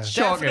 Yeah.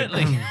 Shocking.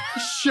 Definitely.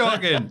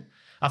 Shocking.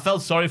 I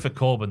felt sorry for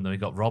Corbin, though. He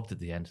got robbed at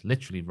the end.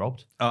 Literally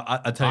robbed.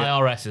 I tell you,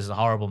 IRS is a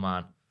horrible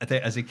man. I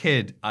think as a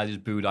kid, I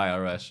just booed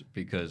IRS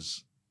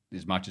because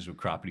his matches were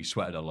crap and he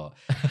sweated a lot.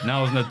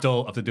 Now as an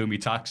adult, after doing me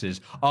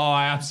taxes,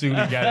 I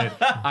absolutely get it.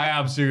 I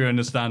absolutely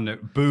understand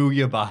it. Boo,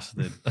 you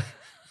bastard.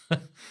 There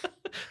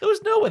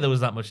was no way there was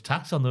that much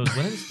tax on those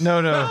winnings.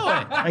 No.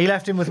 He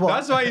left him with what?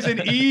 That's why he's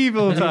an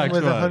evil Left him tax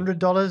with man.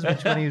 $100,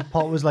 which when his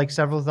pot was like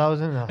several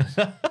thousand. Oh.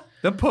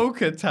 The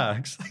poker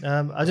tax.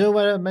 I don't know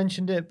whether I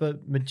mentioned it,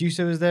 but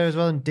Medusa was there as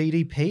well, and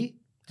DDP.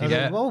 I was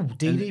Yeah. like, whoa,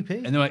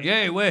 DDP. And they're like,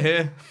 yay, we're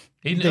here.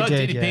 He They like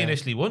did, DDP yeah.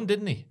 initially won,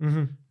 didn't he?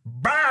 Mm-hmm.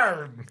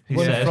 Burn! He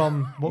one said.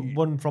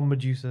 from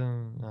Medusa.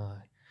 Oh.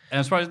 And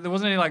as far as there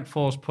wasn't any like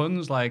forced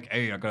puns, like,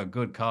 hey, I got a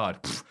good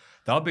card. Pfft,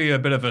 that'll be a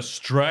bit of a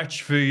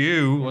stretch for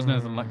you. Wasn't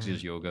anything like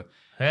this yoga.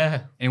 Yeah.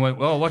 And he went,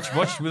 well, watch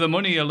with the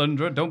money,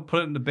 Alundra. Don't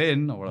put it in the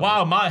bin. Or whatever.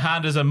 Wow, my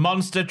hand is a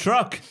monster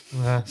truck,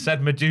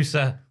 said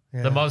Medusa,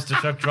 the monster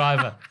truck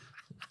driver.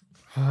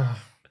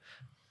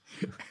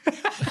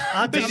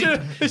 They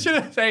should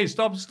have said,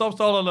 stop,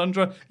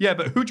 Alundra. Yeah,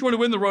 but who do you want to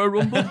win the Royal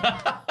Rumble?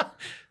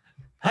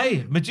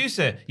 Hey,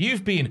 Medusa,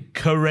 you've been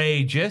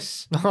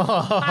courageous.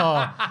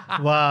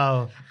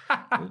 Wow.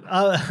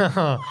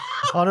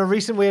 On a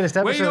recent Weirdest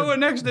Where you episode,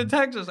 going next to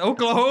Texas?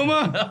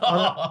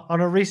 Oklahoma?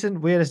 on a recent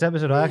Weirdest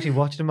episode, I actually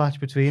watched a match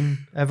between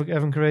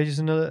Evan Courageous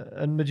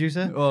and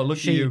Medusa. Oh, look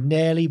at She you.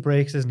 nearly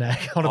breaks his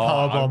neck on a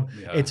powerbomb.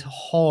 yeah. It's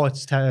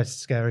hot. It's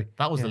scary.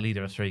 That was the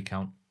leader of 3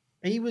 Count.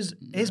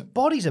 His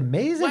body's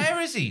amazing.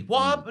 Where is he?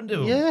 What happened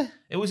to him? Yeah.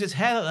 It was his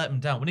hair that let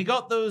him down. When he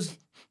got those,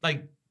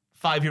 like,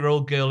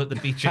 5-year-old girl at the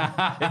beach in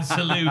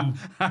Salou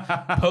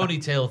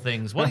ponytail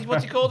things. What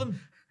do you call them?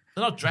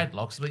 They're not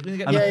dreadlocks. But when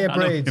you get Yeah,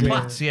 braids.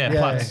 Plaits, yeah,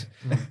 plaits.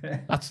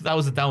 That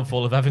was the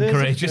downfall of Evan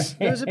Courageous.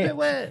 There was a bit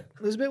where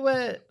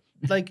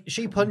like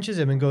she punches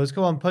him and goes,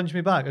 "Come on, punch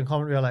me back." And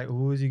commentary are like,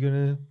 "Oh, is he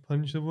gonna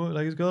punch someone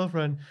like his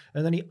girlfriend?"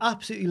 And then he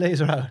absolutely lays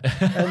her out.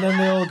 And then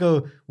they all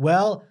go,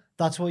 "Well,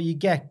 that's what you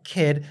get,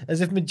 kid."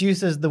 As if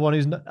Medusa's the one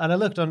who's not, and I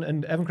looked on,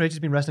 and Evan Crater's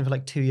been wrestling for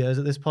like 2 years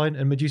at this point,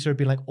 and Medusa had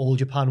been like All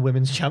Japan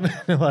Women's Champion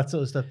and all that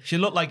sort of stuff. She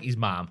looked like his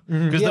mom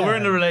because they were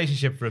in a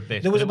relationship for a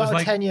bit. There was It about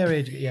like, a 10-year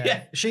age. Yeah.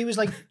 Yeah. She was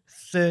like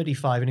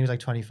 35 and he was like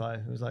 25.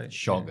 It was like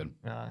Shocking.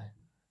 Yeah.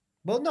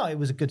 Well, no, it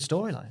was a good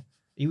storyline.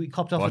 He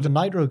copped off What? with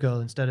the Nitro Girl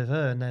instead of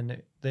her, and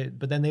then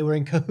they were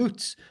in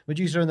cahoots.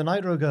 Medusa and the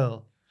Nitro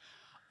Girl,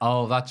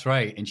 Oh, that's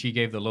right. And she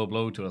gave the low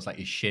blow to us, like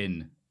his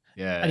shin.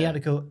 Yeah. and he had to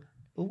go.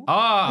 Ooh.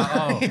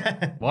 Oh.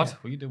 What? What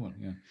are you doing?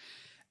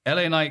 Yeah.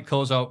 LA Knight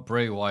calls out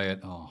Bray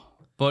Wyatt,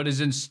 but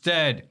is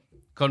instead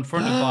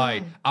confronted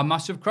by a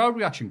massive crowd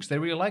reaction because they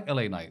really like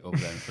LA Knight over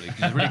there in Philly.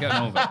 He's really getting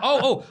over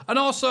it. And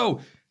also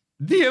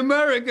the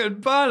American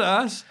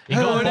Badass.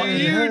 What are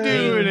you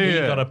doing He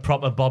here? got a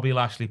proper Bobby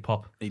Lashley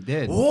pop. He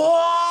did.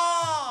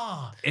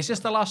 Whoa! Is this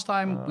the last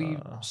time we've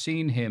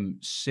seen him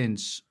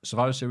since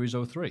Survivor Series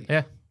 03?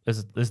 Yeah.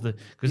 Because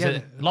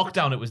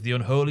lockdown, it was the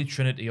Unholy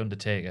Trinity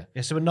Undertaker.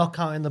 Yeah, so we're not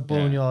counting the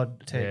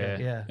Boneyard Taker.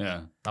 Yeah.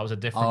 Yeah. That was a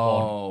different one.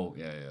 Oh,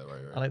 yeah,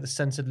 right. I like the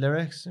censored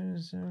lyrics.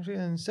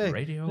 Say,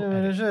 Radio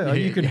Oh,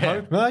 you can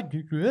hurt, like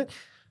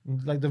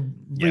the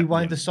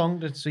rewind the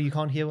song so you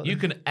can't hear what. You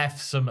can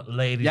F some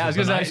ladies. Yeah, I was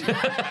of the going to say.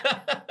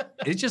 night.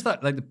 It's just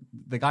that, like,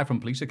 the guy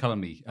from Police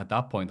Academy at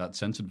that point, that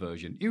censored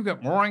version, you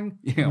get boring.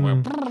 You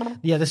know,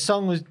 Yeah, the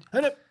song was.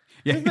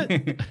 yeah.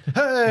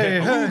 Hey,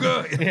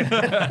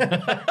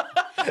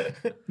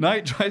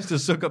 Knight tries to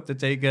suck up the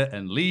Taker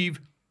and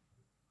leave,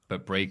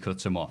 but Bray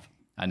cuts him off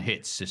and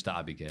hits Sister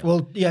Abigail.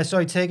 well, yeah,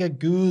 sorry, Taker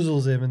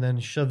goozles him and then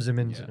shoves him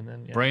into him.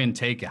 And then, Bray and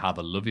Taker have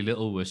a lovely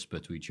little whisper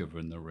to each other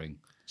in the ring.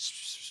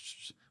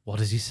 What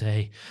does he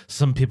say?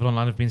 Some people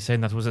online have been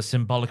saying that was a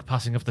symbolic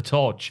passing of the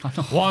torch.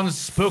 One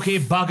spooky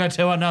bugger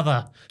to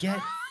another.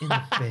 Get in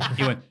the bin.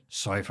 He went,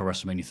 sorry for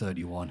WrestleMania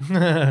 31.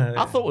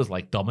 I thought it was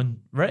like Dom and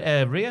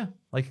Rhea.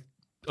 Like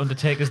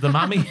Undertaker's the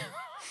mammy.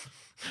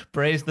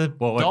 Bray's the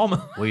Dom.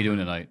 What are you doing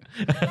tonight?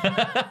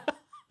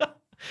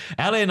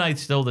 LA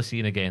Knight's still the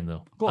scene again,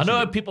 though. I course know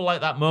he did. people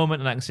like that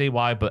moment, and I can see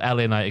why, but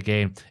LA Knight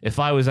again. If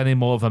I was any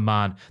more of a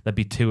man, there'd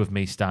be two of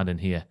me standing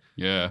here.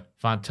 Yeah.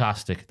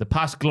 Fantastic. The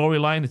past glory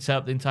line that set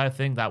up the entire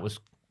thing, that was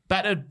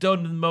better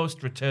done than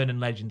most returning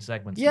legend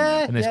segments in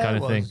this kind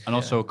it of thing. was. And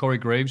also, Corey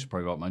Graves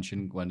probably got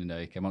mentioned when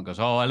he came on and goes,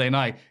 oh, LA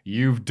Knight,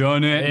 you've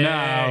done it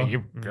now. You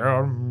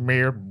got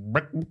me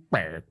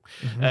back.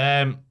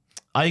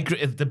 I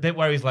agree. The bit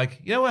where he's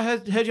like, you know, I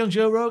heard you on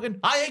Joe Rogan.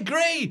 I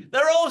agree.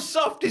 They're all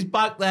softies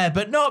back there,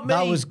 but not me.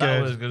 That was good.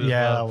 That was good as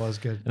Yeah, well. that was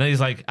good. And then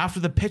he's like, after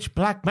the pitch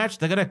black match,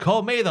 they're going to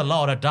call me the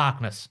Lord of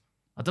Darkness.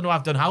 I don't know.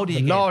 I've done Howdy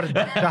again. Lord of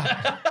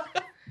God.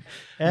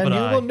 And But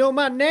you I- will know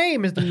my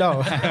name is the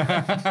Lord.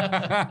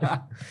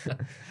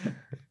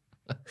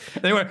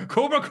 They went,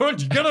 Cobra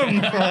Crunch, get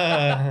him.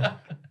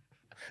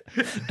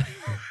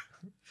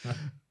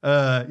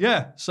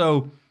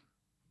 So...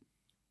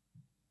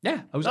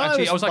 Yeah, I was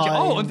fine.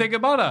 I'm thinking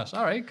about us.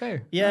 All right,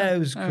 okay. Yeah, it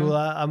was cool.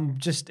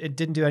 It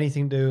didn't do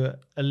anything to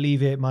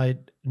alleviate my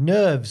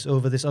nerves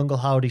over this Uncle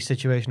Howdy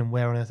situation and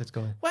where on earth it's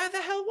going. Where the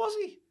hell was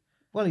he?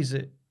 Well, he's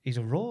a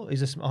Raw.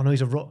 He's a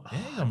Raw.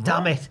 on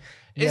Damn Raw. it.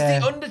 Is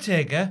the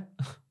Undertaker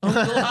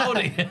Uncle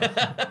Howdy?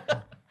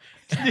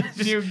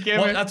 You give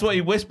it. That's what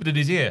he whispered in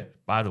his ear.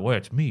 By the way,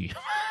 it's me.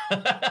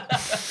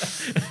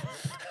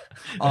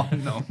 Oh,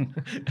 no.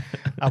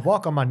 I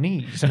walk on my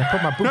knees and I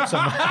put my boots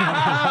on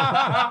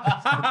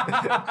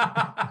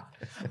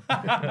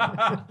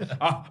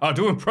my I'll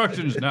do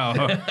impressions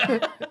now.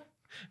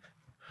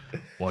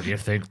 What do you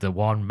think the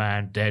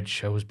one-man dead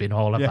show's been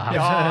all about?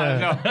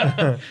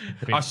 No.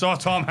 I saw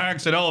Tom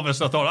Hanks and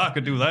Elvis. I thought I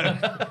could do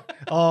that.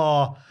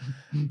 Oh,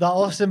 that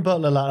Austin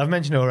Butler lad. I've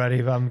mentioned it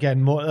already, but I'm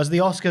getting more as the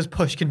Oscars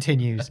push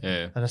continues.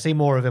 Yeah. And I see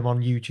more of him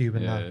on YouTube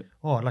and Yeah. that.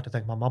 Oh, I'd like to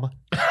thank my mama.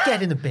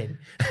 Get in the bin.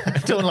 I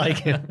don't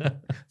like it.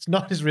 It's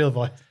not his real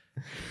voice.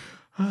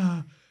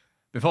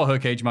 Before her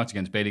cage match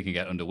against Bayley can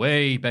get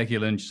underway, Becky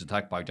Lynch is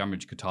attacked by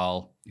Damage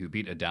Katal, who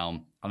beat her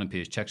down. Alan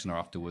Pearce checks on her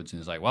afterwards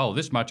and is like, well,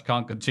 this match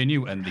can't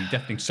continue. And the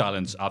deafening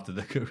silence after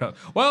the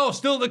well,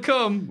 still to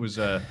come was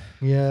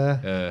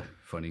Yeah.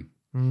 funny.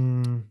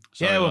 Mm.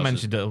 Yeah, we Sorry,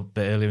 mentioned it a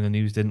bit earlier in the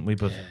news, didn't we?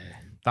 But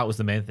that was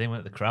the main thing.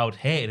 The crowd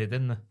hated it,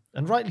 didn't they?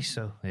 And rightly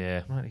so.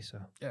 Yeah. Rightly so.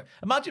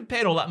 Imagine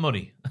paying all that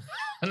money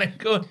and then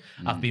going,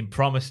 I've been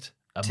promised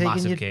a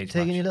massive cage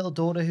taking match. your little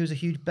daughter who's a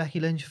huge Becky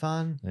Lynch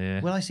fan. Yeah.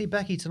 Will I see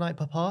Becky tonight,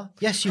 Papa?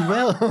 Yes, you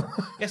will.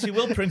 Yes, you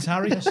will, Prince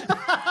Harry.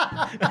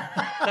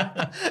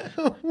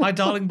 My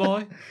darling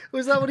boy.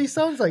 Was that what he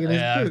sounds like in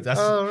his book? That's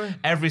Oh, right.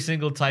 every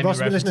single time Ross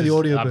he been listening to the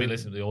references- audiobook. I've been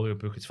listening to the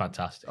audiobook. It's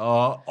fantastic.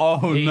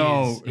 Oh He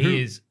no.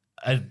 is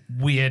a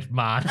weird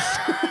man.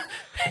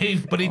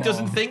 But he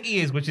doesn't think he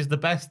is, which is the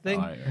best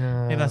thing.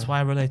 Maybe that's why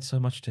I relate so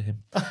much to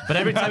him. But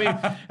every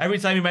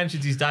time he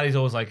mentions his dad, he's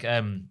always like,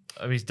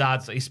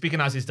 he's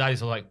speaking as his dad,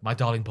 he's always like, my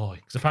darling boy.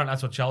 Because apparently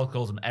that's what Charles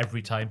calls him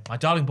every time. My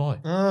darling boy.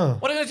 Oh.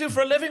 What are you going to do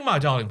for a living, my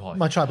darling boy?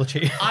 My tribal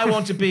chief. I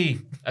want to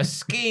be a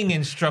skiing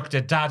instructor,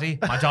 daddy.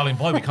 My darling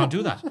boy, we can't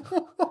do that.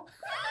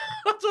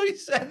 That's what he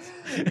says.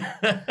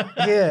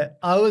 Yeah,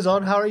 I was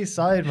on Harry's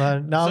side,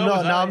 man. Now So I'm not.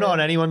 was Now I, I'm not on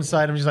anyone's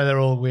side. I'm just like they're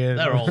all weird.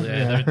 They're all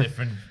there. They're a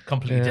different,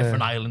 completely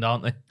different island,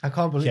 aren't they? I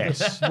can't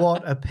believe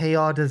what a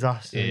PR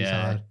disaster he's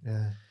Yeah. had.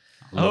 Yeah.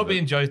 I hope he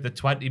enjoys the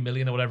 20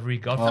 million or whatever he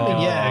got. I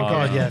mean, yeah,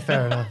 God, yeah,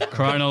 fair enough.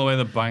 Crying all the way to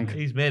the bank.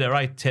 He's made a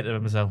right tit of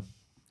himself.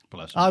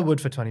 Bless him. I would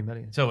for 20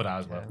 million. So would I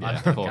as well.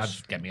 Yeah, of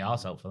course. I'd get me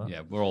arse out for that.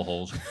 Yeah, we're all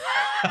holes.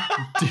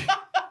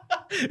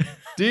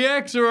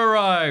 DX are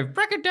arrived.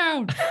 Break it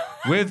down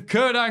with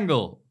Kurt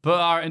Angle, but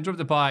are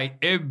interrupted by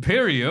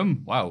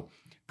Imperium. Wow.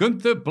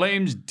 Gunther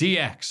blames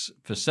DX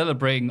for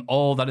celebrating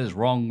all that is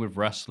wrong with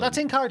wrestling. That's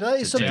in character. That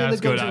is something Yeah,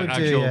 that's that good. Gunther would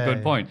do. Actual Yeah, good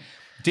yeah. point.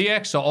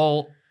 DX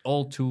are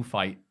all to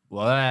fight.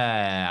 Well,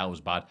 that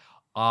was bad.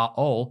 Are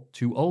all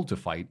too old to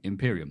fight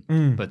Imperium.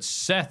 But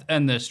Seth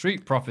and the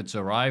Street Profits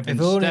arrive If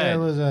only instead. there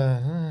was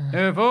a.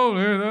 If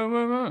only there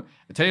were.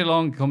 Teddy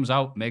Long comes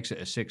out, makes it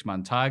a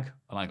 6-man tag,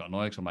 and I got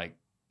annoyed because I'm like,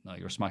 no,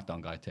 you're a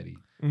SmackDown guy, Teddy.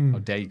 How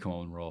dare you come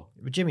on Raw?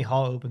 But Jimmy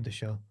Hart opened the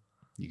show.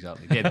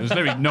 Exactly. Yeah, there was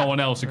literally no one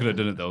else who could have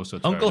done it though. So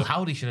it's Uncle fair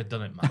Howdy should have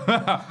done it, man.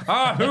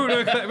 enough. Who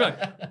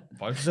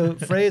like, So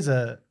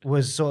Fraser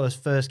was sort of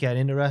first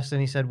getting into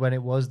wrestling. He said when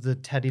it was the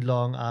Teddy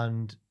Long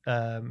and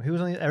who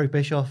was on the Eric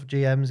Bischoff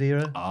GM's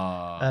era,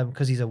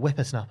 because he's a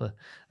whippersnapper,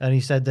 and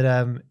he said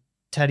that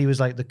Teddy was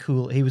like the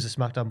cool. He was a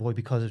SmackDown boy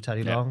because of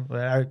Teddy Long.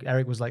 Where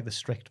Eric was like the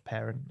strict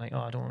parent, like, oh,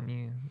 I don't want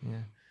you.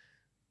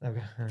 Yeah.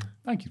 Okay.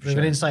 Thank you for We have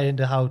an sharing. insight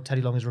into how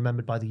Teddy Long is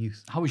remembered by the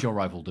youth. How is your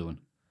rival doing?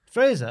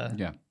 Fraser.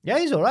 Yeah. Yeah,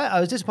 he's all right. I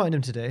was disappointed in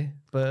him today,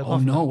 but Oh, apart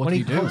from no, that- what when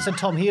did he do? said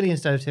Tom Healy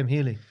instead of Tim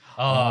Healy.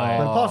 Oh,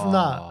 But apart from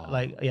that,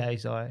 like, yeah,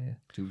 he's all right.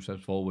 2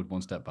 steps forward,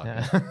 1 step back.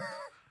 Yeah.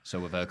 So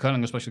with Kurt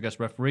Angle, special guest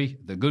referee,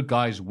 the good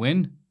guys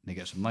win. They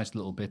get some nice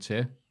little bits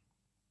here.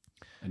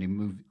 Any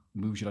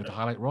moves you'd like to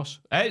highlight, Ross?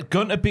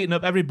 Gunter beating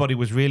up everybody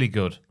was really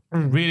good.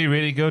 Really,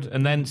 really good.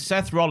 And then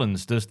Seth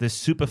Rollins does this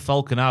super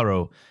Falcon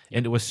Arrow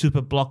into a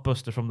super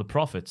blockbuster from the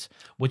Profits,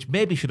 which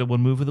maybe should have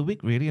won Move of the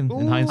Week, really, in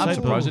hindsight. I'm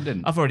surprised but it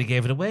didn't. I've already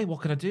gave it away. What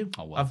can I do?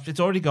 Oh, well.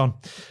 It's already gone.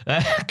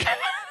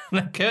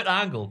 Kurt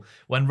Angle,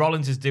 when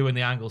Rollins is doing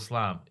the Angle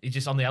Slam, he's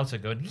just on the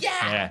outside going,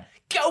 yeah.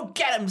 Go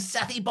get him,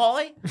 Sethy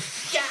boy.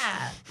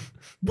 Yeah.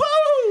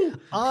 Woo!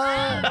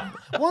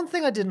 One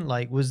thing I didn't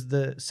like was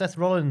the Seth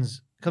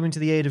Rollins coming to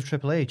the aid of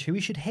Triple H, who we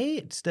should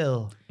hate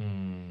still.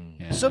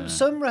 Yeah.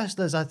 Some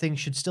wrestlers, I think,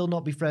 should still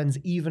not be friends,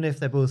 even if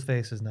they're both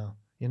faces now.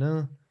 You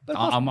know? But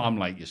I'm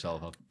like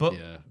yourself. But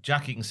yeah.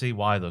 Jackie can see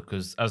why, though,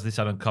 because as they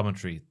said on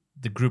commentary,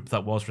 the group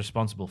that was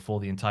responsible for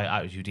the entire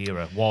Attitude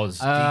Era was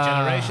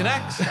Generation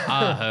X.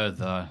 I heard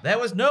that. There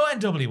was no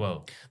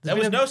NWO. There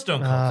was no Stone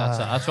Cold.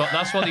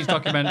 That's what these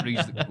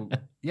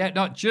documentaries. Yeah,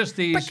 not just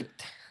these.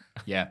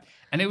 Yeah,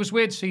 and it was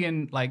weird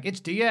seeing like it's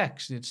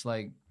DX. It's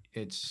like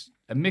it's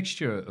a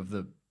mixture of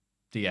the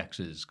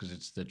DXs because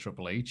it's the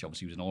Triple H.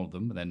 Obviously, he was in all of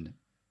them, and then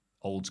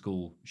old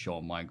school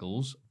Shawn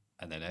Michaels,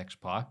 and then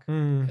X-Pac,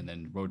 and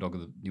then Road Dogg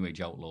of the New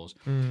Age Outlaws.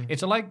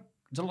 It's like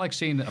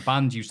seeing a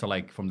band used to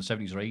like from the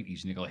 70s or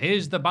 80s, and you go,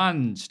 "Here's the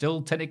band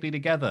still technically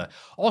together."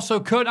 Also,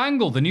 Kurt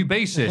Angle, the new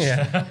bassist.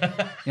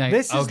 You're like,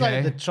 this is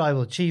okay. like the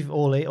tribal chief,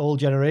 all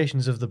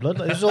generations of the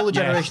bloodline. This is all the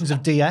generations of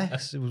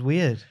DX. It was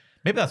weird.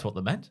 Maybe that's what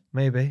they meant.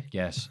 Maybe.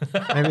 Yes.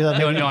 Maybe that.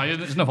 No, Maybe, no,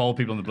 there's enough old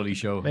people on the bloody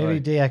show. maybe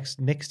Right. DX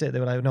nixed it. They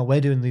were like, no,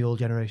 we're doing the old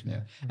generation.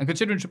 Yeah. And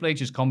considering Triple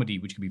H's comedy,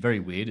 which can be very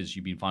weird, as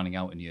you've been finding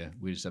out in your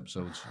weirdest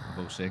episodes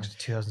of 06,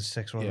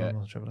 2006 Royal Yeah.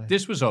 Rumble, Triple H.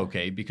 this was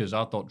okay because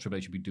I thought Triple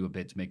H would do a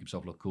bit to make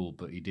himself look cool,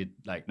 but he did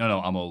like,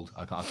 no, I'm old.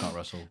 I can't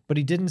wrestle. But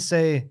he didn't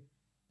say.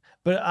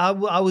 But I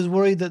was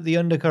worried that the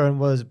undercurrent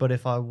was, but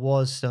if I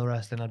was still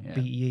wrestling, I'd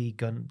beat ye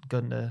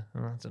Gunter.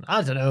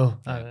 I don't know.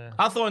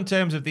 I thought in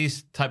terms of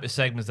these type of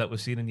segments that we've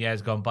seen in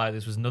years gone by,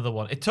 this was another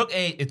one. It's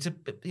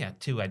a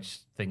two-edged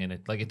thing in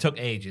it. Like it took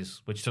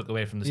ages, which took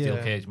away from the steel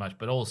Yeah. cage match,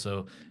 but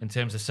also in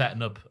terms of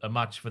setting up a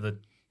match for the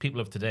people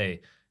of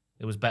today,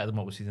 it was better than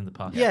what we've seen in the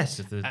past. Yes.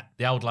 Because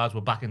the old lads were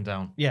backing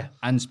down. Yeah.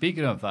 And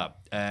speaking of that,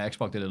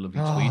 X-Pac did a lovely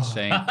tweet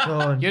saying,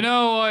 God. you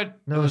know what?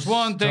 No, there was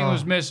one thing stop.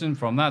 was missing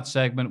from that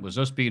segment was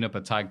us being up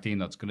a tag team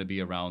that's going to be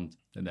around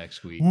the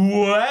next week.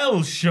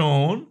 Well,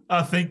 Sean,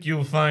 I think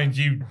you'll find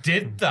you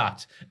did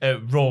that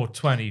at Raw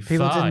 25.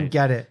 People didn't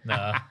get it.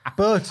 Nah.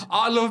 But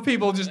I love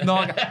people just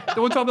not. They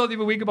were talking about the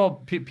other week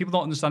about people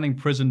not understanding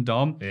prison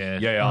dom.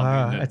 Yeah.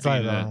 I'm it's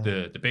been like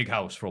the big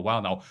house for a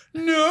while now.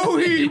 No,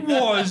 he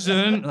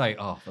wasn't. Like,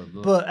 oh, for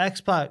the- But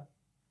X-Pac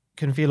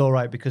can feel all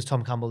right because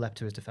Tom Campbell leapt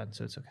to his defense,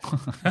 so it's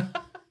okay.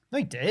 No,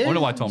 he did. I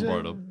wonder why Tom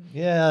brought it up.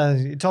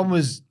 Yeah, Tom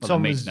was. Well,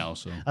 Tom they're mates was. now,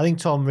 so I think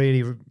Tom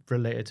really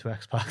related to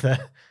X-Pac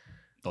there.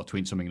 or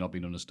tweet something not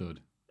being understood.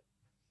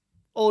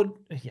 Or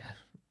yeah.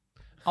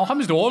 Oh,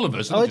 happens to all of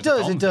us. Oh, not it just a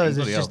does. Tom It does. thing, It's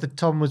bloody just hell. that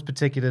Tom was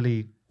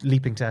particularly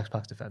leaping to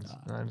X-Pac's defense.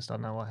 I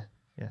understand now why.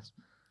 Yes.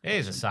 It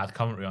is a sad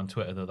commentary on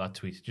Twitter, though, that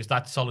tweet. Just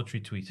that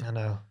solitary tweet. I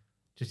know.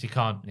 Just you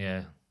can't,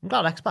 yeah. I'm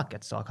glad X-Pac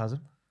gets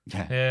sarcasm.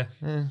 Yeah.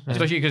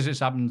 Especially because it's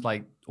happened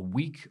like a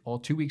week or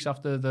 2 weeks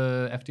after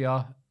the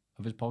FDR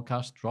of his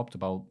podcast dropped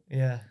about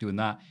doing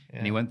that.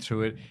 And he went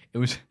through it. It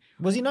was...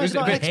 Was he nice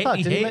about X-Pac?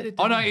 he Did he hated- let it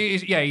Oh, no,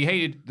 he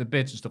hated the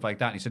bits and stuff like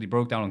that. And he said he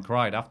broke down and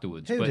cried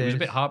afterwards. Who but it was a did?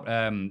 bit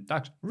hard.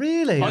 Dax.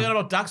 Really? Oh, you're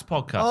about Dak's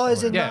podcast. Oh,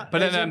 is it Yeah, not?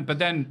 but is then, it- but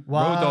then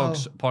Wow. Road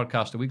Dogg's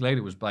podcast a week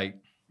later was like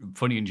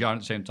funny and jarring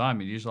at the same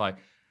time. And he's like,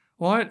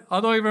 "What? I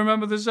don't even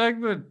remember the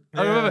segment.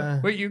 I remember.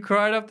 Yeah. Wait, you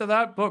cried after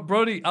that? But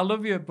Brody, I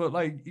love you, but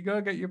like you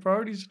gotta get your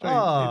priorities straight."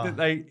 Oh.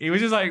 Like he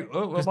was just like,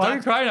 "Oh, well, why are you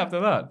Dax- crying after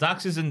that?"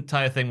 Dax's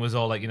entire thing was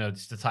all like,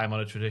 it's the time on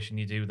a tradition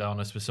you do that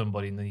honest with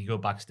somebody and then you go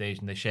backstage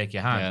and they shake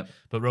your hand. Yeah.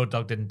 But Road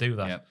Dogg didn't do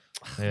that. Yeah.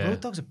 Yeah. Road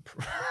Dogg's a...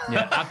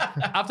 Yeah,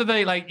 after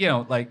they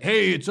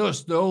hey, it's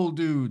us, the old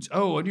dudes.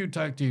 Oh, a new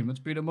tag team. Let's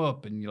beat them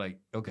up. And you're like,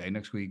 okay,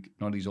 next week,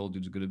 none of these old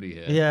dudes are going to be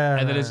here. Yeah.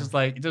 And then it's just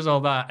like, he does all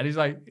that. And he's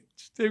like,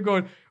 still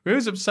going, we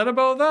was upset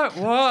about that?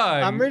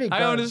 Why? I'm really I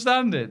glad-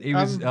 understand it. He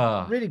was,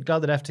 I'm really glad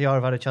that FTR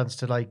have had a chance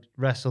to like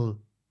wrestle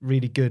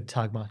really good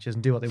tag matches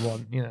and do what they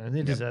want.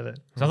 They deserve it.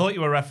 So I thought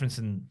you were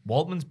referencing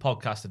Waltman's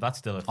podcast, if that's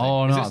still a thing.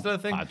 Oh, Is no, it still a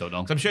thing? I don't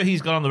know. 'Cause I'm sure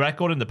he's gone on the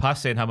record in the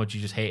past saying how much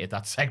he just hated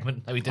that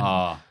segment. How he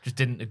just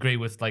didn't agree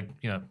with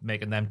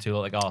making them two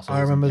look like arseholes. I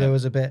remember there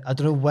was a bit, I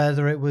don't know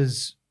whether it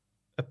was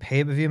a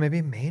pay-per-view,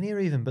 maybe Mania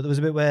even, but there was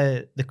a bit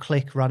where the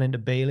Clique ran into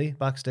Bailey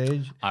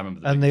backstage. I remember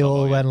the and big they talk,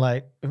 all yeah. went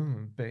like,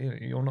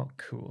 Bailey, you're not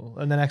cool.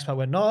 And then X-Pac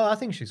went, no, I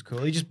think she's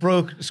cool. He just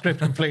broke the script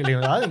completely.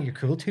 I think you're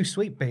cool. Too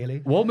sweet, Bailey.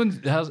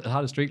 Waltman has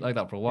had a streak like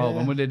that for a while. Yeah.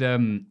 When we did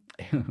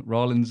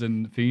Rollins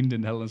and Fiend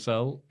in Hell in a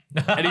Cell.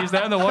 And he's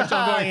there in the watch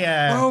on going,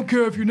 Yeah. I don't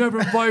care if you never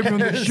invite me on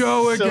the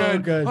show So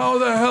again. good. How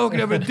the hell can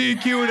you have a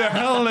DQ in a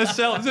Hell in a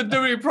Cell? It's a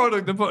dirty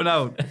product they're putting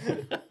out.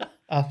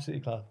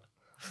 Absolutely class.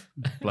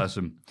 Bless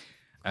him.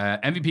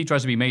 MVP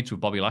tries to be mates with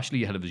Bobby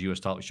Lashley ahead of his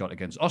US title shot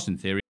against Austin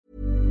Theory.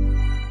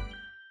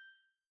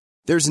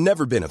 There's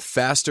never been a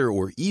faster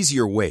or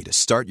easier way to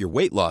start your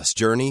weight loss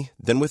journey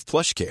than with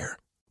PlushCare.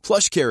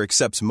 PlushCare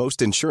accepts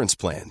most insurance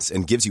plans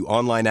and gives you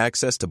online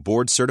access to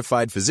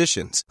board-certified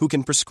physicians who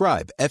can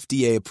prescribe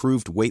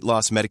FDA-approved weight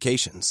loss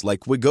medications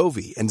like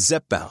Wegovy and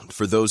Zepbound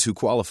for those who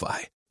qualify.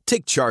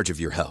 Take charge of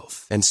your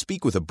health and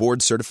speak with a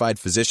board-certified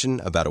physician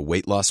about a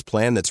weight loss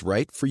plan that's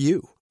right for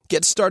you.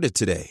 Get started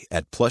today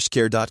at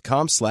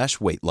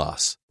plushcare.com/weight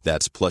loss.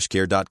 That's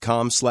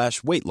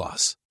plushcare.com/weight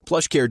loss.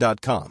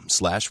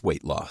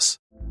 plushcare.com/weight loss.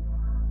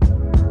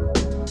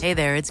 Hey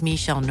there, it's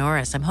Michelle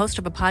Norris. I'm host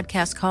of a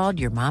podcast called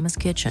Your Mama's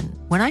Kitchen.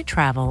 When I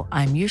travel,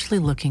 I'm usually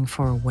looking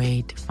for a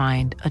way to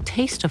find a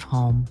taste of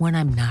home when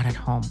I'm not at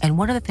home. And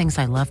one of the things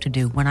I love to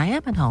do when I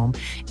am at home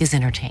is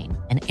entertain.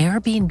 And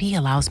Airbnb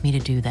allows me to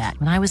do that.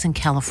 When I was in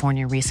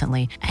California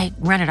recently, I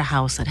rented a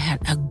house that had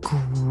a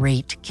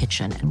great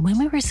kitchen. And when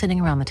we were sitting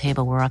around the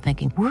table, we were all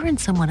thinking, we're in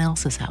someone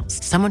else's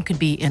house. Someone could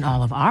be in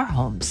all of our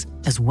homes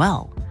as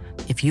well.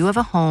 If you have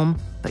a home,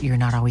 but you're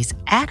not always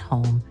at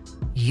home,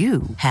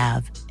 you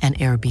have an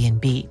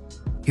Airbnb.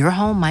 Your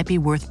home might be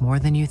worth more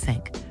than you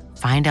think.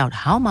 Find out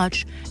how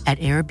much at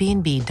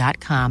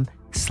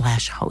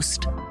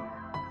airbnb.com/host.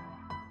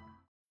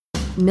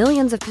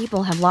 Millions of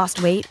people have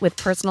lost weight with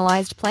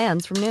personalized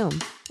plans from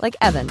Noom. Like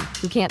Evan,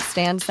 who can't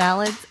stand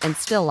salads and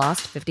still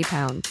lost 50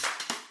 pounds.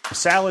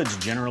 Salads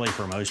generally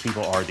for most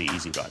people are the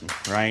easy button,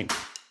 right?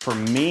 For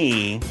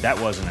me, that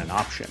wasn't an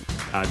option.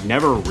 I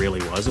never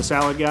really was a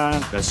salad guy.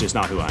 That's just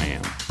not who I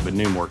am. But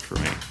Noom worked for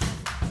me.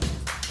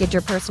 Get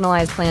your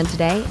personalized plan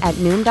today at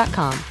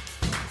Noom.com.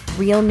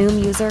 Real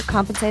Noom user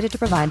compensated to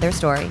provide their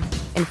story.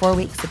 In 4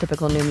 weeks, the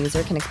typical Noom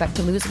user can expect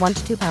to lose 1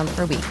 to 2 pounds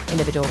per week.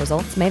 Individual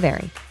results may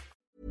vary.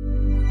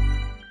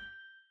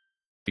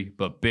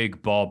 But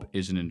Big Bob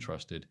isn't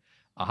interested.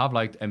 I have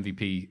liked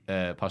MVP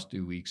past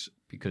 2 weeks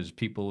because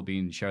people have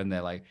been sharing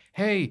their like,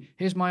 hey,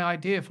 here's my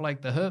idea for like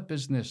the Hurt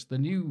Business, the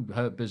new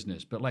Hurt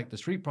Business, but like the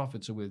Street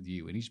Profits are with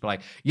you. And he's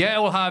like, yeah,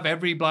 we'll have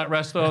every black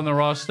wrestler on the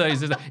roster. He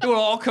says, it will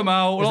all come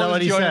out. We'll Is that all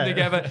what just he join said? it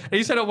together. And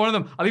he said at one of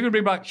them, I'll even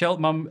bring back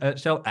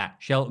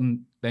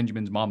Shelton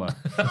Benjamin's mama.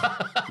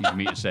 Easy for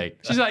me to say.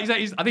 I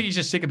think he's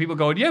just sick of people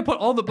going, yeah, put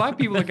all the black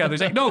people together. He's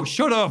like, no,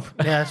 shut up.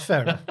 Yeah, that's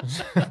fair enough.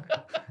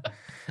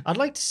 I'd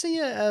like to see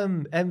a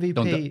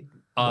MVP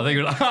I think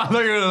you're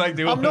gonna like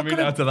do I'm not me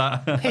gonna- after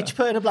that. pitch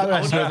putting a black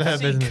I would wrestler in love her to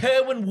see business.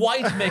 Kerwin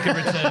White make a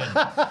return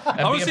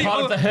and wanna be a see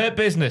part of the Hurt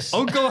Business.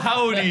 Uncle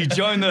Howdy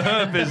joined the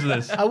Hurt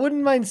Business. I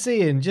wouldn't mind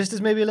seeing, just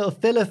as maybe a little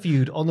filler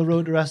feud on the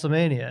road to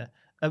WrestleMania,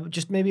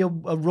 just maybe a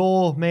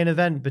Raw main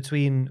event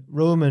between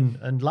Roman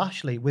and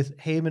Lashley with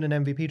Heyman and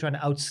MVP trying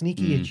to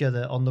out-sneaky each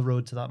other on the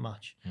road to that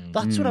match.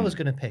 That's what I was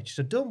going to pitch,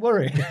 so don't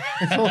worry.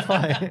 It's all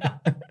fine.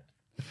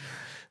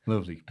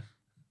 Lovely.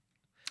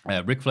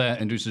 Ric Flair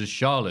introduces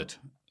Charlotte,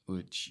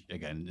 which,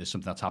 again, is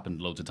something that's happened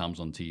loads of times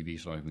on TV,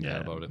 so I don't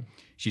forget about it.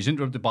 She's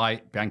interrupted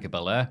by Bianca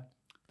Belair.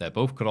 They're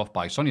both cut off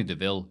by Sonya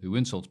Deville, who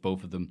insults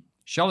both of them.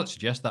 Charlotte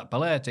suggests that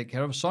Belair take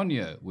care of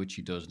Sonya, which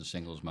she does in a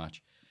singles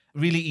match.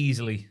 Really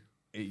easily.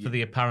 for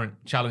the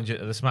apparent challenger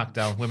to the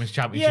SmackDown Women's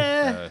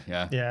Championship.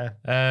 Yeah.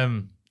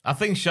 I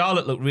think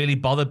Charlotte looked really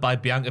bothered by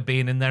Bianca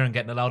being in there and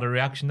getting a louder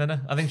reaction than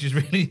her. I think she's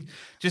really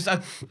just.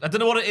 I don't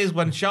know what it is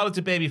when Charlotte's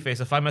a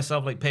babyface. I find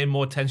myself like paying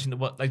more attention to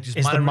what like just.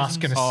 Is the mask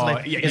going to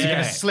slip? Is it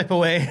going to slip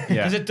away?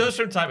 Because it does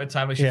from time to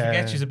time. Like she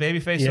forgets she's a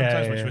babyface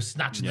sometimes when she was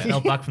snatching the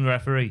belt back from the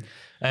referee.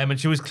 And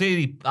she was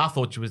clearly. I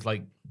thought she was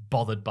like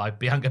bothered by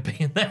Bianca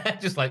being there,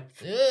 just like.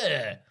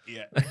 Ugh.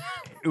 Yeah.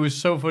 It was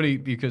so funny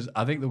because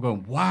I think they were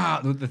going,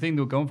 wow. The thing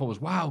they were going for was,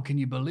 wow, can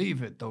you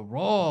believe it? The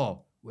Raw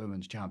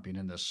Women's Champion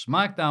and the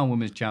SmackDown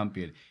Women's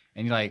Champion.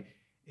 And you're like,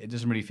 it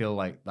doesn't really feel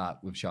like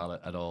that with Charlotte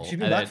at all. She's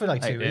been back for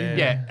like 2 weeks.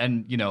 Yeah,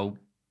 and you know,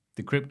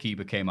 the Crypt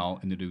Keeper came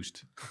out,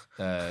 introduced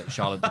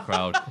Charlotte to the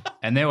crowd,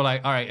 and they were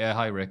like, all right,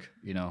 hi Rick,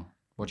 you know,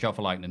 watch out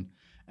for lightning.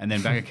 And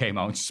then Bianca came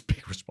out and just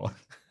big response.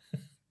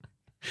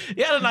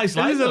 He had a nice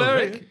line, though,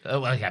 Rick.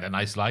 Well, he had a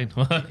nice line.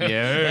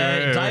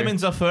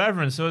 Diamonds are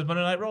forever, and so is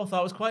Monday Night Raw.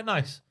 That was quite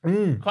nice.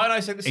 Quite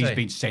nice thing to say. He's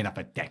been saying that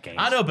for decades.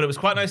 I know, but it was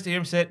quite nice to hear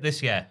him say it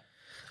this year.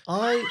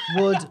 I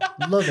would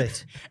love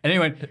it. And he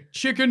went,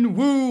 chicken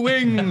woo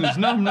wings.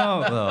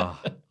 No.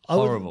 Oh,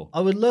 horrible.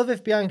 I would love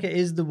if Bianca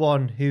is the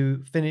one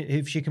who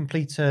if she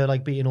completes her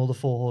like beating all the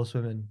 4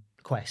 horsewomen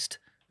quest,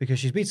 because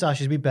she's beat Sasha,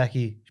 she's beat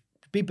Becky,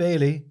 beat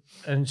Bailey,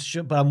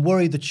 but I'm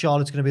worried that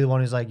Charlotte's going to be the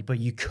one who's like, but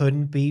you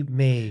couldn't beat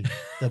me,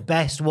 the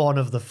best one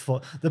of the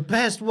 4, the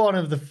best one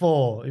of the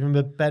 4. You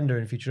remember Bender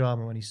in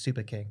Futurama when he's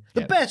Super King,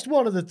 the best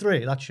one of the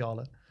 3. That's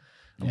Charlotte.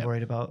 I'm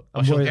worried about.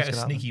 She'll get a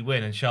sneaky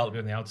win, and Charlotte will be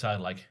on the outside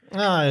like,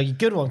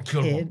 good one,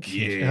 kid.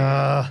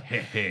 Yeah.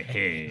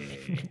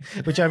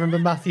 Which I remember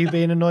Matthew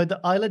being annoyed that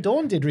Isla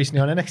Dawn did recently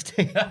on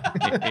NXT.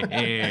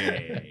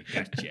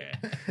 Gotcha.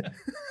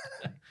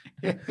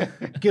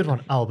 Good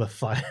one, Alba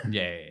Fire.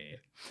 Yeah.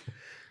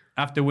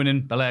 After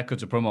winning, Belair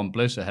cuts a promo on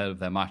Bliss ahead of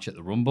their match at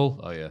the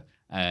Rumble.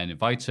 And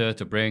invites her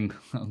to bring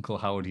Uncle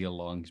Howdy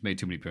along. He's made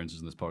too many appearances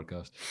in this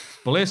podcast.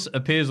 Bliss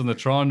appears on the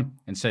Tron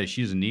and says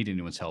she doesn't need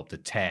anyone's help to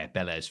tear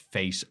Belair's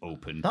face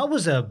open. That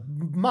was a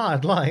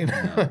mad line.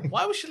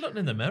 Why was she looking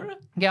in the mirror?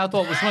 Yeah, I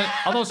thought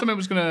something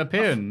was going to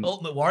appear. And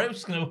Ultimate Warrior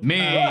was going to...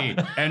 Me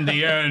and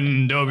the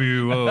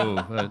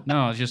NWO.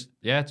 No, it's just,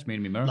 it's me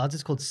and me mirror. Lads,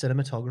 it's called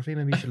cinematography.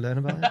 Maybe you should learn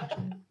about it.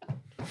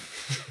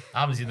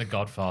 I was in The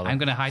Godfather. I'm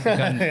going to hide the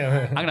gun.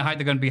 I'm going to hide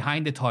the gun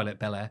behind the toilet,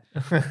 Belair.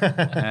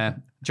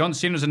 John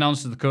Cena was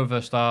announced as the cover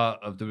star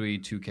of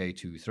WWE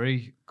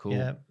 2K23. Cool.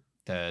 Yeah.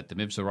 The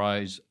Mivs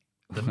arise.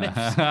 The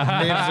Mivs.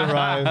 Mivs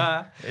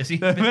arrive. Is he?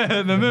 The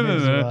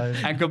Mivs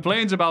arrive. And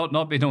complains about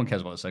not being... No one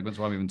cares about the segment,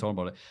 so I'm even talking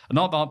about it.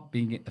 Not about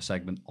being a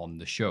segment on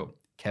the show.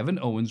 Kevin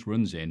Owens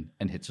runs in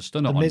and hits a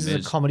stunner on Miz. Miz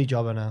is a comedy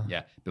jobber now.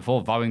 Yeah.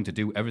 Before vowing to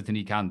do everything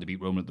he can to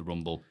beat Roman at the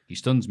Rumble, he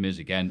stuns Miz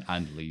again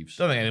and leaves.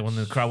 Don't think anyone in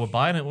the crowd were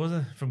buying it, was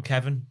it? From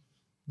Kevin?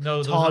 No,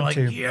 it's they were hard like,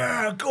 to.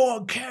 yeah, go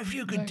on, Kev,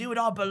 you can do it,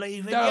 I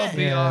believe it. That'll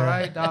be all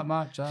right, that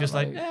match. Just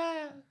like,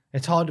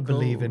 It's hard to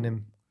believe in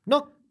him.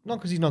 Not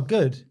because he's not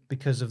good,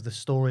 because of the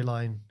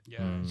storyline.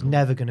 He's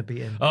never going to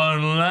beat him.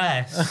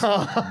 Unless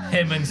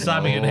him and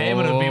Sammy and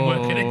Heyman have been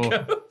working in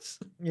codes.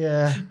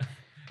 Yeah.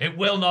 It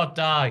will not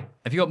die.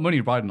 Have you got money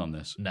riding on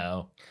this?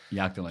 No.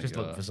 You're acting like Just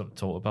you're... looking for something to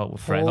talk about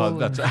with friends. Oh,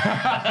 that's...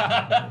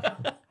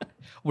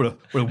 what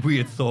a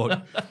weird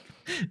thought.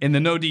 In the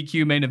no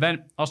DQ main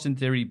event, Austin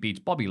Theory beats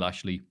Bobby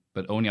Lashley,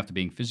 but only after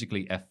being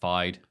physically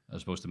F5'd,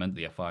 as opposed to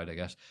mentally F5'd, I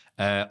guess,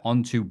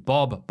 onto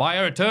Bob by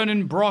a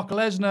returning Brock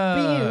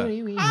Lesnar.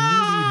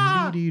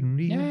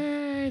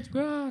 Yeah, it's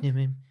Brock.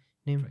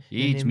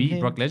 It's me,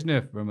 Brock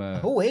Lesnar from...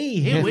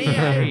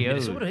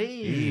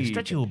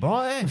 Stretchy old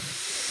boy.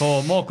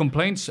 For more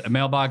complaints,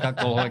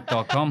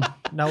 mailbag@alcoholic.com.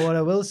 Now, what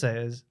I will say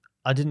is,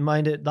 I didn't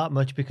mind it that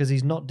much because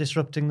he's not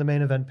disrupting the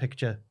main event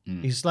picture.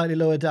 He's slightly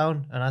lower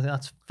down, and I think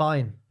that's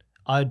fine.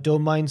 I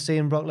don't mind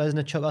seeing Brock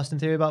Lesnar chuck Austin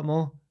Theory about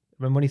more.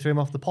 Remember when he threw him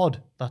off the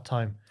pod that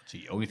time? It's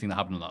the only thing that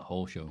happened on that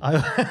whole show.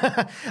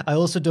 I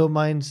also don't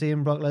mind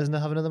seeing Brock Lesnar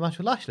have another match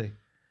with Lashley.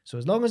 So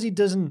as long as he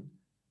doesn't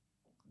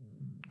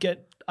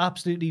get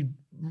absolutely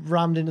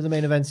rammed into the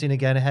main event scene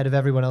again ahead of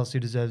everyone else who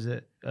deserves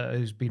it,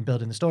 who's been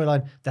building the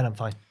storyline, then I'm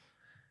fine.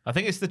 I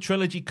think it's the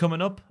trilogy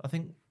coming up. I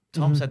think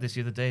Tom said this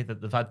the other day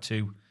that they've had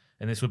 2,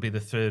 and this would be the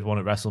 3rd one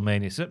at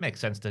WrestleMania. So it makes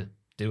sense to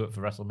do it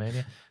for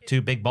WrestleMania.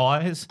 2 big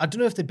boys. I don't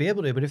know if they'd be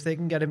able to, but if they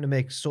can get him to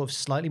make sort of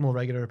slightly more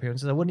regular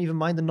appearances, I wouldn't even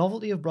mind the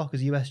novelty of Brock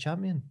as US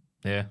champion.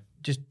 Yeah.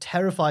 Just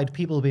terrified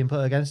people being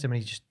put against him,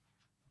 and he just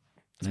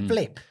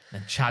flip.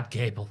 And Chad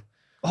Gable.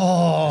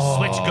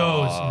 Oh, The switch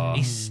goes.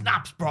 He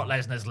snaps Brock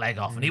Lesnar's leg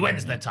off, and he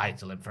wins the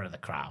title in front of the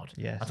crowd.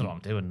 Yes. I don't know what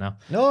I'm doing now.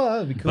 No, that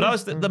would be cool.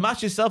 But the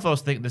match itself, I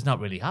was thinking, there's not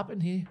really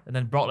happened here. And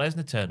then Brock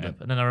Lesnar turned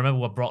up. And then I remember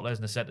what Brock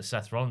Lesnar said to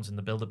Seth Rollins in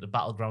the build-up to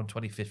Battleground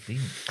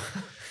 2015.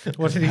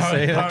 What did he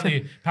say?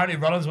 Apparently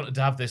Rollins wanted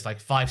to have this like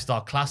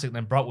 5-star classic, and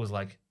then Brock was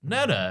like,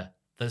 no,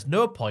 there's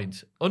no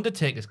point.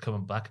 Undertaker's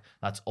coming back.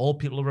 That's all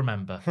people will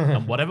remember.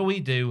 And whatever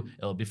we do,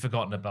 it'll be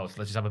forgotten about. So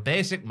let's just have a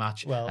basic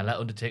match and let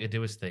Undertaker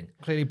do his thing.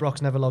 Clearly,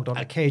 Brock's never logged on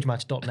to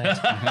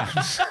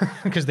cagematch.net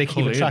because they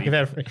keep a track of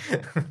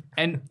everything.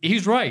 And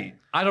he's right.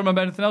 I don't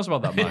remember anything else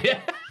about that match.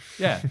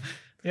 Yeah.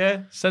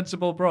 Yeah.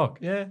 Sensible Brock.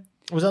 Yeah.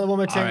 Was that the one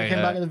where Taker Alright, came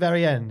back at the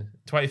very end?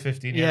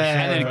 2015. Yeah.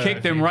 And then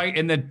kicked him right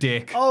in the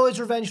dick. Oh, it's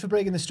revenge for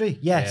breaking the streak.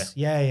 Yes.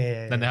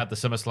 Yeah. Then they had the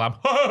SummerSlam.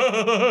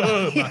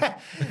 Yeah.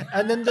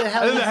 And then the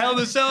hell, And then the Hell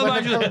in a Cell when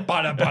match. they pulled-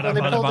 Bada, bada, when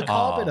they bada, pulled the bada.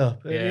 carpet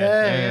up. Yeah.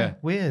 Yeah.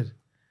 Weird.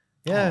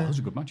 Yeah. Those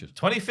are good matches.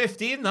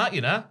 2015, that,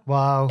 you know.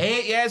 Wow.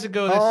 8 years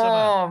ago this Oh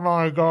summer.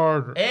 my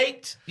god.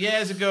 8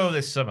 years ago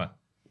this summer.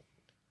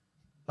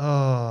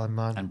 Oh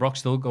man. And Brock's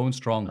still going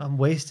strong. I'm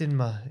wasting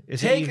my.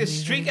 Is it Taker's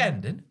even- streak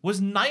ending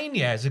was 9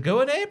 years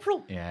ago in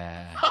April.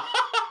 Yeah.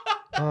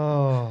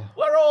 Oh.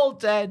 We're all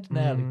dead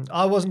now.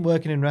 I wasn't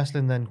working in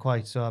wrestling then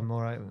quite, so I'm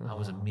all right. I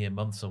was a mere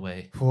months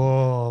away.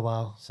 Oh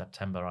wow.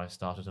 September I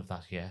started of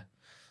that year.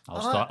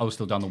 I was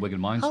still down the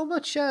Wigan Mines. How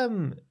much?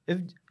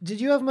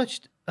 Did you have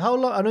much? How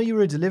long? I know you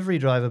were a delivery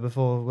driver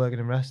before working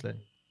in wrestling.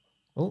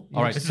 Oh,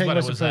 All right. This is take when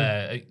my it was.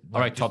 surprise. All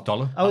right, top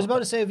dollar. I was about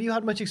to say, have you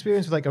had much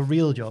experience with like a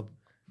real job?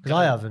 Because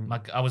I haven't.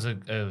 I was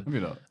Have you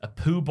not? a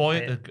poo boy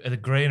at the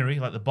granary,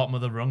 like the bottom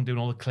of the rung, doing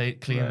all the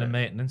cleaning and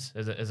maintenance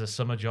as a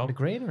summer job. The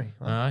granary.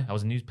 Wow. Aye, I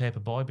was a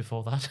newspaper boy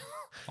before that.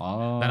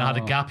 Oh. Then I had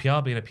a gap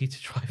year being a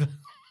pizza driver.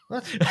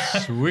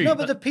 That's- Sweet. no,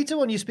 but the pizza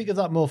one, you speak of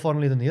that more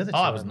fondly than the other two.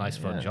 Oh, it was a nice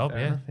fun job, fair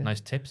yeah. enough,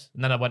 Nice tips.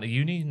 And then I went to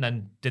uni and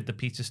then did the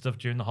pizza stuff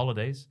during the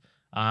holidays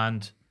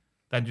and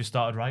then just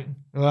started writing.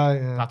 Right,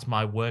 yeah. That's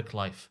my work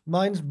life.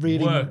 Mine's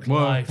really Work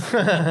life.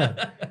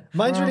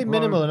 mine's really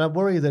minimal, and I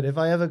worry that if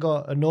I ever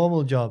got a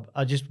normal job,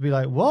 I'd just be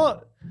like,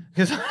 "What?"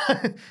 Because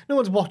no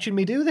one's watching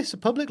me do this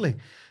publicly.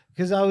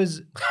 Because I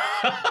was,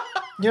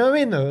 you know what I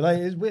mean, though. Like,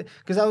 it's weird.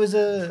 Because I was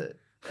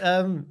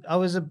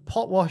a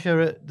pot washer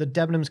at the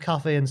Debenhams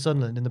Cafe in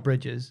Sunderland in the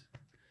Bridges,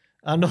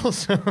 and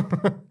also,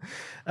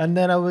 and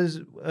then I was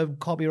a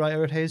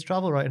copywriter at Hayes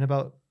Travel, writing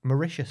about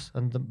Mauritius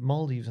and the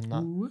Maldives and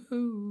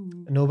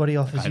that. Nobody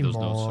offers I you does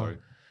more. know, sorry.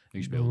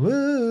 You should be able to.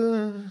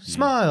 Woo,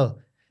 smile.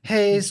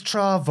 Hayes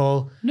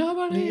Travel.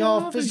 Nobody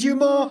offers you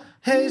more.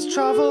 Hayes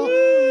Travel.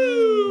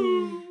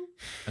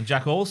 And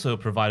Jack also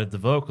provided the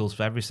vocals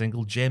for every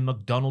single Jane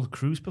McDonald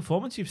cruise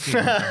performance you've seen.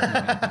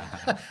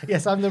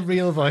 Yes, I'm the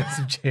real voice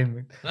of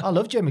Jane. I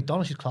love Jane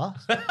McDonald. She's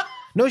class.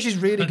 No, she's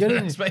really good. I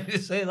Isn't expect you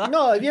to say that.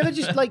 No, have you ever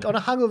just like on a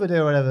hangover day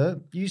or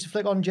whatever, you used to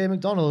flick on Jane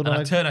McDonald? And I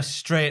like, turn her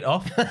straight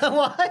off.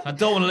 Why? I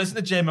don't want to listen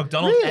to Jane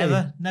McDonald Really?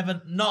 ever.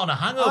 Never. Not on a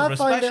hangover,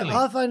 especially.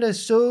 I find her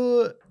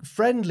so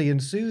friendly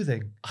and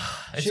soothing.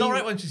 It's She- all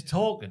right when she's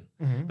talking,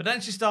 but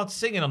then she starts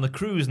singing on the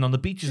cruise and on the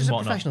beaches She's and a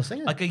whatnot. professional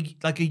singer.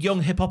 like a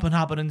young hip hop and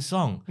happening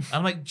song. And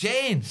I'm like,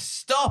 Jane,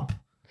 stop!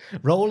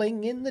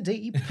 Rolling in the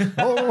deep.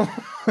 Oh.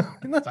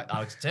 It's like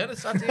Alex Turner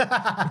sat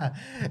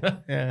here.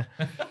 Yeah.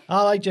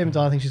 I like Jane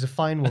McDonald. I think she's a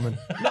fine woman.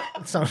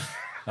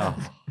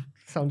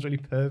 sounds really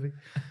pervy.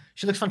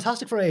 She looks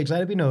fantastic for her age,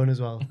 let it be known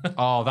as well.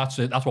 Oh, that's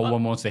it. That's what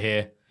one wants to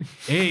hear.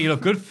 Hey, you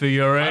look good for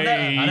your age.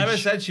 I never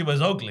said she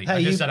was ugly.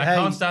 I just said I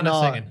can't stand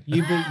her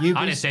singing.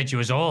 I just said she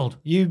was old.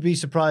 You'd be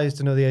surprised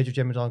to know the age of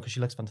Jane McDonald because she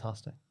looks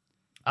fantastic.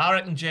 I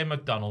reckon Jane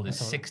McDonald is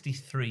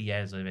 63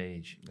 years of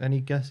age. Any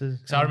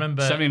guesses? So I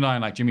remember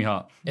 79, like Jimmy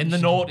Hart. in the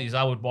noughties,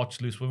 I would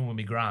watch Loose Women with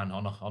me gran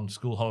on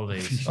school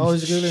holidays. Oh,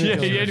 is it good?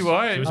 Yeah, yeah, you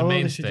are. She was How a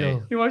old is she, mainstay.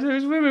 Joe? You watch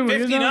those women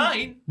with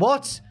 59?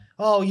 What?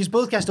 Oh, you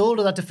both guessed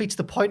older. That defeats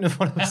the point of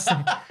what I was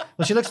saying.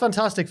 Well, she looks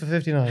fantastic for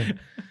 59.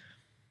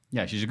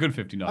 Yeah, she's a good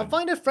 59. I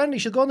find her friendly.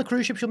 She'll go on the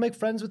cruise ship. She'll make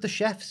friends with the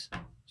chefs.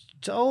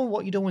 So, oh,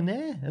 what are you doing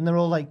there? And they're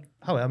all like,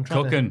 "Oh, I'm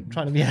Cooking.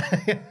 trying to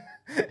yeah."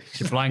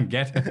 She's blind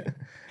get.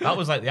 That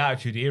was like the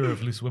attitude era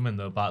of Loose Women,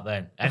 though, back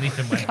then.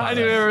 Anything went back I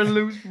then. knew we were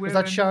loose Was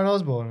that Sharon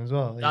Osbourne as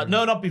well?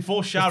 No, not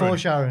before Sharon. Before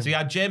Sharon. So you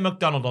had Jane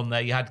McDonald on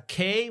there. You had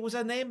Kay, was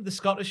her name? The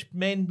Scottish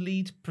main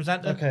lead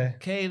presenter. Okay.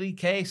 Kaylee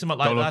Kay, something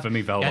like Don't that. look for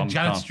me, Val, You had I'm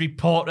Janet calm. Street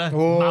Porter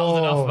Oh.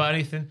 mouthing off about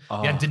anything.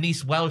 You had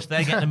Denise Welch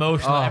there getting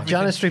emotional. at everything.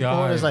 Janet Street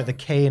Porter is like the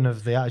Kane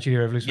of the Attitude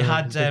Era of Loose You Women.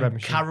 had It's a big red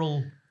machine.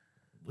 Carol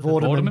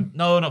Vorderman.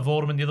 No, not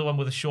Vorderman. The other one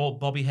with the short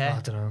bobby hair.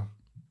 I don't know.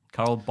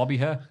 Carol Bobby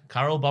hair.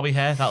 Carol bobby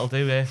hair. That'll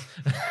do. Yeah.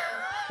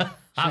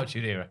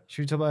 Attitude era.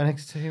 Should we talk about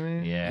NXT,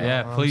 mate? Yeah.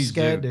 Yeah, I'm please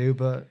scared do. to,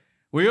 but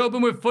We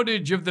open with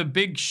footage of the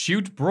big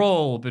shoot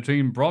brawl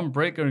between Bron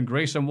Breakker and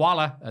Grayson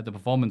Waller at the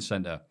Performance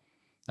Center.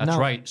 That's No.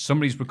 right.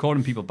 Somebody's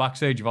recording people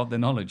backstage without their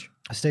knowledge.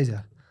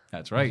 Stasia.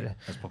 That's right.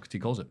 As Booker T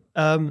calls it.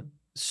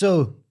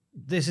 So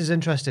this is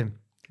interesting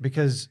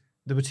because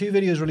there were two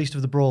videos released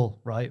of the brawl,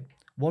 right?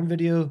 One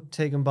video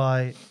taken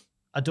by,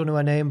 I don't know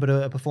her name, but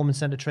a Performance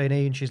Center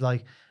trainee, and she's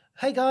like,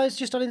 "Hey guys,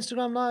 just on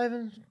Instagram Live,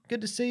 and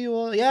good to see you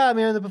all. Yeah, I'm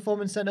here in the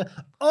Performance Center.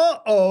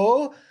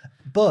 Uh-oh.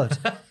 But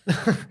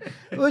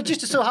it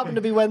just so happened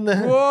to be when the...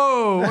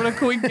 Whoa, what a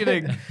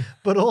coincidence.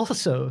 But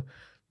also,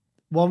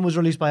 one was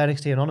released by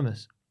NXT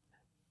Anonymous.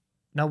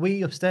 Now,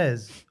 we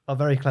upstairs are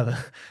very clever.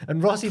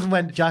 And Ross even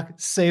went, "Jack,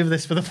 save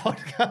this for the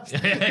podcast."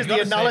 Because the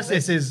gotta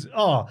analysis is,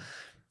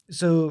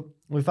 So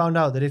we found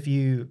out that if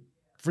you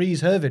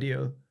freeze her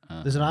video,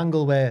 there's an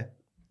angle where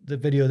the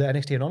video that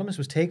NXT Anonymous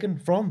was taken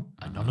from.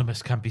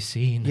 Anonymous can be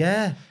seen.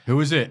 Yeah. Who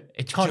is it?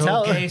 It's Can't Joe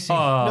tell. Casey.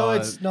 No,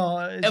 it's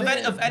not. Is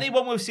it? Of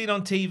anyone we've seen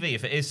on TV,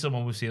 if it is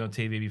someone we've seen on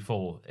TV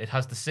before, it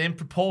has the same They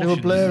proportions.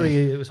 were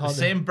blurry. It was The hard.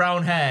 same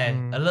brown hair,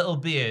 a little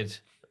beard,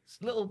 It's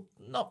a little,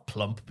 not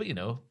plump, but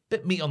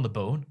bit meat on the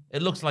bone.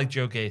 It looks like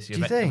Joe Gacy you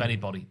think?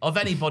 of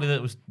anybody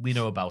that we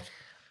know about.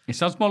 It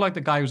sounds more like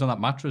the guy who's on that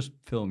mattress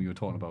film you were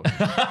talking about.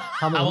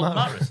 Hamilton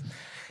Mattress.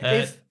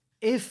 If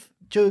it's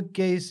Joe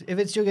Gacy, I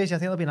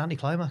think it'll be an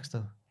anticlimax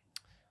though.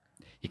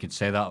 You could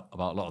say that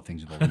about a lot of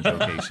things involving Joe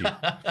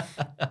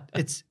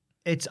Gacy.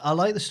 It's. I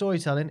like the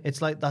storytelling.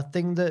 It's like that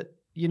thing that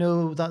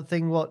that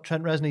thing what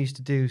Trent Reznor used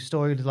to do.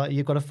 Story like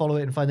you've got to follow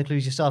it and find the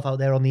clues yourself out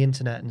there on the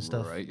internet and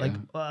stuff. Right, like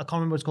I can't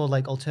remember what it's called,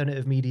 like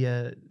alternative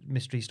media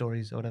mystery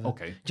stories or whatever.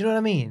 Okay. Do you know what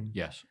I mean?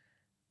 Yes.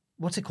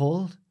 What's it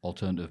called?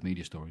 Alternative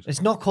media stories.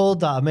 It's not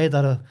called that. I made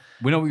that up.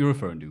 We know what you're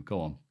referring to.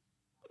 Go on.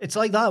 It's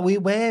like that.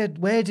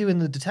 We're doing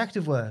the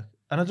detective work,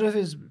 and I don't know if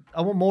it's.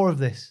 I want more of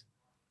this,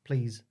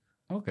 please.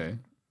 Okay.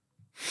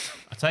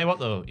 I tell you what,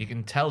 though, you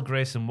can tell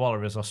Grayson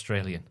Waller is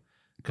Australian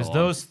because Go on.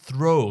 those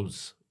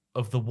throws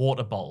of the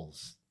water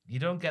bottles, you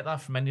don't get that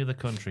from any other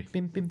country.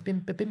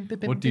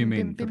 What do you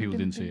mean for people who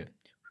didn't see it?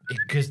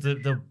 Because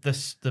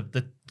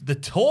the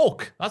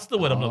torque, that's the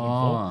word I'm looking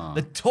for.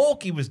 The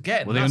torque he was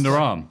getting. Were they that's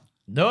underarm?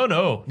 No,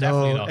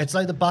 definitely No, not. it's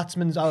like the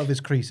batsman's out of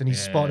his crease and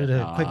he's spotted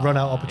a quick run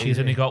out opportunity. He's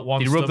only got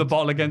one He rubbed the stump.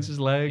 bottle against his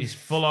leg. He's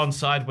full on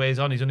sideways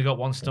on. He's only got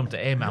one stump to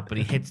aim at, but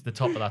he hits the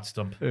top of that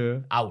stump.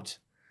 Out.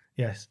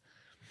 Yes.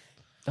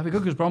 That'd be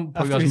good because Brom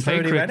probably After he hasn't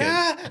played threw it, he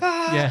cricket.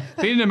 went, Yeah,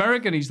 being an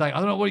American, he's like, I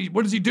don't know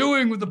what is he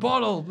doing with the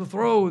bottle, the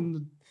throw,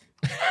 and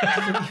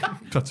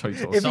that's how he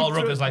talks. Sol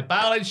Rooker's like,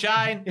 ball and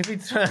shine. If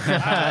he'd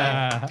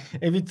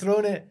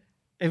thrown it,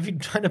 if he'd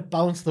trying to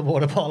bounce the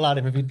water bottle at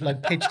him, if he'd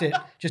like pitched it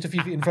just a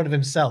few feet in front of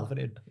himself and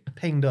it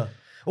pinged up.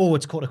 Oh,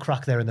 it's caught a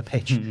crack there in the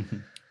pitch.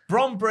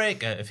 Bron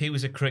Breaker, if he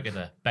was a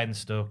cricketer, Ben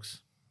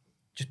Stokes.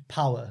 Just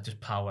power.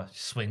 Just power.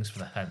 Swings for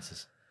the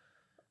fences.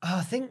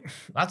 I think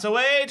That's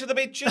away to the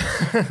beaches.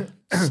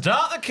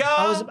 Start the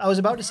car. I was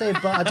about to say,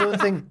 but I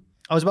don't think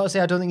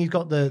he's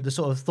got the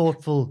sort of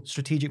thoughtful,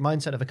 strategic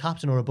mindset of a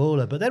captain or a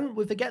bowler. But then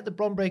we forget that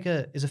Bron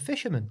Breaker is a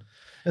fisherman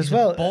as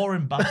well.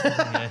 Boring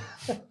batsman.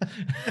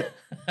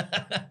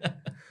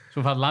 So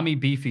we've had Lammy,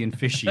 Beefy, and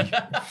Fishy.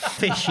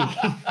 Fishy.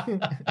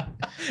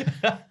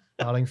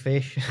 Darling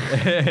fish.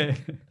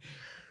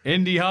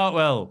 Indy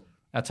Hartwell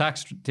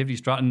attacks Tiffany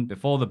Stratton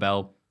before the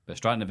bell, but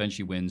Stratton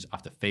eventually wins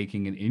after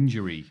faking an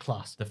injury.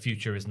 Class. The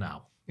future is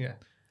now. Yeah.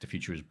 The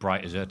future is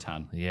bright as her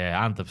tan.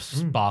 Yeah, and the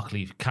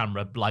sparkly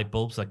camera light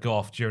bulbs that go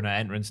off during her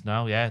entrance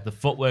now. Yeah, the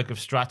footwork of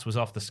Strats was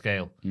off the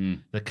scale.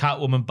 The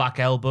Catwoman back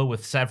elbow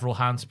with several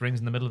handsprings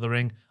in the middle of the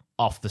ring,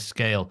 off the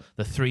scale.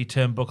 The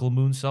 3-turnbuckle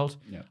moonsault,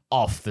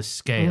 off the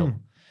scale.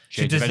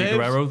 She Shades of Eddie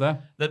Guerrero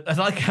there. I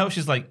like how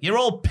she's like, you're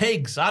all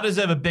pigs. I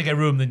deserve a bigger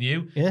room than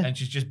you. Yeah. And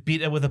she's just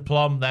beat her with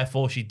aplomb,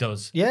 therefore she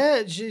does.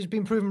 Yeah, she's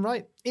been proven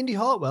right. Indy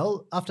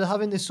Hartwell, after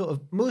having this sort of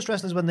most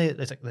wrestlers when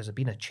there's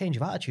been a change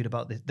of attitude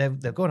about this.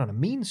 They're going on a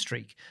mean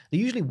streak. They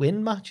usually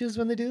win matches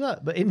when they do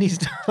that, but Indy's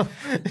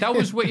That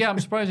was I'm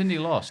surprised Indy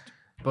lost,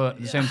 but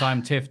at the same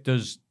time, Tiff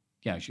does.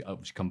 Yeah, she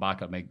come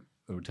back and make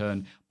a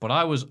return. But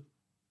I was,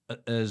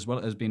 as well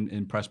as being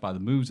impressed by the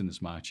moves in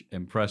this match,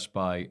 impressed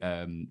by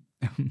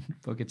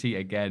Booker T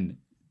again.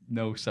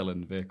 No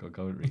selling vehicle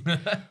commentary.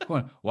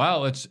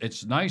 Wow,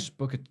 it's nice,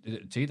 Booker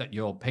T, that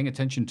you're paying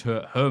attention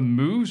to her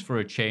moves for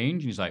a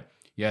change. And he's like,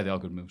 yeah, they are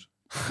good moves.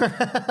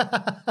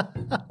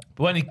 But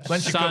when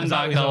she comes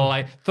out, he's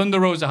on, Thunder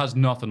Rosa has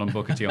nothing on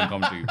Booker T on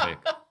commentary.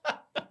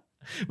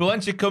 but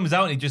when she comes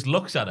out and he just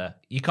looks at her,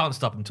 you can't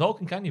stop him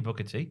talking, can you,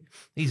 Booker T?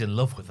 He's in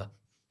love with her.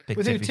 Big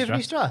With who,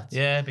 Tiffany Stratton?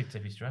 Yeah, big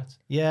Tiffany Stratton.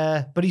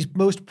 Yeah, but he's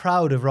most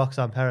proud of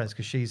Roxanne Perez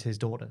because she's his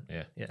daughter.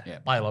 Yeah.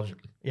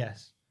 Biologically.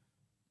 Yes.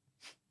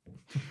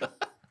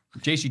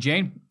 JC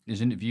Jane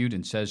is interviewed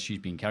and says she's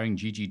been carrying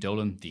Gigi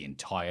Dolan the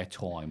entire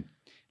time.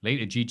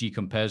 Later, Gigi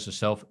compares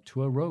herself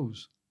to a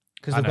rose.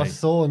 Because they've got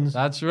thorns.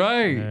 That's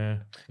right. Yeah.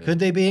 Could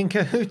they be in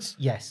cahoots?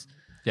 Yes.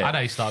 Yeah. I know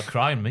you started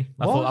crying, me.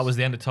 I thought that was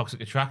the end of Toxic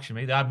Attraction,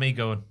 me. They had me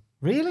going.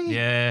 Really?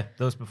 Yeah,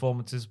 those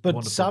performances. But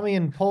wonderful. Sammy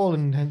and Paul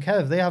and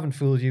Kev, they haven't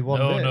fooled you one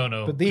bit.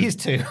 No. But these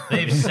two.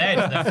 They've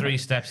said they're 3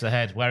 steps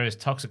ahead, whereas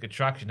Toxic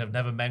Attraction have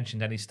never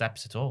mentioned any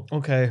steps at all.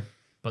 Okay.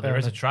 But there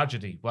is a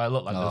tragedy. Well, it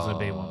looked like there's going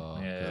to be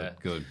one. Yeah.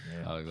 Good.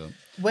 I like that.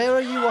 Where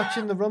are you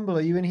watching the Rumble?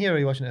 Are you in here or are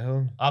you watching it at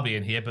home? I'll be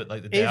in here, but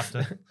like the day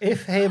after.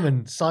 If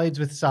Heyman sides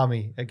with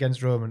Sammy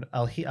against Roman,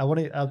 I think I'll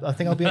be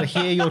able to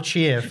hear your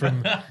cheer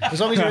from as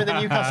long as you're in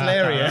the Newcastle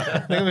area. I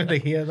think I'll be able to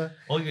hear that.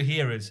 All you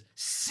hear is,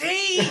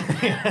 see!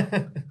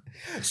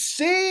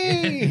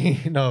 See!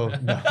 No.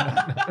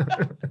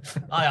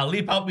 I'll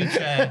leap out my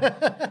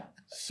chair.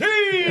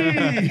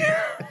 See!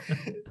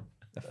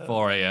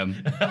 4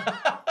 a.m.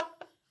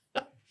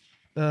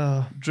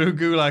 Oh. Drew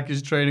Gulak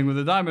is training with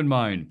the Diamond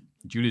Mine.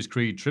 Julius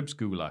Creed trips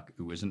Gulak,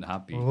 who isn't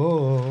happy.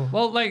 Oh.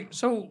 Well,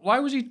 so why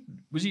was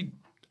he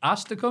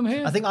asked to come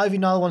here? I think Ivy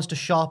Nile wants to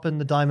sharpen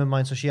the Diamond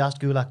Mine, so she asked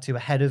Gulak to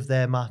ahead of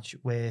their match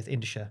with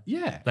Indisha.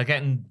 Yeah. They're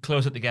getting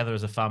closer together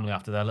as a family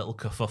after their little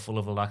kerfuffle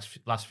of the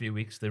last few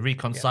weeks. They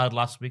reconciled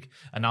last week,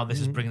 and now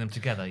this is bringing them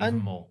together even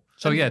more.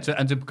 So,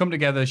 to come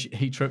together,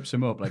 he trips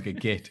him up like a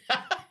git.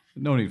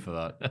 No need for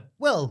that.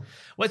 Well,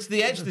 What's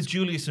the edge that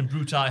Julius and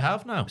Brutai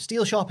have now?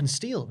 steel sharpens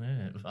steel.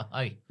 Yeah,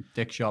 aye.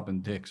 Dick sharp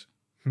and dicks.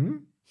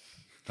 Don't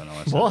know.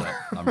 I said What?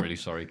 that. I'm really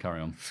sorry. Carry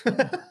on.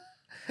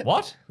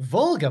 What?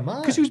 Vulgar,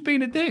 man. Because who's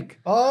being a dick?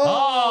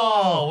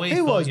 Oh, we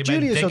Who thought was you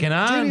Julius? meant Dick and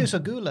Anne. Julius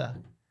Agula.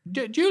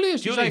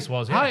 Julius. Julius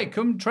was, yeah. Hi,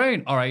 come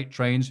train. All right,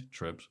 trains,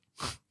 trips.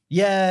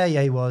 Yeah,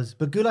 he was.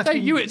 But Gulak's Hey,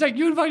 been, it's like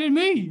you invited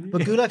me.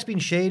 but Gulak's been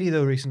shady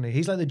though recently.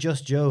 He's like the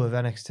Just Joe of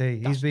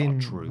NXT. He's been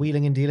not true.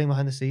 wheeling and dealing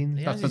behind the scenes.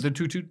 Yeah. That's the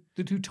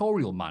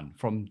tutorial man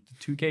from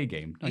the 2K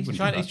game. He's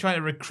trying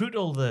to recruit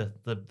all the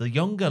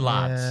younger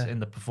lads Yeah. in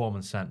the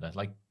performance center.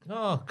 Like,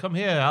 oh, come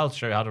here, I'll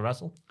show you how to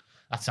wrestle.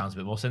 That sounds a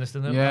bit more sinister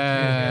than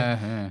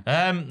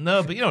Yeah.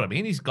 No, but you know what I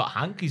mean. He's got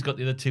Hank. He's got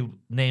the other two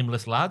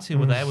nameless lads who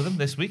were there with him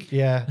this week.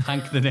 Yeah.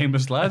 Hank the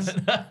nameless lads.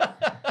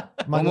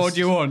 What more do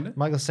you want?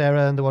 Michael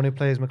Cera and the one who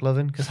plays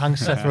McLovin, because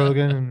Hank's Seth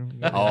Rogen.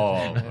 And,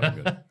 Oh,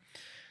 very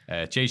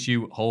good. Chase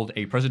U hold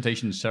a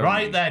presentation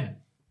ceremony. Right then.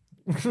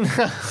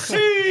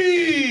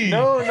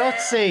 no, not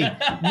C.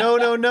 No.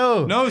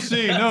 No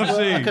C, no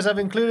C. Because I've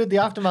included the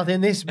aftermath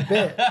in this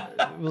bit.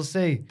 We'll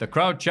see. The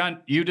crowd chant,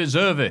 "You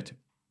deserve it."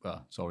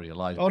 Well, it's already a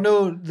lie. Oh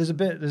no, there's a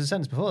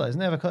sentence before that, isn't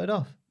there? Have I cut it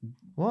off?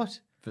 What?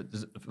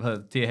 For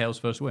Tia Hale's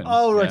first win.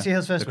 Oh, right, Tia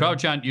Hale's first The crowd win.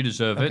 chant, "You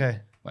deserve Okay.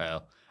 it."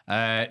 Well,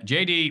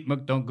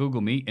 JD, don't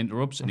Google me,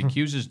 interrupts and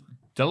accuses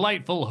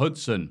Delightful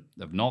Hudson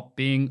of not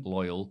being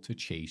loyal to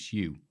Chase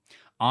U.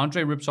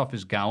 Andre rips off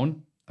his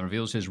gown and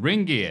reveals his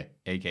ring gear,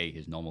 aka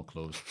his normal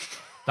clothes.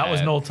 That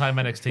was an all-time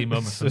NXT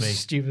moment for So me.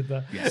 stupid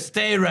that.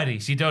 Stay ready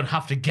so you don't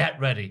have to get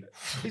ready.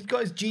 He's got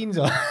his jeans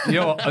on. You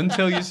know,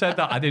 until you said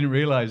that, I didn't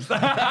realize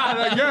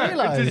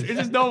that. It's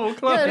his normal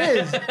clothes. Yeah, it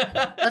is.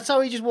 That's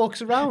how he just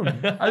walks around.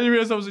 I didn't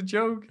realize that was a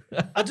joke.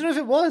 I don't know if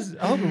it was.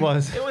 I hope it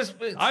was. It was.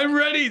 I'm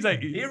ready. He's like,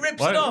 He rips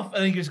what? it off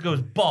and he just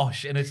goes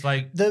bosh, and it's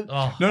like, The-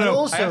 oh. No, And I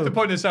also- have to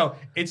point this out.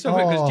 It's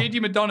something because Oh.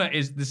 JD Madonna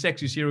is the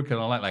sexy serial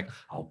killer. Like,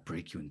 I'll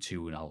break you in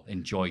two and I'll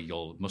enjoy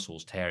your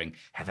muscles tearing.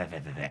 And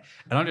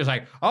I'm just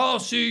like, I'll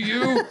see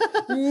you.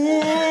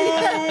 Whoa,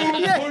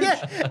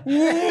 punch.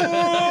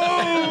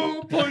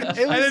 Whoa, punch.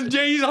 It was- And then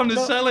JD's having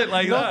to sell it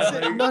like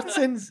that.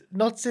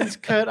 Not since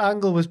Kurt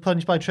Angle was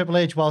punched by Triple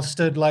H while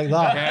stood like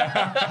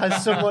that.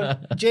 Has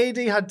someone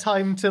JD had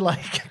time to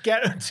like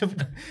get out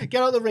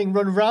of the ring,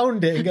 run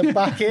round it, and get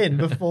back in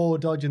before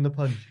dodging the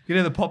punch. You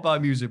hear the pop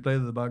art music play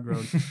in the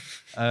background.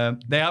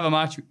 They have a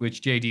match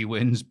which JD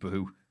wins,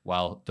 boo,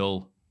 while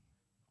Dull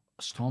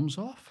storms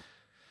off.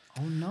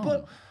 Oh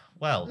no.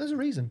 Well, There's a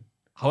reason.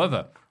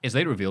 However, it's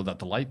later revealed that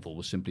Delightful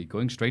was simply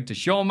going straight to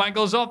Shawn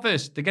Michaels'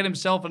 office to get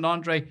himself and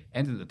Andre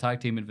entered the Tag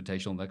Team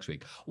Invitational next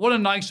week. What a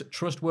nice,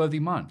 trustworthy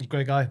man.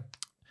 Great guy.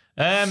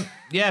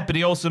 yeah, but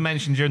he also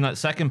mentioned during that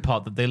second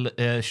part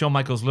that Shawn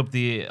Michaels loved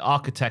the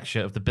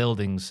architecture of the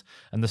buildings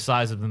and the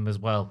size of them as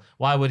well.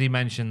 Why would he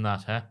mention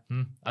that, huh?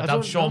 I doubt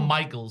don't Shawn know.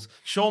 Michaels.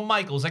 Shawn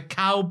Michaels, a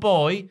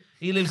cowboy.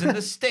 He lives in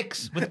the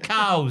sticks with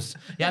cows.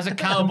 He has a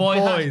cowboy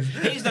hat. Boys.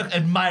 He's not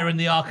admiring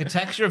the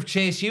architecture of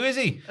Chase U, is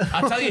he?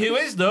 I'll tell you who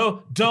is,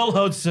 though. Dull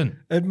Hudson.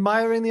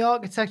 Admiring the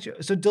architecture.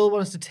 So Dull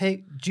wants to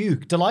take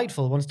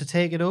Delightful wants to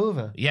take it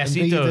over. Yes, and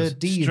he be does. the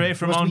Dean. Straight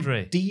from He wants to be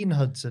Andre. Dean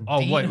Hudson. Oh,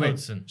 Dean wait.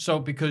 Hudson. So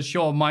because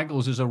Shawn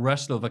Michaels is a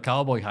wrestler with a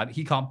cowboy hat,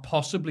 he can't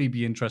possibly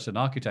be interested in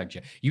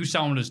architecture. You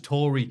sound as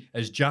Tory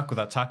as Jack with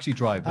that taxi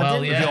driver. Well,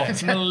 With yeah.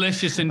 your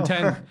malicious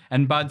intent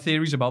and bad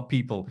theories about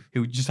people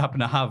who just happen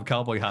to have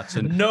cowboy hats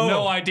and No.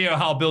 no idea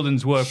how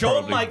buildings work. Shawn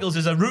probably. Michaels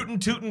is a rootin'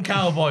 tootin'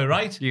 cowboy,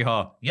 right?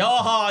 Yeehaw.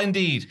 Yaha,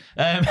 indeed.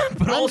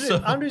 But also,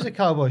 Andrew's a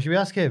cowboy. Should we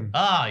ask him?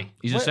 aye.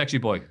 He's a sexy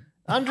boy.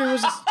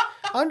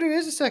 Andrew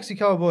is a sexy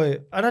cowboy,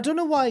 and I don't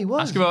know why he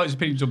was. Ask him about his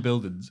opinions on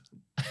buildings.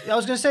 I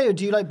was going to say,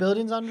 do you like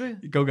buildings, Andrew?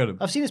 Go get him.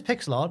 I've seen his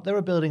pixel art. There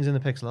are buildings in the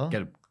pixel art.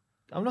 Get him.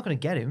 I'm not going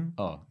to get him.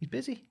 Oh. He's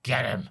busy.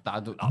 Get him.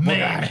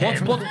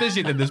 What's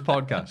busier than this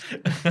podcast?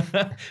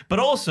 But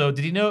also,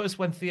 did you notice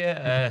when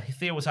Thea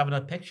was having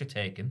a picture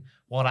taken,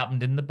 what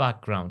happened in the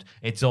background?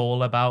 It's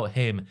all about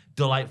him.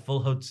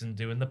 Delightful Hudson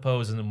doing the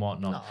posing and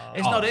whatnot.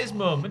 It's not his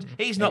moment.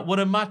 He's not won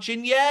a match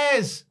in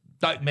years.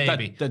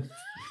 Maybe.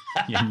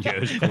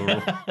 Years,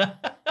 plural.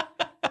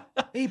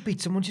 He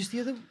beat someone just the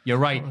other. You're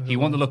right. He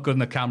wanted to look good in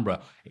the camera.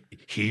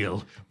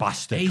 Heel,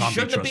 bastard. He can't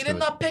shouldn't be have been in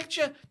trusted. that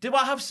picture. Do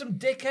I have some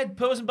dickhead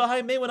posing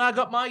behind me when I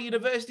got my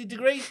university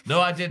degree?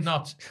 No, I did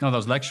not. No, that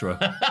was lecturer.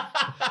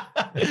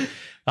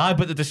 Aye,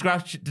 but the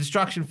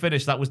distraction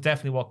finish, that was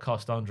definitely what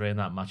cost Andre in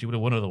that match. He would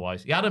have won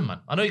otherwise. He had him, man.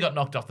 I know he got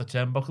knocked off the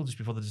turnbuckle just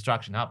before the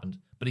distraction happened,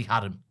 but he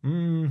had him.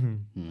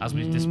 Mm-hmm. As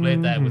we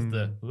displayed there with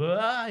the,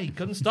 he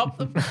couldn't stop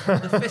them.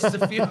 The fists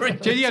of fury.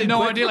 Jay, you have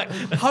no idea. Like,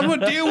 how do I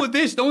deal with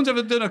this? No one's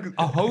ever done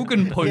a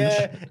Hogan punch.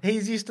 Yeah,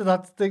 he's used to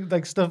that thing,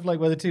 like stuff like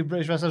where the two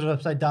British wrestlers are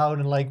upside down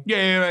and like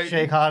Yeah, right.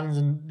 shake hands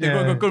and They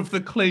yeah. go good for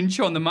the clinch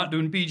on the mat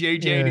doing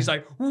BJJ, Yeah. and he's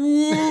like,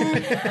 woo.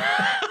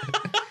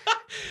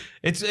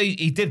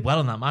 He did well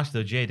in that match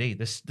though,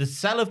 JD. The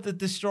Cell of the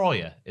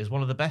Destroyer is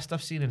one of the best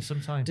I've seen in some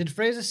time. Did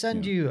Fraser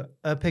send you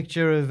a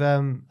picture of?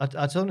 I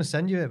told him to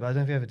send you it, but I don't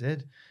know if he ever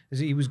did. is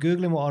he was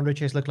Googling what Andre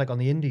Chase looked like on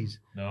the Indies.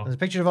 No. There's a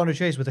picture of Andre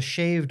Chase with a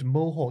shaved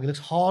mohawk. He looks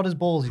hard as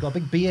balls. He's got a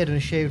big beard and a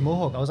shaved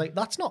mohawk. I was like,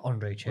 that's not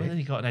Andre Chase. Well, then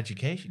he got an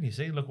education, you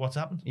see. Look what's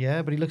happened.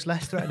 Yeah, but he looks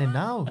less threatening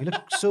now. He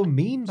looked so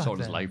mean back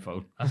Sorted his then. life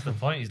out. That's the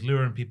point. He's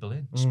luring people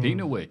in.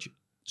 Speaking of which,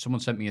 someone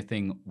sent me a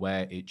thing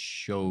where it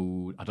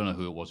showed, I don't know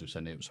who it was who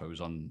sent it, so it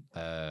was on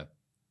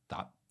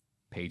that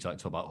page I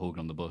talked about Hogan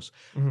on the bus.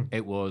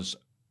 It was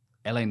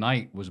LA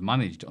Knight was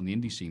managed on the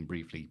indie scene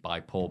briefly by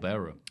Paul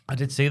Bearer. I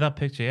did see that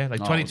picture, yeah. Like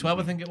No, 2012,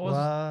 I it think it was.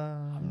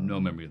 Wow. I have no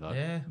memory of that.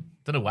 Yeah.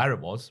 Don't know where it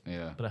was,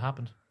 Yeah. but it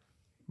happened.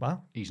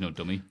 Wow. He's no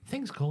dummy.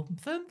 Things called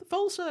the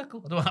full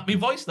circle. I don't have my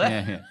voice there.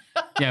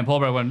 Yeah. Yeah, and Paul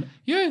Bearer went,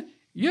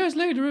 years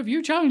later, have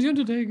you challenged The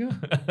Undertaker?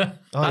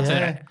 Oh, That's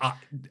yeah.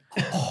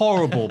 a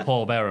horrible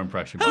Paul Bearer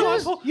impression.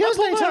 Years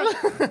later.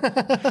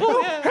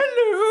 Hello.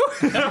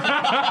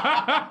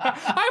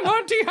 I'm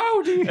Auntie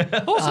Howdy,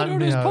 also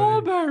known Auntie as Paul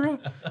Howdy. Bearer.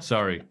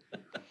 Sorry.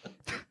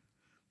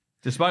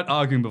 Despite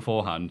arguing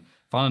beforehand,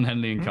 Fallon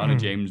Henley and Kiana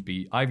James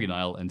beat Ivy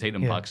Nile and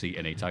Tatum Paxi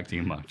in a tag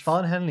team match.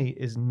 Fallon Henley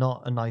is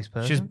not a nice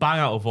person. She's bang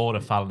out of order,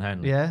 Fallon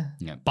Henley. Yeah.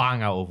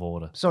 Bang out of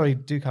order. Sorry,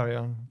 do carry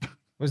on.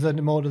 Was there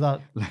more to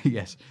that?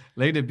 Yes.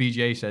 Later,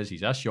 BJ says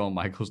he's asked Shawn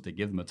Michaels to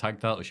give them a tag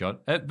title shot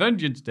at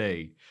Vengeance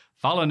Day.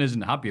 Fallon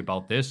isn't happy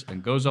about this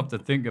and goes off to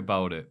think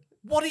about it.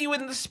 What are you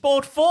in the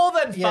sport for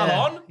then,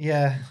 Fallon?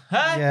 Yeah.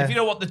 Huh? Yeah. If you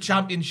don't want the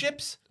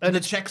championships and the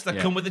checks that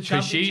come with the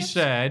Because championships. she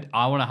said,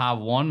 I want to have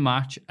one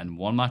match and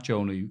one match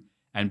only.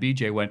 And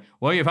BJ went,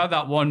 well, you've had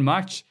that one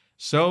match,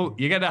 so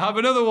you're going to have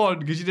another one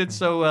because you did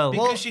so well.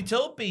 Because she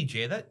told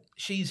BJ that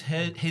she's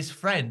his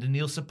friend and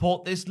he'll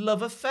support this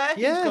love affair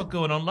he's Yeah. got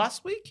going on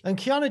last week. And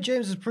Kiana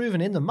James has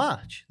proven in the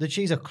match that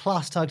she's a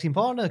class tag team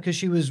partner because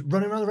she was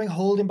running around the ring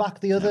holding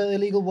back the other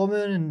illegal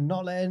woman and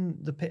not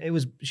letting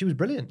she was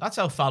brilliant. That's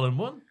how Fallon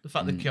won. The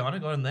fact that Kiana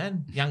got in there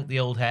and yanked the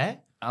old hair.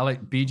 I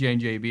like BJ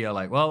and JB are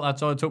like, well,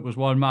 that's all it took was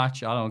one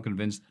match. I'm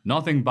convinced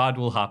nothing bad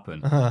will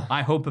happen.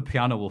 I hope a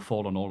piano will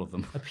fall on all of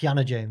them. A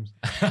Piana James.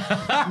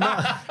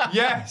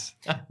 Yes.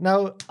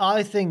 Now,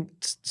 I think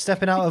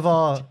stepping out of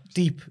our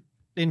deep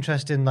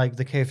interest in like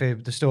the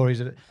kayfabe, the stories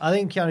of it, I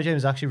think Kiana James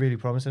is actually really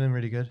promising and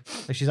really good.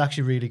 Like, she's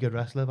actually a really good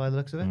wrestler by the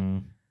looks of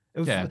it.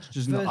 Yeah, she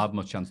doesn't have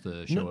much chance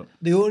to show up.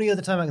 The only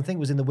other time I can think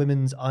was in the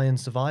women's Iron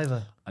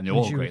Survivor. And they're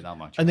when all she great was- that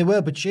match. And they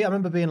were, but I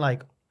remember being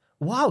like,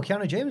 wow,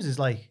 Kiana James is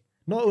like,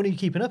 not only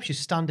keeping up, she's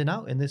standing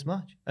out in this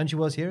match. And she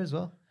was here as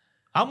well.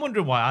 I'm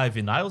wondering why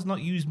Ivy Nile's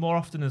not used more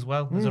often as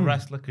well as a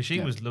wrestler because she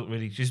was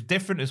she's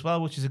different as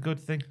well, which is a good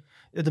thing.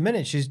 At the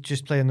minute, she's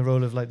just playing the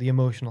role of like the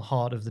emotional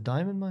heart of the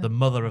Diamond Mine. The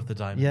mother of the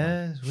Diamond Mine.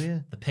 Yeah, it's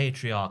weird. The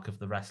patriarch of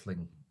the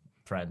wrestling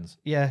friends.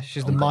 Yeah,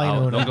 she's the mine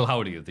owner. Uncle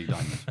Howdy of the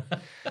Diamond.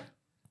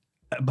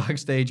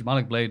 Backstage,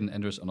 Malik Blade and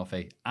Endris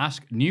Onofre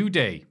ask New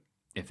Day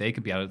if they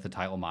could be added to the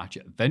title match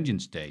at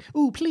Vengeance Day.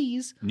 Ooh,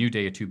 please. New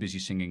Day are too busy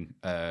singing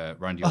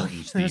Randy Oh,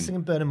 Orton's they're theme.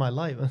 singing Burning My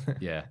Life.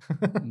 Yeah.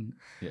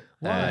 Yeah.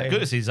 Why? Good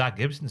to see Zach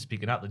Gibson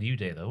speaking out the New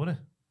Day though, wasn't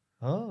it?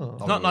 Oh.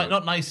 It's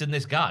not nice in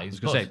this guy. I was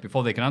going to say,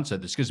 before they can answer,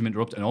 the Schism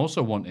interrupt and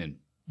also want in.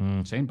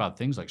 Saying bad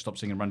things like stop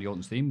singing Randy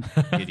Orton's theme,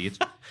 idiots.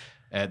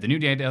 The New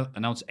Day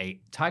announced a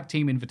tag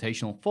team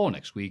invitational for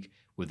next week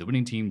with the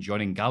winning team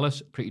joining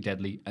Gallus, Pretty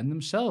Deadly, and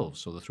themselves.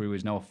 So the three-way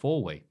is now a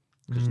four-way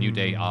because New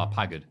Day are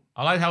Pagged.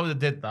 I like how they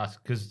did that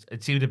because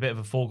it seemed a bit of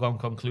a foregone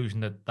conclusion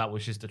that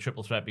was just a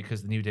triple threat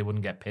because the New Day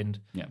wouldn't get pinned.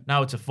 Yeah.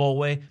 Now it's a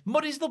four-way.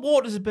 Muddies the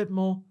waters a bit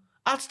more.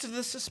 Adds to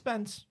the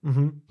suspense.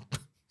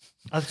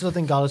 I still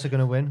think Gallus are going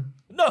to win.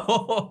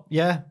 No.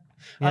 Yeah.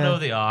 I know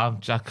they are.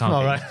 I can't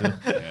All do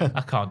it.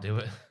 I can't do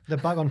it. They're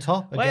back on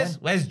top again.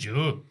 Where's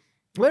Joe?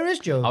 Where is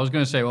Joe? I was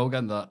going to say, well, we're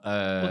getting that.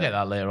 We'll get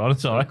that later on.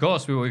 It's all right. Of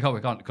course, we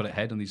can't cut it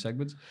ahead on these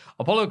segments.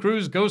 Apollo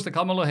Crews goes to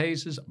Carmelo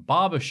Hayes'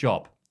 barber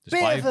shop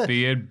despite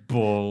being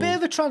bald. Bit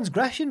of a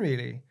transgression,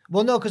 really.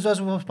 Well, no, because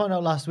as we was pointing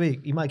out last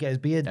week, he might get his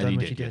beard And done, he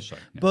which did, he did. yes,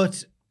 sorry, yeah.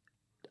 But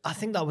I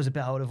think that was a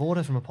bit out of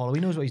order from Apollo.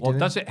 He knows what he's Well, doing.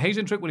 that's it. Hayes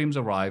and Trick Williams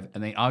arrive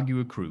and they argue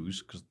with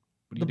Crews because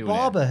what are you The doing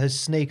barber has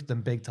snaked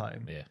them big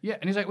time. Yeah. Yeah,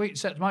 and he's like, wait,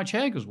 set my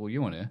chair. He goes, well,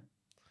 you want here.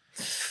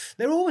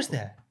 They're always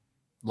there.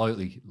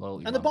 Loyalty.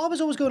 And the barber's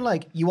always going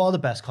like, you are the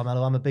best,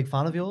 Carmelo. I'm a big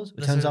fan of yours.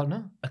 It turns out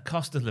no. A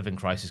cost of living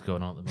crisis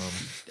going on at the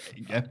moment.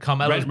 Yeah.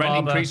 Carmelo's Rent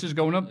barber, increases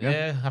going up.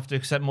 Yeah, have to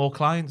accept more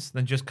clients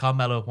than just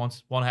Carmelo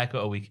wants one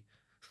haircut a week.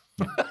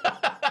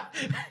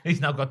 He's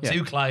now got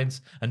 2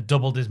 clients and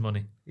doubled his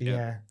money.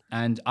 Yeah.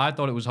 And I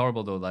thought it was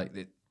horrible though. Like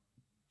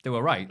they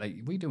were right. Like,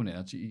 we doing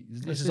it.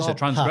 This is all a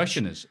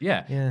transgression. Is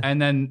yeah.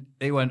 And then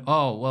they went,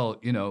 oh well,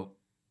 you know.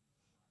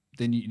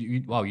 Then you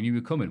knew you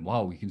were coming.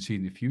 Wow, we can see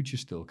in the future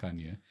still, can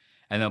you?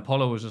 And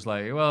Apollo was just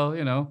like, well,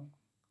 you know,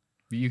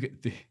 you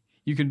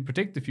can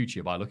predict the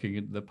future by looking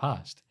into the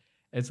past.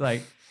 It's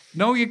like,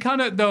 no, you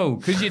cannot though,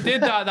 because you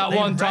did that They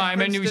one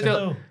time and you referenced it,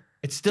 still. though.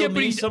 It still Yeah, but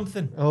means he-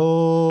 something.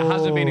 Oh.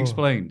 Hasn't been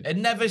explained. It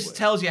never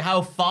tells you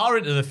how far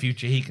into the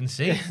future he can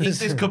see.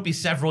 This could be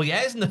several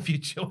years in the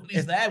future when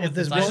he's there with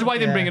there's the This is why I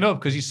didn't bring Yeah. it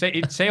up because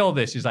he'd say all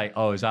this. He's like,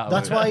 oh, is that?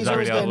 That's why he's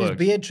always getting his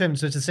beard trimmed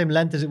so it's the same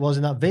length as it was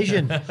in that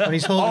vision when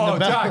he's holding Oh, the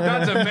belt. Jack,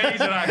 that's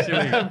amazing.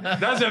 Actually,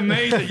 that's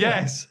amazing.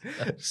 Yes.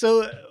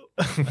 So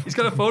He's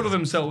got a photo of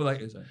himself with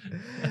like,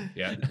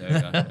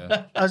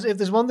 yeah. As if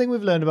there's one thing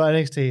we've learned about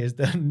NXT is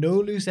that no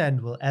loose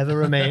end will ever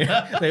remain.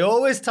 They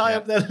always tie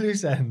up their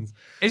loose ends.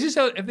 Is it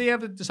so? If they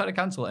ever decide to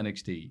cancel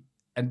NXT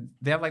and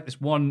they have like this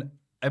one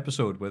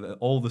episode where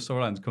all the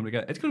storylines come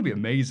together, it's going to be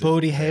amazing.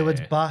 Bodie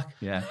Hayward's back.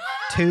 Yeah.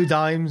 2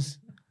 dimes.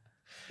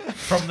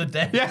 From the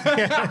dead.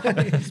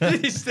 Yeah.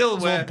 He's still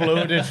All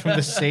bloated from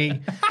the sea.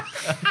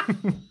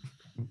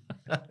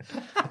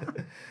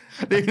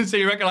 They can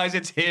see, recognize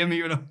it's him,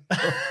 even though.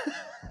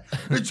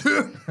 It's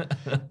him.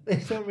 They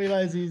don't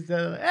realize he's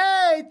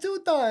hey, 2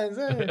 times.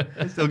 Hey.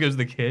 He still gives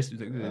the kiss.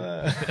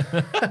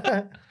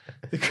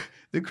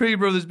 The Creed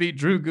brothers beat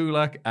Drew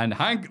Gulak and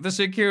Hank the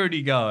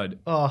security guard.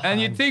 Oh, and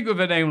Hank. you'd think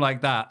with a name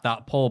like that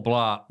Paul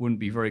Blart wouldn't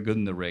be very good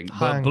in the ring.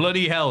 But Hank.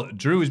 bloody hell,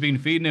 Drew's been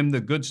feeding him the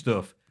good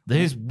stuff.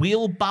 There's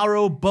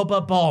wheelbarrow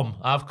Bubba Bomb,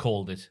 I've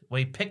called it, where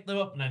he picked them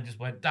up and then just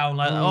went down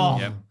like that.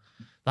 Yep.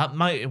 That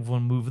might have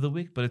won move of the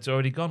week, but it's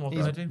already gone. What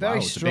can I do? Very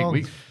it's a big strong.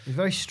 week. He's a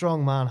very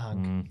strong man,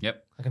 Hank.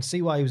 Yep. I can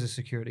see why he was a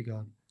security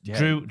guard. Yeah.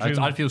 Drew-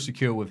 I'd feel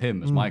secure with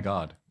him as my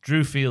guard.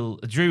 Drew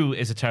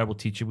is a terrible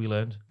teacher, we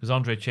learned, because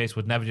Andre Chase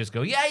would never just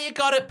go, yeah, you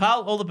got it,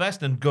 pal, all the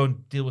best, and go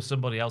and deal with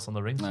somebody else on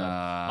the ring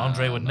side.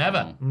 Andre would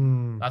never.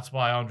 That's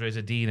why Andre's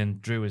a dean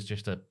and Drew is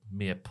just a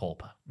mere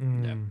pauper.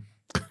 Yeah.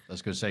 I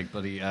was going to say,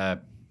 bloody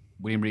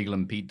William Regal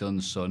and Pete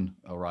Dunne's son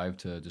arrived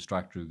to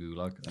distract Drew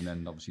Gulak, and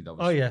then obviously that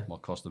was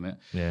what cost them it.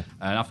 Yeah.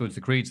 And afterwards,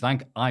 the Creeds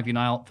thank Ivy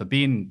Nile for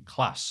being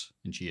class,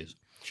 and she is.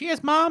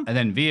 Cheers, Mom. And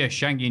then Via,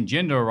 Shangy, and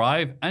Jinder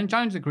arrive and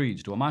challenge the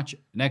Creeds to a match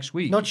next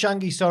week. Not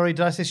Shangy, sorry.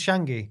 Did I say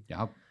Shangy?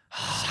 Yeah.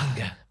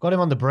 Got him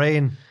on the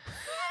brain.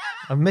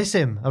 I miss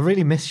him. I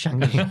really miss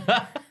Shangy.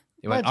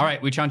 He went, all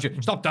right, we challenge you.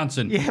 Stop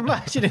dancing. Yeah,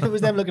 imagine if it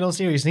was them looking all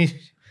serious. And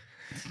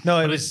no,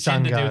 it But was it's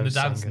Jinder Sangha. doing the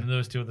dancing and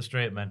those two are the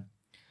straight men.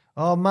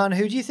 Oh man,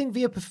 who do you think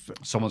Via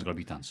Someone's got to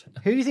be dancing.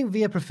 Who do you think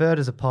Via preferred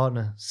as a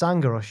partner,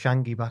 Sangha or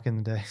Shangy back in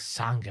the day?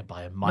 Sangha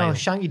by a mile. No,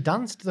 Shangy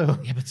danced though.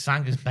 Yeah, but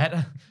Sanga's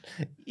better.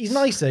 He's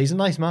nicer. He's a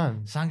nice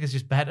man. Sanga's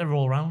just better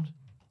all round.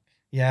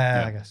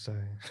 Yeah, I guess so.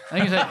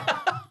 I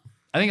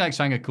think like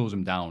Sangha cools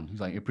him down.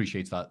 He's like, he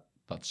appreciates that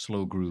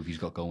slow groove he's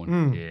got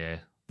going. Yeah.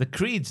 The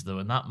Creeds, though,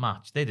 in that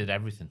match, they did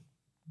everything.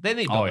 They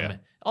need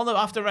Although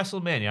after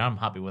WrestleMania, I'm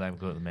happy with them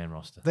going to the main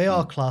roster. They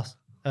are class,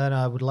 and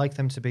I would like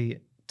them to be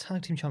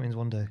tag team champions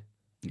one day.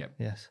 Yep.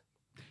 Yes.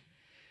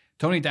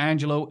 Tony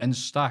D'Angelo and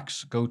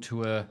Stax go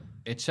to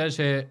it says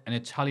here, an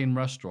Italian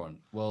restaurant.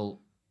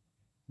 Well,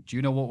 do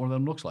you know what one of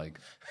them looks like?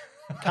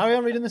 Carry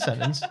on reading the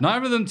sentence.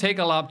 Neither of them take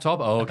a laptop.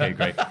 Oh, okay,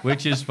 great.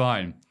 Which is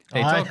fine.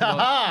 They talk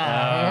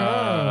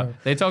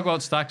about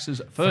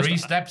Stax's first... 3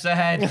 steps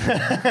ahead.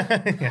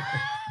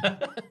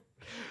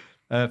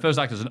 First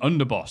act as an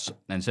underboss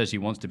and says he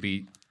wants to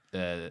be...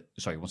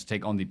 wants to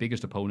take on the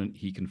biggest opponent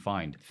he can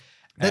find.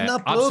 Then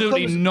that bloke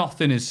absolutely comes-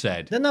 nothing is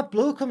said. Then that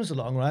bloke comes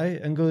along, right,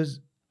 and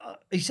goes...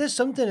 he says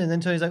something, and then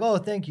Tony's like, "Oh,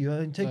 thank you."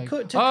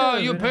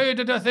 You paid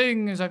the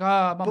thing. He's like,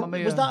 mamma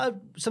mia. Was that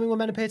something we're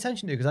meant to pay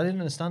attention to? Because I didn't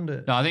understand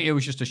it. No, I think it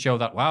was just to show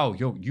that, wow,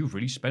 you've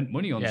really spent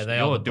money on this. they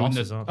You're are the doing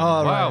bosses, this. aren't they?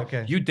 Oh, Wow, right,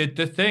 okay. you did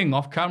the thing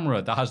off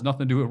camera that has nothing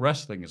to do with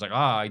wrestling. It's like,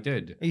 I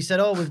did. He said,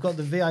 "Oh, we've got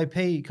the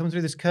VIP come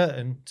through this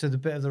curtain to the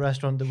bit of the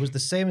restaurant that was the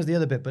same as the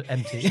other bit but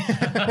empty."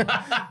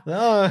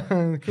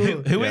 Oh,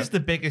 cool. Who is the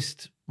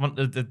biggest?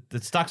 The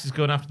Stax is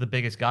going after the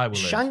biggest guy. Will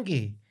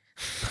Shangy.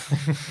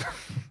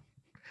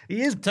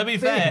 He is. To be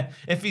big. fair,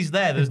 if he's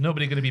there, there's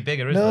nobody going to be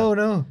bigger, is No,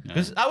 there? no.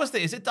 Because I was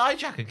thinking, is it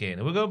Dijak again?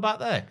 Are we going back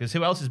there? Because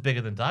who else is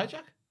bigger than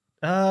Dijak?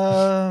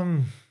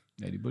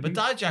 Anybody? But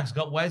Dijak's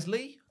got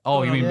Wesley.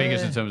 Oh, you mean Yeah.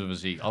 biggest in terms of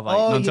physique? Oh, like,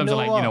 Oh, not in you terms of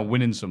know like, what?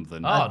 winning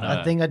something.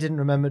 I think I didn't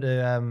remember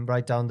to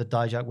write down the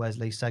Dijak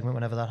Wesley segment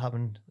whenever that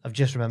happened. I've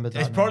just remembered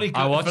that. It's now. probably good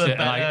I watched for the it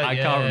and I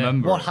better, can't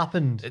remember. What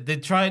happened? They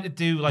tried to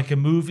do like a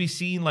movie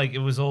scene, like it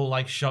was all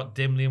like shot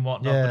dimly and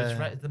whatnot. But it's Yeah.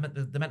 right. They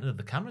meant that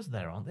the cameras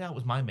there, aren't they? That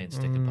was my main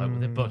sticking point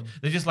with it. But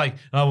they're just like,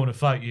 I want to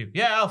fight you.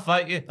 Yeah, I'll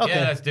fight you. Okay.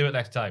 Yeah, let's do it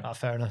next time. Ah,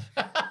 fair enough.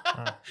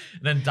 And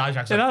then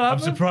Dijak's Did like, that I'm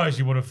happen? surprised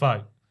you want to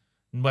fight.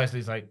 And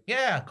Wesley's like,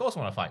 yeah, of course I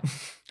want to fight.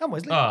 Come,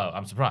 Wesley. Oh,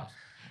 I'm surprised.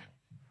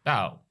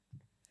 Oh,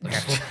 I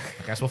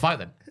guess we'll fight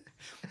then.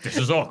 This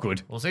is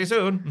awkward. We'll see you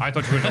soon. I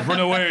thought you were going to run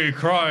away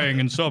crying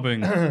and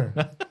sobbing.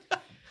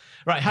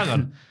 Right, hang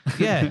on.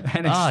 Yeah,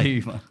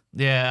 NXT, man.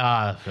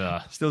 Yeah,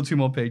 Still 2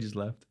 more pages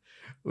left.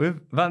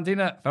 With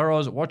Valentina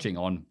Feroz watching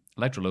on,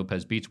 Elektra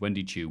Lopez beats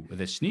Wendy Chu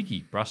with a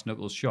sneaky brass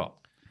knuckles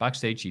shot.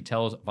 Backstage, she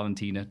tells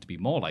Valentina to be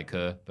more like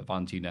her, but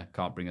Valentina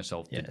can't bring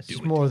herself Yeah, to it's do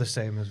just it. more of the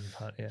same as we've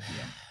had. Yeah.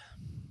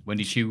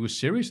 Wendy Chu was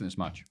serious in this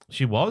match.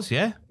 she was,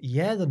 yeah.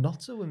 Yeah, the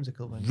not so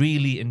whimsical one.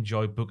 Really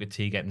enjoyed Booker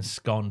T getting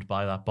sconed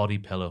by that body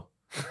pillow.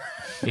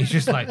 He's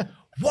just like,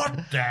 what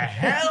the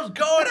hell's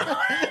going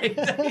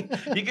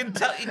on? you can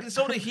tell, you can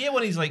sort of hear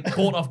when he's like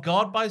caught off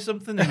guard by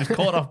something. He was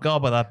caught off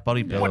guard by that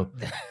body pillow.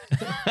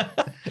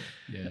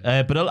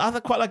 But I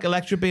quite like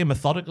Elektra being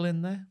methodical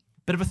in there.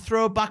 Bit of a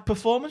throwback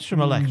performance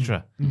from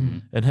Elektra.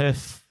 And her,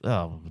 I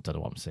don't know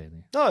what I'm saying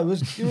here. No, it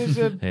was You're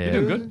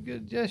doing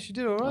good. Yeah, she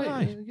did all right.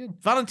 Right. It was good.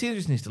 Valentina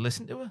just needs to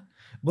listen to her.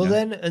 Well,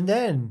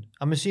 then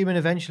I'm assuming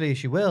eventually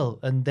she will,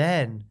 and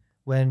then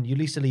when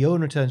Ulisa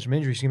Leone returns from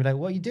injury, she's going to be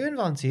like, what are you doing,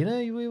 Valentina?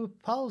 We were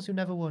pals who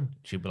never won.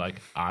 She'd be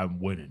like, I'm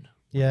winning.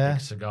 Yeah.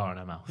 Big cigar in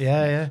her mouth.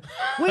 Yeah.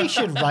 We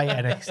should write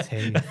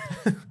NXT.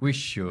 We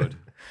should.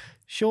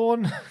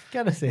 Sean,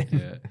 get us in.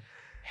 Yeah.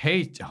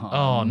 Hey,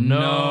 Oh,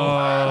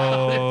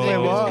 no. Wait,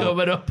 It's what?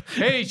 coming up.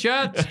 Hey,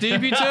 chat,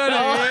 Stevie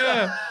Turner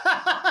here.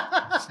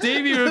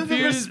 Stevie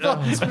refuses.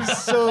 Response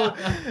was so...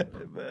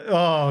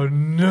 Oh,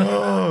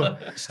 no.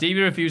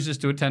 Stevie refuses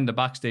to attend a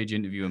backstage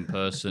interview in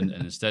person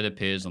and instead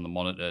appears on the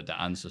monitor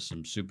to answer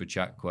some super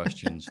chat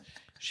questions.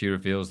 She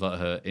reveals that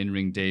her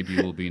in-ring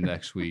debut will be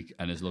next week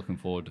and is looking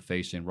forward to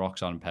facing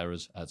Roxanne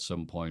Perez at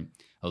some point.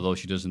 Although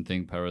she doesn't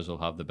think Perez will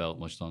have the belt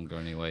much longer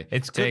anyway.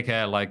 Take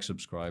care, like,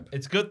 subscribe.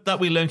 It's good that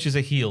we learned she's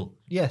a heel.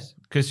 Yes.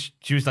 Because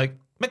she was like,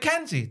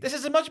 Mackenzie, this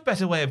is a much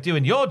better way of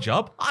doing your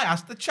job. I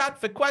asked the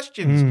chat for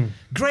questions.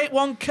 Great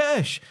one,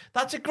 Kirsch.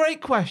 That's a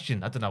great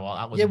question. I don't know what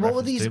that was. Yeah, in what were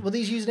reference these? to. Were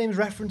these usernames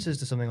references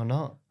to something or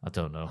not? I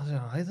don't know. I don't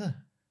know either.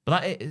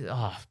 But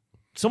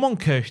someone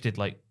Kirsch did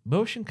like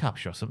motion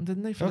capture or something,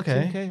 didn't they? For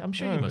Okay. the 2K? I'm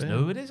sure Oh, you must yeah. know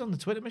who it is on the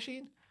Twitter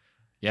machine.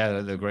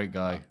 Yeah, they're a great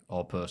guy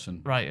or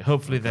person. Right,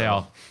 hopefully they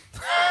are.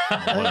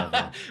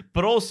 Whatever.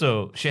 But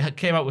also, she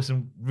came out with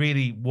some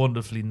really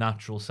wonderfully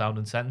natural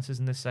sounding sentences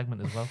in this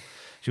segment as well.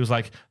 She was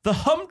like, the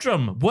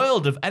humdrum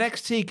world of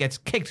NXT gets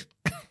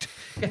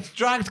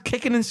dragged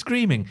kicking and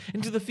screaming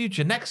into the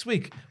future next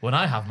week when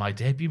I have my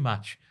debut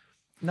match.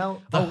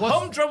 Now, The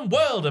humdrum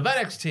world of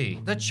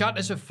NXT. The chat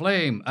is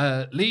aflame.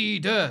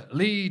 Leader.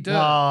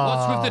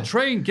 Ah. What's with the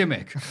train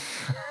gimmick?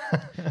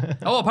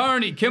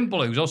 Apparently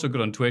Kimble, who's also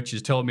good on Twitch,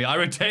 has told me I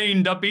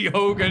retained to beat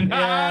Hogan.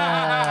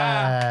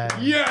 Yeah.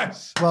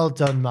 Yes. well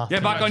done, Matthew.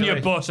 Get back on your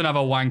bus and have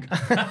a wank.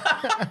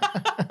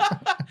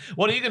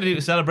 What are you going to do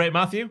to celebrate,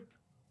 Matthew?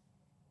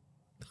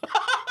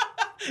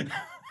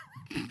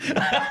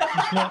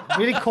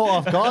 Really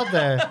caught off guard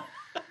there.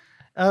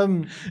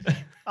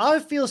 I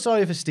feel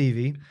sorry for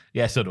Stevie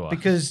Yeah, so do I.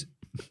 because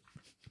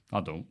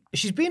I don't.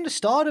 she's been to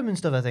Stardom and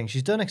stuff. I think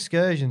she's done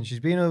excursions. She's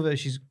been over.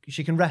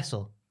 She can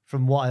wrestle,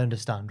 from what I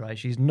understand. Right?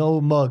 She's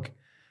no mug,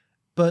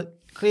 but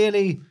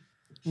clearly,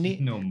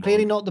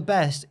 clearly not the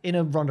best in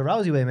a Ronda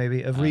Rousey way,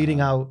 maybe of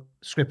reading out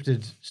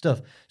scripted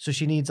stuff. So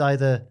she needs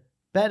either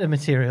better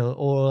material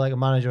or like a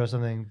manager or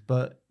something.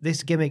 But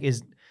this gimmick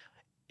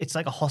it's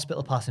like a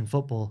hospital pass in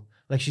football.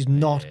 Like she's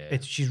not.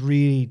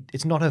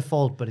 It's not her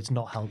fault, but it's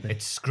not helping.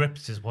 It's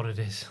scripts is what it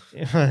is.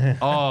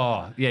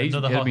 Oh, yeah, he's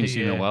Another been hockey,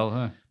 seeing it well,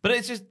 huh? But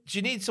it's just,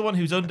 she needs someone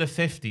who's under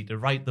 50 to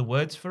write the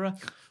words for her.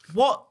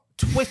 What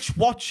Twitch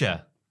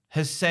watcher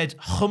has said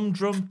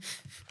humdrum?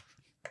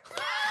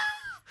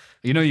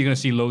 You know you're going to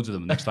see loads of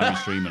them next time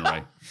you're streaming,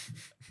 right?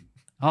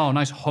 Oh,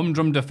 nice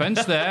humdrum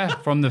defense there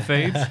from the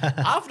Fades.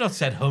 I've not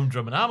said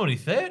humdrum and I'm only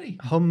 30.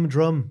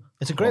 Humdrum.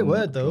 It's a great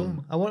word though.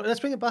 Let's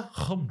bring it back.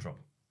 Humdrum.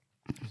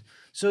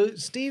 So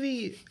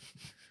Stevie,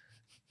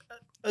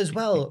 as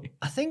well,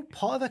 I think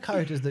part of her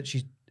character is that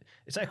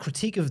it's like a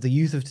critique of the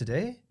youth of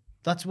today.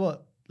 That's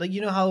what, like,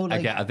 you know how,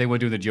 like... I think we're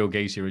doing the Joe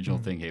Gacy original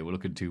thing here. We're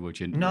looking too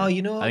much into No, it.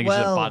 you know, I think it's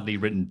a badly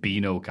written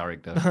Beano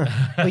character.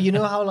 But you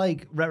know how,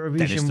 like,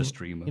 Retribution... Dennis the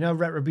streamer. You know,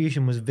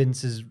 Retribution was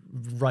Vince's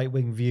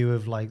right-wing view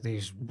of, like,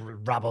 these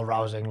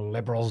rabble-rousing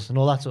liberals and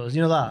all that sort of...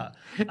 You know that?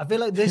 I feel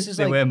like this is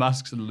They like... wear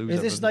masks and lose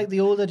Is this everything. like the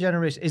older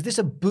generation? Is this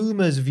a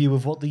boomer's view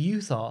of what the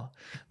youth are?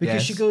 Because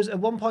Yes. she goes, at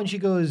one point she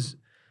goes,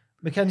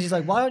 Mackenzie's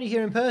like, why aren't you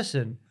here in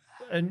person?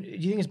 And do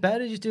you think it's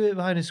better to just do it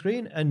behind a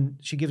screen? And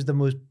she gives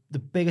the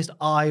biggest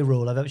eye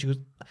roll I've ever. She goes,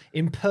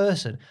 in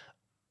person.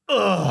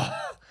 Ugh.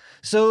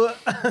 So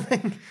I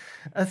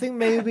think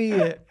maybe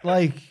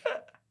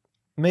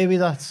maybe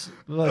that's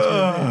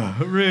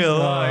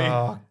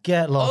Real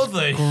get lost,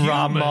 Other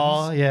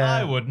grandma. humans? Yeah,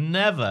 I would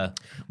never.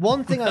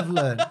 One thing I've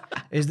learned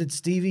is that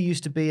Stevie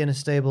used to be in a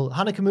stable,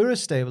 Hana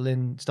Kimura's stable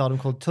in Stardom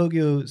called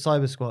Tokyo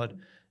Cyber Squad.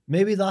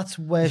 Maybe that's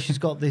where she's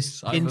got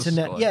this Cyber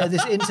internet, Squad.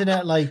 this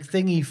internet like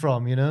thingy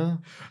from, you know?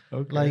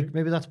 Okay. Like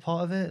maybe that's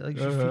part of it. Like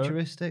she's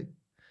futuristic.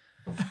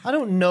 I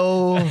don't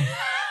know.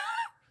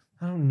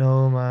 I don't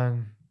know,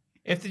 man.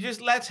 If they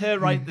just let her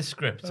write the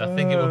scripts, I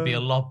think it would be a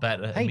lot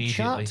better Hey,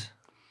 immediately. chat.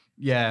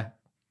 Yeah.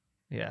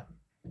 Yeah.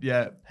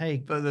 Yeah. Hey,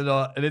 But they're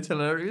not. And it's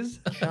hilarious.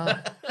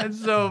 chat.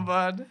 It's so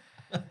bad.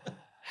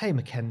 Hey,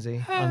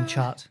 Mackenzie on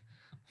chat.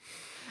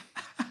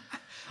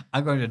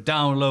 I'm going to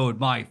download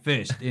my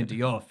fist into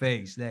your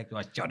face. There,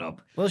 shut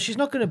up. Well, she's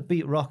not going to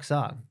beat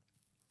Roxanne.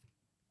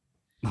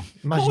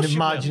 course she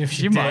Imagine will. if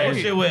she She did. might. Of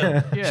course she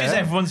will. Yeah. She's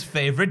everyone's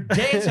favourite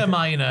data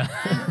miner.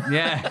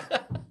 Yeah.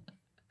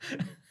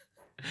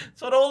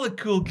 That's what all the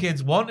cool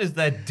kids want, is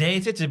their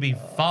data to be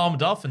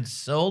farmed off and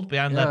sold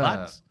behind their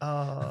Yeah.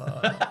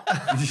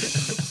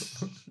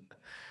 backs.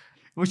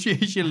 Well,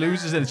 she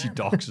loses it and she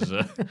doxes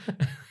her.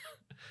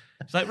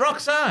 It's like,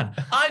 Roxanne,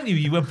 I knew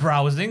you were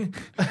browsing.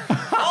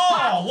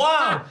 Oh,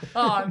 wow.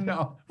 Oh,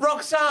 no.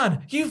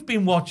 Roxanne, you've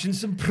been watching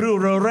some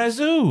Pruro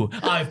Rezu.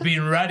 I've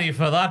been ready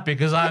for that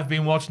because I've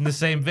been watching the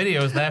same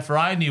videos, therefore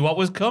I knew what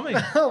was coming.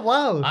 Oh,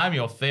 wow. I'm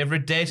your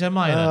favourite data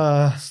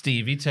miner,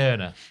 Stevie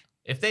Turner.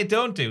 If they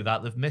don't do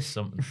that, they've missed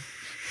something.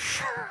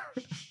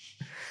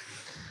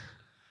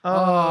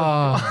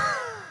 Oh.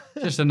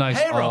 Just a nice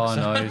Hey, oh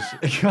Roxanne. noise.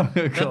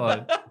 Oh,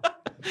 God.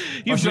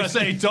 I was going to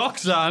say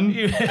Doxan.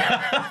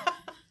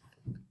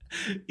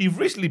 You've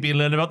recently been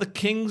learning about the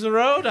King's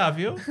Road, have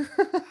you?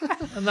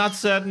 And that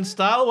certain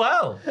style?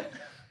 Well,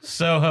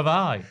 so have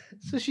I.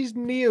 So she's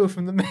Neo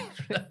from the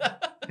Matrix.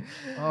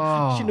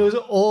 Oh. She knows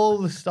all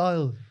the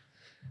styles.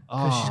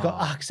 Because she's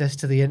got access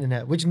to the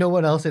internet, which no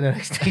one else in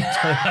NXT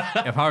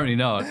does. Apparently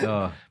not.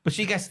 Oh. But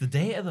she gets the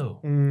data, though.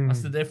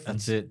 That's the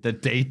difference. That's it. The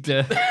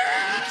data.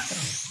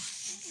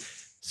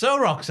 So,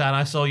 Roxanne,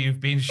 I saw you've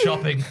been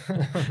shopping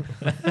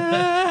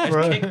at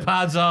Kick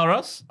Pads R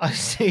Us. I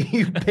see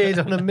you paid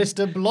on a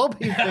Mr.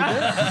 Blobby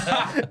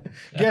figure.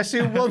 Guess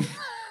who won?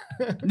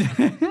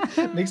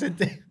 Makes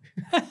it.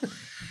 I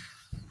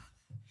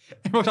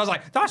was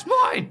like, that's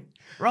mine.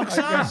 I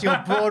Roxanne, guess your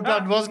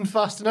broadband wasn't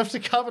fast enough to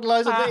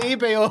capitalise on the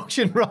eBay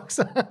auction,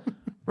 Roxanne.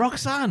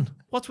 Roxanne,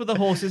 what's with the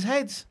horses'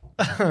 heads?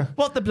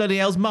 What the bloody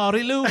hell's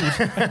Mari Lou?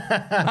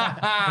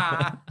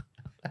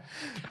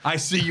 I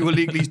see you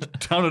illegally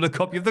downloaded a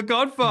copy of The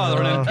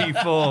Godfather on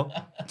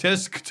MP4.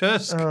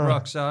 Tusk,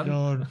 Roxanne.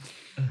 God.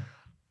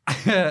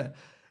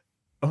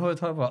 What was I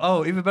talking about?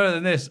 Oh, even better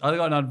than this. I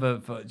got an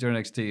advert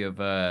during NXT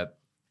of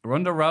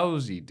Ronda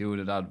Rousey doing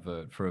an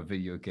advert for a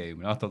video game,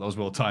 and I thought that was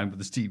well timed for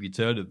the Stevie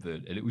Turner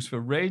advert, and it was for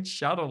Raid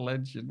Shadow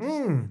Legends.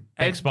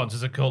 Big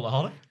sponsors of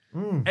Cultaholic.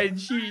 And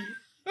she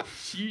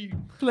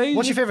plays.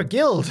 What's your favourite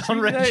guild on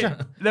Rachel?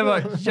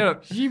 Never, shut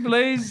up. She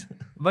plays.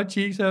 My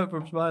cheeks hurt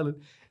from smiling.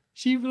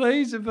 She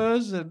plays a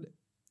version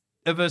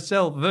of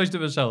herself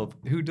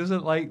who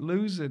doesn't like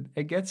losing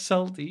and gets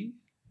salty.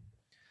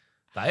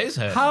 That is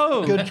her.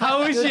 How?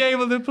 How is she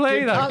able to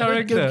play that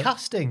character? Good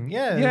casting,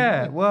 yeah.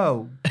 Yeah,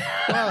 whoa.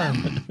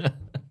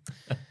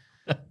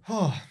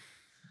 Oh,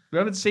 We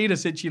haven't seen her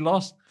since she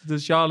lost to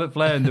Charlotte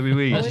Flair in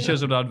WWE. She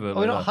shows an advert. are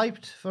we like not that.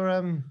 hyped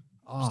for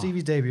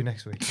Stevie's debut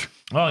next week?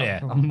 Oh, yeah.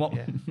 I'm not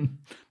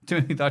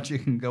doing that. You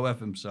can go F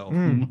himself.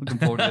 I'm looking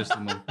forward to this the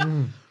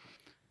most.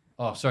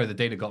 Oh, sorry, the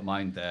data got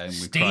mined there. And we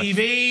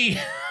Stevie!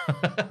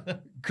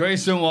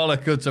 Grayson Waller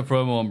cuts a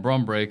promo on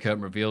Bron Breakker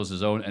and reveals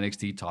his own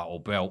NXT title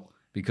belt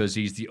because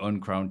he's the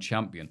uncrowned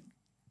champion.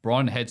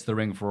 Bron heads the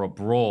ring for a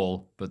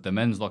brawl, but the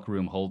men's locker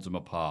room holds them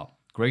apart.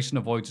 Grayson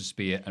avoids a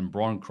spear and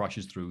Bron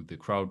crashes through the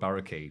crowd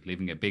barricade,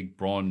 leaving a big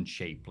Bron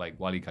shape like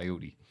Wile E.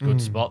 Coyote.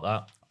 Good spot,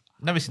 that.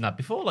 Never seen that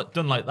before, like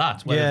done like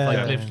that. Where Yeah. it's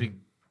like literally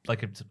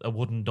like a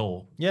wooden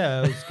door.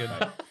 Yeah, it was good.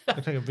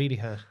 Looked like it really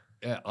hurt.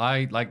 Yeah,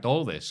 I liked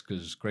all this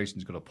because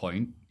Grayson's got a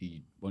point.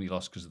 He only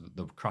lost because of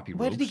the crappy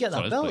Where ropes. did he get It's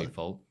that not his belt? bloody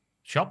fault.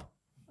 Shop?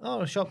 Oh,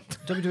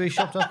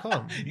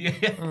 WWEshop.com.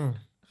 Yeah.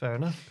 Fair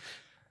enough.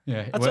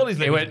 Yeah, That's all he's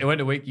it living. went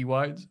to Wakey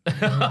Wides. He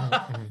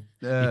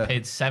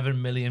paid £7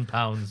 million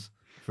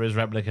for his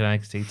replica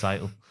NXT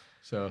title.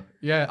 So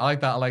yeah, I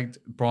like that. I liked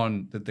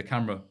Bron. The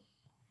camera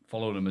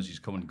followed him as he's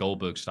coming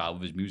Goldberg style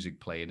with his music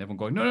playing. Everyone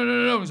going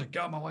no. He's like,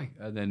 get out of my way,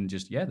 and then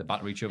just they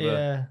batter each other.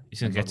 Yeah. He's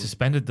going to get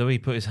suspended, though. He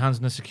put his hands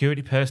on a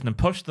security person and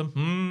pushed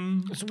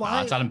them. So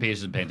It's Adam Pearce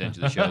isn't paying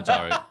attention to the show. It's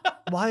all right.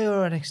 why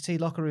are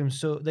NXT locker rooms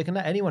so they can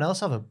let anyone else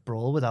have a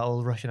brawl without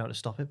all rushing out to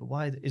stop it? But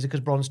why is it?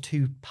 Because Bron's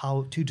too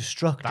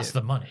destructive. That's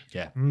the money.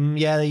 Yeah.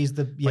 Yeah, he's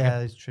the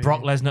it's true.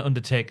 Brock Lesnar,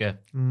 Undertaker.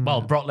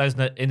 Well, Brock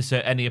Lesnar,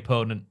 insert any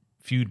opponent,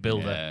 feud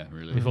builder. Yeah,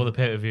 really. Before the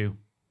pay-per-view.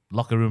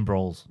 Locker room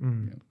brawls.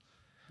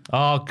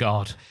 Oh,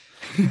 God.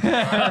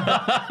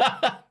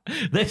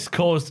 This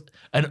caused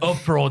an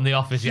uproar in the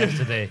office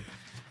yesterday.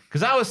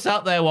 Because I was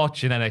sat there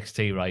watching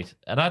NXT, right?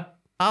 And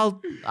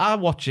I'll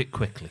watch it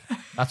quickly.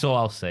 That's all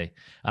I'll say.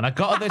 And I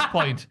got at this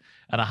point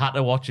and I had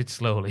to watch it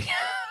slowly.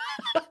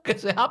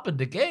 Because it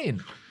happened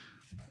again.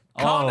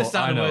 Can't I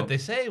understand the know. word they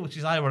say, which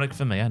is ironic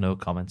for me. I know,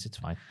 comments, it's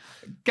fine.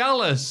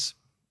 Gallus,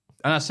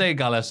 and I say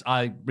Gallus,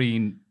 I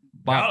mean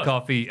Mark Gallus.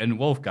 Coffey and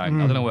Wolfgang.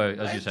 I don't know where,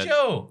 as you said.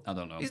 Joe. I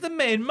don't know. He's the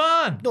main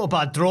man. Not a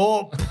bad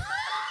draw.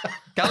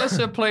 Gallus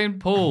are playing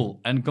pool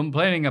and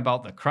complaining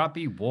about the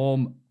crappy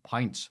warm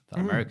pints that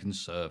Americans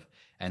serve.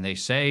 And they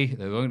say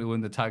they're going to win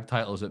the tag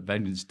titles at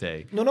Vengeance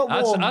Day. No, not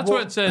that's, warm. That's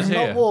what it says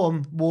not here.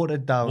 warm,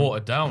 watered down.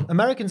 Watered down.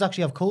 Americans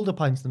actually have colder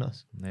pints than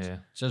us. Yeah. It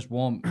says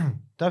warm. Did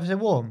I ever say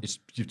warm?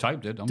 You've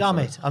typed it. I'm Damn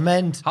sorry. it. I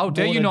meant How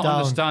dare you watered not down.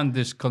 understand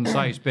this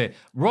concise bit?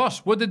 Ross,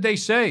 what did they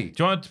say?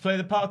 Do you want to play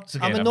the parts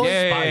again? I'm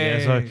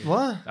annoyed. Sorry.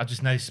 What? I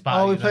just know spy.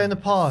 Oh, we're playing the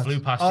part.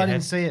 Flew past Oh, your I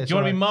didn't head. see it. Do you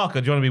want to be Mark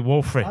or do you want to be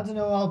Wolfrey? I don't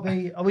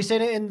know. Are we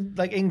saying it in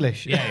like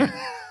English? Yeah.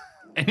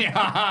 Just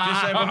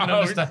so everyone can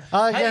understand.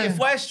 Oh, Hey, yeah. if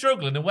we're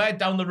struggling and we're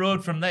down the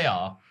road from they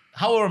are,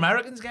 how are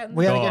Americans getting?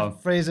 We had to Go on.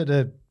 get Fraser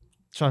to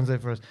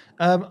translate for us.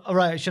 All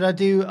right. Should I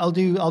do? I'll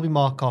be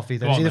Mark Coffey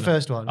then. Go Is on he the then.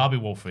 first one? I'll be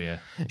Wolfrey, yeah.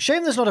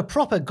 Shame there's not a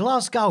proper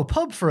Glasgow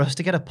pub for us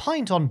to get a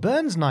pint on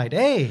Burns night,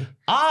 eh?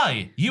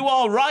 Aye, you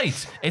are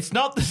right. It's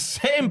not the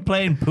same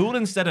playing pool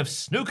instead of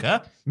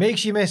snooker.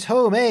 Makes you miss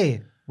home, eh?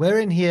 We're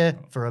in here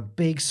for a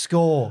big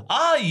score.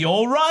 Aye,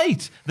 you're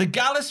right. The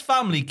Gallus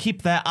family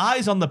keep their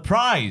eyes on the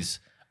prize.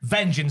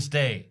 Vengeance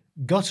Day.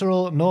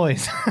 Guttural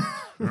noise.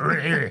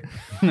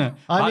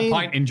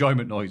 Pint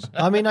enjoyment noise.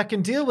 I mean, I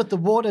can deal with the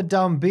watered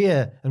down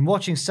beer and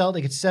watching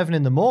Celtic at 7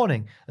 in the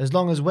morning as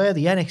long as we're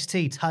the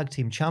NXT Tag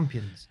Team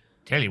Champions.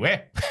 Tell you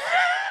where.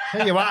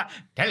 Tell you what.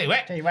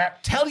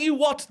 Tell you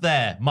what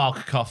there,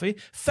 Mark Coffey.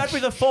 February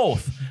the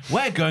 4th,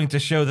 we're going to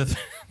show the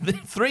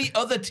 3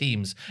 other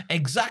teams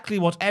exactly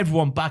what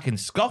everyone back in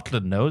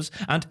Scotland knows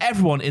and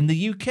everyone in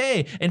the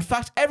UK. In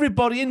fact,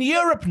 everybody in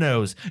Europe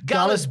knows.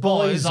 Gallus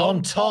Boys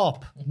on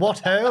top. What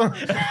ho?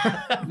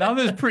 Now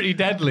that's pretty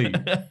deadly.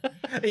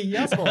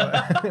 Yes, boy.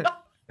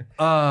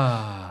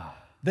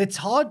 It's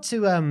hard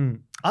to...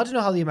 I don't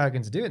know how the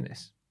Americans are doing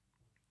this.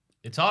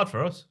 It's hard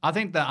for us. I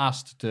think they're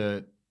asked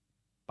to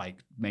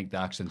make the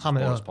accents as Ham it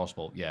broad up. as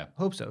possible. Yeah.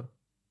 Hope so.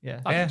 Yeah.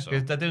 I think so.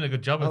 They're doing a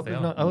good job I of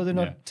hope it. they're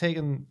not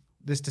taking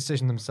this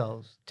decision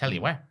themselves. Tell you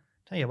where.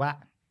 Tell you what.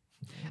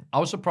 I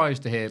was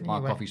surprised to hear Mark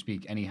Anyway. Coffey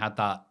speak, and he had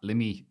that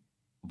Limmy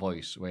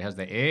voice where he has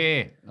the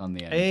A on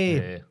the end.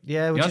 Hey.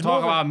 Yeah, You which don't is, more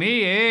talk of about a,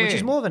 me, eh? which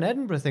is more of an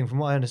Edinburgh thing from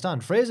what I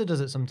understand. Fraser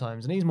does it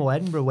sometimes, and he's more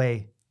Edinburgh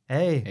way.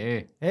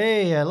 Hey.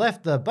 I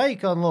left the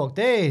bike unlocked.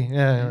 Hey.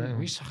 Yeah.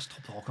 We stop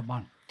talking,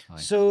 man.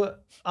 So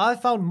I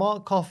found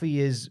Mark Coffey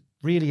is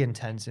really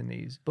intense in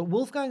these, but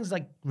Wolfgang's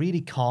like really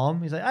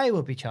calm. He's like, I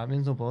will be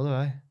champions, no bother,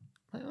 eh?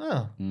 Like,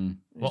 oh.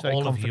 What very all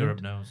of confident.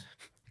 Europe knows.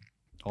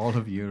 All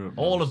of Europe.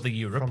 All of the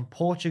Europe. From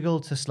Portugal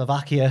to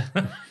Slovakia,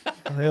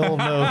 they all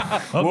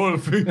know.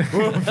 Wolfie.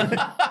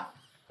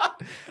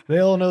 They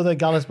all know that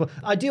Gallus. But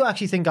I do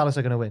actually think Gallus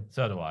are going to win.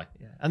 So do I.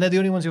 Yeah. And they're the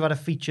only ones who've had a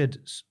featured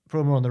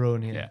promo on their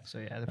own here. Yeah. So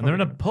yeah, And they're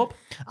in a pub.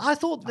 I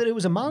thought that it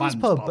was a man's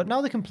pub, but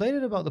now they're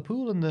complaining about the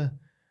pool and the.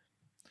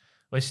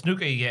 Well,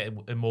 snooker, you get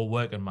in more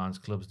working man's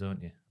clubs,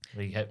 don't you?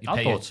 Where you I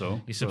pay thought so,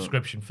 your but-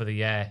 subscription for the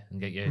year and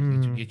get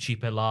your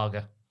cheaper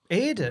lager.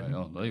 Aiden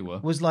Oh, there you were.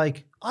 was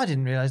like, I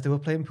didn't realize they were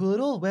playing pool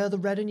at all. Where are the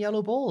red and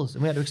yellow balls?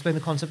 And we had to explain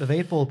the concept of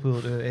 8-ball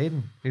pool to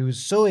Aiden. He was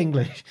so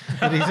English.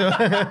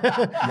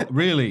 That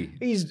Really?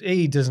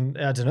 he doesn't,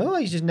 I don't know,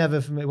 he's just never,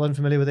 wasn't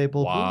familiar with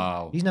 8-ball Wow.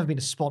 pool. He's never been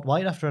to Spot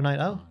White after a night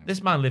out.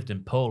 This man lived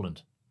in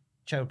Poland.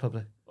 Czech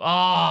Republic.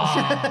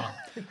 Ah,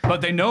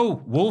 But they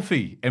know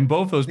Wolfie in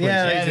both those places.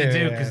 Yeah. yeah, they do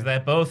yeah. because they're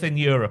both in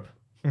Europe.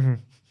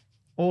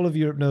 All of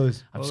Europe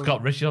knows. I've just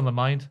got Richard on the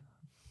mind.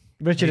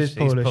 Richard is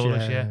He's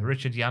Polish. yeah.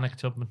 Richard Yannick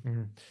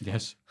Tubman.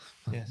 Yes.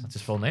 That's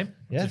his full name.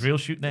 Yes. It's his real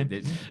shoot name.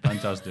 It's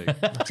fantastic.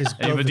 That's his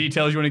Any other glove-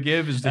 details you want to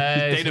give? Is the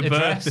date of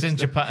address birth? in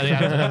Japan.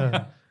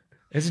 Yeah.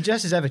 His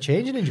address is ever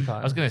changing in Japan.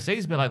 I was going to say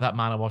he's been like that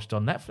man I watched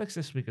on Netflix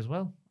this week as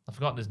well. I've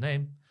forgotten his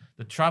name.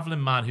 The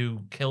traveling man who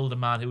killed a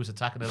man who was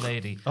attacking a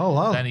lady. Oh,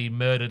 wow. Then he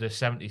murdered a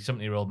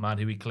 70-something-year-old man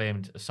who he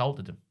claimed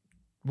assaulted him.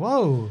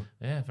 Whoa.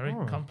 Yeah, very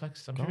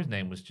complex. I'm sure his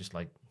name was just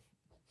like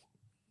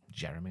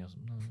Jeremy or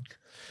something.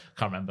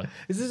 Can't remember.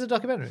 Is this a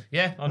documentary?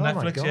 Yeah, on Oh my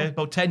Netflix. God. Yeah,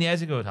 about 10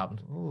 years ago it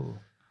happened. Oh.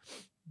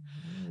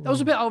 That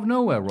was a bit out of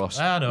nowhere, Ross.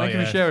 I know, Thank you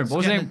yeah. for sharing. What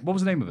was, It's what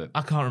was the name of it?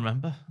 I can't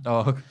remember.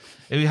 Oh,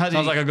 He had,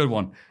 sounds like a good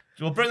one.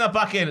 We'll bring that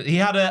back in. He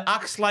had an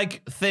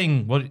axe-like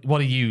thing.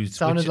 What he used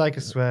Sounded which like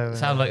a swear word.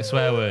 sounded like a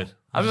swear word.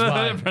 I've which is never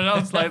heard why- it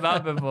pronounced like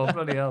that before.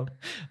 Bloody hell.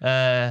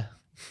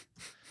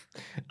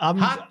 I'm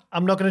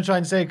not going to try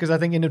and say it because I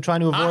think you're trying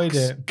to avoid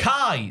Axe it.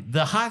 Kai,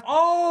 the hat.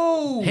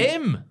 Oh!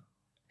 Him.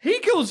 He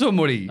killed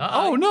somebody.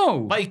 Oh,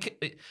 no. But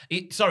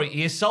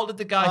he assaulted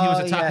the guy who was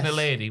Oh, attacking yes. a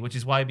lady, which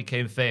is why he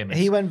became famous.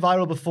 He went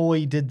viral before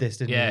he did this,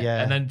 didn't yeah, he?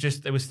 Yeah. and then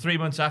it was 3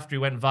 months after he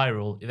went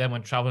viral, he then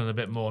went traveling a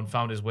bit more and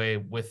found his way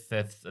with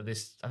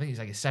this, I think he's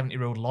like a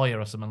 70-year-old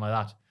lawyer or something like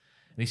that.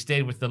 And he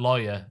stayed with the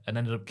lawyer and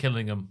ended up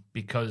killing him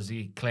because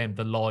he claimed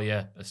the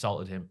lawyer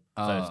assaulted him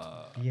first.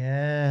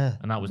 Yeah.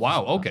 And that was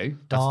Wow, just- okay.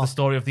 That's the Dark.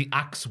 story of the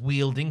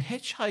axe-wielding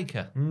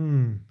hitchhiker.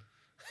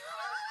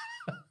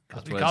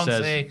 That's We what it can't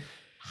says. say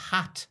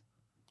hat.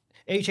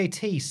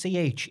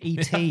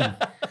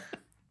 HATCHET.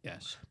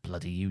 Yes.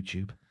 Bloody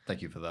YouTube.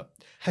 Thank you for that.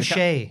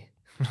 Haché.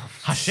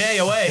 Haché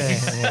away.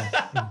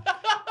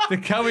 The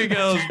Cowie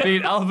Girls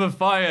beat Alpha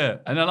Fire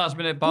and a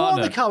last-minute What are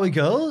partner. the Cowie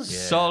Girls?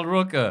 Sol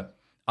Rucker.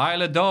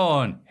 Isla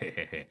Dawn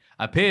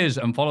appears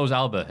and follows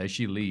Alba as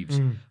she leaves.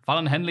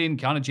 Fallon Henley and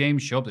Kiana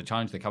James show up to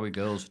challenge the Cowie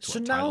Girls to So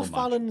a now title match.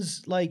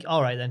 Fallon's like,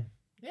 all right then.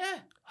 Yeah.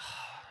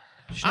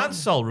 And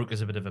Sol Rook is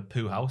a bit of a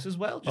poo house as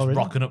well, just really?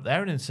 rocking up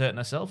there and inserting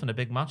herself in a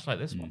big match like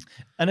this one.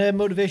 And her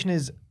motivation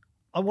is,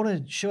 I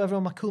want to show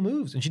everyone my cool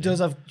moves, and she does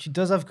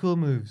have cool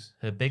moves.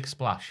 Her big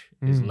splash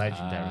is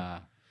legendary.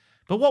 Ah.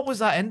 But what was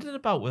that ending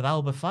about with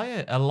Alba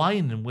Fire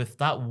aligning with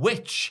that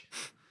witch?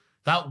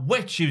 That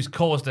witch who's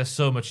caused us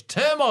so much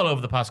turmoil over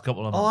the past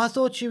couple of Oh, months. I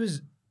thought she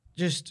was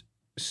just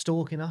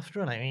stalking after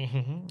her, like.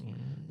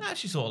 Nah,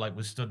 she sort of like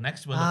was stood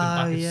next to her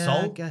looking back at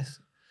I Sol. guess.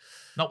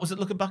 Not was it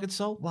looking back at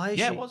Sol? Why is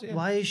yeah, she? it was. Yeah.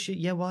 Why is she?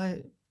 Yeah,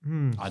 why?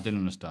 I didn't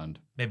understand.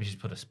 Maybe she's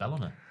put a spell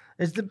on her.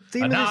 Is the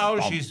theme And of now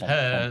this? she's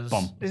hers.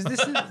 Is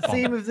this the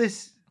theme of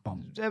this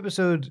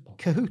episode?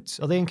 Cahoots?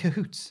 Are they in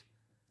cahoots?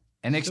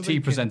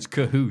 NXT presents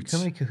Cahoots. How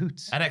many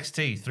cahoots?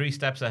 NXT, 3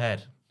 steps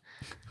ahead.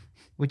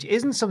 Which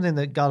isn't something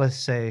that Gallus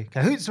say.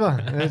 Cahoots,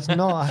 man. It's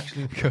not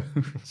actually.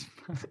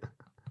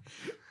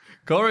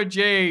 Cora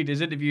Jade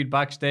is interviewed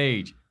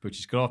backstage. but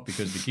she's cut off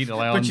because Nikita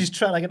Lyons. But she's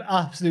trying like an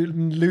absolute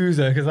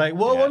loser because, like,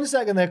 whoa, Yeah. 1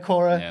 second there,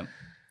 Cora. Yeah.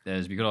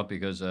 There's been cut off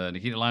because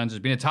Nikita Lyons has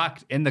been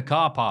attacked in the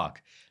car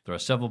park. There are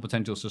several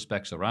potential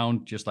suspects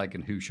around, just like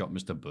in Who Shot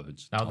Mr.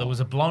 Birds. Now, there was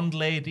a blonde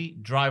lady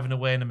driving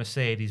away in a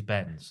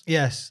Mercedes-Benz.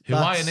 Yes. Who I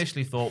that's-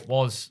 initially thought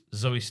was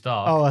Zoe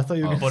Stark. Oh, I thought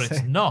you were But going to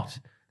it's say. not.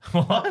 I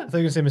What? thought you were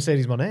going to say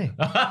Mercedes Monet.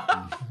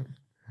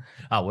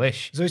 I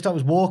wish. Zoe Stark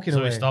was walking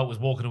Zoe away. Stark was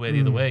walking away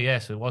the other way, yeah,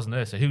 so it wasn't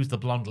her. So who's the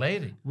blonde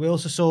lady? We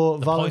also saw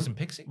The Poison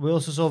Pixie? We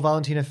also saw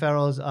Valentina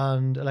Ferrells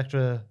and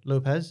Electra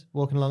Lopez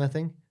walking along. I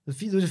think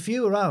there was a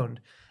few around,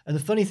 and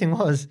the funny thing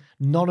was,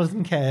 none of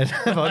them cared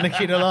about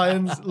Nikita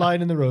Lyons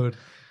lying in the road.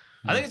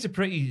 I think it's a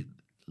pretty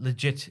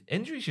legit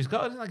injury she's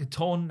got. Isn't it? Like a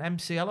torn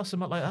MCL or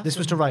something like that. This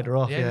was to write her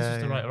off. Yeah, this was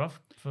to yeah. write her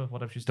off for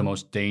whatever she's The done.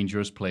 most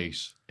dangerous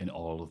place in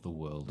all of the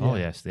world. Oh,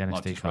 yes, the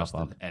Not NXT to car trust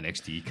park. the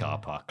NXT car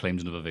park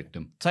claims another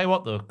victim. Tell you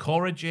what, though,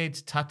 Cora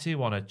Jade's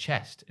tattoo on her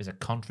chest is a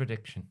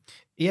contradiction.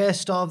 Yeah,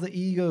 starve the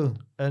ego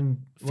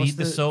and what's Feed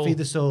the soul. Feed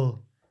the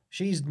soul.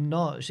 She's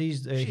not.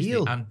 She's a She's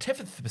heel. the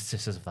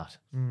antithesis of that.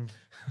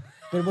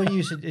 But when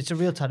you said it's a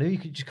real tattoo, you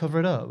could just cover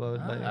it up. Or,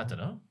 like, I don't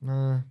know.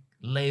 no.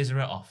 Laser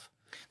it off.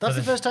 That's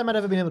For the first time I'd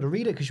ever been able to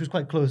read it because she was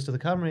quite close to the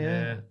camera.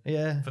 Yeah,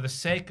 yeah. For the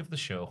sake of the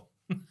show,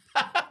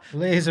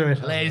 Laser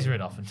it. laser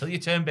it off until you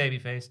turn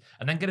babyface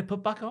and then get it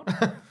put back on.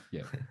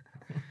 Yeah.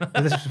 with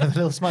a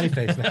little smiley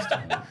face next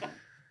to it.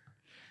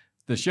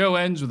 The show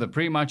ends with a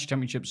pre-match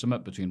championship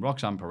summit between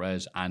Roxanne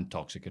Perez and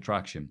Toxic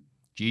Attraction.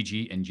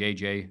 Gigi and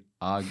JJ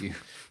argue.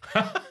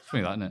 It's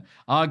funny that, isn't it?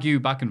 Argue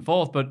back and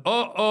forth, but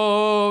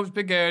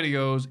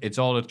SpaghettiOs, it's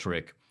all a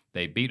trick.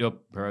 They beat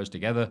up Perez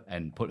together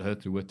and put her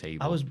through a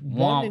table. I was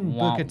Wah, wanting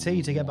wah, Booker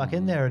T to get back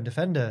in there and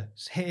defend her,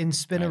 hitting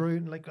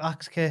spinneroo like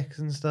axe kicks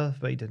and stuff,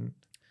 but he didn't.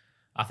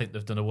 I think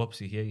they've done a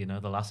whoopsie here, you know,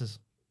 the lasses.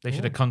 They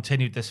should have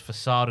continued this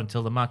facade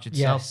until the match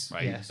itself. Yes,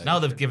 Right. yes. Now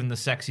they've given the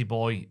sexy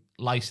boy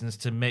license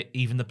to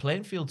even the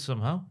playing field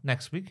somehow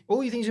next week.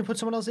 Oh, you think you should put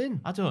someone else in?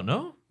 I don't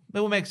know. It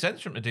would make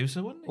sense for him to do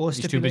so, wouldn't it? Or He's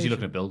too busy stipulation?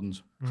 looking at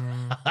buildings.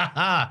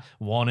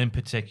 One in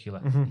particular.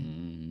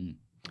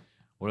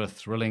 What a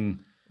thrilling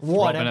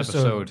What throbbing an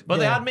episode. But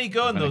they Yeah. had me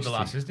going though, the NXT.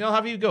 lasses. You know,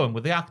 have you going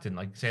with the acting,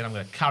 like saying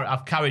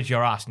I've carried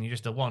your ass, and you're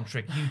just a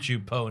one-trick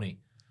YouTube pony.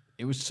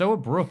 It was so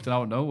abrupt and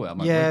out of nowhere. I'm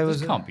like, Yeah, well, it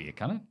this was- can't be it,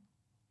 can it?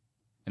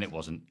 And it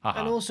wasn't. Haha.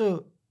 And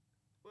also,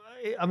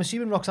 I'm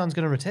assuming Roxanne's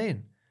going to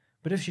retain.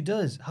 But if she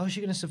does, how is she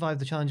going to survive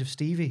the challenge of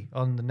Stevie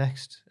on the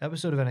next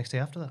episode of NXT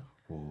after that?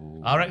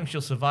 I reckon she'll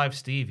survive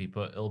Stevie,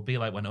 but it'll be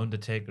like when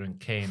Undertaker and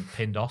Kane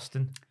pinned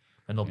Austin,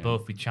 and they'll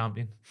both be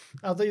champion.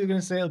 I thought you were going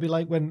to say it'll be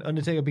like when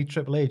Undertaker beat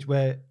Triple H,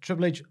 where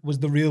Triple H was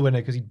the real winner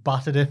because he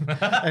battered him,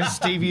 and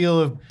Stevie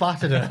will have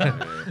battered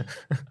her.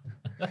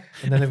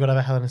 And then they've got to have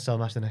a Hell in a Cell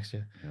match the next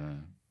year.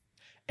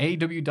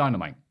 AEW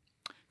Dynamite.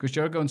 Chris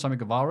Jericho and Sammy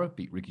Guevara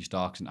beat Ricky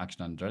Starks and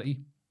Action Andretti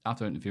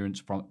after interference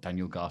from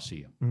Daniel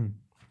Garcia.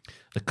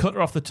 The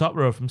cutter off the top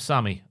row from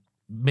Sammy,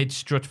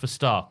 mid-strut for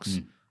Starks.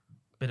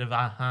 Bit of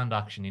a hand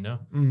action, you know?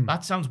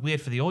 That sounds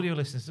weird for the audio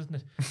listeners, doesn't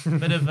it?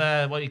 Bit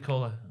of, what do you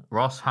call it?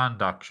 Ross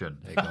hand action.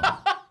 There you go.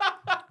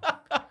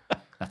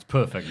 That's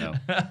perfect now.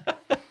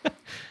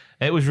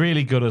 It was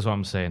really good, is what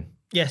I'm saying.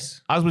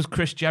 Yes. As was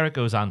Chris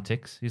Jericho's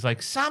antics. He's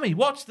like, Sammy,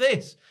 watch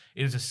this.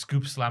 He does a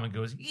scoop slam and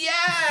goes,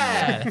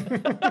 yeah!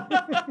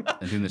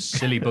 And doing the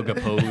silly bugger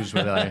pose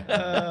with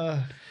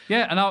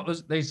yeah, and that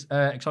was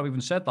Excel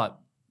even said that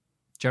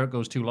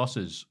Jericho's 2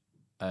 losses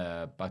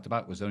back to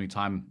back was the only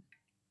time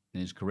in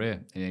his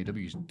career in AEW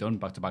he's done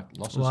back to back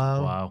losses.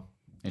 Wow. Wow.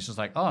 It's just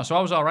like, oh, so I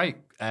was all right.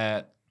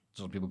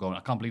 Some people going,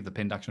 I can't believe the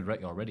pinned Action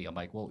Andretti already. I'm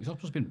like, well, he's not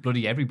supposed to be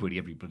bloody every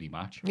bloody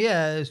match.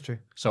 Yeah, it's true.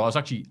 So I was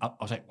like,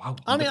 wow,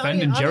 And it-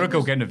 defending and it Jericho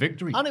was- getting a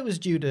victory. And it was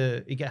due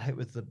to he get hit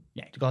with the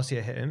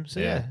Garcia hit him.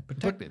 So yeah,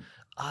 protected.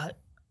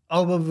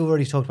 Well, we've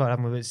already talked about it,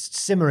 haven't we? It's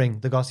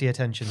simmering, the Garcia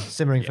tension,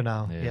 simmering for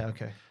now. Yeah,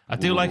 okay. I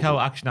do like how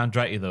Action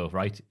Andretti, though,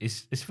 right?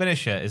 His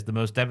finisher is the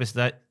most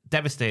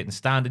devastating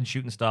standing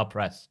shooting star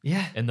press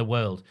in the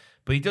world.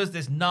 But he does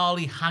this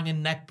gnarly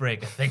hanging neck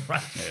breaker thing,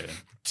 right?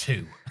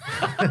 2.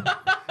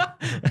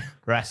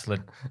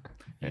 Wrestling.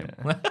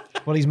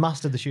 Well, he's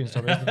mastered the shooting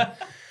star, isn't he?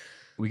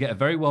 We get a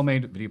very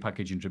well-made video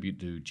package in tribute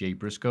to Jay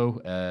Briscoe.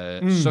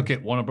 Suck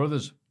it, Warner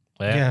Brothers.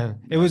 Yeah.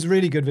 It was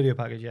really good video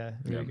package, yeah.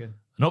 Really good.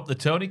 And up the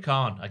Tony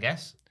Khan, I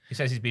guess. He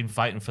says he's been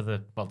fighting for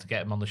to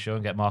get him on the show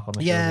and get Mark on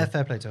the show. Yeah,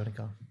 fair play, Tony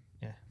Khan.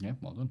 Yeah,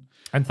 well done.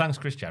 And thanks,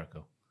 Chris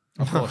Jericho.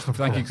 Of course.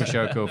 Thank you, Chris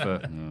Jericho, for...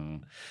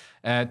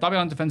 Darby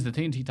Allin defends the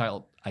TNT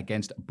title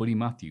against Buddy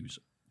Matthews.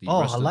 The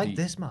Oh, rest I of like the-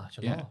 this match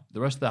a Yeah, lot. the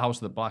rest of the House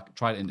of the Black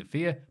try to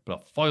interfere, but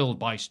are foiled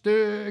by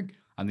Stig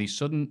and the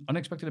sudden,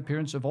 unexpected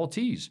appearance of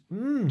Ortiz.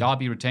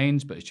 Darby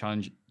retains, but is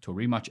challenged to a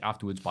rematch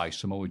afterwards by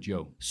Samoa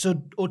Joe.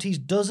 So Ortiz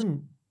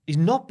he's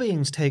not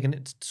being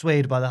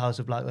swayed by the House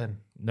of Black then?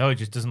 No, he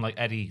just doesn't like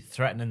Eddie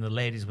threatening the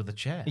ladies with a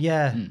chair.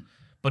 Yeah.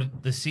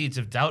 But the seeds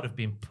of doubt have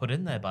been put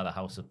in there by the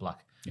House of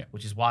Black,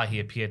 which is why he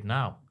appeared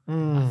now,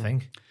 I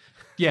think.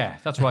 Yeah,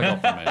 that's what I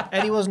got from it.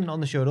 Eddie wasn't on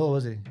the show at all,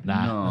 was he?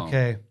 Nah. No.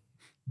 Okay.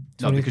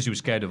 Not because he was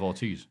scared of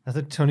Ortiz. I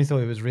thought Tony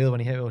thought it was real when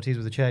he hit Ortiz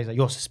with the chair. He's like,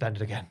 "You're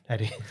suspended again,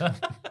 Eddie."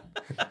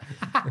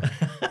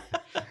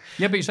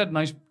 Yeah, but he said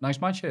nice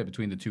match here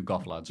between the two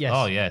Goth lads. Yes.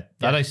 Oh yeah,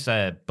 that is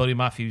Buddy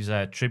Matthews'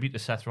 tribute to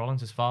Seth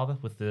Rollins, his father,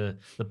 with the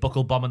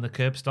buckle bomb and the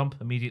curb stomp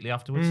immediately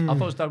afterwards. I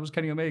thought his dad was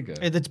Kenny Omega.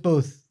 It's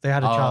both. They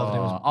had a child and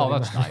it was. Oh,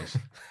 Buddy that's Matthews.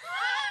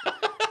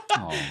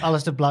 nice.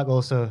 Alistair Black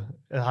also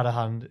had a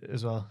hand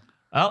as well.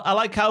 I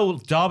like how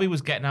Darby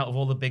was getting out of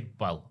all the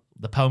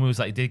the power moves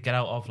that he did get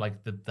out of,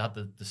 like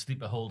the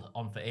sleeper hold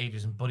on for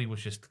ages, and Buddy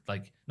was just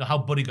like, no, how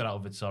Buddy got out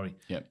of it, sorry.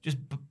 Yeah. Just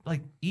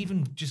like,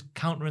 even just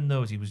countering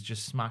those, he was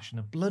just smashing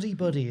them. Bloody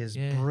Buddy is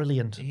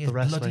brilliant. He The is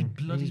wrestling.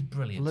 bloody He's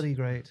brilliant. Bloody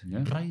great. Yeah.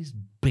 Braised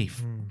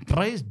beef.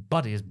 Braised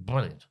Buddy is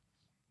brilliant.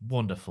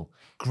 Wonderful.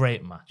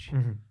 Great match.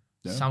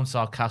 Yeah. Sounds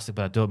sarcastic,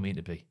 but I don't mean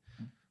to be.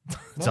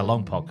 It's a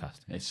long podcast.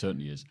 It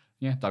certainly is.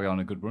 Yeah, Darby on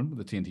a good run with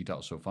the TNT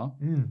title so far.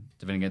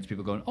 Defending against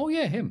people going, oh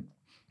yeah, him.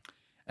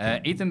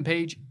 Ethan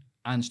Page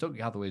and Stokely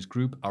Hathaway's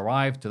group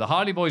arrive to the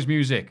Hardy Boys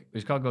music.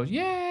 His car goes,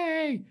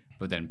 yay!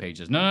 But then Page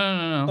says,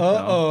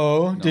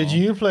 no. Did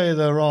you play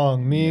the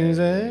wrong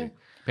music?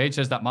 Page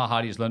says that Matt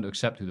Hardy has learned to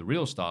accept who the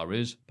real star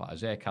is, but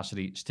Isaiah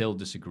Cassidy still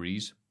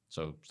disagrees.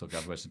 So Stokely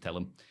Hathaway has to tell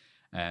him.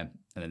 And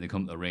then they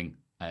come to the ring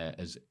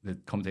as the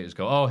commentators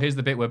go, oh, here's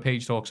the bit where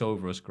Page talks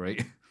over us.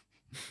 Great.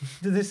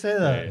 Did they say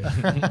that?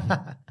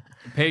 Yeah.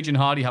 Page and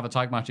Hardy have a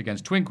tag match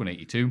against Twink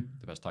 182,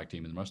 the best tag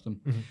team in the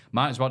wrestling.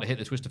 Matt is about to hit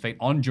the Twist of Fate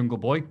on Jungle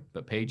Boy,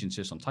 but Page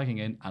insists on tagging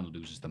in and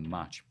loses the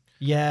match.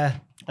 Yeah.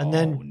 And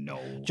then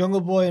no. Jungle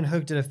Boy and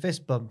Hook did a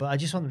fist bump, but I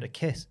just want them to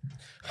kiss.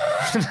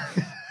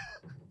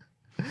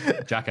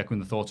 Jack echoing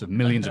the thoughts of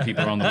millions of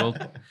people around the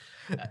world.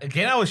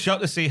 Again, I was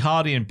shocked to see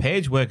Hardy and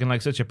Page working like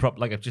just a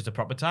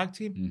proper tag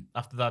team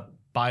after that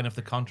buying of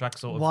the contract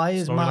sort of. Why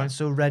is storyline. Matt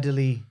so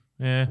readily?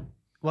 Yeah.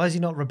 Why is he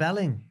not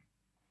rebelling?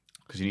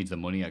 Because he needs the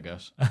money, I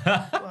guess.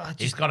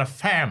 He's got a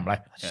family.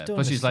 Yeah.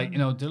 Plus, he's like,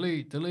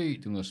 delete,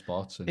 doing the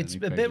spots. And It's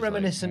then a Page bit is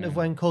reminiscent like, of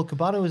when Colt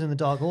Cabana was in the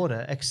Dark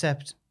Order,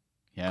 except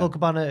Yeah. Colt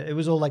Cabana, it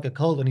was all like a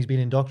cult and he's been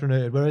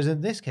indoctrinated. Whereas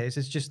in this case,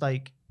 it's just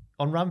like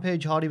on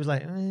Rampage, Hardy was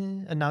like,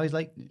 and now he's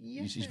like,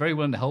 yeah. He's very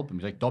willing to help him.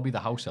 He's like Dobby the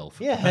house elf.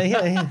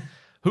 Yeah.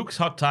 Hook's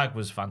hot tag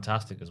was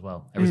fantastic as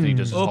well. Everything he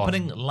does is hot.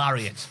 Opening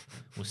lariat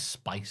was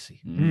spicy.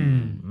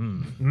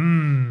 Yummy.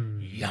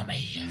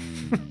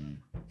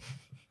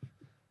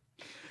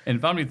 In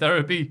Family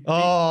Therapy,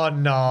 Oh,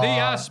 no. the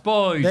Ass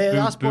Boys. The Boop,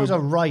 Ass Boys boop. are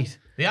right.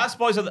 The Ass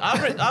Boys are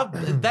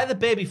they're the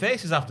baby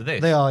faces after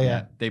this. They are,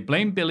 yeah. They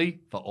blame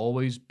Billy for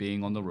always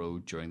being on the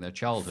road during their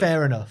childhood.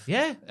 Fair enough.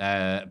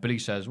 Yeah. Billy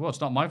says, well,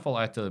 it's not my fault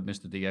I had to miss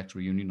the DX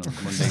reunion on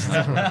Monday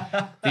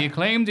night. The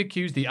Acclaimed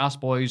accused the Ass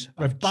Boys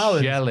of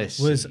Bowers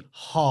jealousy. was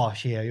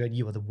harsh here.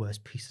 You are the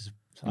worst pieces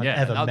I've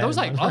ever met. That was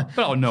in like, my life.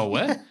 but out of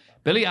nowhere.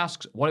 Billy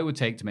asks what it would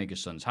take to make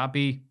his sons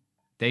happy.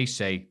 They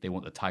say they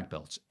want the tag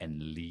belts and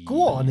leave.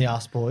 Go on, the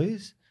Ass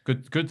Boys.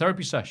 Good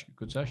therapy sesh.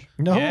 Good sesh.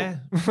 No. Yeah.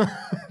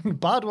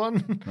 Bad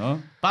one. No?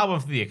 Bad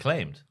one for the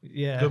Acclaimed.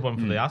 Yeah. Good one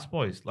for the Ass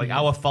Boys. Like,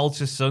 our faults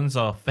as sons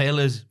are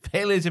failures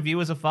of you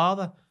as a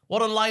father.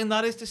 What a line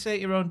that is to say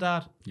to your own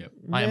dad. Yep.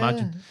 I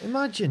imagine.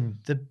 Imagine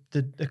the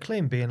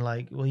Acclaim being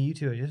like, well, you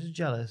two are just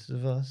jealous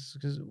of us.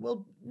 Because,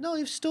 well, no,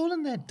 you've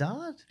stolen their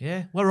dad.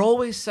 Yeah. We're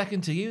always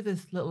second to you,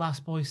 this little Ass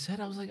Boy said.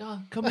 I was like,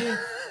 oh, come here.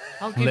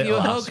 I'll give you a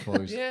Little hug. Ass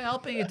Boys. Yeah, I'll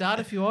be your dad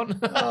if you want.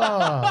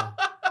 Oh.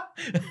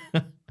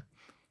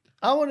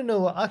 I want to know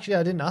what, actually,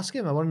 I didn't ask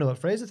him. I want to know what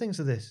Fraser thinks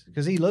of this.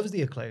 Because he loves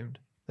the Acclaimed.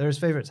 They're his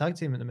favourite tag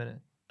team at the minute.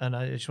 And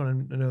I just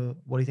want to know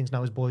what he thinks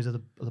now his boys are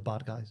the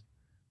bad guys.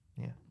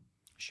 Yeah.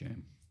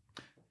 Shame.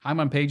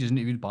 Hangman Page is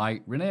interviewed by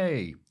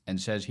Renee and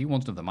says he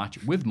wants another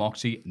match with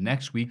Moxie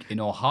next week in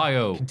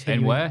Ohio.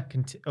 And where?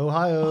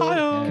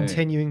 Ohio.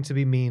 Continuing to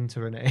be mean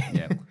to Renee.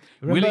 Yeah.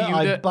 Remember, Willie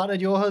I Uda-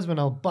 battered your husband.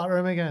 I'll batter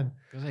him again.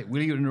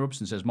 Willie Uda interrupts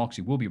and says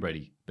Moxie will be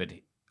ready, but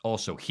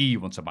also he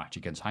wants a match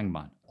against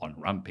Hangman on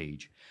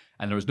Rampage.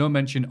 And there was no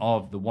mention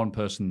of the one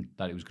person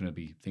that it was going to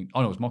be.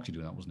 Oh, no, it was Moxie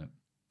doing that, wasn't it?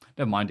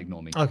 Never mind,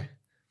 ignore me. Okay.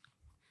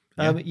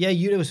 Yeah,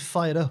 Yuta was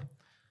fired up.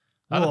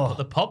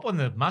 The pop when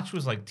the match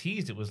was like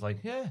teased, it was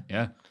like,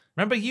 yeah.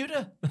 Remember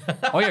Yuta?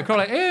 Oh, yeah,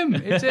 call it him.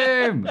 It's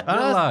him. Good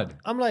lad.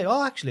 I'm like,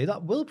 oh, actually,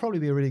 that will probably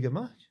be a really good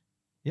match.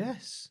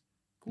 Yes.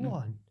 Go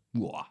on.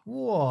 Whoa.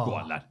 Whoa. Go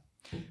on, lad.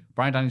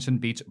 Brian Danielson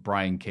beats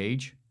Brian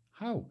Cage.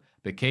 How?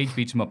 But Cage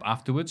beats him up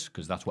afterwards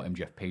because that's what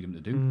MJF paid him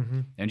to do.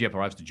 MJF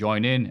arrives to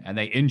join in and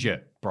they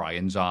injure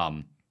Brian's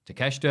arm.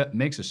 Takeshita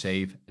makes a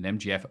save and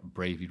MJF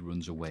bravely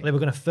runs away. They were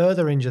going to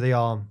further injure the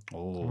arm.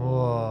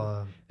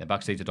 Oh. Then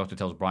backstage, the doctor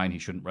tells Brian he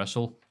shouldn't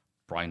wrestle.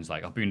 Brian's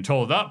like, I've been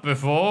told that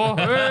before.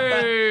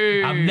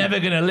 Hey! I'm never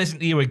going to listen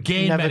to you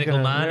again,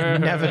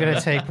 man. Never going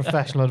to take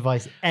professional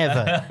advice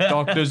ever.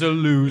 Doctors are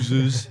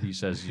losers, he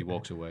says as he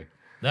walks away.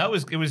 It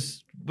was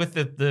with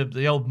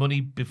the old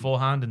money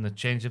beforehand and the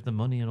change of the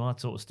money and all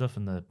that sort of stuff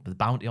and the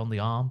bounty on the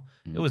arm.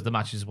 It was the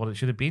match is what it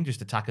should have been,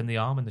 just attacking the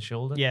arm and the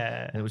shoulder.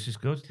 Yeah. And it was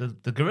just good.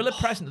 The gorilla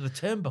press into the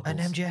turnbuckles. And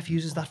MJF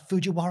uses that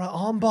Fujiwara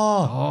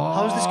armbar.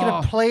 How is this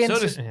going to play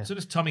into... So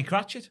does Tommy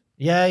Cratchit.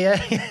 Yeah.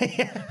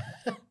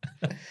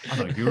 I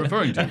don't know who you're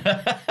referring to.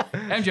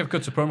 MJF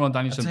cuts a promo on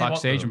Danielson tell you what,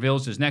 backstage though. and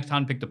reveals his next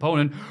hand-picked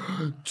opponent,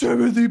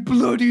 Timothy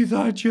Bloody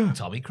Thatcher.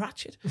 Tommy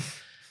Cratchit.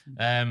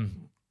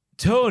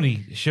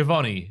 Tony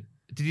Schiavone.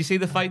 Did you see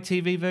the Fight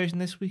TV version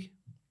this week?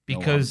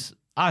 Because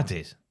I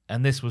did,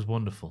 and this was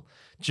wonderful.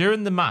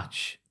 During the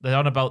match, they're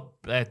on about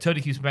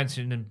Tony keeps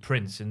mentioning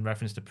Prince in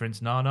reference to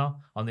Prince Nana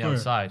on the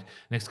outside.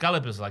 And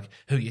Excalibur's like,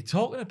 "Who are you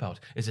talking about?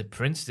 Is it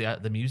Prince,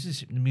 the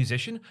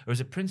musician, or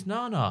is it Prince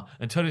Nana?"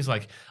 And Tony's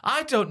like,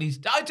 "I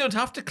don't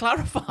have to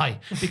clarify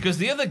because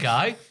the other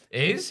guy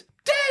is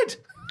dead."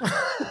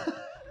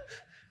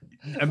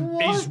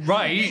 He's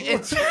right.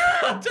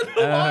 I don't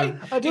know why.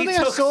 I don't think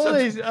I saw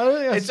this.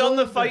 It's on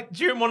the fight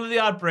during one of the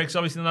ad breaks.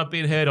 Obviously, they're not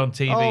being heard on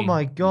TV. Oh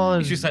my god!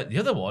 He's just like, the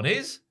other one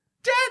is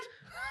dead.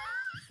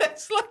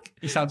 It's like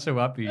He sounds so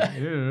happy. I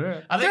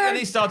think when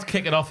he starts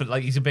kicking off, and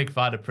like he's a big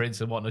fan of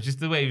Prince and whatnot, just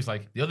the way he was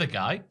like, the other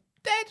guy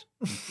dead.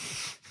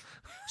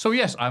 So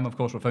yes, I'm of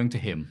course referring to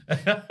him.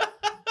 There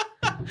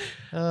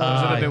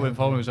was a bit with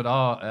Paul who said,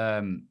 was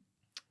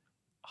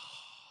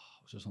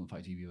this on the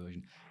Fight TV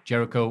version?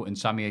 Jericho and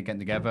Sammy are getting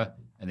together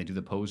and they do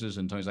the poses,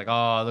 and Tony's like,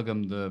 "Oh, look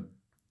at them,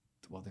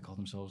 what do they call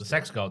themselves? The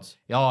sex gods.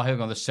 Oh, here we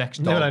go, the sex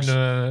dogs."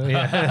 No.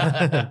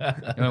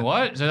 Yeah. You know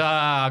what? So,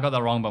 I got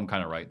that wrong, but I'm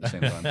kind of right at the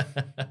same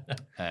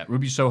time.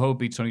 Ruby Soho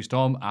beats Tony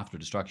Storm after a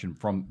distraction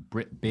from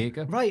Britt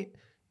Baker. Right.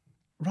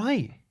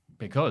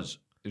 Because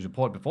it was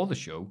reported before the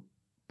show,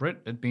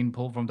 Britt had been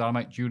pulled from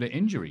Dynamite due to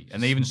injury,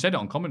 and they even said it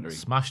on commentary.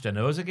 Smashed her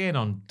nose again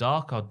on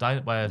Dark or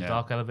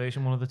Dark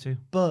Elevation, one of the two.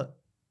 But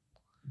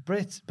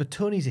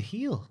Tony's a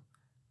heel.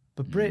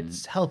 But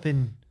Britt's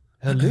helping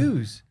her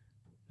lose.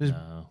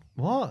 No.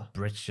 What?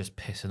 Britt's just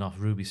pissing off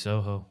Ruby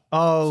Soho.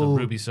 Oh. So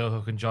Ruby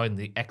Soho can join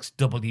the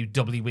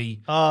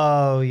ex-WWE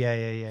Oh,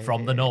 yeah.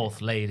 from the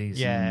North, ladies.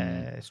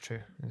 Yeah, it's true.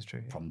 It's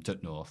true. From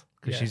Tut North.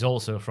 Because she's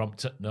also from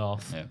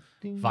North. Yeah.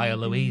 Via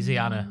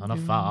Louisiana on a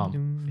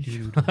farm.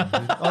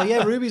 Oh,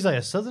 yeah, Ruby's like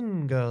a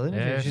southern girl, isn't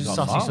Yeah, she? She's she's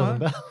a on sassy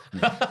farm, southern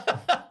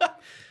belle.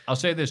 I'll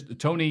say this: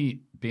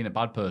 Tony, being a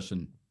bad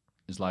person,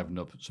 is livened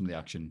up some of the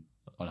action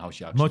on how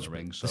she acts in the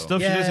ring. So The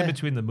stuff she does in Yeah.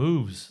 between the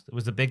moves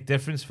was the big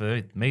difference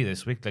for me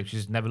this week. Like,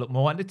 she's never looked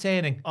more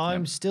entertaining.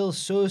 I'm still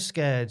so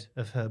scared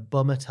of her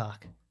bum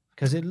attack.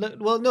 Because it looked,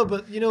 well, no,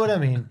 but you know what I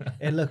mean?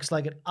 It looks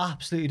like it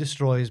absolutely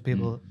destroys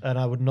people, and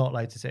I would not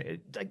like to say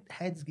it. Like,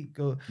 heads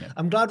go. Yeah.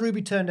 I'm glad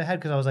Ruby turned her head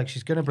because I was like,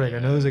 she's going to break her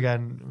nose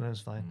again. And it was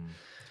fine.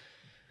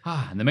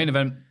 In the main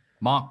event,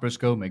 Mark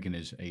Briscoe, making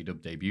his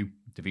AEW debut,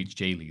 defeats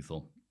Jay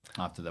Lethal.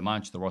 After the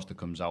match, the roster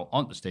comes out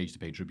onto the stage to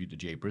pay tribute to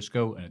Jay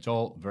Briscoe, and it's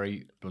all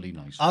very bloody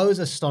nice. I was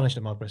astonished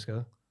at Mark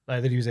Briscoe,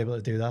 like that he was able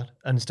to do that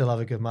and still have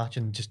a good match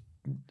and just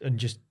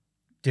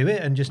do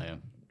it and just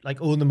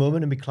like own the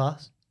moment and be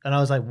class. And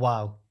I was like,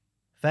 wow,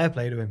 fair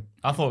play to him.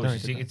 I thought it was Don't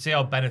just, he you did could see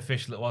how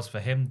beneficial it was for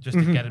him just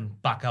to get him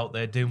back out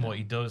there doing what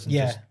he does. And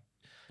Yeah. just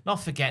not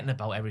forgetting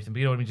about everything, but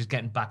you know what I mean? Just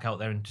getting back out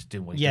there and just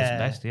doing what he Yeah,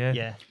 does best. Yeah.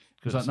 yeah.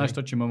 It was that nice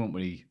touching moment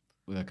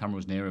where the camera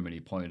was near him and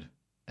he pointed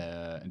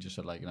and just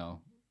said, like,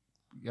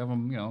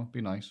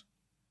 be nice,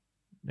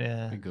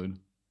 Yeah. be good.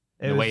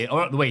 It The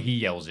was- way he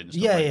yells it and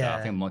stuff Yeah, like yeah. that.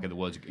 I think I'm not getting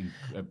the words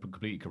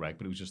completely correct,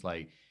 but it was just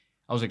like,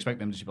 I was expecting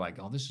them to be like,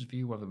 "Oh, this is for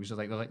you." Whether it was just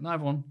like, they're like, "No,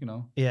 everyone,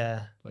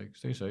 Yeah. like,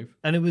 stay safe."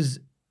 And it was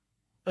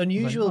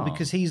unusual Like,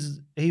 because he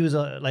was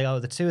like out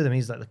of the two of them,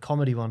 he's like the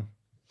comedy one,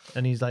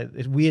 and he's like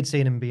it's weird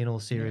seeing him being all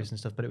serious and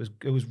stuff. But it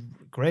was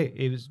great.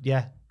 It was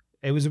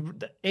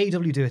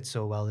AEW do it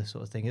so well. This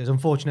sort of thing. It was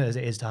unfortunate as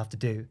it is to have to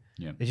do.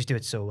 Yeah. They just do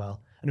it so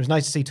well, and it was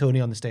nice to see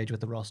Tony on the stage with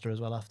the roster as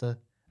well after.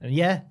 And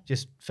yeah,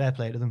 just fair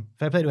play to them.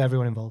 Fair play to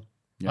everyone involved.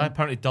 Yeah.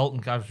 Apparently,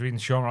 Dalton, I was reading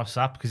Sean Ross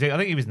Sapp because I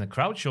think he was in the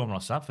crowd, Sean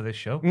Ross Sapp, for this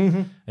show.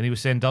 And he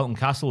was saying Dalton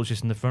Castle was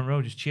just in the front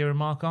row, just cheering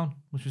Mark on,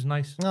 which was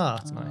nice. Oh,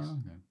 that's nice.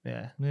 Okay.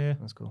 Yeah, Yeah.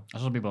 that's cool. I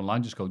saw some people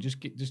online just go, just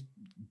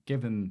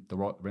give him the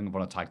Ring of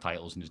Honor tag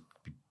titles and just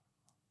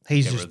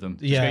He's get rid just of them.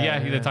 yeah.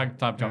 He's the tag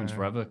champions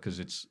forever because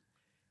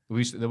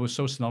they were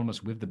so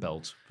synonymous with the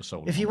belts for so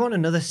long. If you want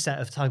another set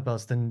of tag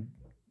belts, then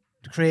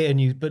create a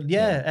new. But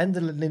end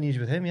the lineage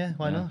with him. Yeah,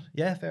 why not?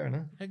 Yeah, fair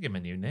enough. I'd give him a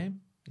new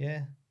name.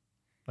 Yeah.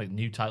 Like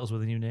new titles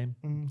with a new name.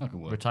 that could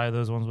work. Retire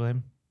those ones with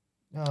him.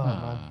 Oh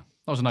man.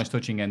 That was a nice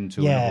touching end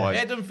to Yeah. an otherwise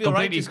Yeah, it doesn't feel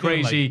completely right. Just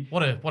going, crazy.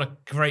 like, what a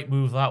great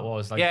move that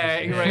was. Like, Yeah,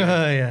 just- you're right.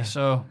 Yeah.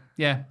 So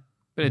yeah,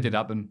 but it did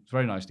happen. It's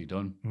very nicely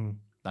done.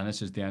 And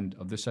this is the end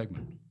of this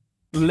segment.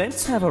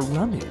 Let's have a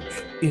rummage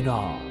in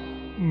our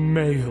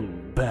mail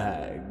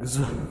bags.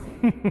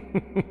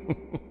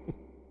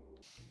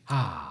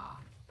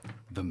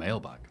 The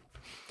mailbag.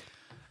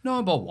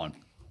 Number 1.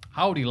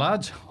 Howdy,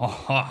 lads.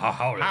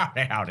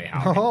 Howdy.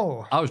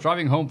 Oh. I was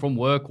driving home from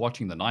work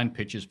watching the 9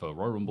 pitches for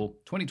Royal Rumble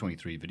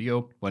 2023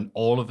 video when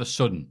all of a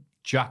sudden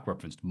Jack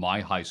referenced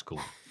my high school,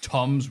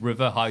 Toms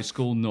River High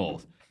School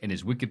North, in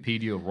his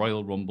Wikipedia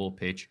Royal Rumble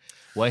pitch,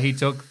 where he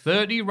took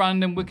 30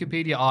 random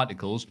Wikipedia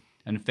articles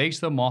and faced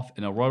them off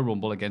in a Royal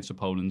Rumble against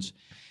opponents,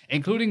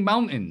 including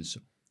mountains,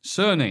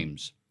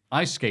 surnames,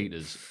 ice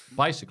skaters,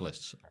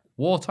 bicyclists,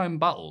 wartime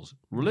battles,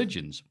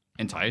 religions,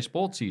 entire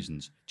sports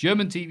seasons,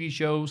 German TV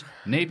shows,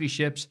 Navy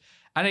ships,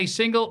 and a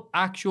single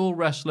actual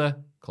wrestler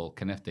called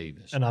Kenneth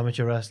Davis. An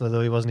amateur wrestler,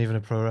 though he wasn't even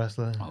a pro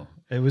wrestler. Oh.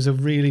 It was a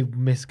really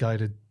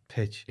misguided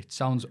pitch. It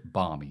sounds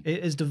balmy.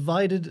 It has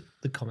divided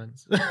the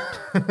comments.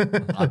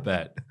 I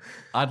bet.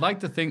 I'd like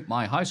to think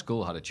my high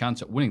school had a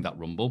chance at winning that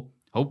Rumble.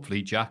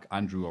 Hopefully Jack,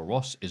 Andrew or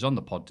Ross is on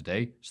the pod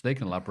today so they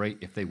can elaborate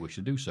if they wish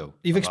to do so.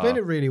 You've explained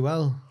it really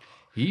well.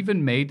 He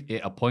even made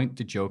it a point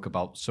to joke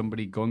about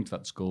somebody going to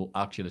that school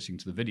actually listening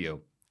to the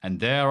video. And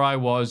there I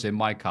was in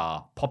my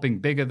car, popping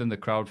bigger than the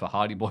crowd for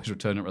Hardy Boy's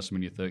return at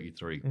WrestleMania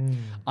 33.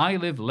 I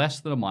live less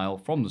than a mile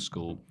from the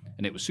school,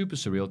 and it was super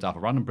surreal to have a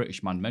random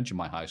British man mention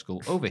my high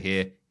school over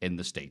here in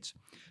the States.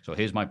 So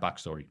here's my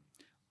backstory.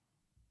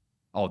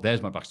 Oh,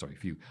 there's my backstory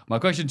for you. My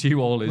question to you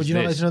all is Would you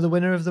not like to know the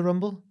winner of the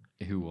Rumble?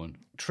 Who won?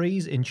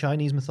 Trees in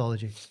Chinese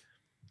mythology.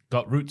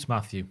 Got roots,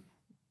 Matthew.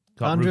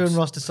 Got Andrew roots. and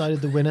Ross decided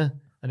the winner,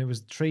 and it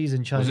was trees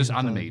in Chinese Was this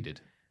mythology.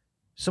 animated?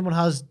 Someone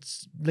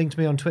has linked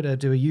me on Twitter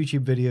to a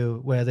YouTube video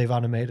where they've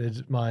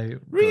animated my...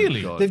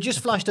 Really? God. They've just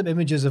flashed up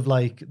images of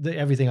like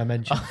everything I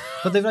mentioned.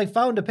 But they've like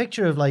found a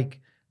picture of like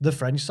the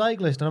French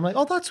cyclist. And I'm like,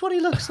 oh, that's what he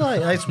looks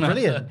like. It's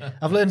brilliant.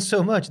 I've learned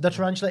so much. The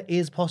tarantula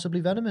is possibly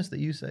venomous that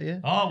you say, yeah?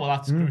 Oh, well,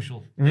 that's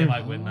crucial. They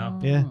might win now.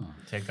 Yeah.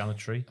 Take down a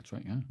tree. That's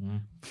right,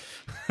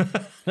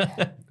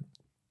 yeah.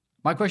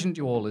 My question to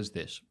you all is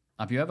this.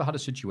 Have you ever had a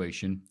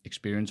situation,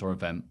 experience, or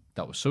event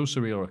that was so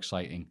surreal or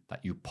exciting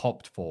that you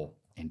popped for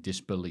in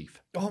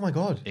disbelief? Oh my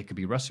God. It could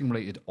be wrestling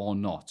related or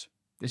not.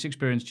 This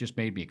experience just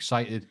made me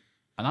excited,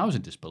 and I was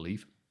in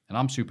disbelief, and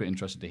I'm super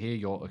interested to hear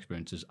your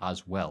experiences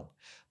as well.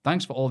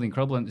 Thanks for all the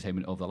incredible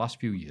entertainment over the last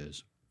few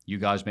years. You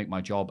guys make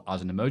my job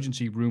as an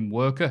emergency room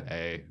worker,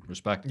 hey,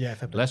 respect, Yeah,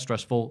 fair play. less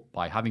stressful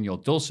by having your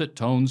dulcet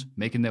tones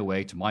making their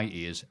way to my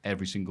ears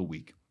every single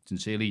week.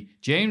 Sincerely,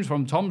 James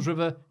from Toms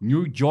River,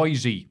 New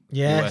Jersey,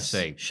 Yes.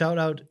 USA. Shout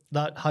out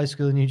that high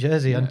school in New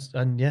Jersey.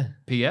 And yeah.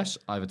 P.S.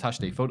 I've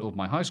attached a photo of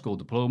my high school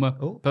diploma,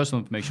 Oh. personal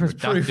information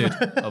Proof.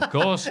 redacted, of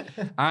course,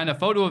 and a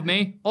photo of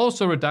me,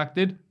 also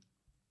redacted,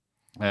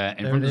 in front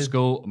it of the is.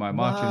 school, my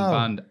marching Wow.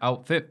 band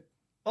outfit.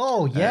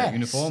 Oh, yes.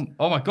 Uniform.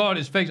 Oh my God,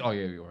 his face. Oh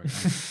yeah, you're right.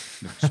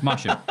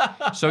 Smash him.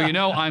 So you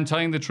know I'm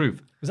telling the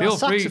truth. Was that Feel a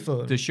free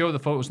saxophone? to show the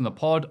photos in the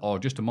pod or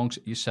just amongst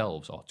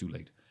yourselves. Oh, too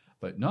late.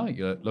 But no,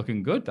 you're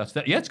looking good. That's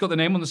that. Yeah, it's got the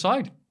name on the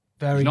side.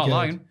 Very He's not good.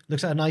 lying.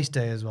 Looks like a nice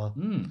day as well.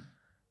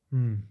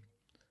 And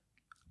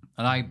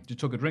I just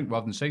took a drink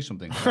rather than say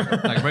something.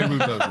 Like a very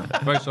rude person.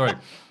 Very sorry.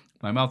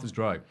 My mouth is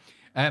dry.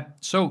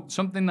 So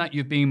something that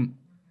you've been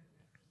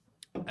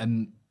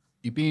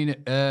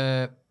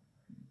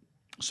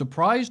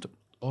surprised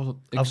or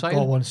excited.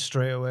 I've got one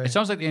straight away. It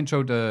sounds like the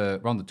intro to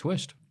Round the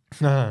Twist.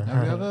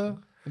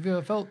 Have you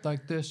ever felt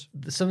like this?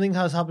 Something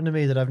has happened to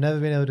me that I've never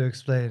been able to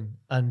explain,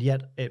 and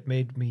yet it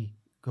made me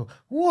go,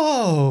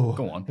 "Whoa!"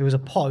 Go on. It was a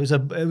pop. Was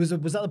that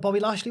the Bobby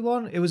Lashley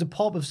one? It was a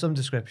pop of some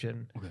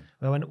description. Okay.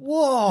 I went,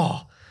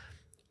 "Whoa!"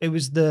 It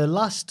was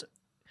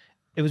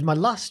It was my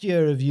last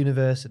year of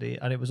university,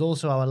 and it was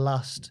also our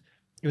last.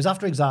 It was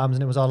after exams,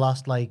 and it was our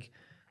last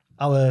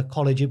our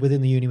college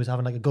within the uni was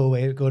having like a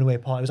going away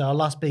party. It was our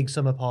last big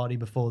summer party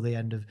before the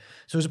end of.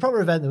 So it was a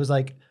proper event that was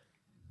like.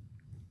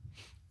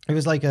 It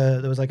was like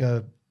there was like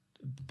a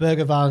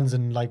burger vans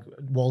and like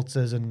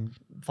waltzers and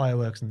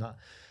fireworks and that.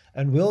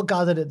 And we all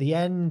gathered at the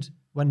end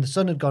when the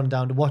sun had gone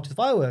down to watch the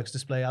fireworks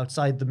display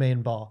outside the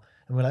main bar.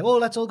 And we're like, oh,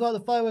 let's all go out. The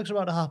fireworks are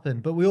about to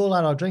happen. But we all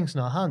had our drinks in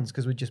our hands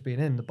because we'd just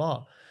been in the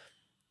bar.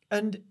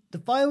 And the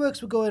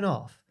fireworks were going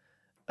off.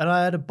 And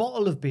I had a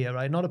bottle of beer,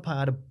 right? Not a pint. I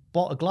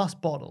had a glass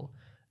bottle.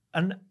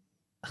 And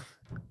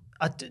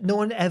no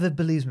one ever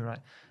believes me, right?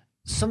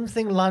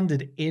 Something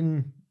landed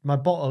in my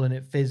bottle and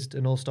it fizzed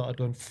and all started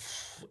going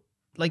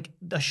like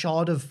a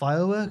shard of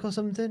firework or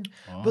something.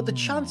 But the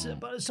chances,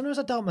 but sometimes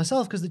I doubt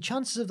myself because the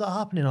chances of that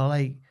happening are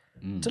like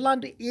to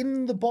land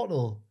in the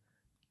bottle.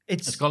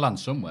 It's got to land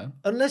somewhere.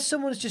 Unless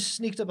someone's just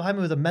sneaked up behind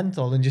me with a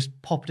menthol and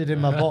just popped it in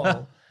my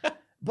bottle.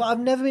 But I've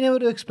never been able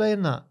to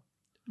explain that.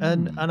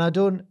 And I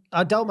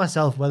doubt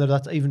myself whether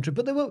that's even true.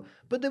 But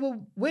there were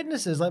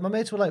witnesses. Like my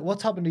mates were like,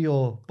 "What's happened to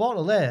your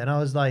bottle there?" And I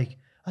was like,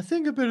 "I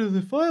think a bit of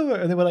the firework."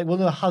 And they were like, "Well,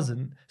 no, it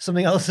hasn't.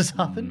 Something else has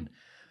happened."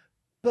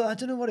 But I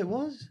don't know what it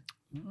was.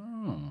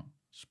 Oh,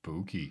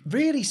 spooky.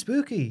 Really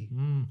spooky.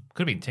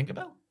 Could have been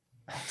Tinkerbell.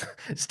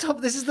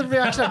 Stop. This is the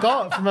reaction I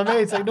got from my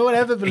mates. Like, no one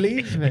ever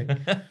believes me.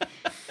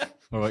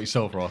 What about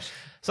yourself, Ross?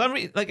 So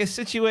I'm like a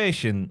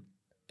situation,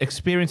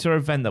 experience or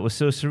event that was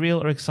so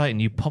surreal or exciting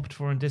you popped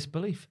for in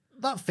disbelief.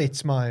 That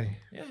fits my...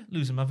 Yeah,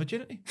 losing my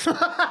virginity.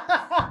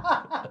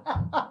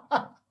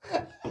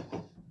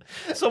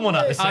 Someone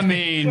had to say. I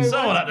mean,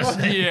 someone had to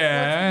say.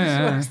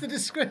 Yeah. What's the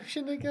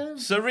description again?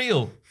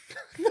 Surreal.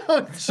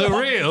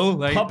 Surreal.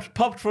 Like,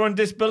 Popped for in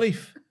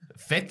disbelief.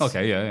 Fits.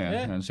 okay,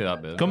 yeah. I can see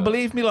that bit. Couldn't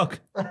believe me, look.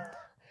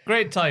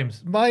 Great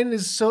times. Mine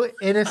is so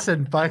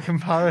innocent by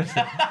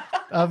comparison.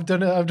 I've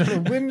done a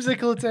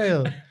whimsical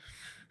tale.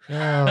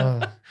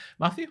 Oh.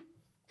 Matthew?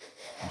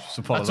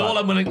 Support That's that. all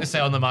I'm willing to say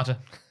on the matter.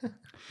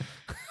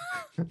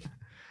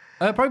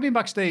 Probably been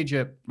backstage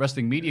at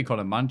Wrestling MediaCon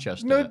in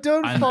Manchester. No,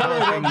 don't and follow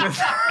talking, it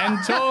up.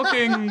 and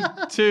talking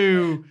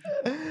to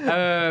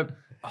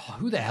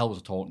who the hell was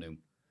I talking to?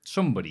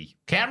 Somebody.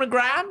 Cameron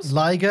Grimes?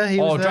 Liger, he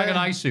was there. Dragon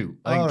Isu.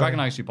 I think Dragon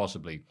Isu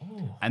possibly.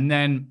 And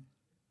then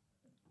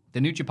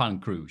the New Japan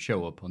crew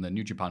show up on the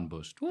New Japan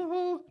bus.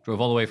 Drove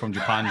all the way from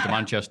Japan to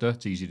Manchester.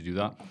 It's easy to do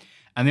that.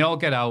 And they all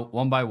get out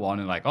one by one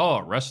and like,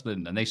 oh,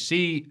 wrestling. And they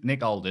see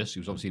Nick Aldis,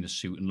 who's obviously in a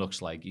suit and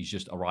looks like he's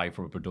just arrived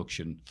from a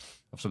production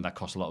of something that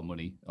costs a lot of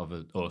money, of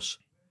us,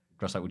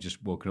 dressed like we're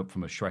just woken up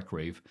from a Shrek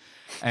rave.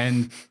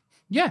 And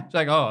yeah, it's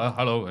like, oh,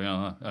 hello.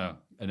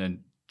 And then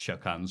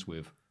shook hands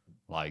with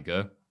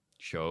Liger,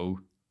 Show,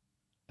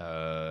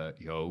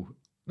 Yo.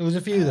 There was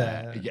a few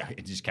there. Yeah,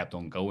 it just kept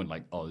on going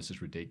like, oh, this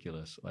is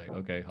ridiculous. Like,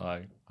 okay,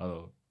 hi,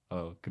 hello.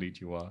 Oh,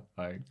 konnichiwa.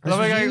 Hi. This I'm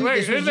was like, you- wait,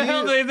 this who was the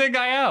hell you. do you think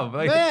I am?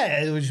 Like,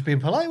 Yeah, it was just being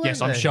polite, weren't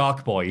yes, I'm they?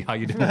 Shark Boy. How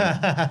you doing?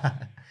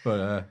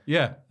 But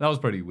yeah, that was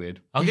pretty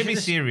weird. I'll give you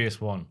a serious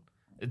one.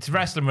 It's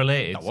wrestling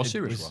related. That was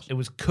serious, Ross. It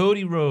was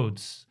Cody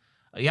Rhodes.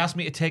 He asked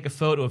me to take a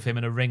photo of him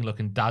in a ring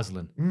looking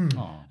dazzling.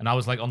 And I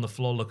was like on the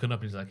floor looking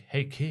up. He's like,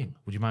 hey, King,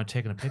 would you mind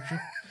taking a picture?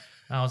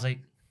 And I was like,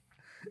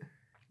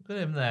 look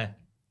at him there.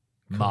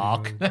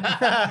 Mark.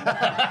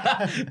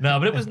 No,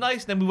 but it was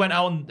nice. Then we went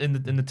out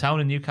in the town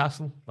in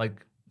Newcastle,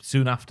 like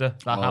soon after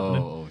that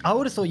happening. I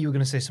would have thought you were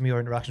going to say some of your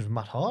interactions with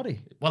Matt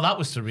Hardy. Well, that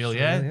was surreal,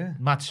 yeah.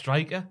 Matt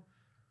Striker.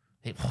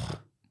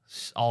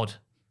 Odd.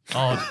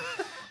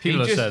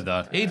 People have said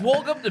that. He'd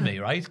walk up to me,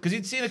 right? Because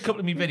he'd seen a couple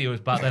of me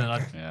videos back then, and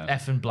I'd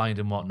effing blind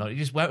and whatnot. He'd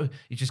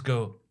just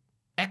go,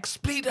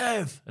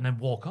 expletive, and then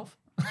walk off.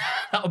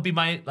 That would be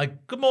my,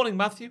 like, good morning,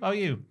 Matthew. How are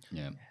you?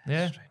 Yeah.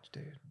 Yeah. Strange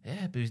dude.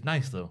 Yeah, but he's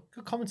nice, though.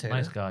 Good commentator.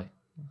 Nice guy.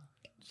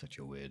 Such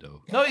a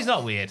weirdo. No, he's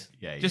not weird.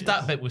 Yeah, he just is.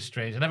 that bit was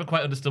strange. I never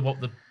quite understood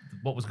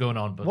what was going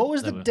on. But What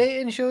was there the were-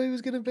 dating show he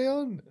was going to be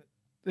on?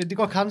 It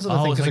got cancelled, I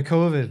Oh, think, it was because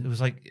of COVID. It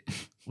was like,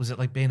 was it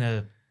like being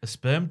a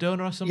sperm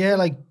donor or something? Yeah,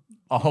 like...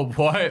 Oh,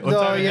 what? What no,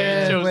 time of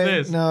day show is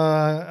this?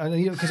 No,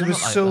 because it was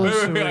Not so like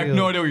Wait, I have surreal.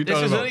 no idea what you're This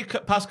talking was about. only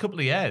past couple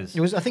of years.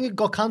 It was. I think it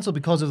got cancelled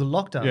because of the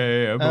lockdown.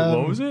 Yeah. But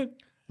what was it?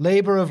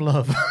 Labour of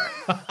love.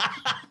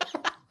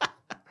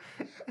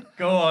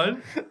 Go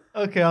on.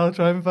 Okay, I'll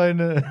try and find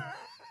it.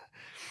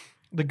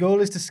 The goal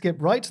is to skip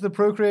right to the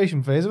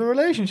procreation phase of a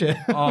relationship.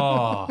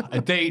 Oh, a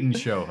dating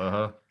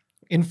show.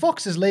 In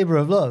Fox's Labour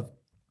of Love,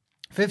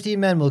 15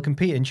 men will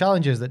compete in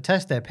challenges that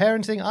test their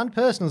parenting and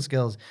personal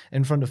skills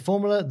in front of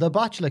former The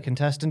Bachelor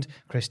contestant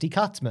Christy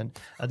Katzman.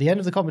 At the end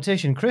of the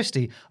competition,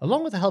 Christy,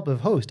 along with the help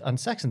of host and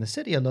Sex and the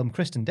City alum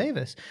Kristen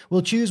Davis,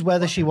 will choose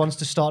whether she wants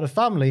to start a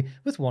family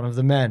with one of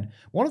the men.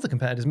 One of the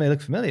competitors may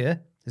look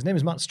familiar. His name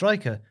is Matt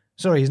Striker.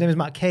 Sorry, his name is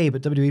Matt Kay,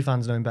 but WWE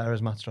fans know him better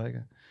as Matt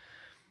Striker.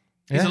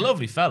 He's Yeah. a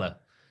lovely fella.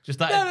 Just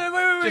that,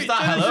 wait. just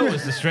that hello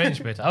was the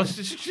strange bit. I was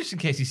just in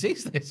case he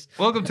sees this.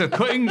 Welcome to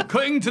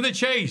Cutting to the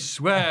Chase,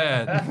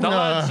 where the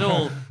lads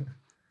will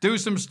do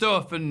some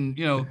stuff and,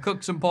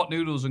 cook some pot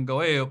noodles and go,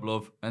 hey up,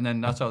 love. And then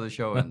that's how the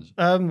show ends.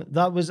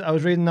 I was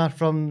reading that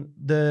from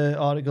the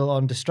article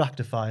on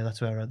Distractify.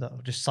 That's where I read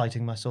that. Just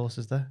citing my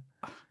sources there.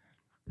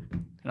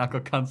 And I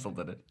got cancelled,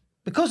 did it?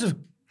 Because of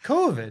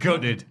COVID.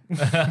 Gutted.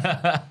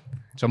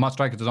 So Matt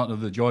Striker does not know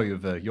the joy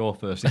of your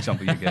first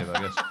example you gave, I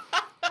guess.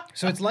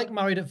 So it's like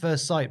Married at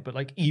First Sight, but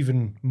like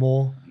even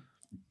more.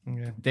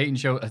 Yeah. Dating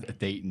show, a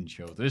dating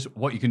show. This is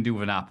what you can do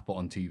with an app, but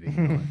on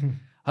TV.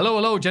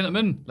 Hello,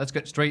 gentlemen. Let's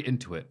get straight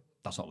into it.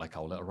 That's not like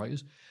our letter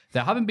writers.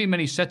 There haven't been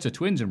many sets of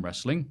twins in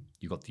wrestling.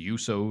 You got the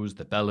Usos,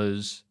 the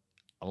Bellas,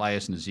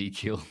 Elias and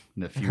Ezekiel,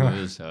 and the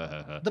Fewers.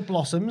 The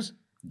Blossoms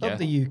Yeah. of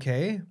the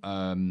UK.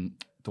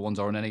 The ones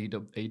are on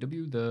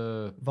AEW.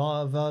 The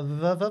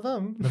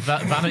The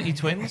Vanity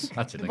Twins.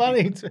 that's it.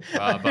 Vanity.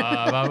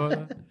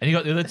 And you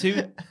got the other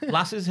two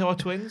lasses who are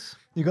twins.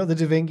 You got the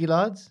Da Vinci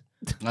lads.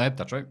 Yep,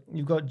 that's right.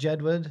 You've got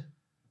Jedward.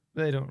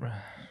 They don't.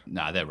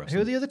 Nah, they're Who are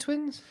wrestling. the other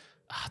twins?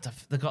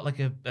 They've got like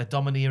a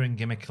domineering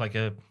gimmick, like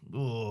a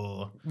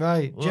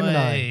Right, Gemini.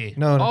 Way.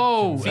 No.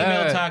 Oh,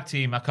 female tag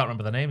team. I can't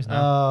remember their names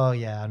now. Oh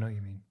yeah, I know what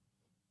you mean.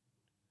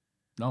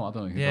 No, I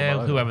don't know. Who you're Yeah, talking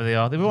about. whoever they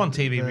are. They were on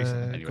TV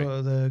recently. Anyway.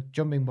 Got the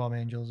Jumping Bomb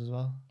Angels as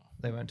well.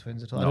 They weren't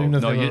twins at all. I don't even know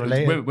if they were it's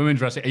related.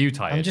 women's wrestling. Are you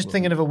tired? I'm just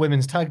thinking of a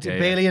women's tag team. Yeah,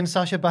 yeah. Bailey and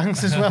Sasha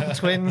Banks as well,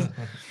 twins.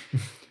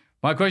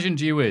 My question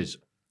to you is,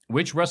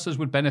 which wrestlers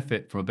would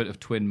benefit from a bit of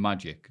twin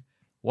magic?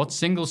 What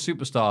single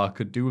superstar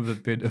could do with a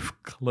bit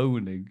of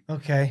cloning?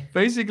 Okay.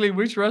 Basically,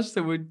 which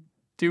wrestler would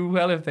do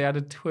well if they had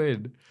a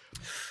twin?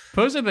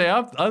 Personally,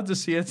 I'd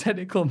just see a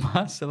technical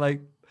master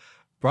like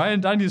Bryan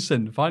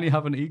Danielson finally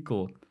have an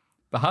equal.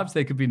 Perhaps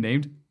they could be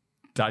named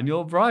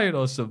Daniel Bryan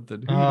or something.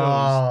 Who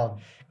knows?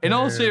 In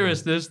all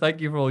seriousness,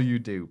 thank you for all you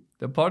do.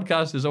 The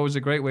podcast is always a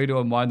great way to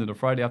unwind on a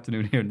Friday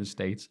afternoon here in the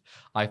States.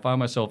 I find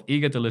myself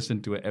eager to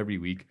listen to it every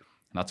week,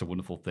 and that's a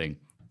wonderful thing.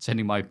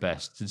 Sending my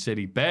best.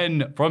 Sincerely,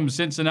 Ben from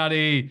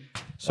Cincinnati,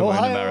 somewhere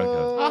in America.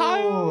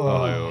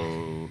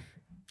 Ohio.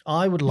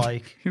 I would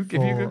like. If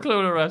you could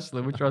clone a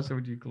wrestler, which wrestler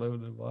would you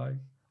clone and why?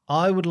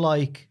 I would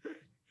like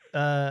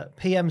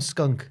PM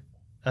Skunk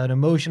an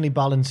emotionally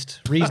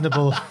balanced,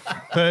 reasonable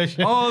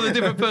version. Oh, the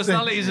different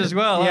personalities as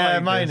well. I Yeah,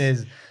 like mine this.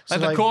 is. Like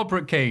the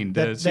corporate Kane,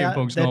 the CM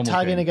Punk's they're normal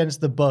tagging Kane. against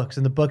the Bucks,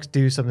 and the Bucks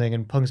do something,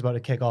 and Punk's about to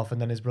kick off,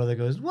 and then his brother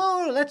goes,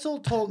 "Whoa, let's all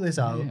talk this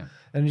out." Yeah.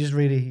 And just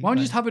really. Why don't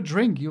you just have a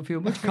drink? You'll feel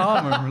much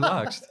calmer and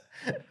relaxed.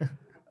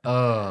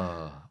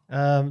 I'll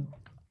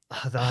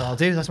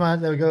do. That's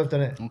mine. There we go. I've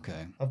done it.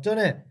 Okay. I've done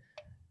it.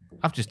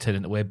 I've just turned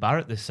into Wade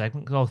Barrett this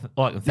segment because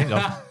all I can think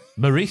of,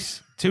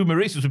 Maurice. 2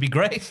 Maurices would be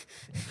great.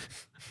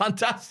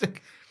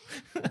 Fantastic.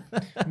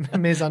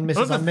 Ms. and Mrs.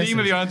 What's the and theme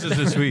of Mrs. your answers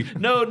this week?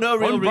 No real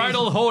reason.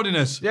 Unbridled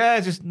horniness. Yeah,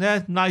 just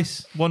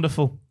nice,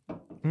 wonderful,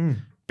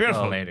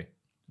 beautiful Oh. lady,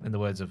 in the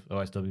words of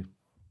OSW.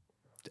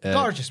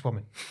 Gorgeous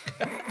woman.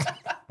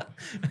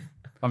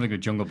 I'm thinking of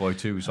Jungle Boy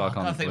too, so I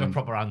can't. I think of a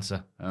proper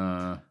answer.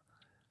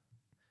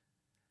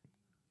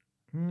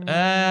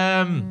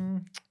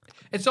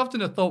 It's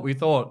often a thought we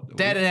thought.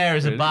 Dead air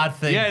is a bad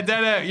thing. Yeah,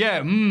 dead air.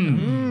 Yeah.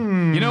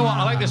 You know what?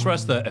 I like this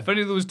wrestler. If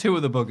only there was 2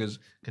 of the buggers.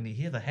 Can you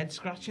hear the head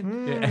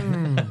scratching?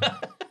 Yeah.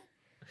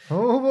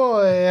 Oh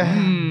boy.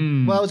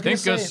 Well, I was going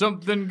to Think of say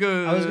something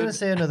good. I was going to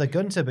say another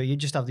Gunter, but you'd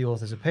just have the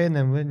author's opinion,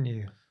 then, wouldn't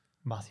you?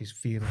 Matthew's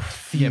fuming.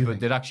 Yeah, but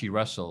they'd actually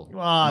wrestle.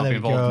 Ah, Not there be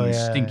we involved go, in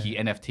yeah. stinky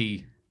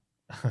NFT.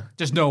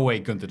 There's no way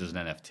Gunther does an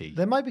NFT.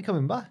 They might be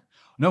coming back.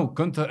 No,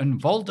 Gunther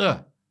and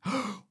Volta.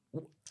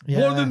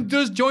 Yeah. One of them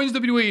joins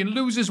WWE and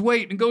loses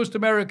weight and goes to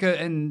America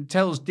and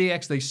tells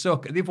DX they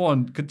suck. And the other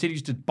one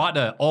continues to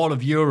batter all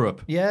of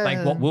Europe. Yeah.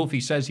 Like what Wolfie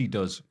says he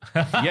does.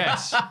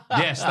 Yes.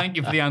 Yes. Thank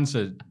you for the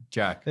answer,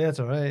 Jack. Yeah, that's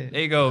all right.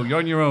 There you go. You're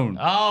on your own.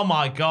 Oh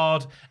my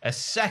God! A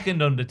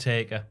second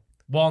Undertaker,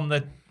 one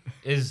that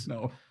is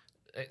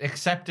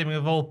accepting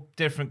of all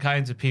different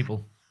kinds of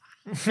people.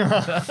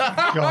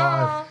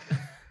 God.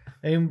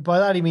 And by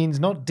that he means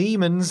not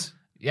demons.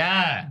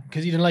 Yeah,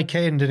 because you didn't like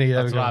Kane, didn't you?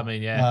 There that's we what go. I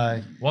mean. Yeah,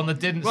 Aye. one that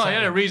didn't. Well, set he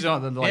had a reason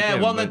other than like yeah,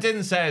 him, one but- that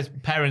didn't set his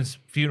parents'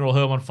 funeral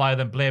home on fire,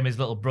 then blame his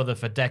little brother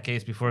for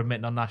decades before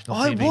admitting on national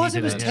Oh, TV. it he was. did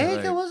It was it.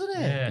 Taker, right. wasn't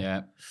it? Yeah.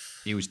 Yeah.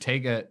 He was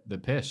Taker the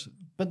piss.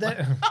 But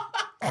then.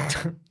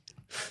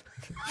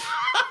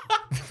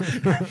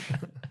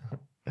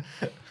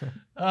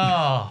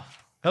 Oh,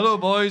 Hello,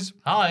 boys.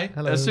 hi.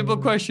 Hello. A simple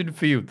question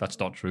for you. That's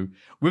not true.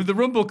 With the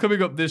Rumble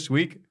coming up this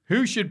week,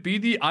 who should be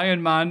the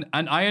Iron Man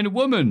and Iron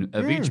Woman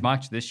of each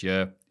match this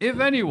year, if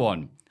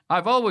anyone?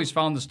 I've always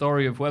found the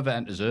story of whoever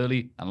enters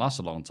early and lasts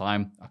a long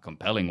time a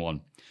compelling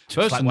one.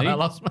 Like when I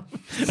lost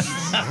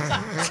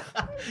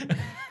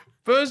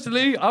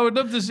Personally, I would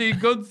love to see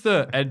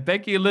Gunther and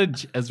Becky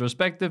Lynch as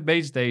respective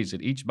mainstays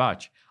in each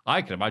match.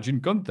 I can imagine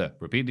Gunther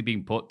repeatedly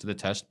being put to the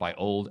test by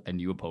old and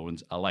new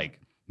opponents alike.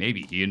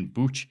 Maybe he and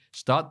Butch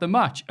start the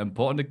match and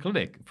put on a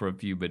clinic for a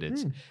few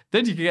minutes.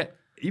 Then you can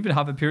even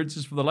have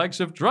appearances for the likes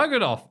of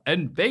Dragunov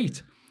and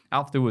Bate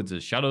afterwards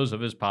as shadows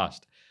of his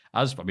past.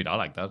 I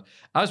like that.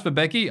 As for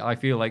Becky, I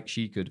feel like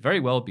she could very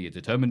well be a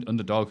determined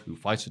underdog who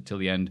fights until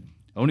the end,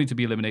 only to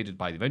be eliminated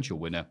by the eventual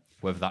winner,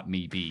 whoever that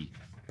may be.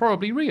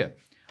 Probably Rhea.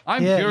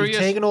 I'm Yeah, curious.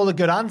 you've taken all the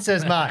good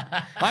answers,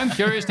 Matt. I'm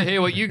curious to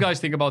hear what you guys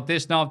think about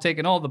this. Now I've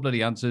taken all the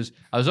bloody answers.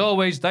 As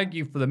always, thank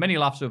you for the many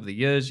laughs over the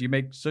years. You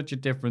make such a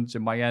difference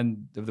in my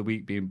end of the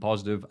week being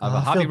positive. Have a I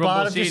happy feel bad. Rumble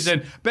I'm just-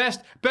 season.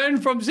 Best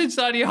Ben from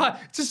Cincinnati High.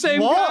 It's the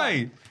same What?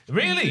 guy.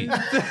 Really?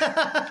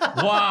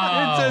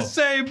 Wow. It's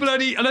the same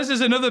bloody. Unless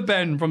there's another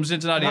Ben from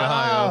Cincinnati,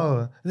 Ohio.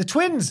 Wow. The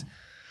twins.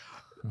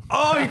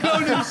 Oh, he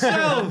cloned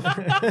himself.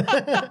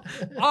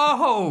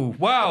 Oh,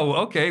 wow.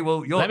 Okay,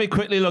 well, you're. Let me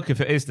quickly look if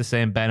it is the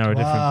same Ben or a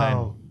different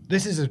Wow.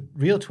 This is a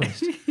real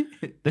twist.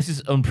 Ben. This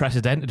is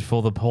unprecedented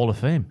for the Hall of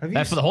Fame. Have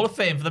you For the Hall of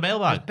Fame, for the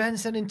mailbag. Ben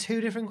sending 2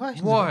 different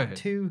questions. Why? about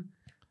 2.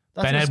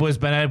 That's Ben what's-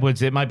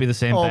 Edwards. It might be the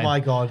same Oh Ben. my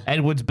God.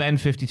 Edwards, Ben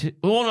 52.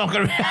 Oh, no, I'm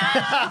going to.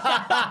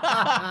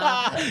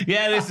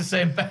 Yeah, it is the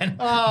same Ben.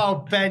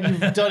 Oh, Ben,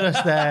 you've done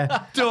us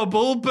there.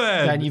 Double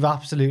Ben. Ben, you've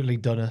absolutely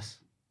done us.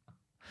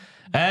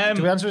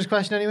 Do we answer his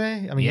question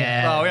anyway? I mean,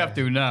 Yeah. Oh, we have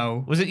to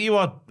now. Was it you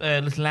or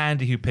little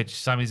Andy who pitched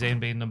Sami Zayn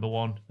being number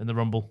 1 in the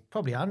Rumble?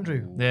 Probably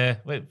Andrew. Yeah.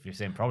 Wait, you're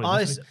saying probably.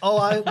 must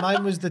be.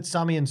 Mine was that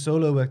Sammy and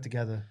Solo worked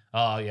together.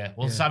 Oh, yeah.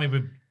 Well, Sammy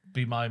would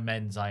be my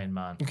men's Iron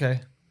Man. Okay.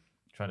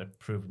 Trying to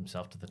prove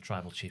himself to the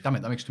tribal chief. Damn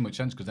it, that makes too much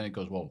sense because then it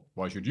goes, well,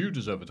 why should you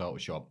deserve a title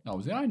shot? No, it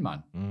was the Iron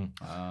Man.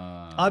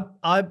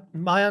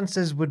 My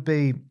answers would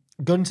be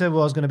Gunter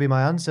was going to be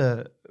my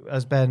answer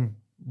as Ben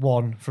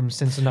won from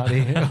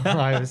Cincinnati.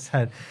 I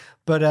said,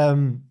 but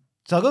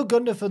so I'll go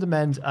Gunter for the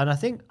men's, and I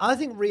think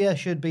Rhea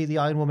should be the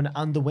Iron Woman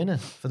and the winner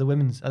for the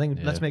women's. I think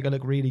let's make her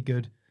look really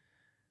good.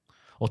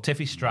 Or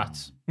Tiffy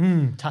Stratz.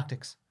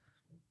 Tactics.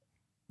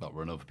 Not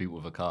run over people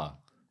with a car.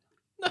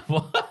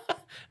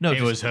 No, It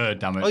just- was her,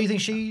 damn it. Oh, you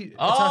think she attacked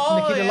Oh,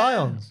 Nikita yeah.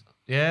 Lyons?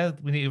 Yeah,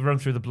 we need to run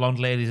through the blonde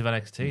ladies of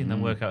NXT and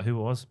then work out who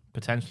it was,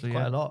 potentially.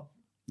 Quite Yeah. a lot.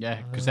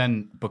 Yeah, because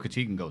then Booker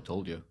T can go,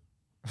 told you.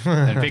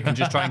 And Vic can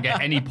just try and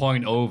get any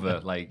point over,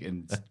 like,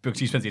 and Booker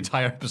T spends the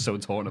entire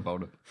episode talking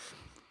about it.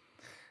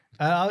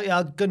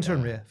 Gunter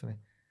and Rhea for me.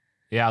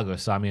 Yeah, I'll go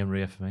Sammy and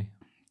Rhea for me.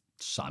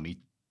 Sammy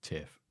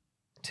Tiff.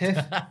 Tiff.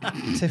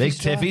 Big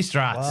Tiffy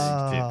Stratz.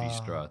 Wow. Tiffy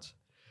Stratz.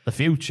 The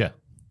future.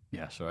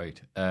 Yes, right.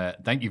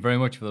 Thank you very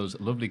much for those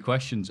lovely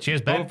questions.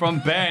 Cheers, Ben. Both from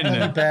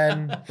Ben.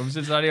 Ben. From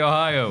Cincinnati,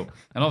 Ohio.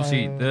 And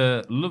obviously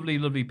the lovely,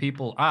 lovely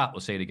people at,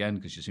 we'll say it again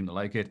because you seem to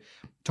like it,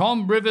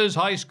 Tom Rivers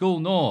High School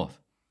North.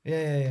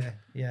 Yeah.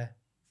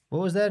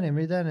 What was their name?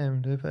 Read their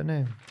name. Do they put a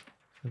name?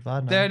 It's a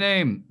bad name. Their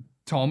name,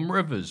 Tom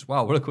Rivers.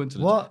 Wow, what a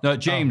coincidence. What? No,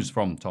 James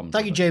from Tom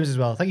Thank you, Rivers. James, as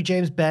well. Thank you,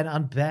 James, Ben,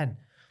 and Ben.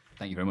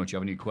 Thank you very much. You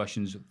have any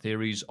questions,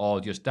 theories,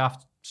 or just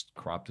daft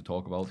crap to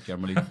talk about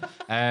generally?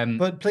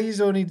 But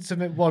please only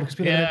submit one because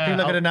people are going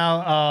I'll- to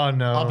now. Oh,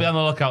 no. I'll be on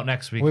the lookout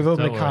next week. We've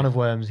opened Don't a can worry. of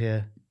worms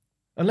here.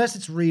 Unless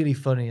it's really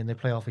funny and they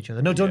play off each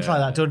other. No, don't try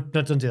that. Don't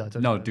do that.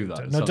 No, do that.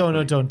 It's No, not don't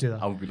funny. do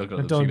that. I would be looking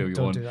No, at the video you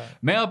don't want. do that.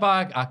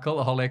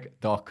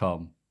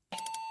 Mailbag@cultaholic.com.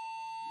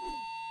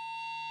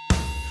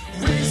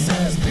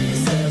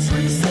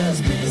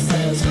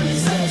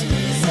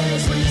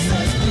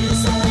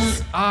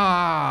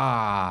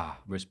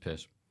 Wrist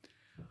piss.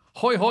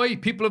 Hoi hoi,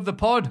 people of the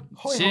pod.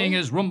 Seeing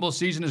as Rumble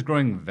season is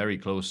growing very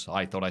close,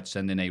 I thought I'd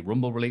send in a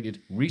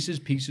Rumble-related Reese's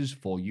Pieces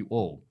for you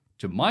all.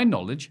 To my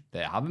knowledge,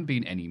 there haven't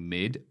been any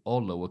mid or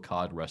lower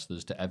card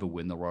wrestlers to ever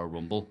win the Royal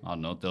Rumble. I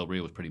don't know, Del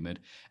Rio was pretty mid.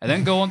 And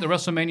then go on to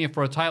WrestleMania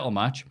for a title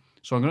match.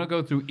 So I'm going to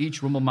go through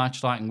each Rumble match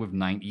starting with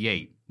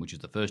 98, which is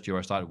the first year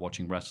I started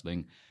watching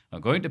wrestling.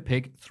 I'm going to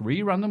pick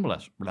 3 random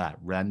wrestlers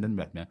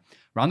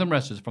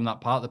from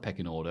that part of the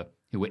pecking order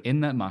who were in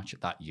that match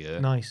that year.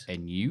 Nice.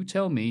 And you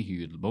tell me who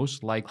you'd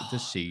most likely to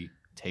see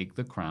take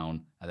the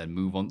crown and then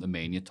move on to the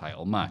Mania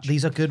title match.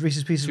 These are good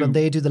Reese's Pieces when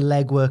they do the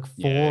legwork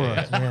for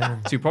us. Yeah.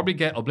 So you probably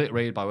get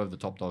obliterated by whoever the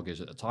top dog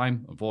is at the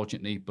time,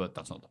 unfortunately, but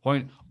that's not the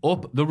point.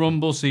 Up the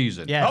Rumble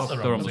season. Yes. Up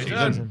the Rumble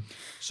season.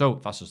 So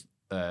fastest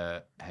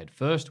head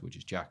first, which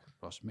is Jack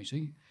Ross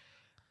Missy.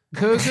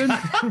 Kurgan.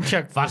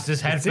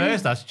 Fastest head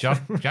first. That's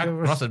Jack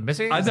Ross and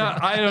Missy. I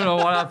don't know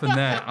what happened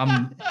there.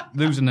 I'm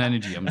losing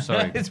energy. I'm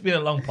sorry. It's been a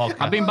long podcast.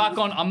 I've been back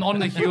on. I'm on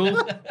the Huel.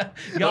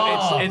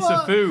 Oh. It's the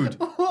food.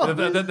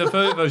 The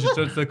third version,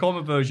 so it's the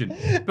common version.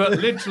 But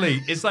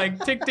literally, it's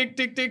like tick, tick,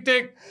 tick, tick,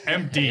 tick,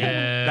 empty.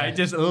 Yeah. Like, it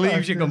just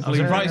leaves you I'm completely.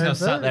 surprised I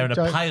sat there in a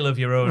pile of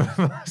your own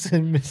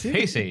Missy.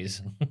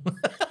 pieces.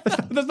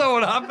 That's not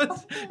what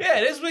happens. Yeah,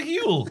 it is with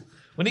Huel.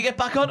 When you get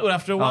back onto it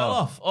after a while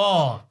off.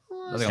 Oh,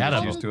 I think I'm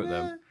just used to it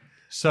then.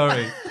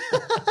 Sorry.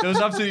 There was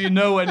absolutely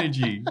no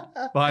energy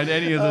behind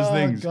any of those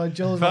things. God,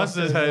 Joel's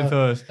Fastest not head saying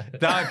first.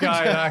 That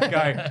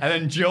guy, and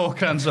then Joel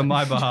cans on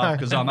my behalf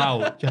because I'm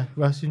out. Jack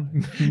Ross and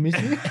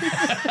Missy.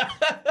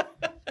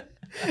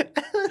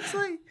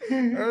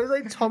 It was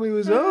like Tommy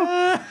was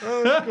up.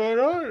 What's going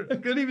on? I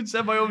couldn't even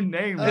say my own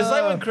name. it's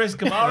like when Chris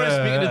Kamara is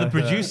speaking to the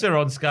producer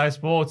on Sky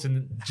Sports,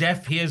 and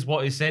Jeff hears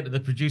what he's saying to the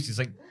producer. He's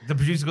like, the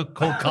producer got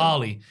called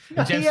Carly,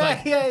 and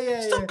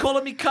Jeff's stop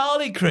calling me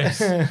Carly,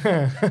 Chris.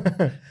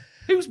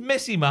 Who's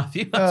Missy,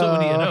 Matthew? That's what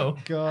we need to know.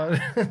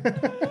 God.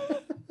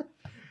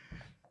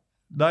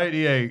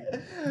 98.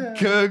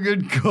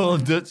 Kurgan,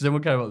 Goldust. No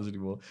one cares about this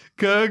anymore.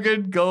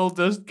 Kurgan,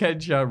 Goldust, Ken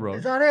Shamrock.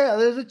 Is that it?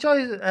 There's a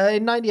choice.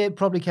 In 98,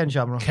 probably Ken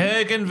Shamrock.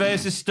 Kurgan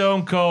versus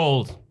Stone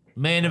Cold.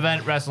 Main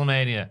event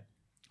WrestleMania.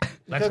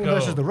 Let's Kurgan go.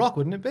 versus The Rock,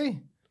 wouldn't it be?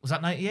 Was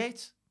that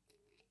 98?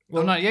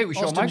 Well, 98 was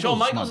Shawn Austin- Michaels. Shawn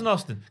Michaels and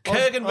Austin.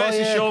 Kurgan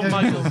versus Shawn Kurgan.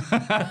 Michaels.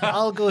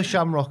 I'll go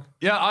Shamrock.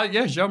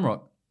 Yeah,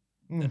 Shamrock.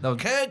 That was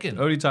Kurgan.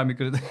 only time you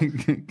could have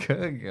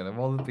Kurgan of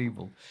all the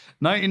people.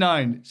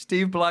 99.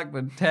 Steve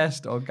Blackman,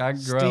 Test or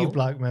Gangrel. Steve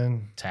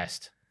Blackman.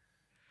 Test.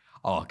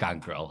 Oh,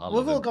 Gangrel. I We've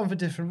love all him. gone for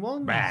different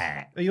ones.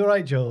 Bah. Are you all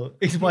right, Joel?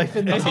 His wife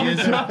in the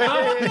tears.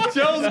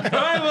 Joel's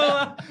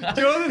crying.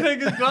 Joel to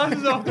take his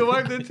glasses off to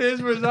wipe the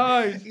tears from his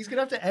eyes. He's going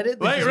to have to edit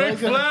this. Like as well. Ric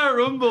Flair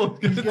Rumble.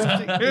 You're going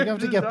to have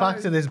to get back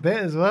to this bit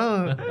as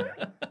well.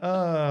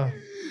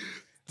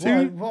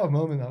 What a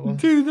moment that was.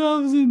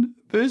 2000.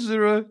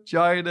 Viscera,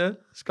 China,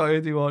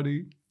 Scotty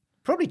Diwani.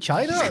 Probably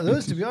China out of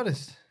those, to be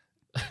honest.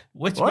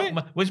 Which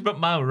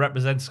McMahon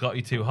represents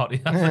Scotty Too Hot?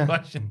 That's the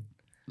question.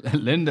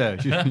 Linda.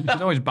 She's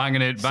always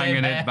banging it.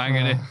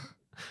 Linda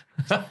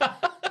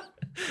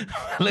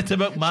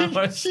McMahon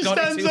versus She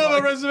Scotty stands Too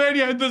over Hot.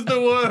 WrestleMania and does the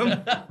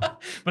worm.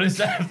 But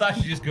instead of that,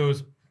 she just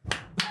goes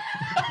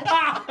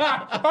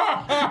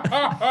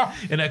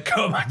in a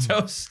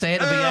comatose state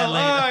of the air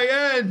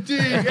later.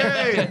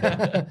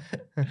 L-I-N-D-A.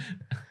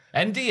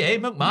 NDA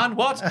McMahon,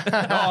 what?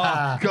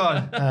 Oh,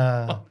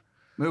 God.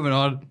 Moving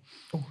on.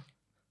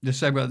 This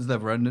segment is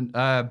never ending.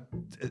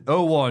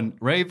 01,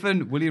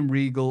 Raven, William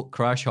Regal,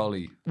 Crash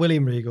Holly.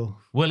 William Regal.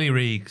 Willie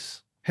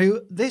Reegs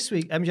Who this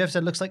week, MJF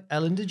said, looks like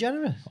Ellen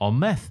DeGeneres. on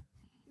meth.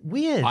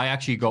 Weird. I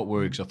actually got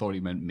worried because I thought he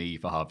meant me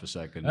for half a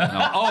second.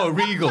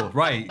 Regal,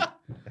 right.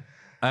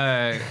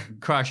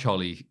 Crash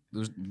Holly.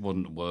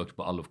 Wouldn't have worked,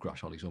 but I love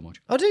Crash Holly so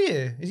much. Oh, do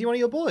you? Is he one of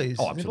your boys?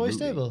 Oh, Your absolutely. boy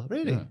stable?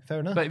 Really? Yeah.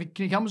 Fair enough. But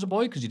can you count him as a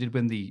boy? Because he did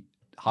win the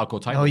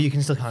hardcore title. Oh, you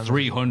can still count him.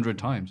 300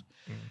 times.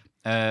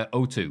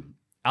 02,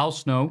 Al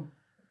Snow,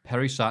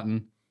 Perry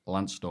Saturn,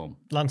 Lance Storm.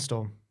 Lance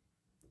Storm.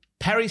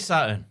 Perry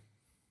Saturn.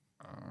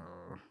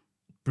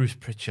 Bruce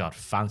Pritchard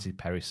fancied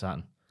Perry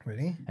Saturn.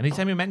 Really?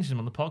 Anytime you mention him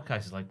on the podcast,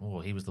 it's like, oh,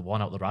 he was the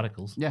one out of the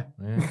Radicals. Yeah,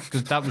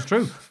 because that was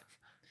true.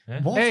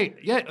 What? Hey,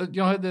 yeah,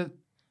 you know the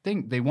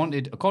thing. They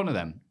wanted, according to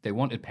them, they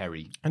wanted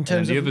Perry. In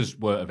terms and the of- others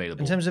were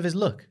available. In terms of his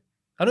look,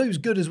 I know he was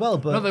good as well,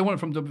 but No, they wanted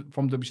from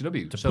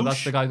WCW. So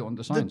that's the guy that wanted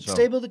to sign. the So.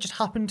 stable that just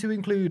happened to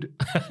include,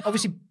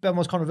 obviously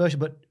Benoit's controversial,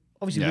 but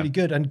obviously Yeah. really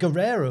good, and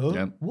Guerrero.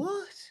 Yep.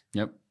 What?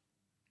 Yep.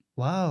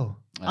 Wow.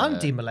 And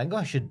Dean Malengo.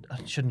 I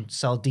shouldn't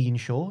sell Dean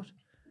short.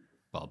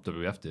 Well,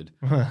 WWF did.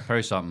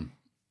 Perry Saturn,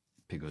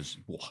 because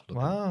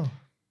Wow.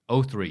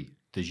 03,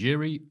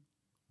 Tajiri,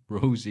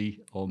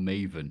 Rosie, or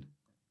Maven?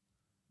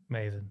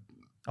 Maven.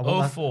 I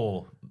want that.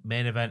 04,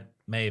 main event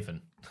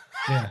Maven.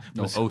 Yeah.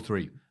 No,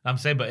 03. I'm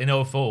saying, but in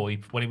 04,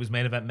 when he was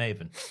main event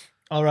Maven.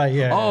 All right.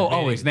 Yeah.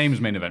 Oh, his name's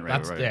main event, right?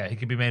 That's, right. Yeah, he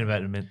could be main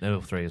event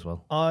in 03 as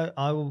well. I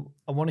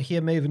want to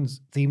hear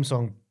Maven's theme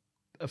song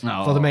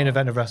No. for the main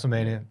event of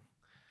WrestleMania.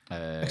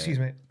 Excuse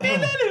me.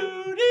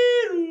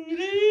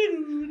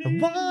 I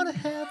want to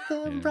have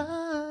the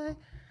right.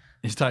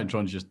 His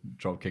Titantron's just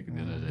drop kicking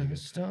the other day.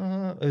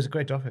 Star. It was a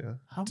great topic. Though.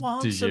 I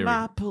want Tajiri. some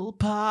apple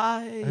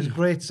pie. It was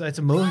great. It's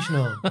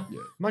emotional.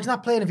 Imagine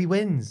that playing if he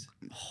wins.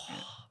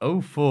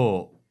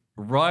 04,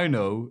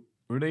 Rhino,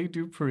 Rene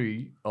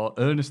Dupree, or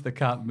Ernest the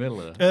Cat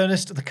Miller.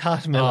 Ernest the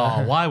Cat Miller.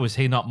 Oh, why was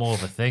he not more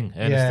of a thing?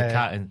 Ernest Yeah. the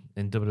Cat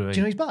in WWE. Do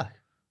you know he's back?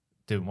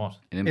 Doing what?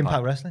 In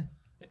Impact Wrestling.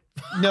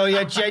 No,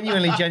 yeah,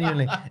 genuinely.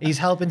 He's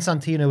helping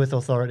Santino with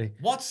Authority.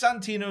 What's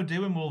Santino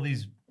doing with all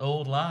these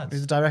old lads?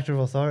 He's the director of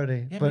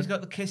Authority. Yeah, but he's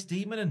got the Kiss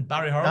Demon and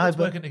Barry Aye, Horowitz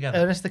but working together.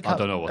 Ernest the Cat,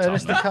 don't know what's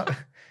Ernest the Cat.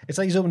 It's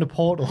like he's opened a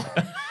portal.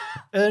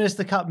 Ernest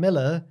the Cat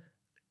Miller,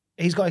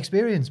 he's got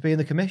experience being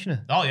the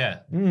commissioner. Oh, yeah.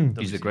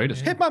 He's the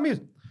greatest. Hit my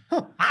music.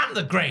 I'm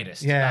the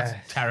greatest. Yeah.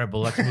 That's terrible.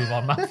 Let's move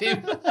on, Matthew.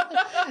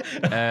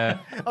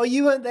 Oh,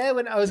 you weren't there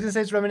when I was going to say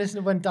it's reminiscent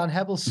of when Dan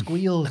Hebel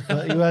squealed,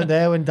 but you weren't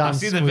there when Dan I've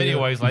seen the squealed.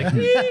 video where he's like,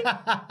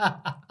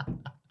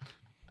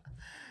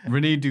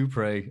 Rene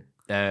Dupree.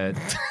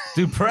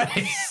 Dupre.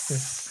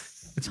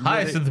 It's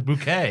Hyacinth the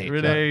Bouquet.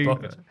 Rene.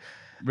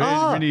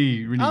 Ah,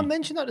 Rene. I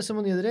mentioned that to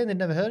someone the other day and they'd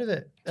never heard of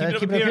it. Keeping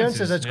Keeping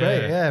Appearances, that's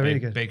great. Yeah, really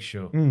big, good. Big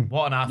show.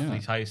 What an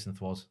athlete Hyacinth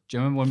was. Do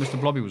you remember when Mr.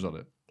 Blobby was on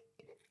it?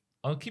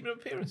 Oh, Keeping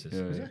Appearances.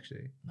 Yeah, Was yeah. it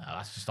actually? No,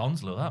 that's just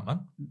Onslow, that,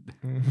 man.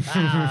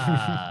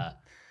 Ah.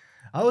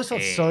 I always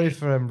felt sorry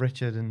for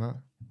Richard in that.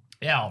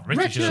 Yeah, oh,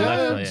 Richard should have left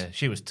her, Richard! yeah.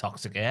 She was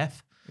toxic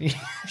AF.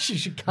 She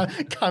should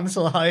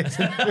cancel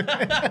Hyacinth.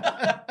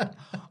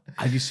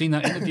 Have you seen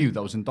that interview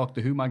that was in Doctor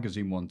Who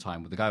magazine one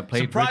time with the guy who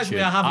played Surprisingly,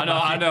 Richard? I haven't,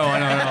 I know.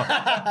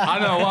 I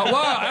know.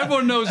 Well,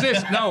 everyone knows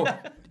this. No,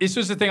 it's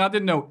just the thing I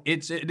didn't know.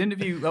 It's an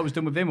interview that was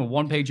done with him, a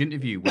one-page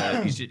interview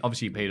where he's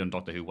obviously paid on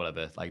Doctor Who,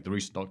 whatever, like the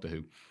recent Doctor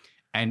Who.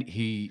 And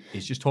he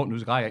is just talking to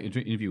this guy,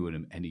 interviewing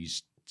him, and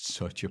he's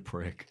such a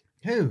prick.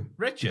 Who? The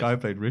Richard. guy who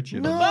played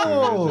Richard. on Doctor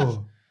Who.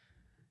 No.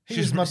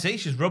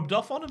 She's rubbed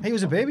off on him. He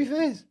was a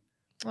babyface.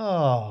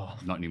 Oh.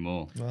 Not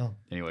anymore. Well.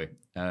 Anyway,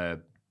 where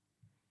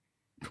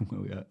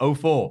we at?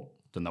 04,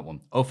 done that one.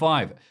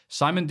 05,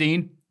 Simon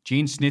Dean,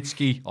 Gene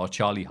Snitsky, or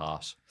Charlie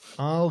Haas.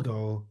 I'll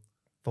go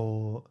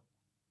for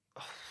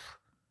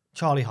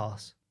Charlie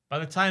Haas. By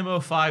the time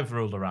 05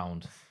 rolled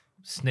around,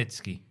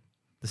 Snitsky,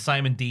 the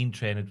Simon Dean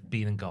train had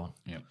been and gone.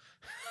 Yeah.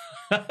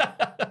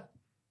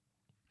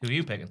 Who are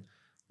you picking?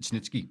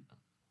 Snitsky.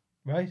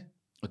 Right?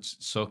 It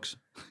sucks.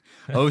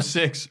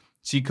 06,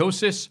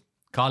 Psychosis,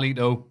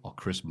 Carlito, or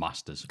Chris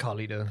Masters.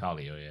 Carlito.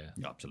 Carlio, yeah.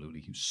 Yeah, absolutely.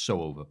 He was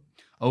so over.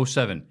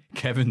 07,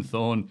 Kevin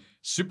Thorne,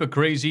 Super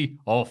Crazy,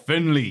 or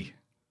Finley.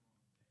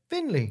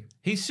 Finley.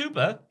 He's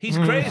super. He's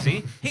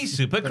crazy. He's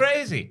super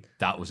crazy.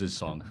 That was his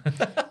song.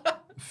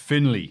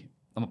 Finley.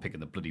 I'm not picking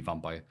the bloody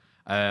vampire.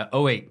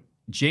 08,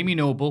 Jamie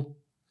Noble,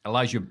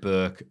 Elijah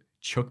Burke,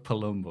 Chuck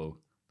Palumbo.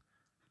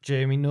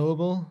 Jamie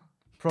Noble.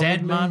 Probably.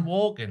 Dead Man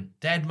Walking.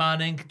 Dead Man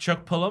Inc.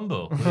 Chuck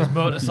Palumbo. With his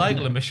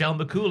motorcycle and Michelle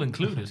McCool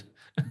included.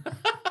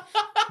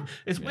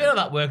 It's weird how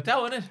that worked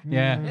out, isn't it?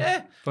 Yeah.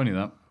 Yeah. Funny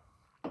that.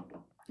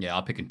 Yeah,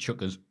 I'm picking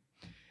Chuckers.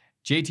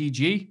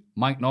 JTG,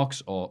 Mike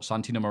Knox, or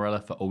Santino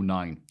Marella for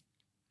 09.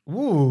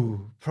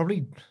 Ooh,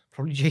 probably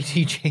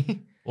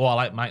JTG. Oh, I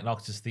like Mike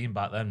Knox's theme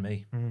back then,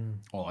 me.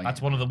 Oh,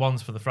 That's one of the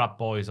ones for the frat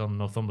boys on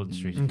Northumberland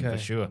Street, for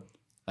sure.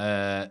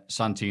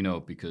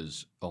 Santino,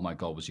 because, oh my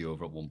God, was he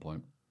over at one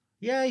point?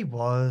 Yeah, he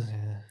was.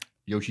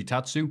 Yeah.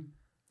 Yoshitatsu,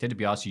 Ted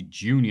DiBiase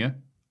Jr.,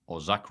 or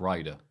Zack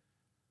Ryder?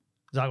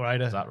 Zack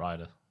Ryder. Zack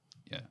Ryder.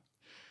 Yeah.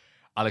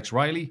 Alex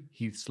Riley,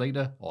 Heath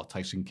Slater, or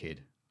Tyson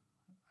Kidd?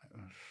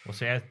 What's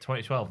the year?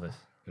 2012 this?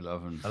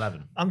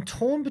 11. I'm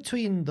torn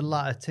between the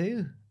latter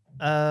two.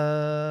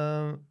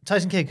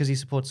 Tyson Kidd, because he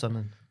supports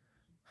Sunderland.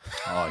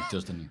 Oh, he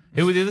does, doesn't he?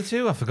 Who were the other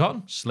two? I've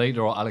forgotten.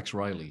 Slater or Alex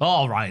Riley?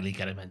 Oh, Riley,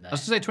 get him in there. I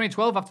was to say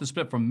 2012 after the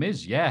split from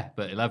Miz, yeah,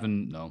 but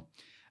 11, no.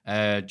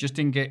 Just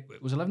didn't get.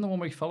 Was 11 the one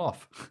where he fell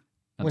off?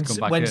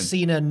 When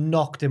Cena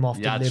knocked him off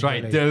Yeah, that's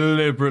deliberately. right.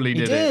 Deliberately He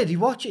did did. it. He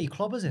watched it. He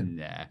clobbers him.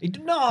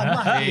 Nah.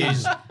 Matthew.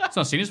 It's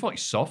not Cena's fault.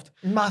 He's soft.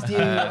 Matthew.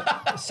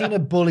 Cena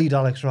bullied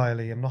Alex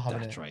Riley. I'm not having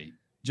That's it. right.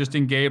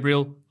 Justin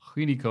Gabriel,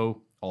 Hunico,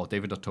 or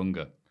David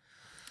Otunga?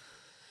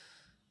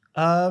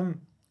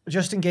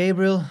 Justin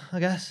Gabriel, I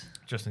guess.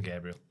 Justin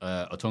Gabriel.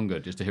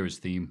 Otunga, just to hear his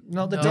theme.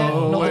 Not the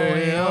No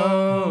way,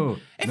 oh,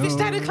 If you're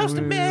standing close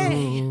to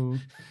me.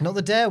 Not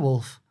the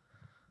Darewolf.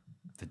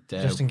 The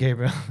Dev. Justin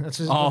Gabriel. That's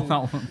his Oh,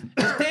 that one.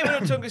 Is David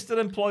O'Tunga still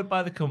employed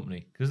by the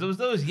company? Because there was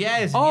those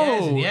years and Oh.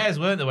 years and years,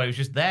 weren't there, where he was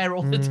just there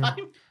all the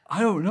time?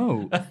 I don't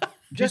know.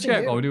 Just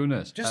check while we're doing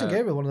this. Justin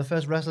Gabriel, one of the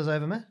first wrestlers I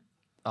ever met.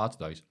 Oh, that's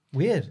nice.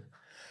 Weird.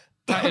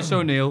 Titus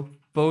O'Neil,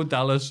 Bo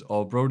Dallas,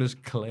 or Brodus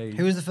Clay.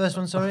 Who was the first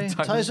one, sorry?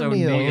 Titus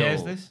O'Neil. What year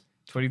is this?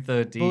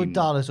 2013. Bo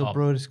Dallas or Oh.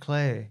 Brodus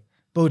Clay?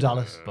 Bo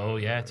Dallas. Bo,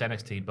 yeah, it's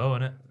NXT Bo,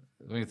 isn't it?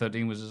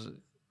 2013 was...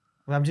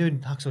 Well, I'm doing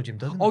Hacksaw Jim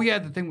Duggan. Oh, yeah,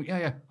 the thing...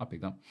 Yeah, I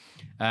picked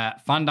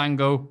that.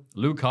 Fandango,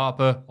 Luke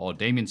Harper, or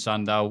Damien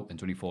Sandow in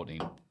 2014.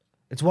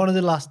 It's one of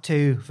the last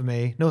two for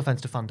me. No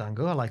offense to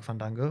Fandango. I like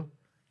Fandango.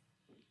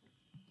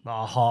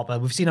 Oh, Harper.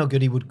 We've seen how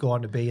good he would go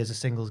on to be as a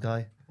singles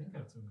guy. I think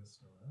that's in this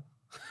still.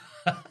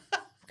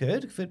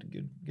 Good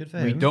for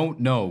him. We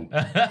don't know.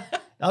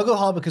 I'll go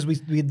Harper because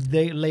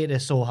they later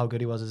saw how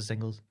good he was as a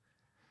singles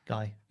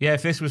guy. Yeah,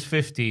 if this was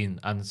 15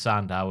 and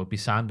Sandow, it would be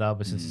Sandow,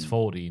 but since it's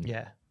 14,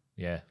 Yeah.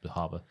 yeah, the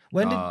Harbour.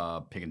 When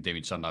did Picking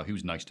Damien Sandow. He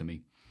was nice to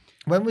me.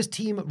 when was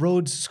Team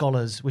Rhodes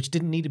Scholars, which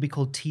didn't need to be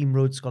called Team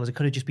Rhodes Scholars, it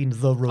could have just been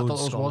the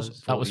Rhodes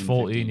Scholars. That was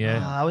 14,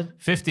 yeah. Ah, I was-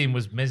 15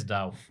 was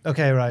Mizdow.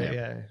 Okay, right, Yeah.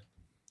 yeah.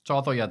 So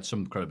I thought you had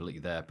some credibility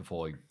there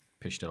before he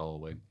pitched it all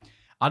away.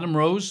 Adam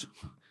Rose,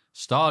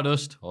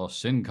 Stardust, or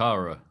Sin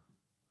Cara?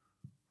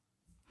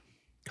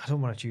 I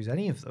don't want to choose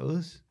any of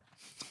those.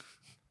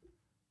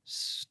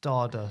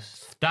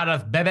 Stardust.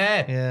 Stardust, baby!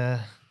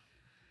 Yeah.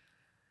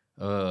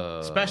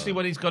 Especially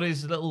when he's got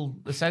his little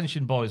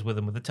Ascension boys with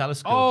him with the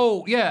telescope.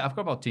 Oh, yeah, I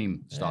forgot about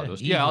Team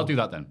Stardust. Yeah, evil. I'll do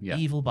that then. Yeah.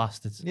 Evil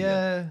bastards.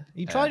 Yeah.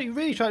 He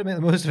really tried to make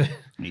the most of it.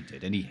 He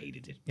did, and he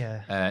hated it.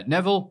 Yeah.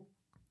 Neville,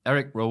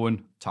 Eric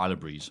Rowan, Tyler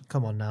Breeze.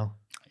 Come on now.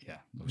 Yeah,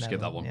 we'll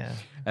skip that one. Yeah.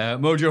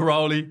 Mojo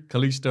Rawley,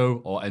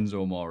 Kalisto, or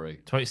Enzo Amore?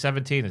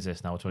 2017 is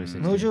this now, or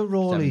 2016? Mojo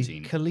Rawley,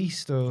 17.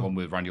 Kalisto, One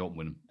with Randy Orton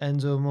winning.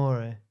 Enzo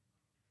Amore.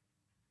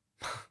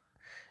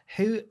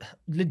 Who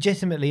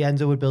legitimately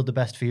Enzo would build the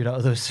best feud out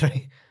of those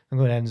three? I'm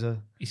going Enzo.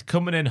 He's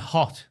coming in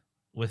hot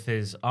with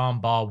his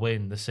armbar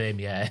win the same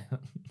year.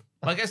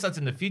 I guess that's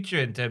in the future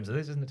in terms of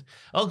this, isn't it?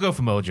 I'll go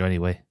for Mojo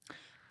anyway.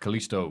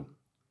 Kalisto.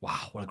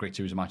 Wow, what a great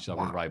series of matches that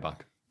with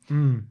Ryback.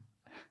 Mm.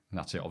 And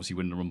that's it. Obviously,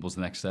 winning the Rumble's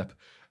the next step.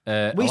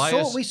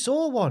 We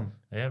saw one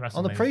Yeah,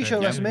 on the WrestleMania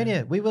pre-show 30.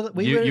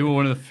 WrestleMania. You were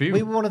one of the few.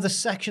 We were one of the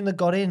section that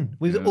got in.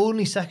 We were the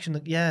only section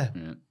that. Yeah.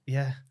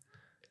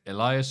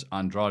 Elias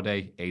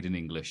Andrade, Aiden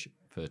English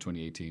for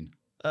 2018.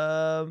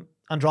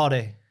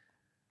 Andrade.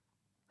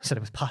 I said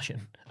it with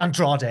passion.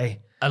 Andrade.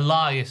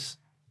 Elias.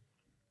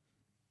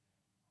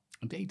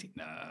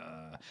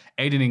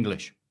 Aiden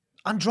English.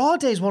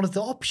 Andrade is one of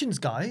the options,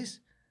 guys.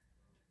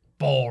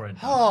 Boring.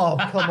 Oh,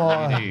 come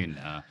on.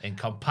 Aiden, In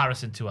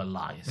comparison to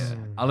Elias.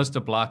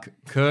 Alistair Black,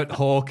 Kurt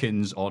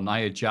Hawkins, or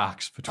Nia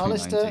Jax for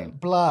 2019. Alistair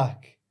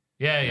Black.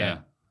 Yeah.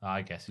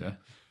 I guess. Yeah.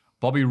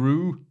 Bobby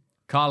Roode,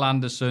 Carl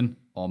Anderson,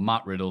 or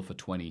Matt Riddle for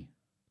 20.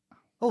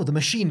 Oh, the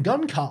machine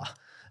gun car.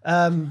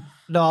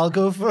 No, I'll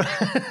go for.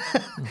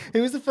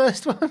 Who was the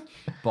first one?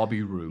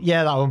 Bobby Roode.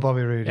 Yeah, that one,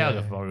 Bobby Roode. Yeah, I'll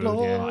go for Bobby Roode,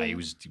 No. yeah. He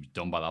was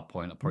done by that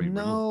point. Probably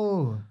Riddle.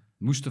 No.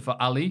 Mustafa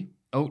Ali,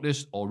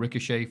 Otis, or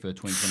Ricochet for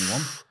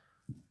 2021.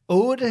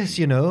 Otis,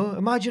 you know.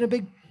 Imagine a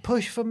big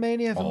push for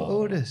Mania from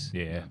Otis.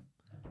 Yeah.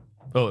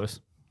 Otis.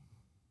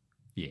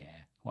 Yeah,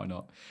 why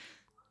not?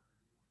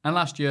 And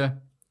last year,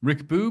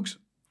 Rick Boogs,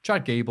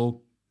 Chad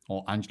Gable,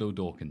 or Angelo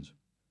Dawkins.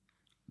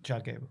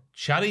 Chad Gable.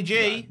 Chatty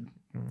G.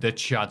 The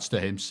Chadster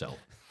himself.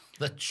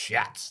 The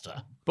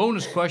Chatster.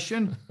 Bonus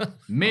question.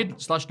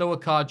 Mid/lower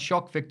card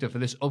shock victor for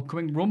this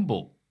upcoming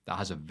Rumble that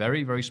has a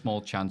very, very small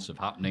chance of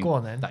happening. Go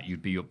on, then. That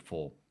you'd be up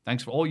for.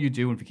 Thanks for all you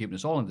do and for keeping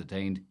us all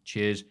entertained.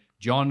 Cheers.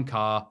 John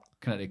Carr,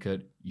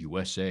 Connecticut,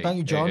 USA. Thank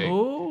you, John. Hey, hey.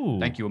 Ooh.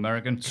 Thank you,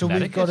 American. So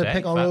we've got to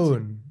pick our fancy.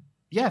 own.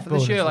 Yeah, for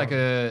this bonus year, like one.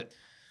 a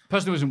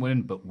person who isn't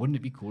winning, but wouldn't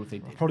it be cool if they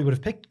did? Probably would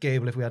have picked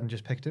Gable if we hadn't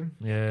just picked him.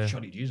 Yeah.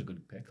 Shotty G is a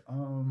good pick.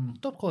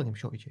 Stop calling him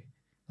Shorty G.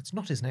 That's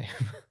not his name.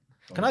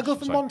 Can I go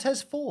for sorry.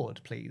 Montez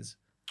Ford, please?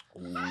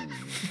 Don't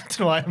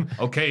know why I'm...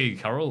 Okay,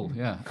 Carol.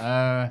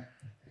 Yeah.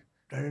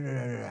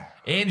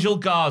 Angel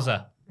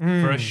Garza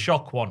for a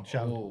shock one.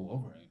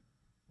 Oh,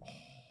 okay.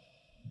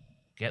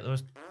 Get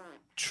those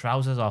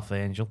trousers off,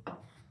 Angel.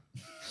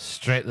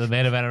 Straight to the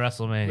main event of Wish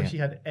WrestleMania. he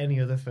had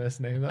any other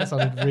first name. That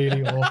sounded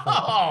really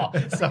awful.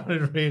 It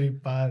sounded really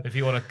bad. If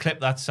you want to clip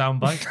that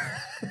soundbite,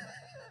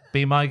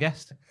 be my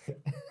guest.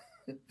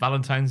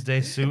 Valentine's Day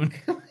soon.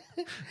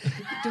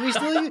 Do we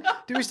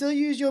still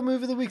use your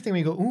move of the week thing?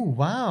 We go, ooh,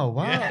 wow.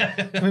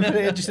 Can we put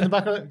it just in the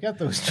back of get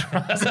those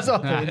trousers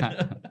off.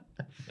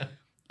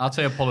 I'll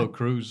say Apollo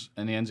Crews.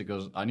 In the end, it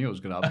goes, I knew it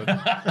was going to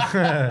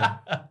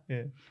happen.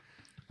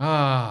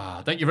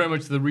 Yeah. Thank you very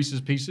much to the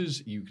Reese's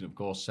Pieces. You can, of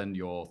course, send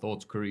your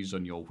thoughts, queries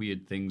on your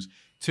weird things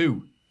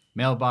to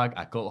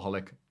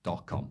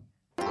mailbag@cultaholic.com.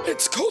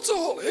 It's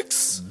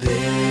Cultaholics.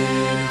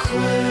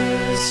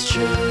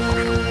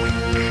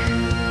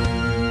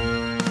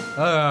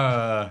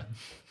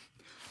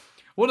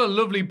 What a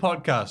lovely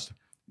podcast.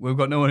 We've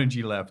got no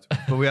energy left,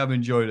 but we have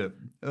enjoyed it.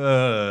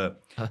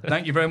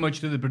 Thank you very much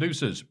to the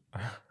producers.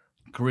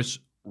 Chris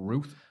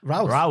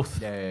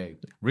Routh. Yay.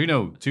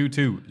 Reno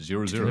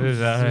 2200.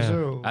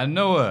 0. And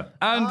Noah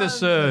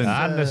Anderson.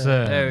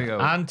 There we go.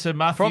 And to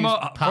Matthew's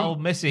pal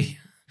from- Missy.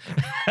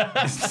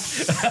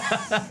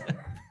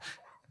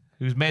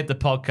 Who's made the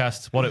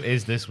podcast what it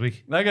is this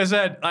week. Like I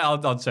said,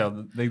 I'll say on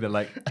the thing that,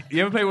 like,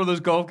 you ever play one of those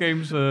golf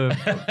games on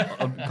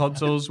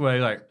consoles where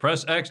you like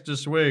press X to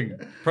swing,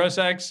 press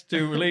X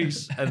to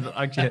release, and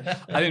actually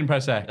I didn't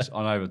press X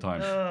on either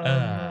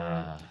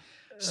time.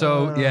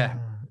 So yeah,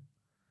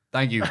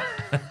 thank you.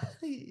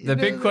 The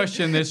big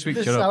question this week,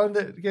 the shut up. sound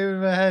that came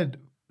in my head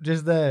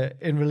just there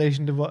in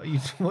relation to what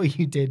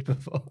you did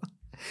before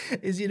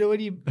is, you know, when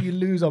you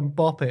lose on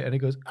Bop It and it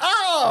goes,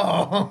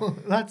 oh,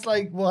 that's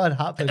like what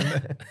happened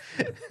there.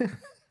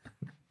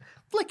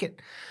 Flick it.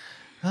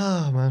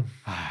 Oh, man.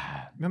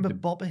 Remember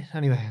Bop It?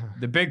 Anyway.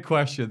 The big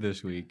question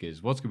this week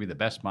is what's going to be the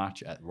best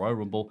match at Royal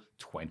Rumble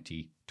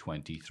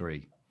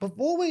 2023?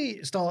 Before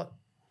we start,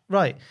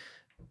 right,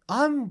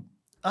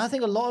 I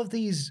think a lot of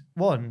these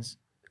ones,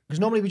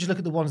 because normally we just look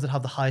at the ones that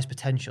have the highest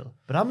potential,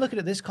 but I'm looking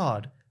at this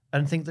card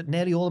and think that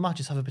nearly all the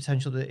matches have a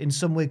potential to in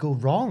some way go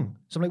wrong.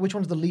 So I'm like, which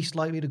one's the least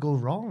likely to go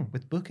wrong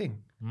with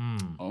booking?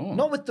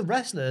 Not with the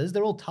wrestlers,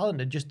 they're all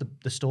talented, just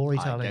the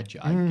storytelling.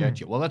 I get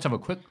you. Well, let's have a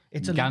quick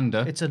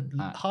gander. It's a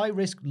high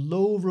risk,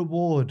 low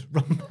reward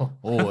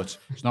Rumble.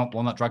 It's not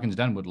one that Dragon's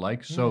Den would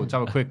like. So let's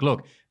have a quick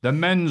look. The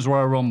men's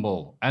Royal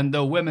Rumble and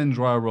the women's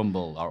Royal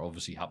Rumble are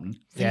obviously happening.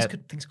 Things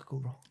could go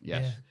wrong.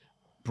 Yes. Yeah.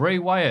 Bray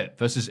Wyatt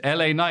versus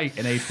LA Knight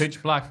in a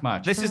pitch black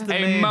match. This is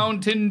a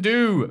Mountain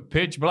Dew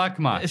pitch black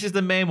match. This is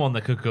the main one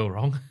that could go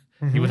wrong,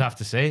 you would have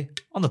to say,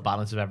 on the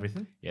balance of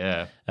everything.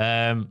 Yeah.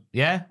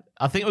 Yeah.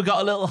 I think we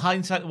got a little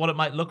hindsight of what it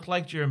might look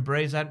like during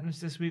Bray's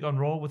entrance this week on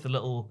Raw with the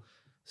little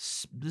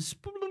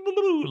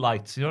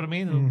lights. You know what I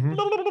mean?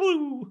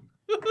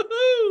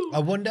 I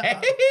wonder.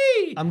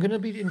 I'm going to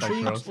be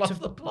intrigued.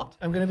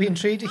 I'm going to be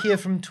intrigued to hear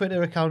from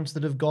Twitter accounts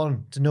that have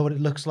gone to know what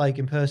it looks like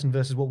in person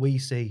versus what we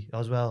see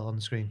as well on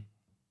the screen.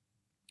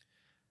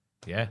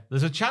 Yeah,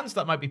 there's a chance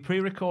that might be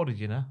pre-recorded,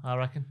 you know, I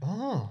reckon.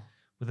 Oh.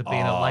 With it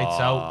being a lights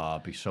out.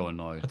 I'd be so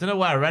annoyed. I don't know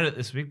where I read it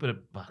this week, but it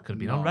could have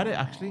been on Reddit,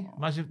 actually.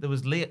 Imagine if there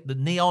was the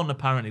neon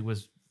apparently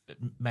was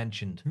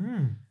mentioned.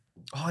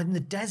 Oh, in the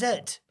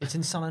desert. It's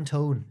in San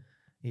Antonio.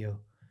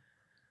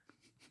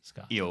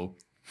 Yo.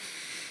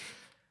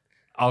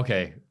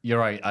 Okay, you're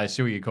right. I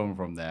see where you're coming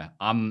from there.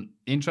 I'm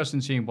interested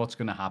in seeing what's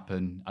going to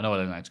happen. I know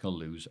LA Knight's going to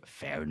lose.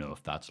 Fair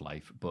enough, that's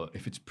life. But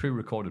if it's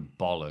pre-recorded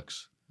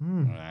bollocks.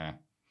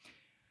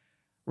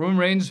 Roman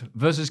Reigns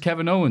versus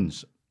Kevin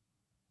Owens.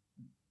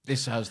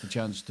 This has the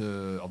chance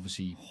to,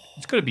 obviously,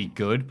 it's going to be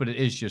good, but it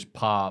is just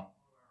part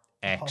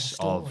X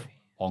of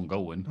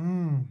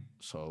ongoing.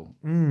 So,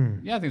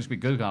 yeah, I think it's going to be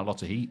good. Going to have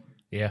lots of heat.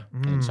 Yeah.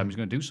 And Sammy's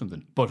going to do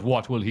something. But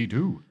what will he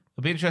do?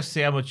 It'll be interesting to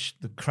see how much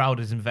the crowd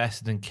is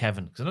invested in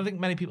Kevin, because I don't think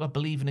many people are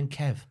believing in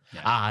Kev.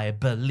 Yeah. I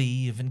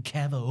believe in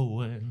Kev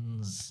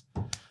Owens.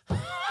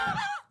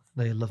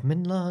 They love him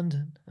in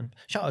London. And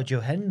shout out Joe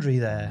Hendry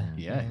there.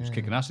 Yeah, he was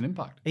kicking ass in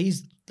Impact.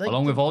 He's like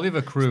along with all the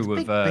other crew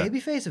of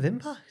babyface of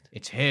Impact.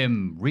 It's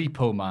him,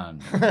 Repo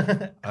Man,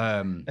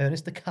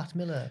 Ernest the Cat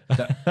Miller.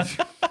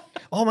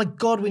 Oh my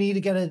God, we need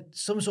to get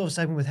some sort of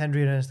segment with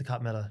Hendry and Ernest the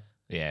Cat Miller.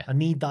 Yeah, I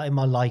need that in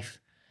my life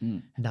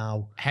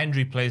now.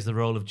 Hendry plays the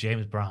role of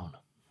James Brown.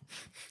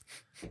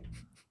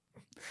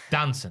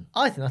 Dancing.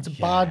 I think that's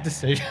a bad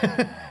decision.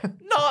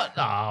 No,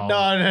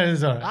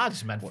 sorry. I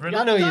just meant for it.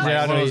 I know you did.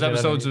 One of those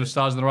episodes of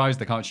Stars in the Rise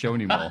they can't show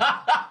anymore.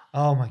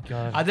 Oh my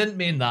God. I didn't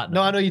mean that.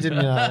 No, I know you didn't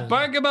mean that.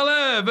 Bianca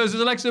Belair versus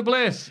Alexa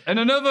Bliss in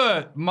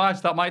another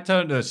match that might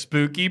turn to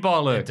spooky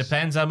bollocks. It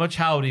depends how much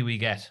Howdy we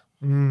get.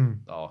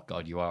 Oh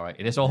God, you are right.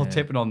 It is all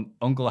tipping on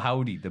Uncle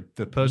Howdy, the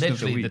person Literally of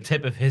the week. the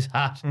tip of his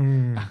hat.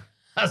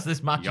 That's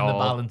this match in the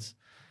balance.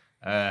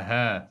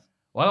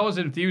 Well, I was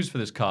enthused for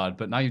this card,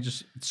 but now you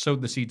just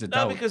sowed the seeds of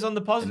doubt. No, because on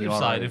the positive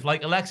side, if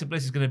like Alexa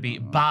Bliss is going to be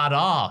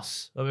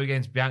badass over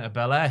against Bianca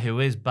Belair,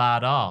 who is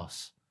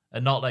badass,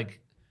 and not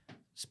like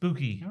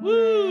spooky,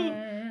 woo.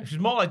 If she's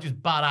more like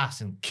just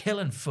badass and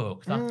killing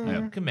folk,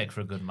 that can make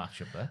for a good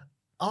matchup there.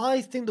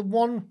 I think the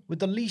one with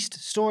the least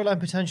storyline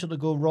potential to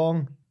go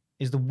wrong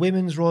is the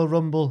Women's Royal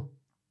Rumble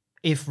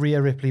if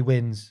Rhea Ripley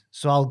wins.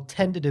 So I'll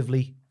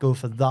tentatively go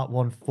for that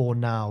one for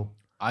now.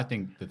 I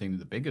think the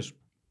biggest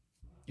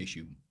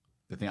issue,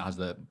 the thing that has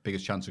the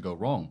biggest chance to go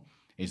wrong,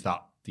 is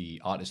that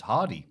the artist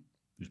Hardy,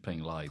 who's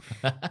playing live,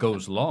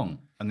 goes long,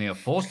 and they are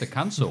forced to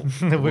cancel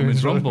the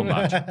Women's Rumble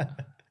match. And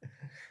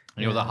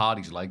you know the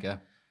Hardy's like,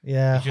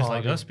 yeah, he's just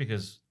like us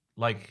because,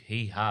 like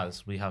we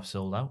have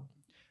sold out.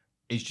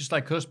 It's just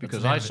like us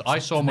because I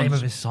saw him the on name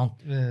of his song.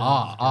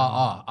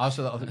 I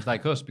saw that it's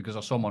like us because I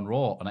saw him on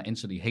Raw and I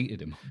instantly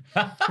hated him.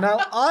 Now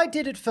I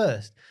did it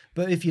first,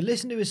 but if you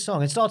listen to his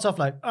song, it starts off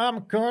like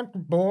I'm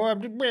comfortable,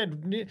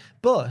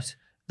 but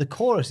the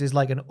chorus is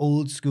like an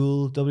old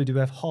school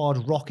WWF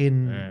hard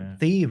rocking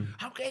theme.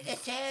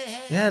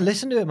 Yeah,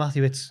 listen to it,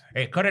 Matthew.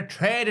 He could have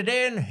traded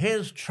in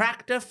his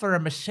tractor for a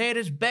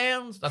Mercedes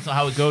Benz. That's not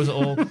how it goes at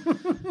all.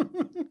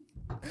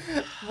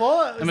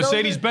 What? A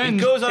Mercedes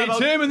Benz. It's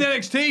him in the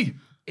NXT.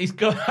 He's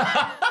got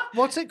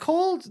What's it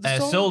called? The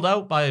song? sold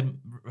out by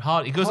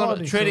Hardy. He goes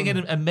Hardy on trading in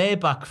sold a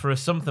Maybach for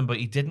something, but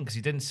he didn't because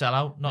he didn't sell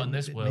out. Not in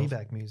this world.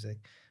 Maybach music.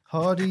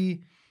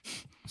 Hardy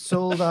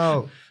sold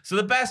out. So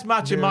the best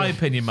match, in my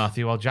opinion,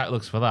 Matthew, while Jack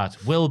looks for that,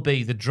 will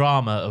be the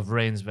drama of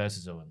Reigns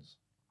versus Owens.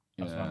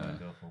 That's what I'm going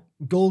to go for.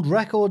 Gold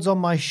records on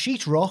my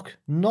sheetrock.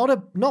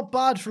 Not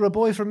bad for a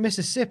boy from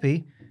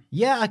Mississippi.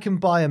 Yeah, I can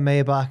buy a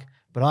Maybach,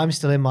 but I'm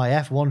still in my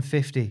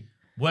F-150.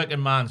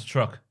 Working man's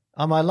truck.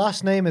 And my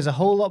last name is a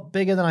whole lot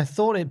bigger than I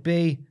thought it'd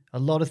be. A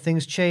lot of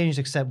things changed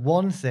except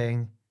one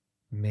thing.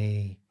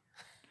 Me.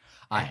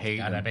 I hate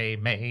Gotta him. be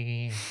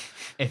me.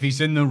 If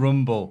he's in the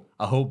Rumble,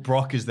 I hope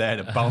Brock is there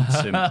to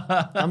bounce him.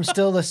 I'm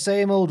still the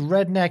same old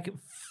redneck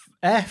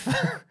F.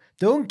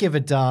 Don't give a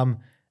damn.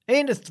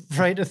 Ain't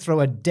afraid to throw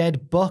a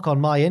dead buck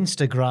on my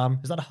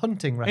Instagram. Is that a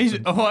hunting reference?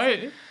 He's, what?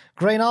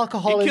 Grain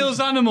alcohol. He kills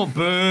animal.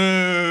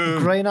 Boom.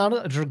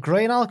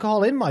 Grain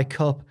alcohol in my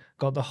cup.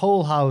 Got the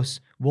whole house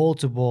wall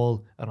to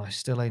wall, and I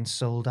still ain't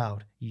sold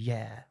out.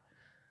 Yeah.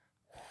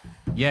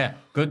 Yeah,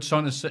 good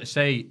song to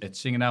say at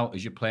singing out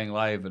as you're playing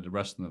live at the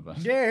wrestling event.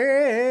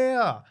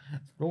 Yeah.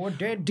 Throw a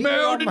dead deer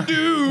on Mountain my...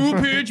 Dew,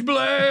 pitch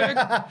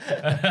black.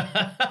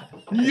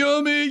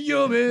 Yummy,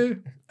 yummy.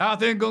 I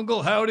think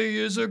Uncle Howdy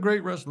is a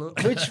great wrestler.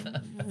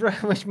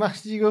 Which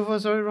match did you go for?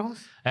 Sorry,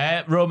 Ross.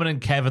 Roman and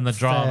Kevin, the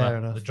drama. Fair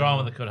enough, The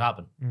drama that could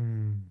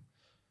happen.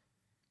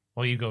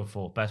 What are you going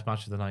for? Best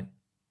match of the night?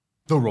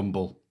 The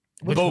Rumble.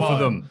 Which both one? of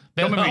them.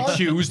 Don't make me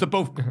choose. They're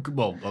both,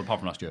 well, apart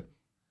from last year.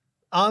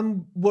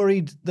 I'm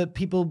worried that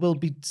people will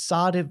be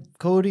sad if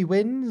Cody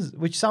wins,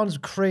 which sounds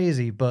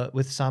crazy, but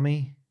with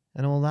Sammy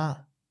and all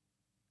that,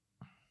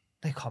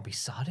 they can't be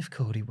sad if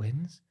Cody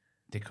wins.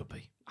 They could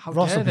be. How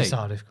Ross dare will be they?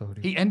 sad if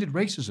Cody. He ended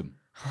racism.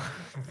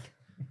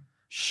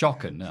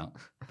 Shocking, no.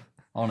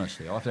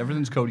 Honestly, after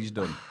everything's Cody's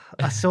done.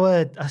 I saw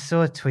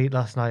a tweet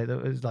last night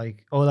that was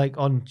like, or like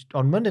on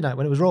Monday night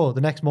when it was Raw. The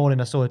next morning,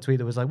 I saw a tweet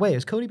that was like, "Wait,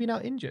 has Cody been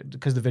out injured?"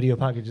 Because the video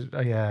package,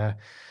 yeah.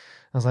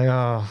 I was like,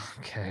 "Oh,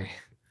 okay."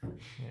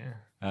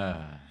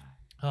 Yeah.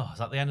 Is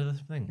that the end of the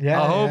thing?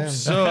 Yeah. I hope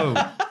so.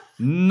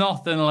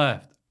 Nothing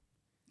left.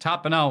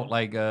 Tapping out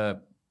like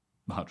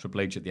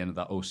Triple H at the end of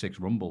that 06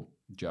 Rumble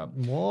jab.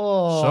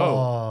 Whoa.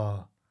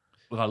 So,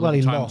 with our Well, lovely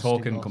he time lost, he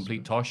talking lost.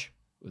 complete tosh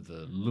with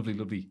the lovely,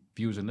 lovely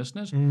viewers and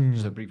listeners. Mm.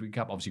 Just a brief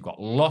recap. Obviously, we've got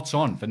lots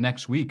on for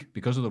next week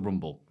because of the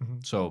Rumble. Mm-hmm.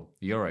 So,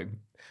 you're right.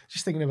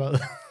 Just thinking about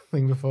the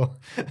thing before.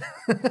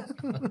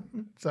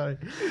 Sorry.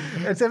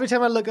 It's every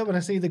time I look up and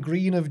I see the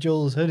green of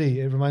Joel's hoodie,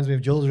 it reminds me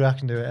of Joel's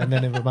reaction to it, and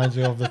then it reminds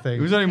me of the thing.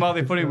 It was only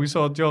mildly funny. We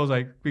saw Joel's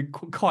like be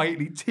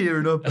quietly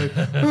tearing up. Like,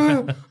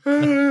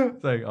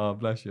 it's like, oh,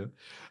 bless you.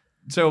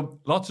 So,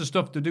 lots of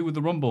stuff to do with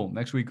the Rumble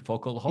next week for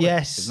Cultaholic.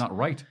 Yes. Isn't that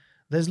right?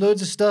 There's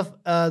loads of stuff.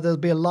 Therell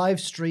be a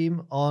live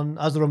stream on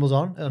as the Rumble's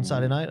on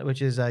Saturday night,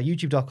 which is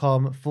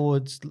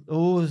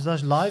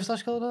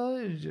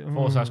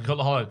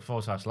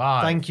youtube.com/live/Cultaholic.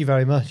 /live. Thank you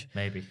very much.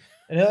 Maybe.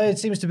 It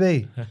seems to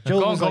be.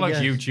 Go on, was like, like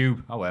yes.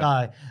 YouTube. Oh, well.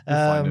 Aye. You'll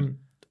find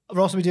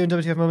Ross will be doing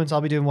WTF moments. I'll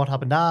be doing what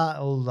happened.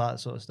 All that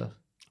sort of stuff.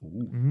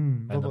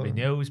 And there'll be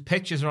news.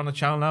 Pictures are on the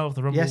channel now of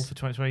the Rumble Yes. for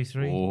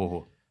 2023.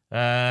 Oh.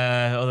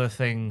 Other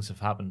things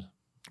have happened.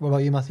 What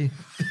about you, Matthew?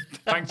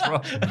 Thanks,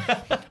 Rob.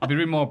 I'll be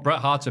reading more Bret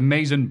Hart's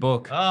amazing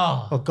book.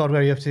 Oh God,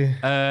 where are you up to?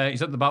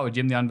 He's at the back with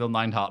Jim the Anvil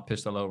Neidhart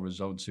pistol over his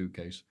own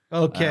suitcase.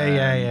 Okay,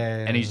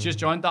 yeah. And he's just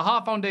joined the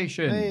Hart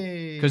Foundation.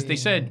 Because they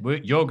said,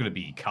 you're going to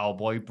be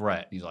Cowboy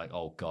Bret. He's like,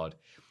 oh, God.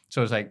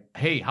 So it's like,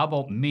 hey, how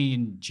about me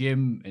and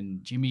Jim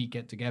and Jimmy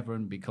get together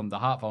and become the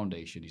Hart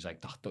Foundation? He's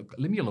like,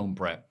 leave me alone,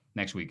 Bret,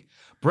 next week.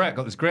 Bret,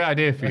 got this great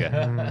idea for you.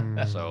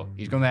 So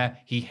he's going there.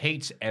 He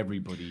hates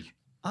everybody.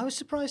 I was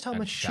surprised how And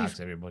much shags Chief.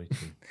 everybody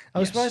too. I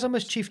was surprised how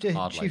much Chief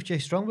Hard J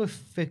Strongbow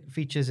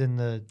features in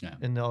the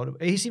order.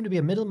 He seemed to be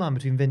a middleman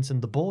between Vince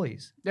and the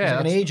boys. Yeah, he was like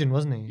an that's- agent,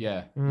 wasn't he?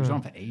 Yeah, he was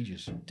on for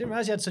ages. Didn't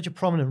realize he had such a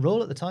prominent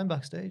role at the time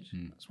backstage.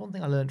 That's one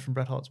thing I learned from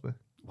Bret Hart's book,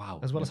 Wow.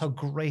 as well as how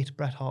great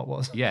Bret Hart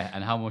was. Yeah,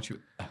 and how much of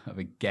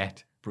a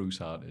get Bruce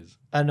Hart is.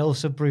 And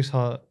also, Bruce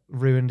Hart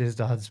ruined his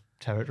dad's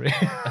territory.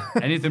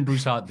 Anything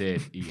Bruce Hart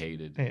did, he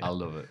hated. Yeah. I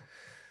love it.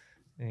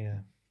 Yeah.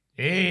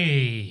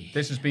 Hey.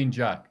 This has been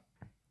Jack.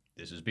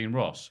 This has been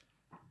Ross.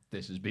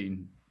 This has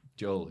been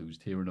Joel, who's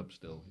tearing up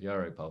still. Yeah, all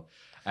right, pal.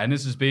 And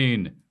this has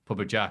been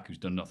Puppet Jack, who's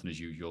done nothing as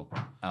usual.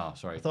 Oh,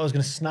 sorry. I thought I was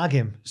going to snag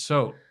him.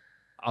 So,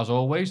 as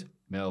always,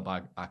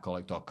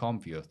 mailbag@colic.com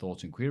for your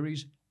thoughts and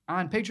queries,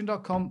 and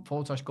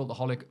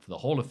patreon.com/cultaholic for the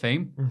Hall of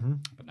Fame. Mm-hmm.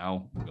 But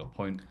now we're going to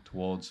point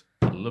towards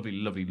a lovely,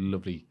 lovely,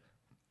 lovely,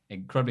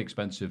 incredibly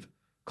expensive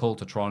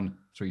Cultatron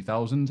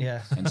 3000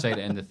 Yes. and say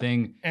to end the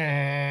thing.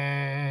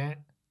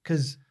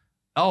 Because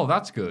Oh,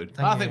 that's good.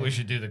 I think we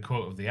should do the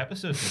quote of the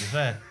episode, to be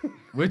fair.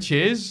 Which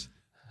is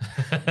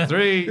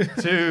 3,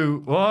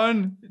 2,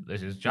 1.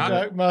 This is Jack.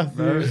 Jack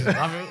Matthews.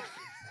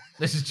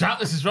 This is Jack.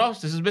 This is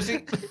Ross. This is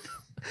Missy.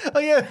 Oh,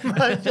 yeah.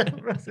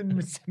 Jack Ross and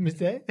Miss.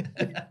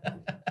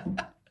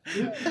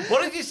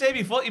 What did you say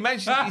before? You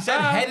mentioned you said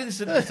head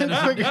instead of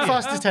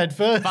Fastest head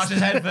first.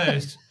 Fastest head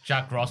first.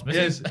 Jack Ross.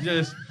 Missy.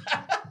 Yes.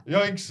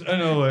 Yikes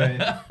and away.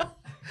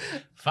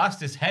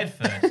 Fastest head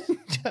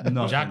first.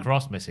 No. Jack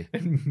Ross, Missy.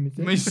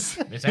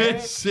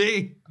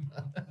 Missy.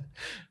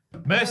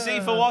 Merci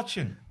for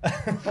watching.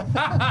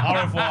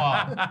 Au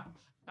revoir.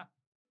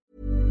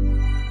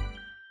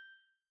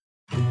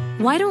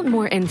 Why don't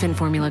more infant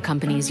formula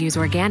companies use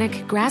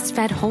organic,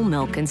 grass-fed whole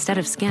milk instead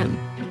of skim?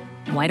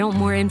 Why don't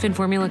more infant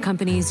formula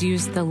companies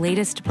use the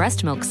latest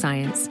breast milk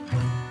science?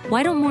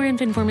 Why don't more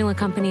infant formula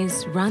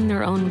companies run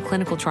their own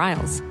clinical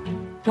trials?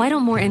 Why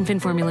don't more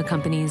infant formula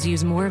companies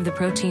use more of the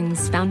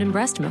proteins found in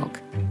breast milk?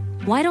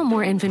 Why don't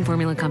more infant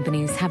formula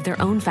companies have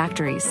their own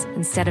factories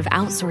instead of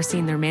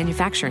outsourcing their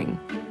manufacturing?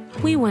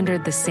 We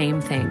wondered the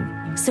same thing.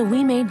 So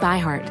we made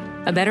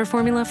ByHeart, a better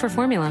formula for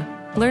formula.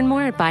 Learn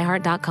more at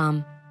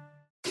byheart.com.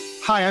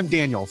 Hi, I'm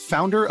Daniel,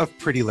 founder of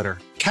Pretty Litter.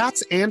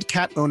 Cats and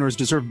cat owners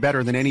deserve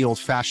better than any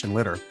old-fashioned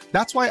litter.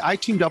 That's why I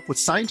teamed up with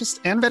scientists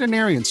and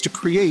veterinarians to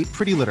create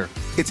Pretty Litter.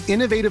 Its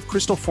innovative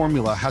crystal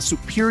formula has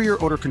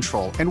superior odor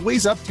control and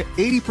weighs up to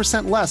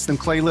 80% less than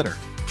clay litter.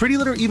 Pretty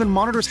Litter even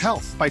monitors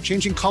health by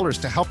changing colors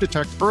to help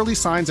detect early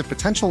signs of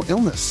potential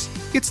illness.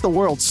 It's the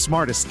world's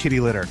smartest kitty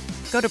litter.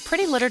 Go to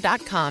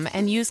prettylitter.com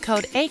and use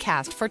code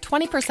ACAST for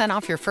 20%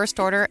 off your first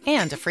order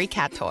and a free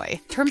cat toy.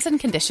 Terms and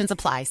conditions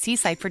apply. See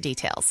site for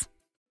details.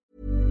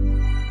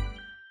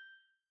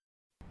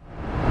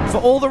 For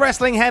all the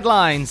wrestling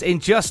headlines in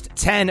just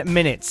 10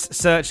 minutes,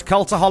 search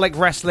Cultaholic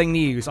Wrestling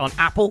News on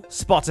Apple,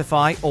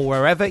 Spotify, or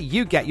wherever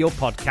you get your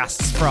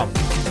podcasts from.